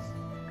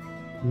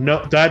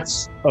 No,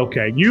 that's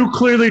okay. You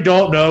clearly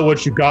don't know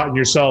what you've gotten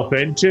yourself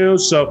into,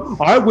 so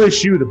I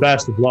wish you the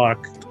best of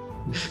luck.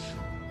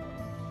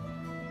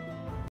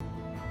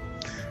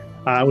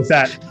 With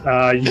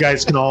that, you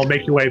guys can all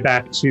make your way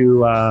back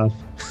to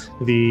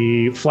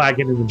the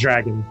Flagon and the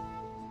Dragon.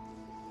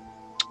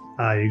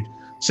 You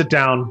sit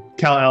down.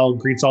 Kal-El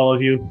greets all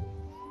of you.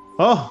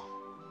 Oh,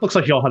 looks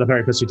like you all had a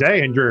very busy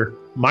day, and you're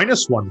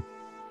 -1.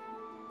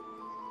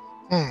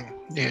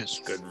 Yes.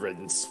 Good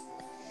riddance.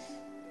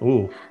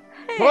 Ooh.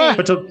 Hey.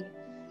 Bit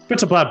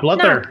of bad blood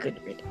Not there. good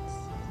riddance.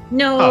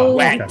 No. Oh,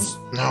 Wet. okay.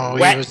 No,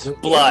 Wet he was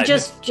blood.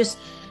 Just Just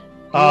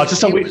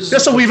a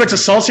wee bit of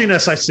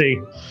saltiness, I see.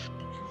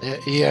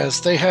 Yes,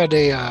 they had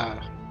a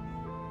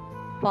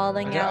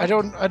Falling out.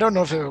 I don't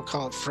know if I would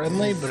call it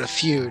friendly, but a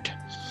feud.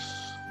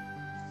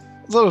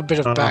 A little bit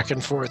of back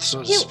and forth,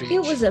 so to speak. It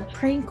was a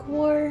prank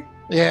war.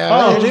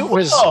 Yeah, and it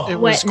was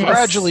Wetness.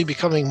 gradually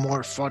becoming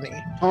more funny.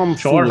 I'm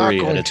Sure. Not at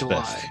going its to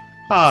best.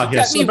 lie.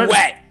 Yes. Got me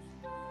wet.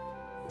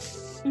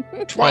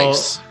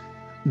 Twice.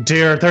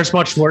 Dear, there's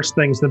much worse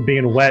things than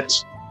being wet.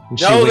 And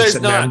she No, winks there's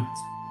at not. them.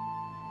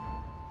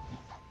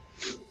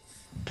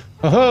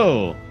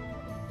 Oh,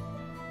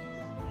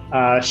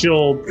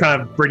 She'll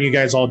kind of bring you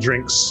guys all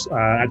drinks.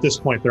 At this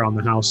point, they're on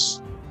the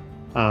house.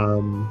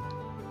 And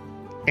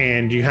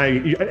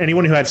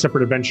anyone who had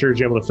separate adventures,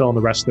 you're able to fill in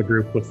the rest of the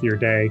group with your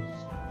day.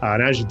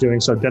 And as you're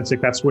doing so,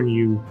 Densic, that's when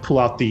you pull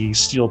out the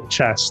steel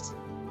chest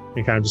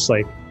and kind of just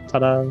like,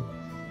 ta-da.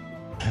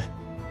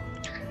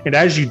 And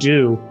as you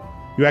do,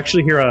 you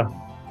actually hear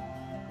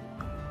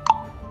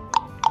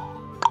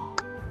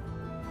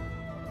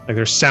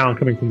there's sound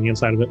coming from the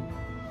inside of it.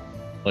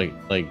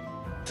 like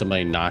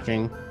somebody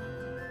knocking.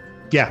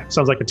 Yeah,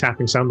 sounds like a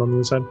tapping sound on the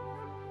inside.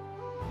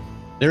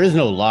 There is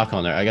no lock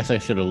on there. I guess I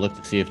should have looked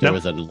to see if there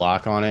Nope. was a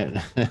lock on it.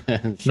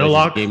 No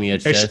lock. Gave me a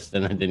chest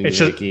and I didn't give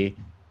me a key.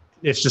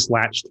 It's just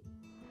latched.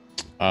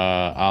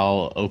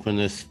 I'll open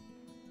this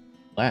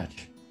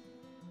latch.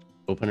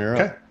 Open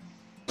her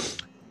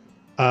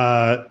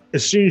up.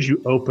 As soon as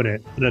you open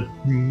it, an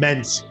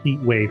immense heat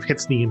wave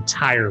hits the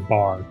entire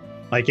bar.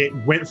 Like it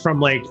went from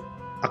like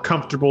a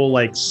comfortable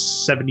like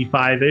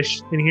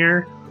 75-ish in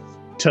here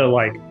to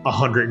like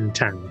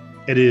 110.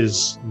 It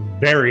is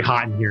very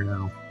hot in here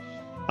now.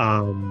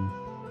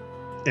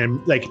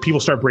 And like people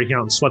start breaking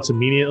out in sweats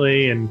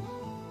immediately, and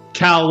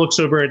Cal looks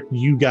over at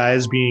you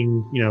guys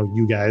being,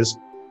 you guys.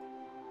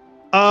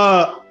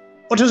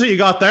 What is it you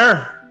got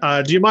there?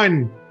 Do you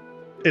mind?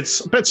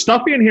 It's a bit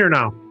stuffy in here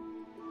now.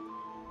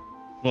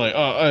 Like,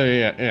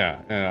 yeah.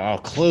 I'll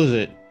close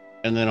it,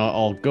 and then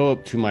I'll go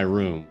up to my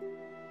room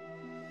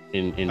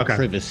in Okay.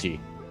 privacy.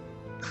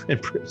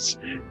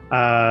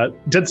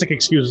 Densic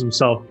excuses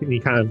himself, and he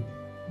kind of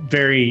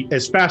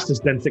as fast as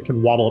Densic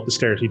can waddle up the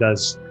stairs, he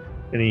does,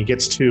 and he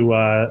gets to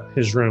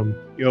his room.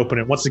 You open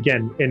it once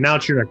again, and now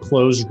that you're in a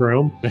closed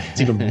room, it's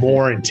even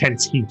more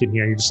intense heat in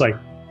here. You're just like,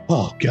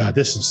 oh god,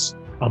 this is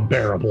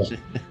unbearable.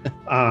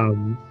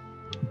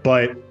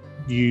 But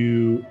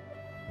you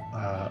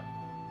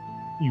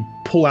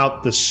pull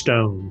out the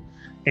stone,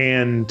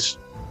 and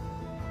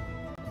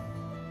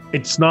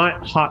It's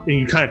not hot, and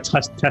you kind of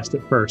test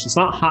it first. It's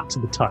not hot to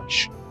the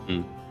touch,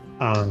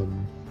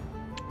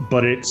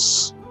 but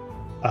it's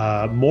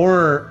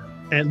more.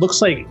 And it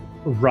looks like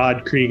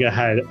Rod Kriega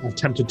had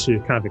attempted to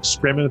kind of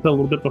experiment with it a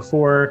little bit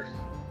before,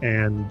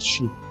 and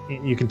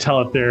you can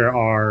tell that there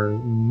are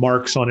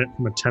marks on it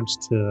from attempts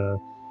to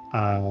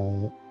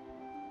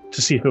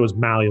see if it was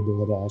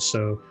malleable at all.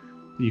 So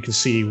you can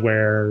see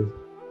where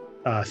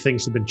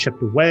things have been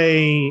chipped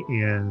away,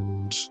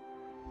 and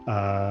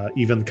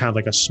even kind of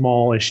like a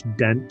smallish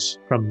dent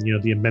from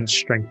the immense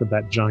strength of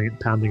that giant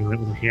pounding on it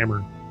with a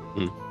hammer.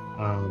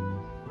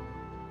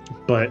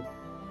 But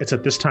it's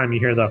at this time you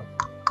hear the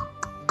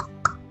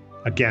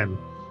again,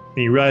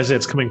 and you realize that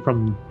it's coming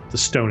from the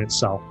stone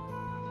itself.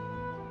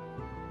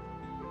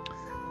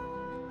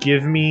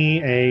 Give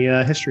me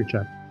a history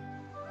check.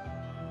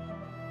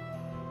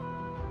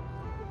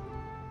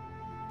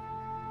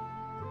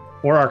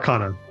 Or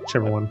Arcana,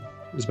 whichever one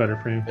is better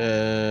for you.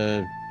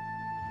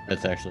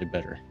 That's actually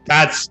better.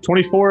 That's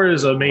 24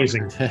 is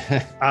amazing.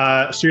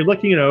 So you're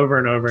looking it over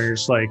and over, and you're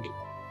just like,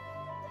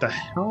 the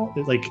hell?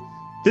 Like,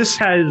 this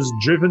has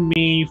driven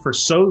me for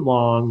so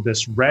long,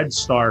 this red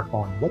star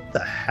falling. What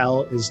the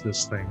hell is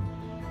this thing?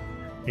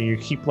 And you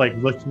keep like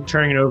looking,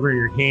 turning it over in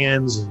your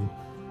hands, and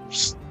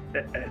just,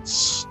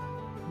 it's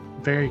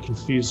very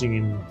confusing.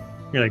 And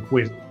you're like,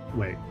 wait.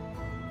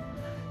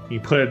 You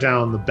put it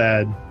down on the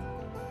bed,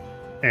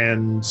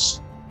 and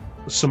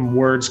some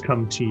words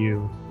come to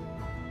you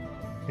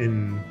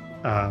in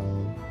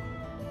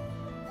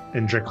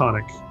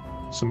Draconic,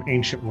 some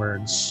ancient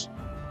words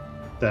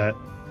that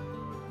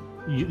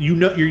you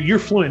know you're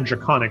fluent in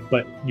Draconic,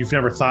 but you've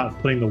never thought of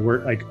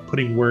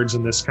putting words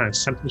in this kind of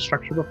sentence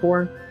structure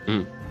before.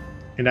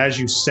 And as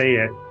you say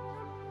it,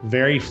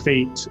 very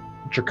faint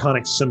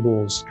Draconic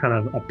symbols kind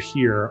of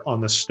appear on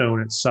the stone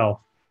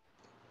itself,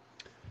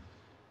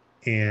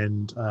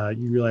 and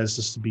you realize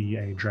this to be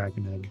a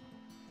dragon egg.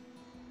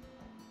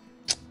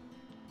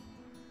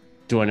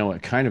 Do I know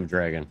what kind of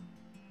dragon?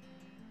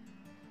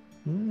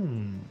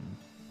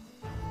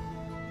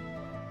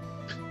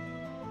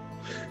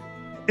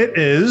 It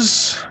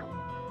is,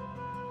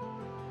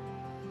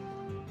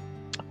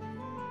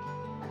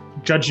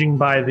 judging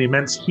by the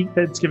immense heat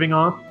that it's giving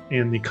off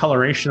and the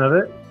coloration of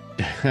it,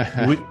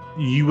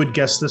 you would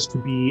guess this to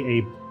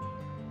be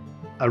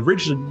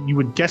originally you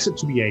would guess it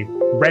to be a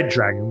red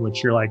dragon,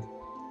 which you're like,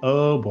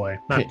 oh boy,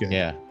 not good.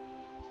 Yeah.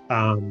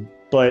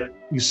 But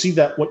you see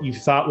that what you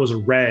thought was a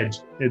red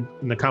in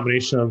the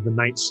combination of the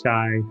night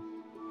sky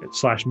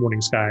 /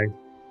 morning sky,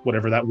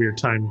 whatever that weird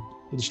time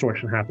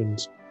distortion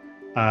happened,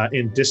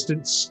 in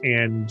distance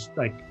and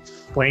like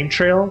flame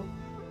trail,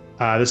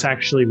 this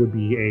actually would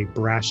be a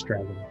brass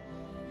dragon,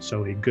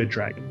 so a good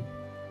dragon.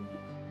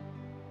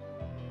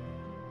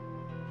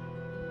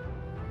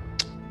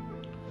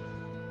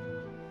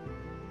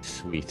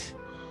 Sweet.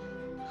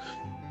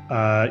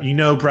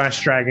 Brass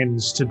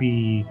dragons to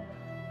be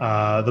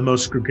the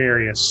most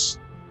gregarious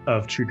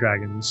of true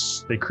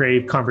dragons. They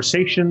crave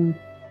conversation,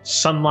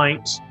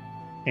 sunlight,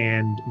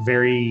 and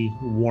very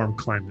warm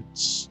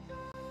climates.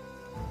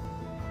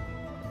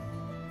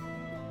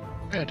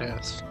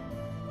 Badass.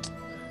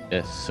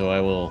 Yes, so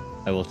I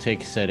will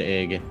take said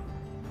egg,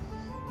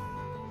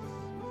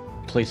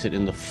 place it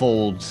in the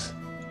folds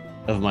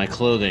of my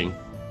clothing,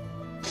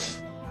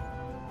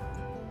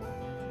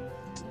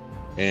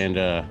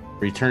 and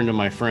return to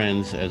my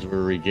friends as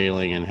we're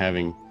regaling and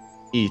having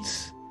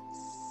eats.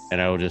 And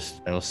I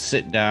will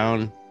sit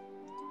down,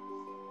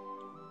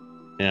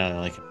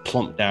 like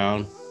plump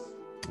down,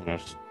 and I'll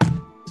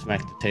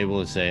smack the table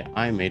and say,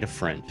 I made a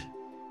friend.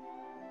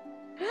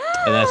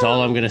 And that's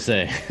all I'm going to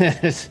say.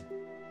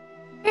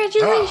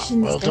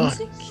 Congratulations, well done.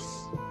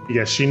 Densik.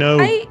 Yes, you know.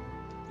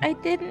 I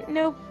didn't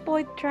know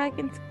boy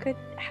dragons could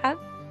have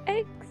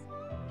eggs.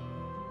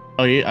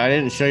 Oh, I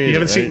didn't show you. You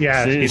haven't seen?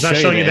 Yeah, he's not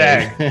showing you the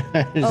egg.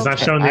 He's not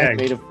showing the I egg.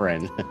 made a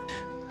friend.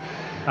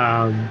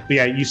 But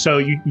yeah, you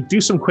do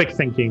some quick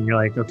thinking. You're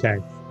like, okay,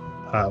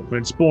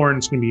 when it's born,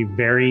 it's going to be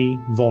very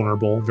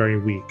vulnerable, very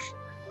weak.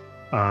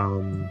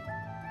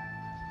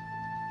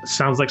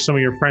 Sounds like some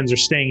of your friends are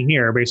staying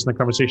here based on the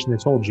conversation they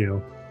told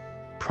you.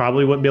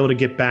 Probably wouldn't be able to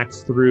get back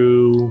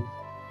through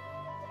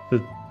the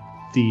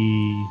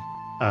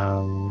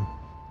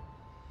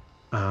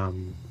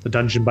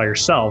dungeon by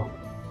yourself.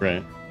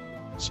 Right.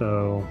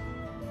 So,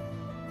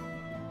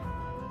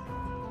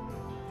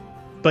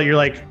 but you're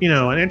like,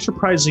 an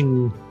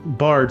enterprising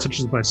bard such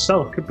as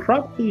myself could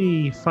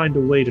probably find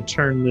a way to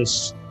turn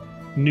this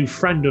new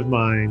friend of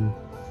mine,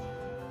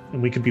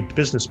 and we could be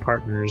business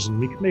partners, and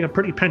we could make a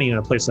pretty penny in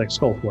a place like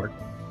Skullport.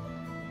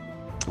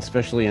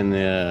 Especially in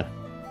the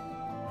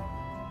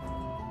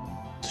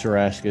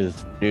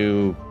Saraska's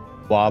new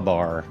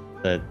bar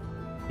that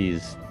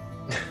he's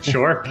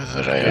Sure.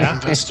 That I have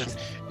invested.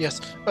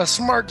 Yes, a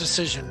smart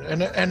decision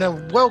and a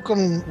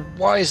welcome,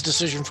 wise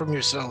decision from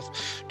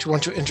yourself to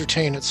want to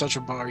entertain at such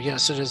a bar.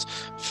 Yes, it is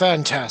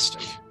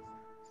fantastic.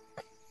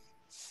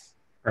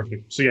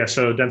 Perfect. So yeah,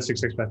 so Den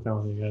 6 back down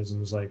on you guys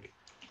and was like,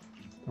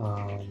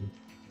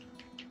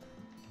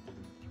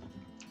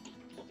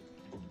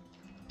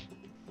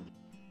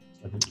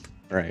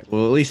 Right.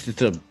 Well, at least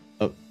it's a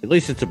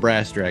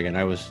brass dragon.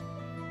 I was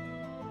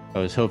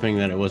hoping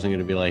that it wasn't going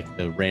to be like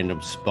the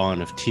random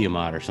spawn of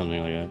Tiamat or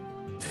something like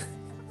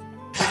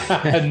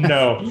that.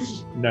 No.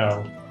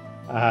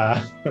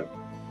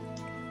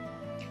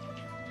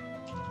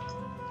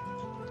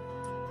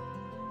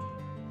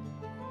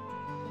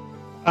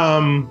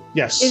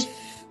 Yes.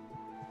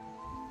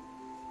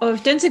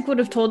 If Densick would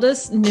have told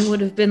us, and it would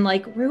have been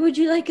like, where would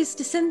you like us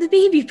to send the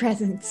baby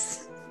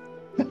presents?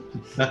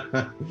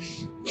 No,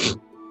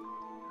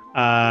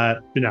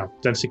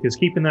 Densick is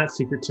keeping that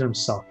secret to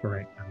himself for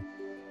right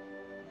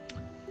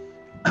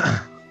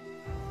now.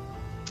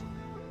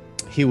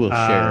 He will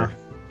share.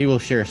 He will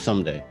share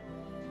someday.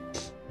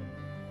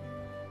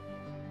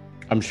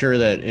 I'm sure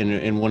that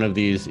in one of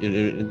these,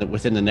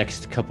 within the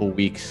next couple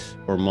weeks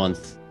or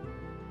month,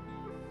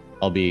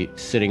 I'll be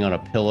sitting on a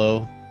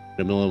pillow in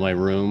the middle of my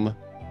room,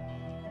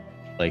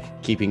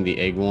 like keeping the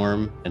egg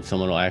warm, and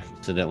someone will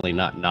accidentally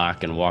not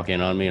knock and walk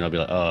in on me, and I'll be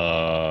like,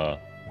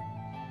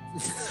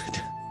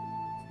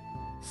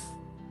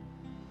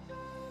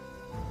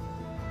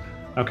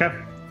 Okay.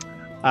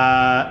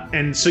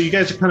 And so you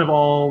guys are kind of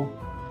all,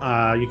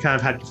 you kind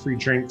of had your free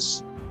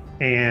drinks,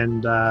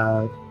 and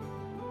Kal-El's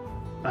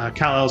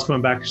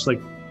coming back. She's like,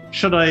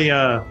 should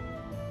I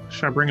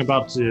bring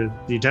about the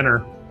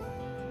dinner?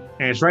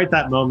 And it's right at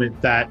that moment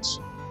that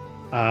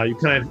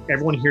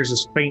everyone hears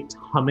this faint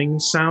humming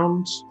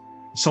sound.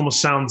 It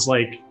almost sounds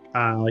like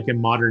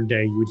in modern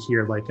day you would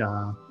hear like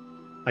a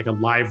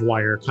live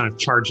wire kind of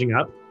charging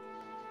up,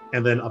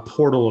 and then a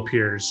portal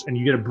appears, and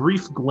you get a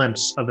brief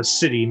glimpse of a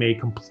city made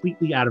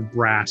completely out of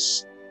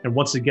brass. And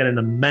once again, an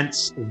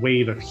immense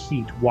wave of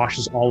heat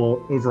washes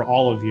all over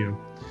all of you.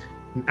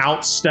 And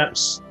out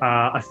steps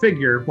a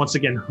figure, once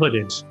again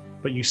hooded,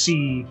 but you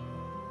see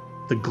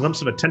the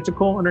glimpse of a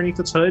tentacle underneath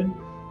its hood,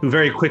 who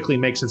very quickly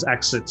makes his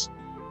exit.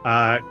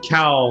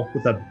 Cal,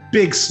 with a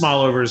big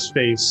smile over his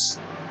face,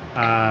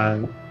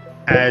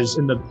 as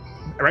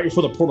right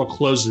before the portal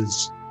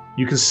closes,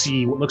 you can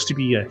see what looks to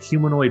be a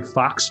humanoid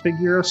fox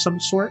figure of some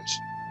sort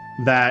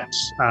that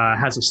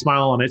has a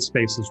smile on its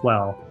face as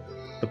well.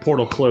 The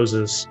portal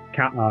closes.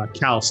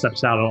 Cal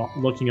steps out,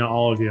 looking at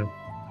all of you.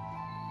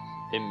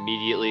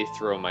 Immediately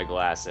throw my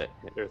glass of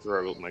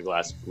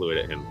fluid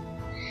at him.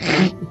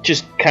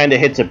 Just kind of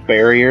hits a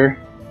barrier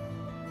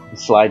and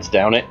slides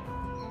down it.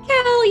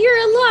 Cal,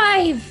 you're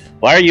alive!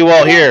 Why are you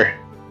all here?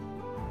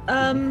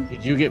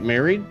 Did you get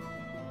married?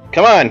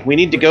 Come on, we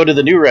need to go to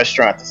the new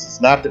restaurant. This is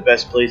not the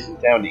best place in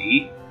town to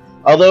eat.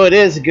 Although it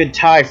is a good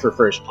tie for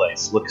first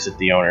place, looks at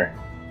the owner.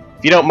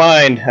 If you don't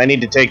mind, I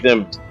need to take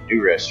them to the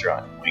new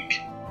restaurant. Wink.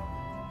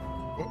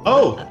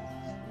 Oh!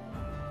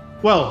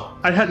 Well,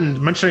 I hadn't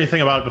mentioned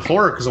anything about it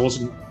before because I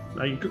wasn't.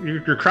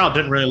 Your crowd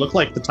didn't really look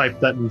like the type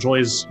that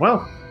enjoys.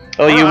 Well,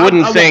 oh, you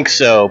wouldn't think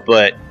so,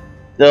 but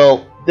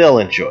they'll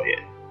enjoy it.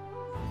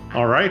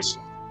 All right.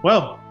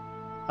 Well,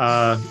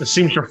 it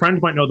seems your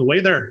friend might know the way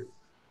there.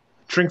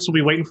 Drinks will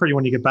be waiting for you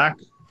when you get back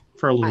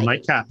for a little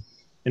nightcap.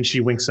 And she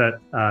winks at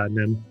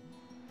Nim.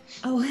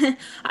 Oh,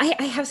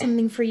 I have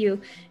something for you.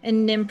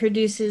 And Nim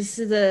produces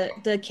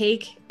the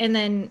cake, and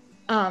then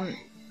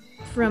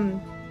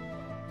from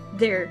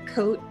their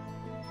coat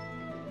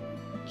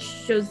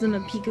shows them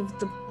a peek of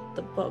the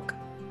book.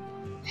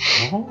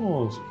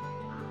 Oh,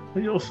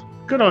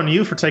 good on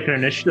you for taking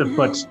initiative,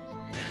 but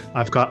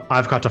I've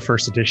got the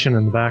first edition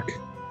in the back.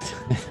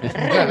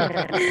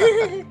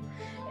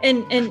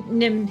 and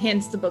Nim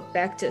hands the book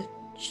back to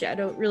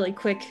Shadow really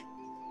quick,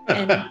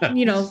 and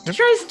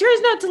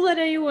tries not to let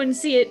anyone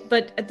see it,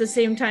 but at the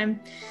same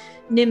time,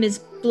 Nim is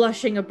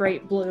blushing a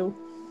bright blue.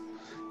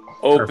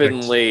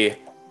 Openly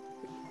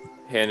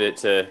hand it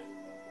to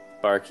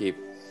Barkeep.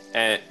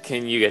 And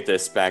can you get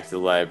this back to the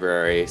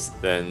library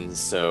then,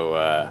 so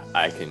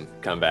I can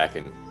come back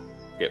and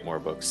get more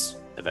books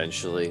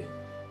eventually?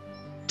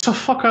 The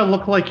fuck I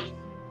look like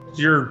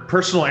your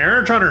personal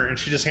errand runner? And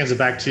she just hands it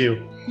back to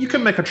you. You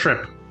can make a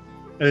trip.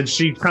 And then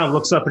she kind of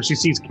looks up and she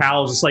sees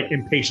Cal just like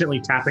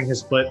impatiently tapping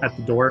his foot at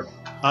the door.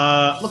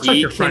 Looks like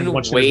your friend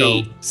wants you to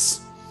go.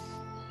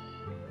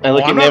 I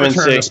look at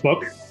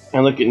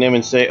Nim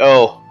and say,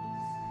 "Oh,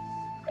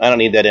 I don't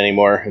need that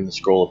anymore." And the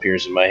scroll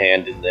appears in my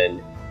hand, and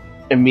then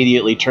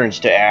immediately turns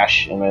to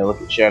ash. And I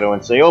look at Shadow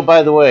and say, "Oh,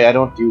 by the way, I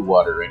don't do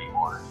water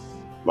anymore."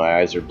 My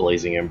eyes are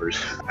blazing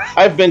embers.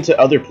 I've been to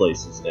other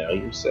places now.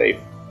 You're safe.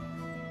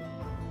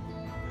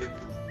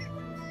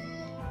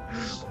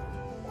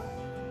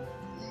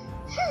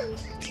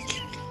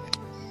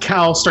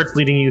 Cal starts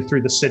leading you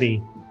through the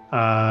city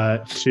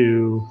and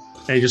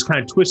he just kind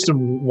of twists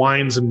and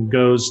winds and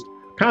goes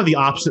kind of the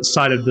opposite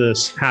side of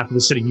this half of the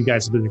city you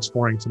guys have been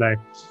exploring today.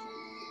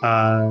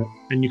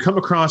 And you come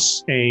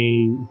across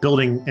a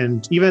building,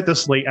 and even at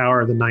this late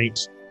hour of the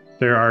night,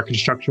 there are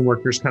construction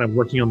workers kind of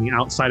working on the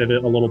outside of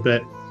it a little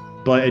bit,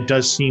 but it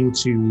does seem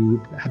to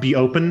be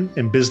open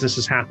and business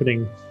is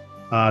happening.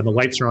 The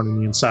lights are on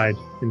the inside,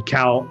 and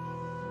Cal,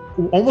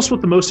 almost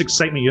with the most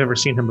excitement you've ever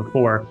seen him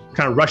before,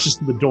 kind of rushes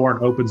to the door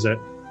and opens it.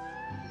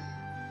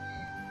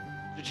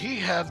 Did he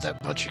have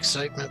that much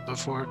excitement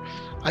before?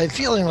 I'm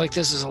feeling like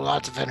this is a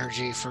lot of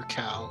energy for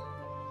Cal.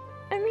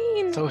 I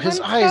mean, Though his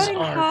when eyes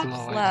Spouting are Hops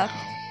glowing left,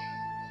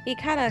 now. he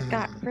kind of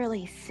got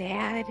really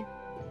sad.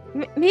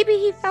 Maybe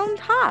he found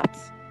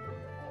Hops.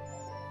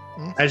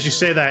 As you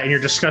say that, and you're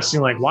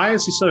discussing, like, why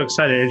is he so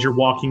excited? As you're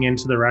walking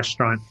into the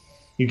restaurant,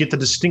 you get the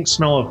distinct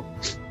smell of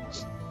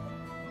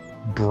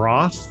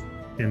broth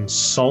and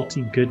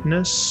salty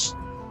goodness.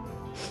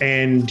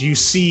 And you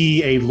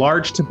see a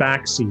large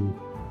tabaxi,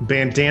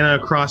 bandana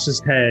across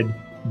his head,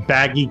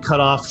 baggy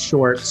cut-off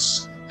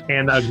shorts,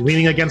 and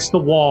leaning against the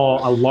wall,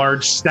 a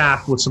large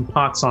staff with some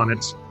pots on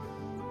it.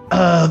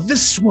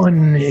 This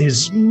one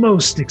is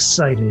most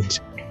excited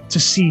to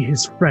see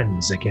his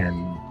friends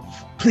again.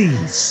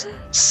 Please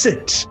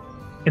sit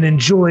and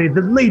enjoy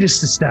the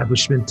latest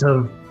establishment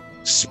of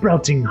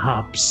Sprouting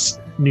Hops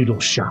Noodle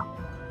Shop.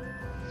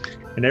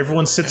 And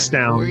everyone sits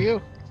down. Who are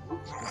you?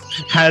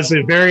 Has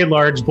a very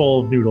large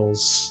bowl of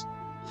noodles,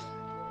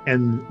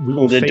 and we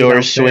will The fade door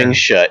out swings there.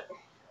 shut.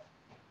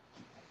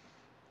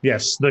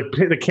 Yes,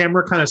 the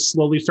camera kind of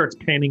slowly starts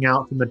panning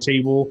out from the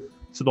table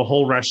to the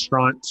whole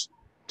restaurant,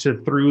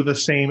 to through the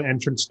same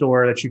entrance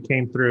door that you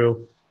came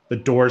through. The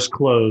doors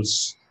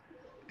close,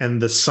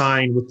 and the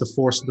sign with the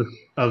force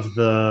of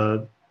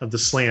the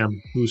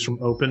slam moves from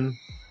open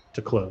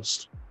to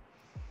closed.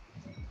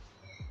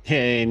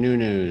 Hey, new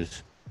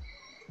news.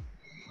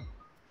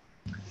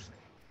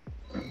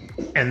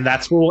 And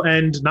that's where we'll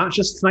end not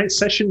just tonight's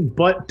session,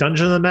 but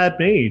Dungeon of the Mad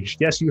Mage.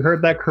 Yes, you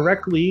heard that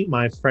correctly,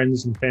 my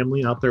friends and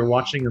family out there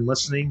watching and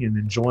listening and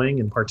enjoying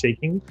and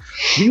partaking.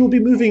 We will be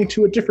moving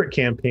to a different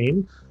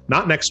campaign.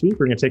 Not next week.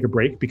 We're going to take a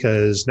break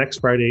because next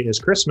Friday is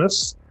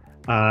Christmas.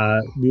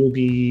 So we'll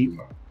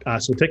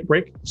take a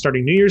break.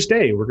 Starting New Year's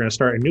Day, we're going to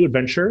start a new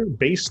adventure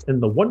based in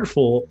the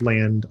wonderful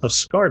land of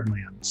Scarred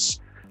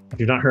Lands. If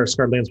you've not heard of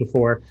Scarred Lands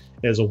before,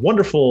 it is a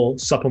wonderful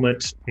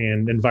supplement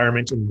and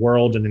environment and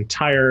world, an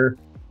entire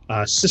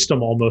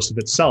system almost of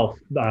itself,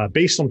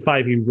 based on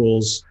 5e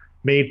rules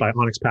made by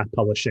Onyx Path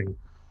Publishing.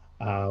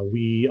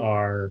 We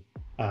are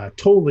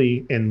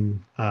totally in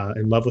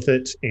love with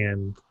it,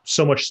 and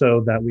so much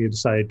so that we have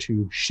decided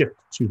to shift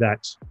to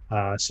that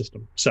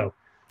system. So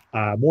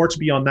more to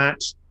be on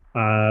that.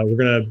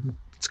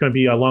 It's gonna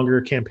be a longer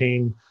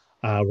campaign.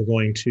 We're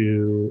going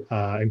to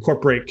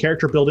incorporate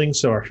character building.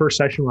 So our first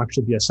session will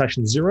actually be a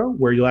session 0,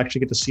 where you'll actually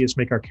get to see us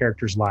make our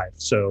characters live.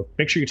 So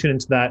make sure you tune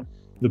into that.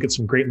 You'll get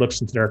some great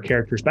looks into our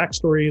characters'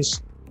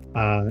 backstories,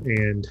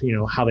 and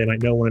how they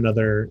might know one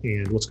another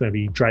and what's going to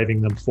be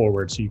driving them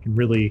forward. So you can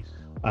really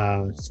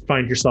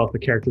find yourself the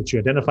character that you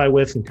identify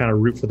with and kind of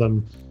root for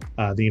them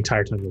the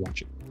entire time you're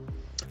watching.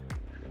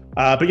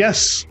 But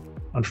yes,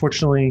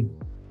 unfortunately,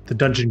 the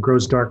dungeon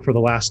grows dark for the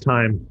last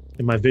time,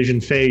 and my vision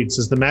fades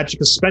as the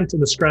magic is spent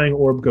and the scrying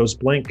orb goes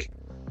blank.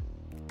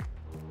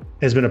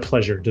 It has been a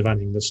pleasure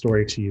divining this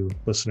story to you,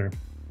 listener.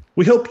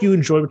 We hope you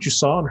enjoyed what you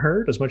saw and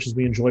heard as much as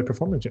we enjoyed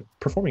performing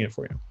it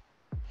for you.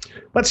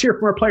 Let's hear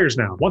from our players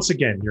now. Once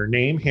again, your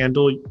name,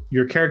 handle,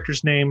 your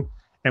character's name,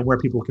 and where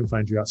people can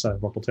find you outside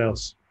of Local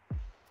Tales.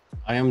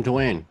 I am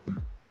Dwayne,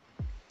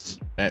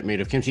 at Made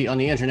of Kimchi on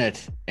the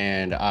internet,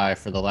 and I,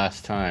 for the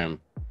last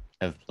time,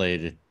 have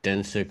played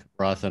Densik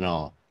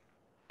Rothanal,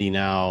 the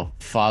now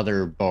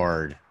Father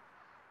Bard.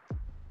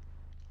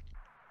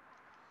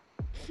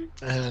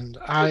 And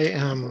I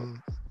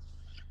am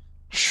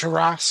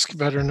Sharask,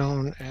 better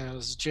known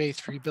as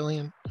J3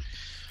 Billion.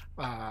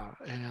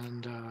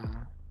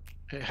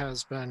 It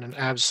has been an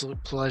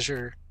absolute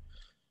pleasure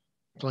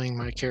playing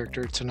my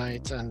character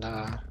tonight, and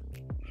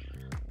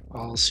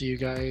I'll see you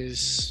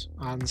guys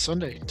on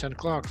Sunday, 10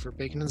 o'clock for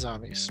Bacon and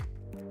Zombies.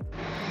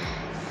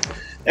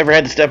 Ever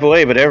had to step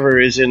away, but Ever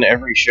is in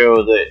every show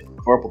that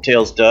Vorpal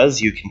Tales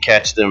does. You can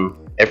catch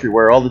them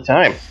everywhere all the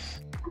time.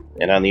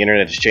 And on the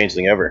internet, it's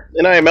Changeling Ever.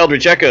 And I am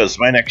Eldritch Echoes.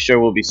 My next show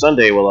will be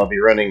Sunday, where I'll be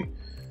running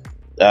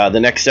the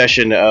next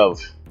session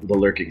of The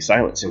Lurking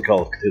Silence in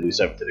Call of Cthulhu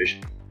 7th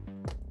Edition.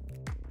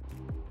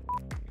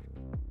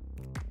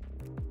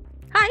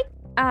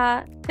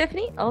 Hi,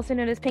 Tiffany, also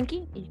known as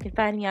Pinky. You can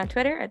find me on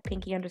Twitter at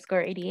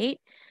Pinky_88.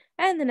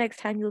 And the next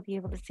time you'll be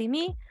able to see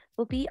me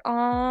will be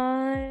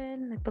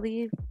on, I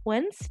believe,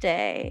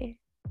 Wednesday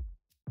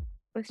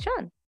with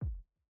Sean.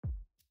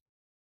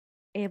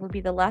 It will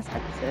be the last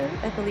episode,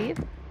 I believe.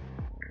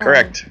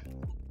 Correct.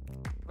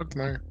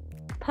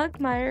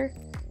 Pugmire.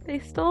 They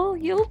stole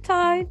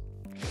Yuletide.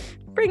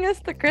 Bring us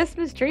the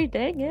Christmas tree,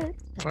 dang it.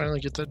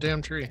 Finally get that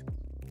damn tree.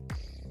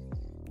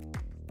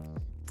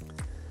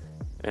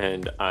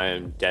 And I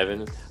am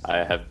Devin.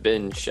 I have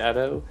been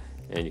Shadow,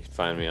 and you can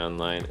find me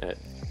online at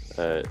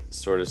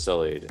Sort of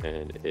Sullied,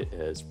 and it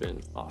has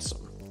been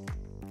awesome.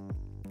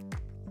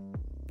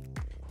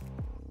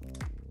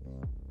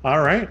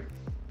 All right.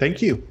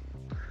 Thank you.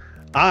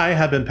 I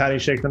have been Patty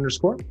Shake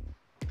 _,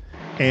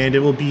 and it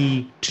will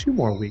be 2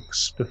 more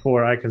weeks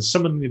before I can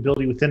summon the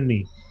ability within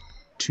me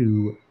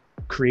to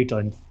create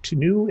a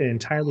new and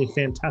entirely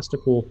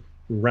fantastical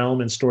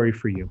realm and story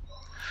for you.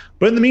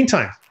 But in the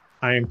meantime,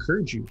 I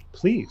encourage you,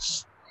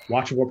 please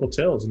watch Vorpal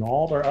Tales and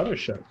all of our other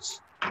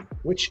shows,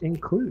 which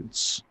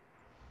includes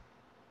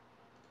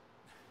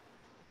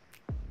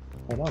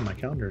Hold on, my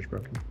calendar is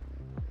broken.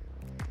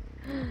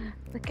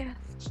 The gas.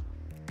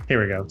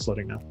 Here we go. It's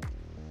loading now.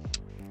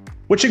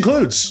 Which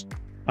includes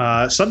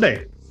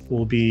Sunday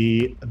will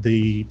be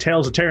the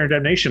Tales of Terror and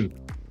Damnation,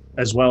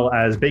 as well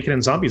as Bacon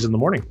and Zombies in the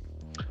morning.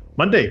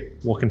 Monday,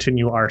 we'll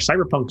continue our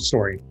cyberpunk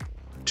story.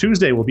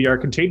 Tuesday will be our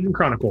Contagion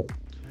Chronicle.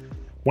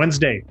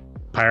 Wednesday,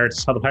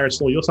 Pirates, How the Pirates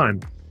Stole Your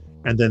Time.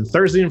 And then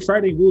Thursday and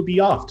Friday, we'll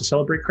be off to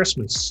celebrate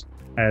Christmas,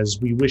 as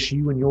we wish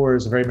you and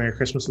yours a very Merry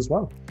Christmas as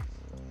well.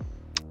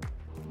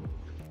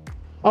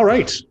 All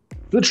right.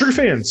 For the true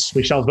fans,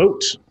 we shall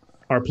vote.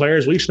 Our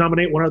players will each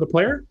nominate one other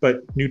player,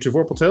 but new to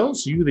Vorpal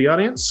Tales, you, the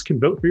audience, can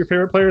vote for your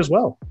favorite player as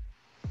well.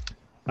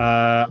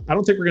 I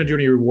don't think we're going to do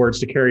any rewards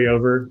to carry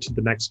over to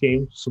the next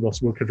game, so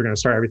because we're going to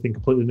start everything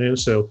completely new.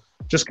 So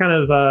just kind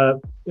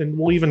of, and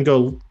we'll even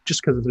go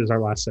just because it is our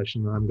last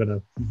session. I'm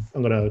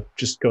gonna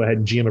just go ahead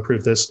and GM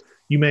approve this.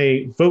 You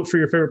may vote for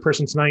your favorite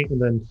person tonight,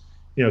 and then,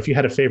 if you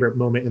had a favorite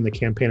moment in the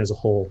campaign as a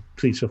whole,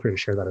 please feel free to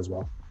share that as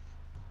well.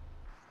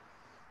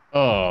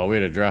 Oh, way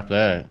to drop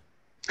that.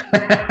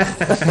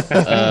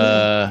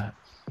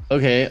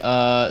 Okay.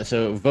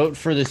 So vote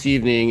for this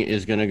evening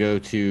is going to go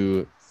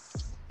to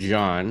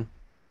John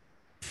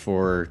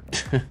for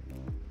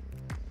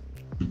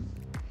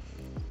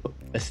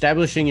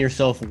establishing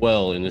yourself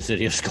well in the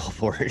city of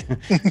Skullport.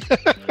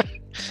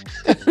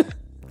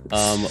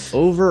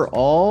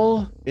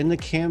 Overall in the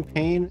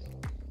campaign,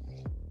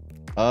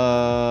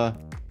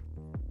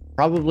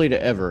 probably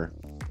to Ever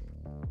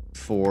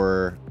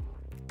for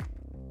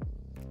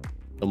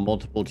the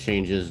multiple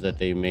changes that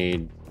they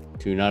made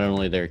to not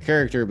only their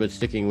character, but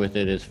sticking with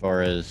it as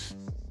far as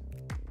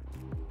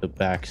the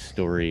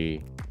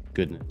backstory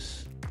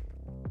goodness.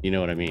 You know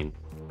what I mean?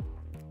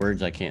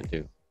 Words I can't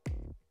do.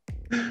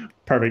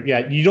 Perfect.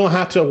 Yeah, you don't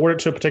have to award it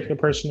to a particular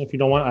person if you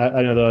don't want.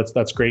 I know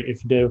that's great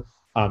if you do.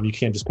 You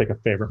can just pick a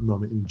favorite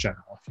moment in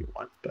general if you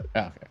want. But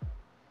okay,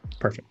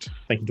 perfect.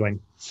 Thank you, Dwayne.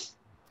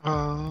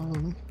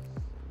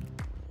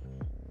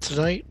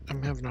 Tonight,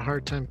 I'm having a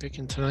hard time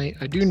picking tonight.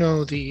 I do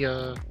know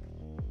the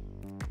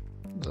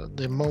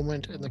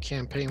moment in the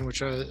campaign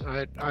which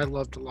I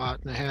loved a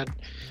lot, and I had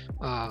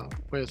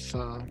with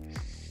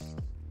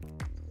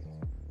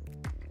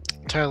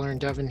Tyler and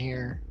Devin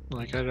here.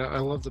 Like I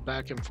love the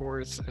back and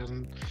forth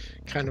and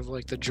kind of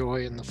like the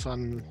joy and the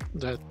fun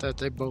that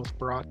they both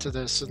brought to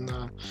this, and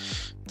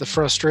the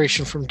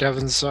frustration from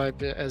Devin's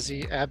side as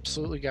he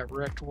absolutely got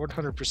wrecked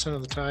 100%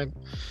 of the time.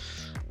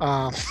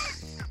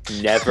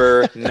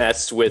 Never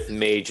mess with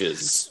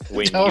mages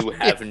when you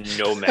have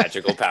no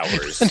magical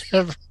powers.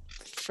 Never.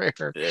 Fair.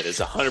 That is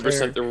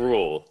 100% the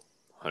rule.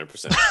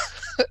 100%.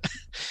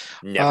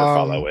 Never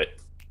follow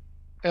it.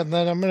 And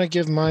then I'm gonna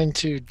give mine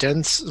to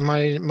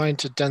mine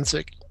to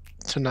Densic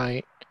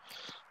tonight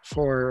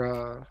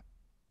for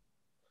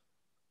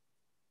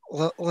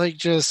like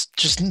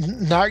just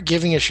not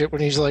giving a shit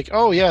when he's like,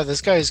 oh yeah,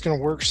 this guy is gonna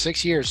work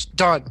 6 years.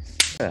 Done.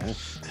 Yeah.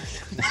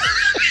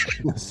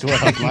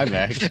 Sweat off my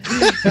back. You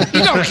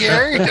don't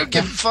care. You don't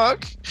give a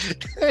fuck.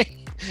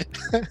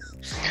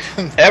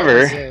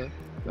 Ever.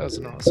 That was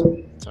an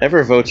awesome. Sorry.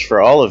 Ever votes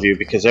for all of you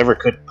because Ever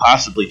couldn't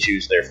possibly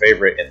choose their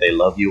favorite, and they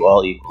love you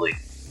all equally.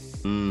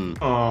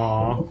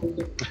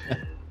 Aww.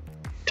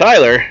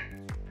 Tyler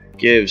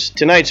gives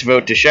tonight's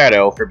vote to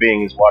Shadow for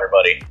being his water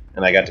buddy,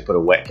 and I got to put a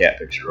wet cat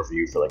picture over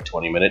you for like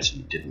 20 minutes,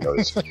 and you didn't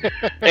notice.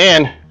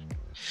 And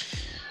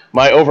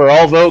my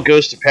overall vote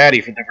goes to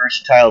Patty for the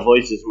versatile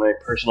voices. My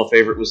personal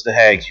favorite was the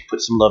Hags. You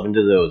put some love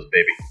into those,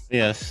 baby.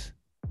 Yes.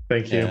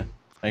 Thank you. Yeah.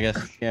 I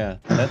guess, yeah,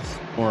 that's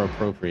more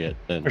appropriate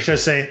than. Or should I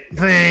say,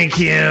 thank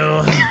you?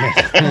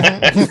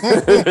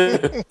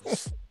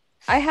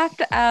 I have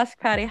to ask,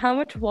 Patty, how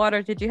much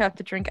water did you have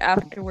to drink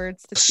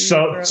afterwards to see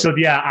So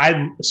yeah, I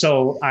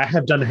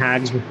have done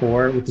Hags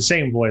before with the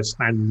same voice.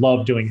 I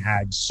love doing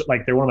Hags.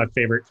 Like, they're one of my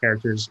favorite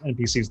characters,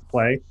 NPCs to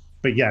play.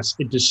 But yes,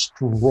 it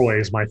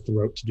destroys my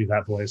throat to do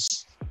that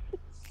voice.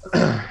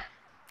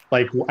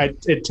 Like,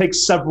 it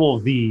takes several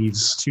of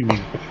these to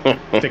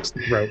fix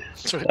the throat.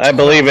 I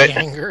believe it.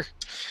 Anger.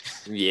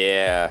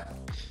 Yeah.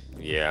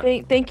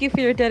 Thank you for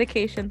your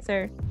dedication,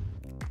 sir. It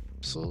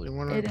Absolutely,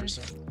 is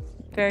 100%.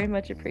 very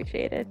much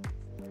appreciated.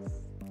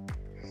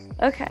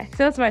 Okay,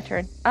 so it's my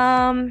turn.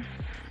 I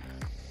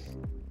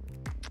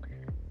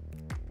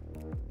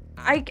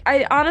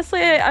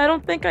honestly, I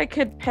don't think I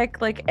could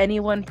pick like any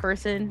one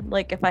person,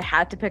 like if I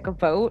had to pick a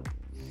vote.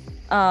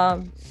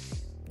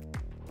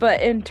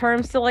 But in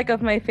terms of like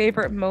of my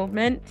favorite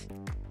moment,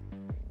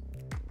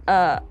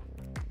 I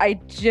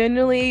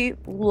genuinely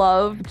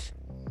loved.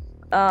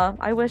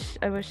 I wish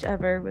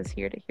Ever was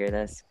here to hear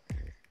this.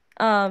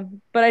 But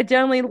I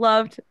genuinely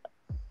loved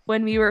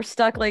when we were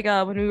stuck, like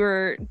when we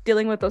were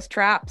dealing with those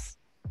traps,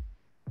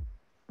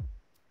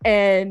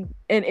 and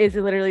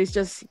Izzy literally is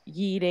just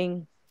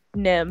yeeting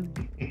Nim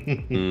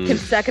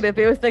consecutive.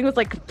 It was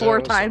like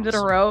 4 times in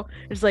a row.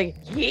 It's like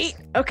yeet.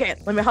 Okay,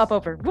 let me hop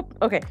over. Whoop.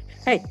 Okay,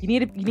 hey, you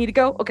need to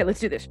go. Okay, let's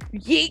do this.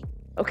 Yeet.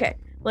 Okay,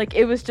 like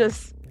it was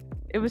just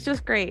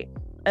great.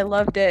 I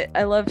loved it.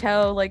 I loved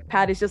how like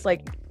Patty's just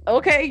like,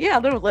 okay, yeah,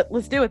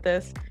 let's do with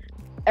this.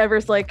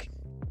 Ever's like,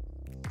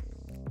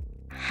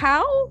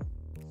 How?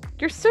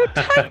 You're so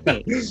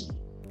tiny.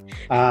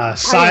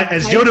 As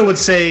Yoda would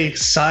say,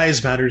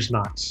 size matters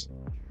not.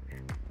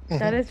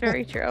 That is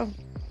very true.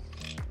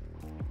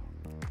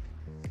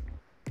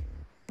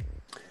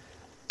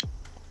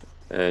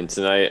 And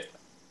tonight,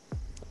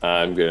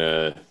 I'm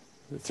gonna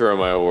throw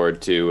my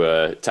award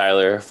to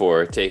Tyler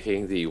for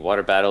taking the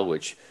water battle,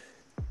 which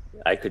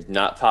I could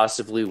not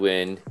possibly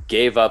win,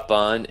 gave up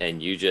on,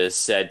 and you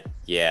just said,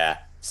 yeah,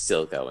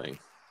 still going.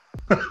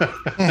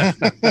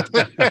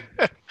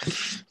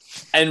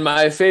 And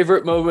my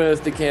favorite moment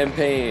of the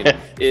campaign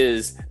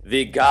is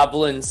the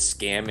goblin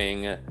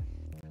scamming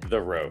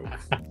the rogue.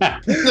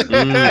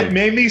 It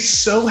made me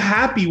so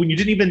happy when you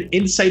didn't even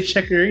insight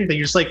check or anything.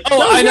 You're just like,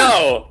 oh, I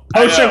know.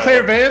 Potion of Clear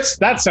Advance?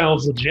 That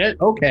sounds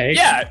legit. Okay.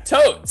 Yeah,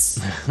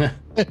 totes.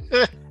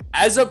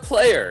 As a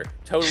player,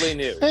 totally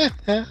new.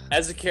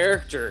 As a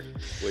character,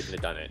 wouldn't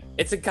have done it.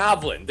 It's a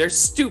goblin. They're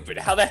stupid.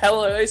 How the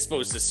hell are they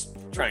supposed to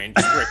try and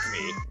trick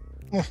me?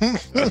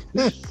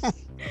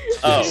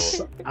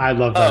 Yes, I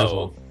love that as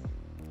well.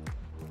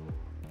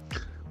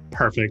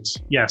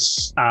 Perfect.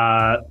 Yes.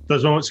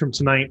 Those moments from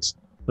tonight,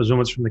 those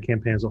moments from the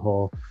campaign as a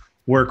whole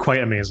were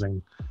quite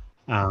amazing.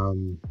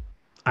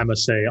 I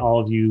must say, all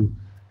of you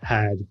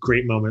had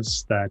great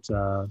moments that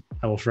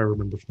I will forever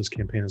remember from this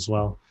campaign as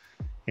well.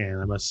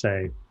 And I must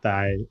say that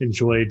I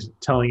enjoyed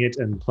telling it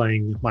and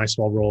playing my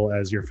small role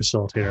as your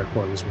facilitator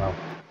for it as well.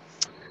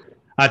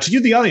 To you,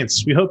 the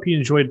audience, we hope you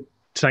enjoyed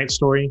tonight's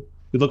story.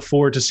 We look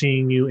forward to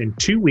seeing you in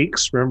 2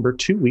 weeks. Remember,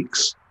 2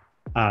 weeks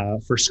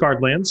for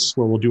Scarred Lands,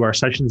 where we'll do our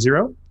session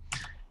 0.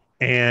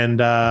 And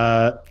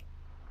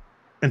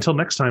until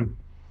next time,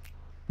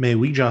 may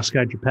we just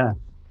guide your path.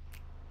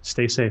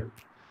 Stay safe,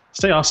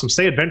 stay awesome,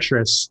 stay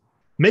adventurous,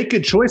 make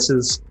good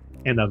choices,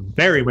 and a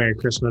very Merry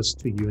Christmas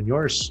to you and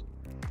yours.